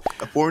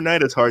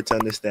Fortnite is hard to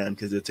understand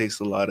because it takes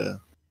a lot of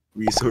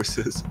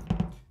resources.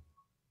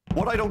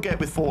 What I don't get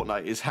with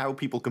Fortnite is how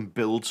people can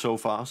build so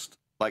fast.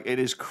 Like, it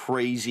is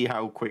crazy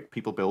how quick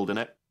people build in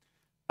it.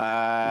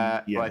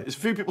 Right, there's a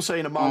few people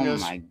saying Among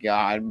Us. Oh my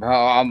god,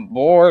 bro, I'm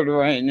bored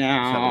right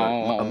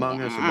now.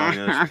 Among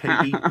Us,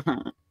 Piggy.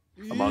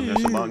 Among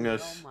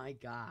Us. Oh my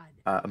god.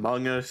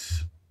 Among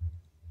Us.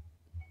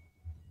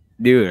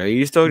 Dude, are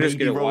you still just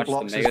Maybe gonna watch the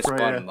Roblox is Mega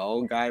prayer. Squad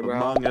Mo guy, bro?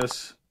 Among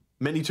Us.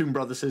 Mini Toon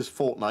Brother says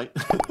Fortnite.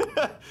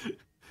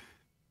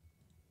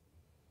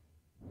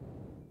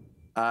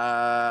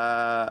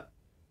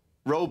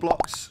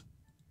 Roblox.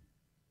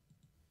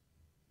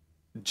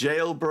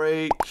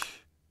 Jailbreak.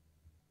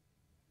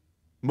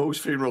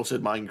 Most Funeral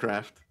said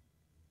Minecraft.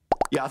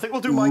 Yeah, I think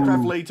we'll do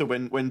Minecraft later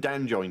when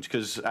Dan joins,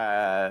 because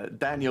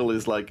Daniel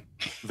is like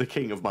the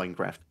king of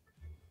Minecraft.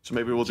 So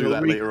maybe we'll do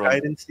that later on.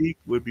 Hide and seek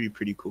would be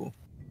pretty cool.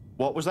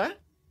 What was that?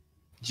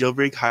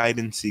 Jailbreak hide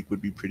and seek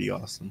would be pretty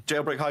awesome.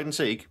 Jailbreak hide and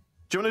seek.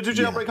 Do you want to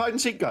do jailbreak hide and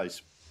seek,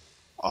 guys?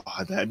 Oh,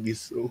 that'd be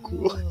so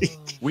cool.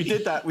 We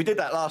did that. We did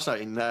that last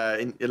night in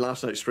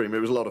last night's stream. It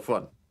was a lot of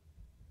fun.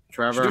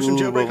 Trevor, Do some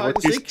jailbreak hide and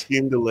what's your seek?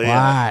 stream delay?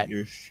 What?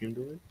 Your stream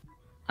delay?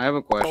 I have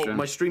a question. Oh,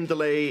 my stream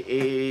delay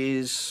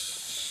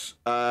is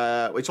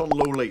it's on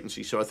low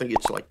latency, so I think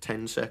it's like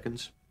 10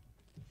 seconds.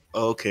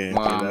 Okay,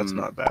 that's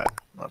not bad.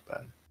 Not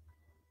bad.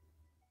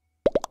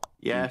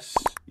 Yes,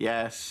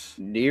 yes.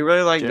 Do you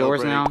really like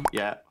doors Jailbreak, now?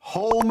 Yeah.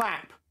 Whole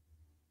map.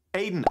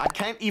 Aiden, I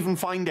can't even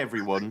find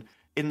everyone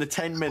in the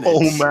 10 minutes.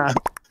 Whole map.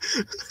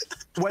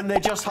 When they're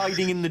just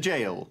hiding in the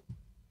jail.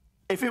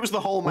 If it was the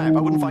whole map, I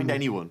wouldn't find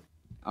anyone.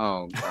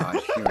 Oh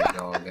gosh, here we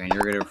go again.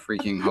 You're gonna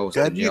freaking host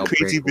That'd a be a jailbreak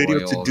crazy video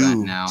to royal do.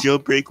 event now.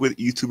 Jailbreak with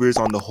YouTubers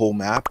on the whole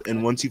map,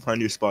 and once you find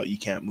your spot, you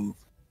can't move.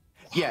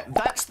 Yeah,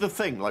 that's the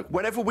thing. Like,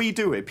 whenever we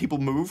do it, people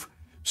move.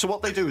 So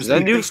what they do is That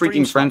they dude stream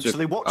freaking stuff, friends so with-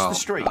 they watch oh, the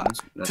stream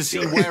that's to see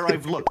good. where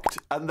I've looked,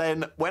 and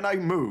then when I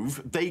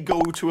move, they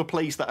go to a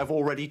place that I've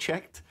already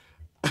checked.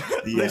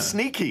 They're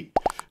sneaky.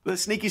 They're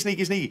sneaky,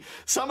 sneaky, sneaky.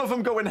 Some of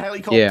them go in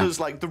helicopters.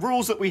 Like, the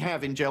rules that we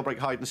have in Jailbreak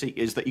Hide and Seek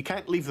is that you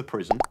can't leave the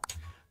prison.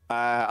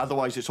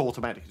 Otherwise, it's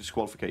automatic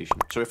disqualification.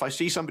 So if I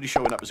see somebody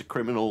showing up as a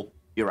criminal,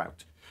 you're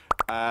out.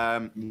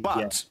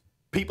 But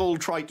people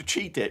try to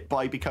cheat it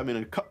by becoming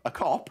a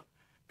cop,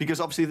 because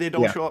obviously they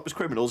don't show up as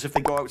criminals if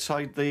they go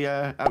outside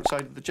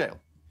of the jail.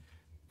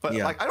 But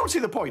like, I don't see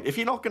the point. If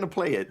you're not going to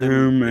play it,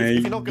 then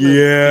if you're not going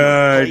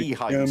to play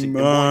hide and seek,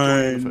 then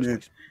why join in the first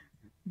place?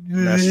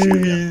 That's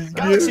true.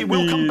 Galaxy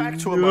will come back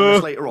to Among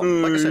Us later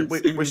on. Like I said,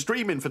 we're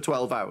streaming for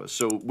 12 hours,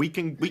 so we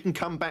can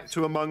come back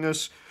to Among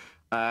Us.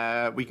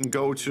 We can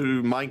go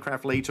to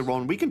Minecraft later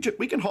on. We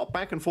can hop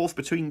back and forth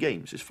between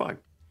games. It's fine.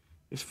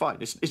 It's fine.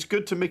 It's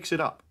good to mix it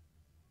up.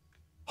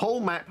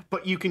 Whole map,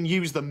 but you can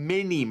use the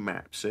mini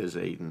map, says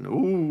Aiden.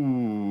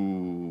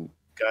 Ooh.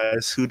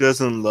 Guys, who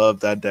doesn't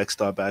love that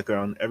desktop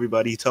background?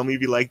 Everybody, tell me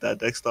if you like that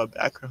desktop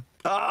background.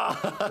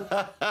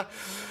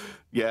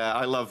 Yeah,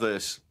 I love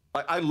this.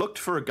 I looked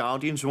for a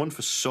Guardians one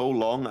for so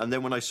long, and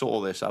then when I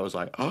saw this, I was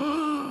like,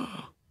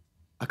 oh,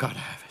 I gotta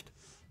have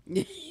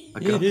it. I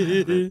gotta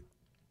have it.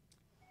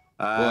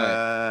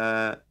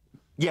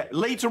 Yeah,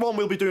 later on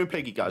we'll be doing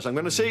Piggy, guys. I'm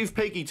going to save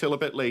Piggy till a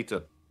bit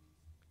later.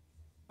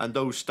 And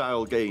those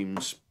style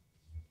games.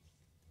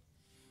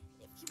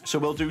 So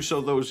we'll do some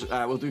of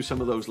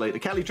those later.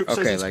 Kelly Tripp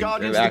says it's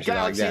Guardians of the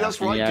Galaxy. That's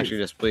right. Can you actually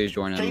just please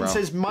join in, Kane bro?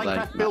 says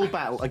Minecraft build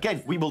battle.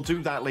 Again, we will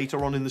do that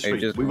later on in the I stream.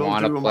 just We will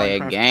want do to play a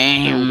Minecraft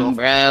game, build-off.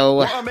 bro.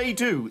 What I may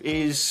do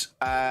is,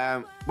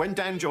 when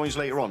Dan joins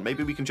later on,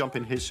 maybe we can jump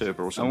in his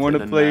server or I something. want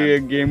to play a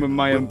game with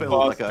my we'll build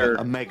like imposter.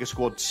 a Mega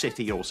Squad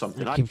city or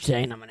something. I keep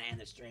saying I'm gonna end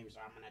the stream, so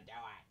I'm gonna do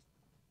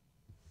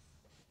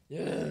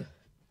So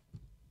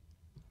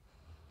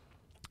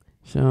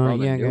Well,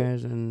 then yeah, do it.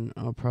 guys, and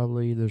I'll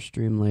probably either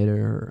stream later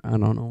or I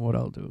don't know what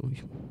I'll do.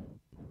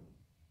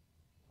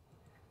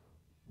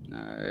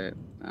 Alright.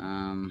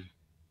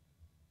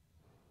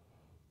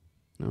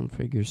 I'll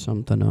figure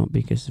something out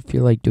because I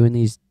feel like doing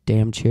these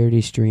damn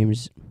charity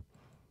streams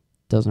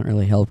doesn't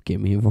really help get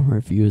me more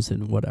views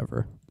and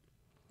whatever.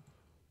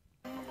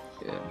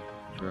 Yeah,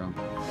 true.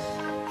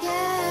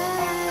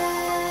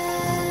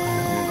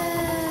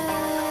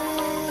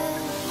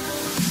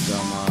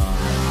 Some,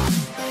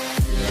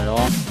 is that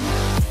all?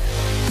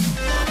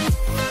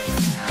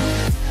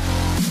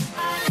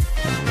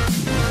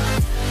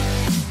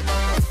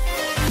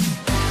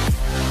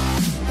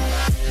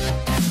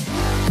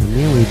 For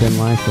me, we've been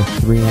live for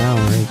 3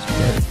 hours,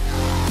 but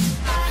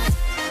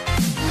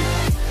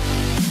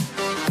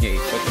Yeah, you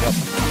switch it up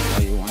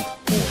how you want.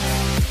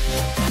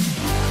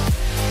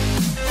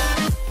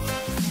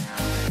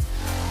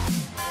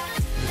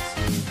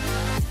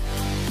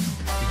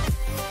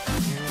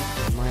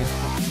 my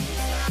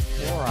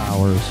 4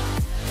 hours.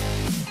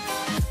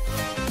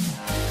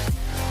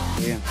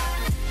 Yeah.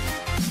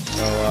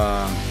 So,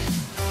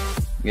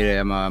 you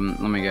get let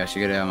me guess,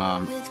 you get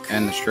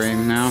end the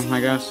stream now,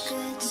 I guess?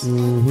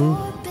 Mm-hmm.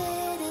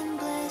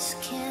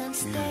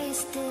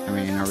 I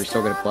mean, are we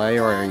still gonna play,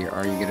 or are you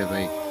gonna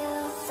like?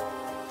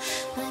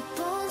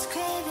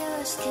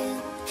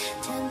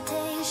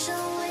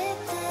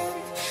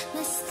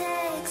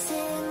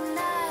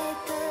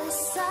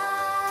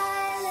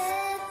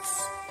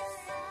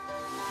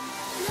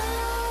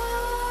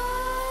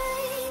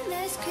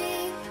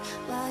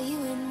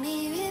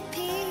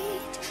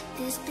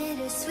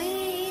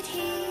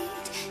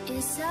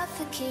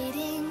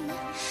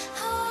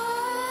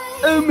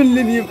 Oh,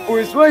 Millennium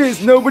Force, why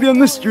is nobody on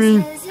the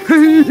stream?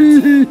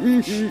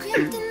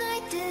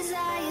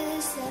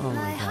 Oh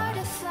my god.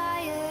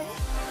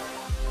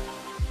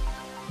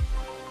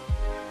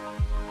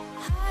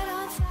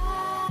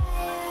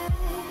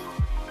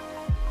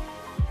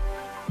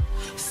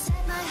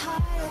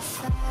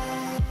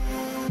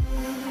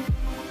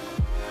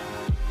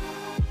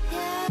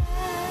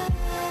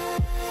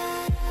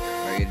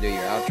 Are you gonna do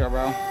your outro,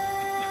 bro?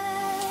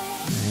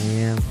 I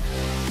am.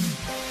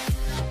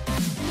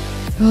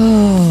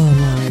 Oh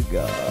my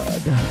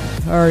god.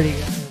 Already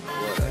got it.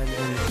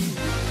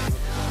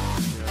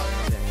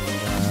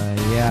 And,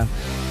 yeah.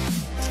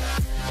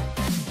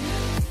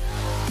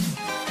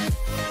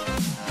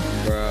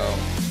 Bro.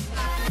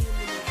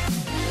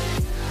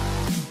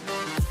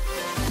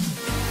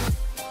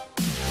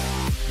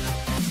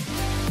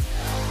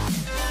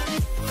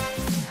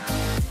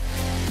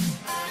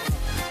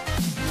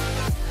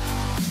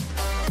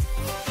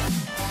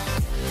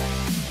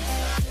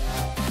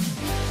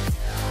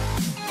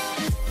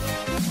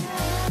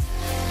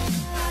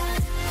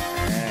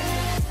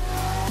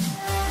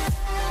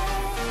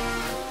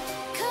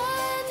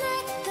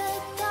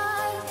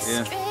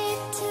 Yeah.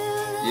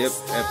 Yep.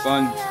 Have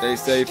fun. Stay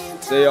safe.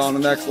 See you on the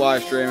next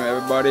live stream,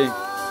 everybody.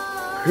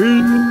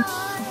 Peace.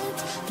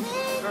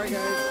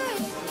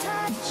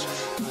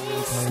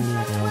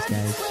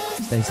 Guys.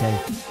 Stay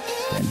safe.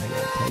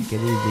 Take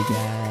it easy,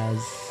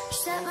 guys.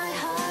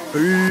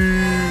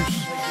 Peace.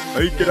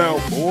 Take it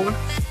out, boy.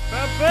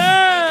 Bye-bye.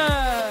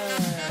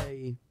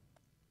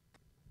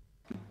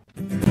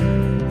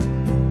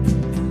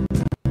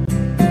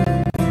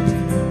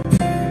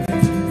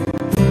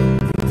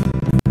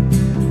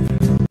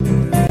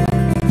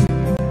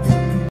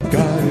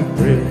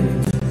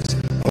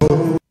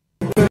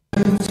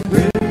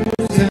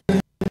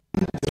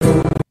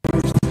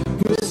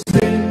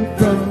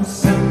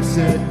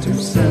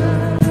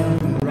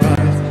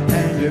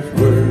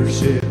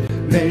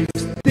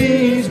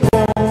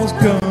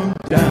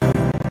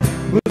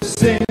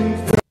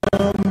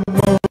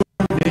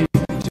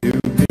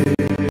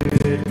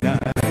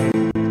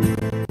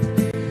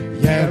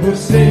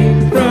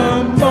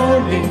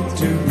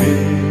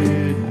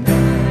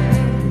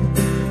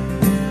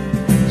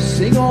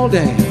 Sing all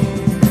day.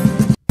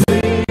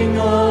 Sing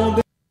all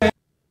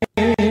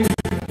day.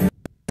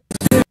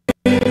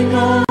 Sing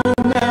all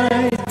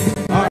night.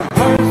 Our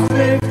hearts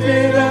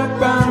lifted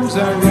up, arms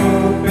are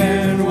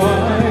open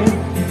wide.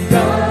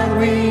 God,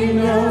 we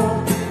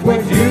know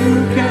what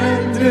you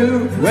can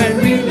do when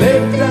we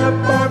lift up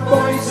our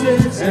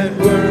voices and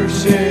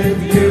worship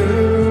you.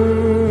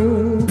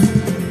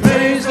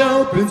 Praise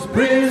opens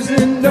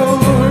prison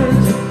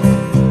doors.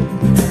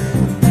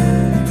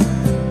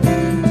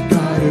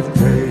 God of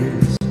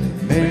praise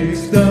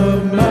makes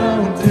the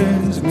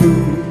mountains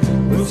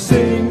move. We'll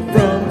sing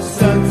from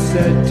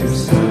sunset to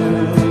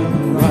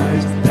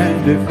sunrise,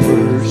 and if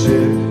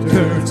worship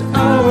turns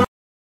our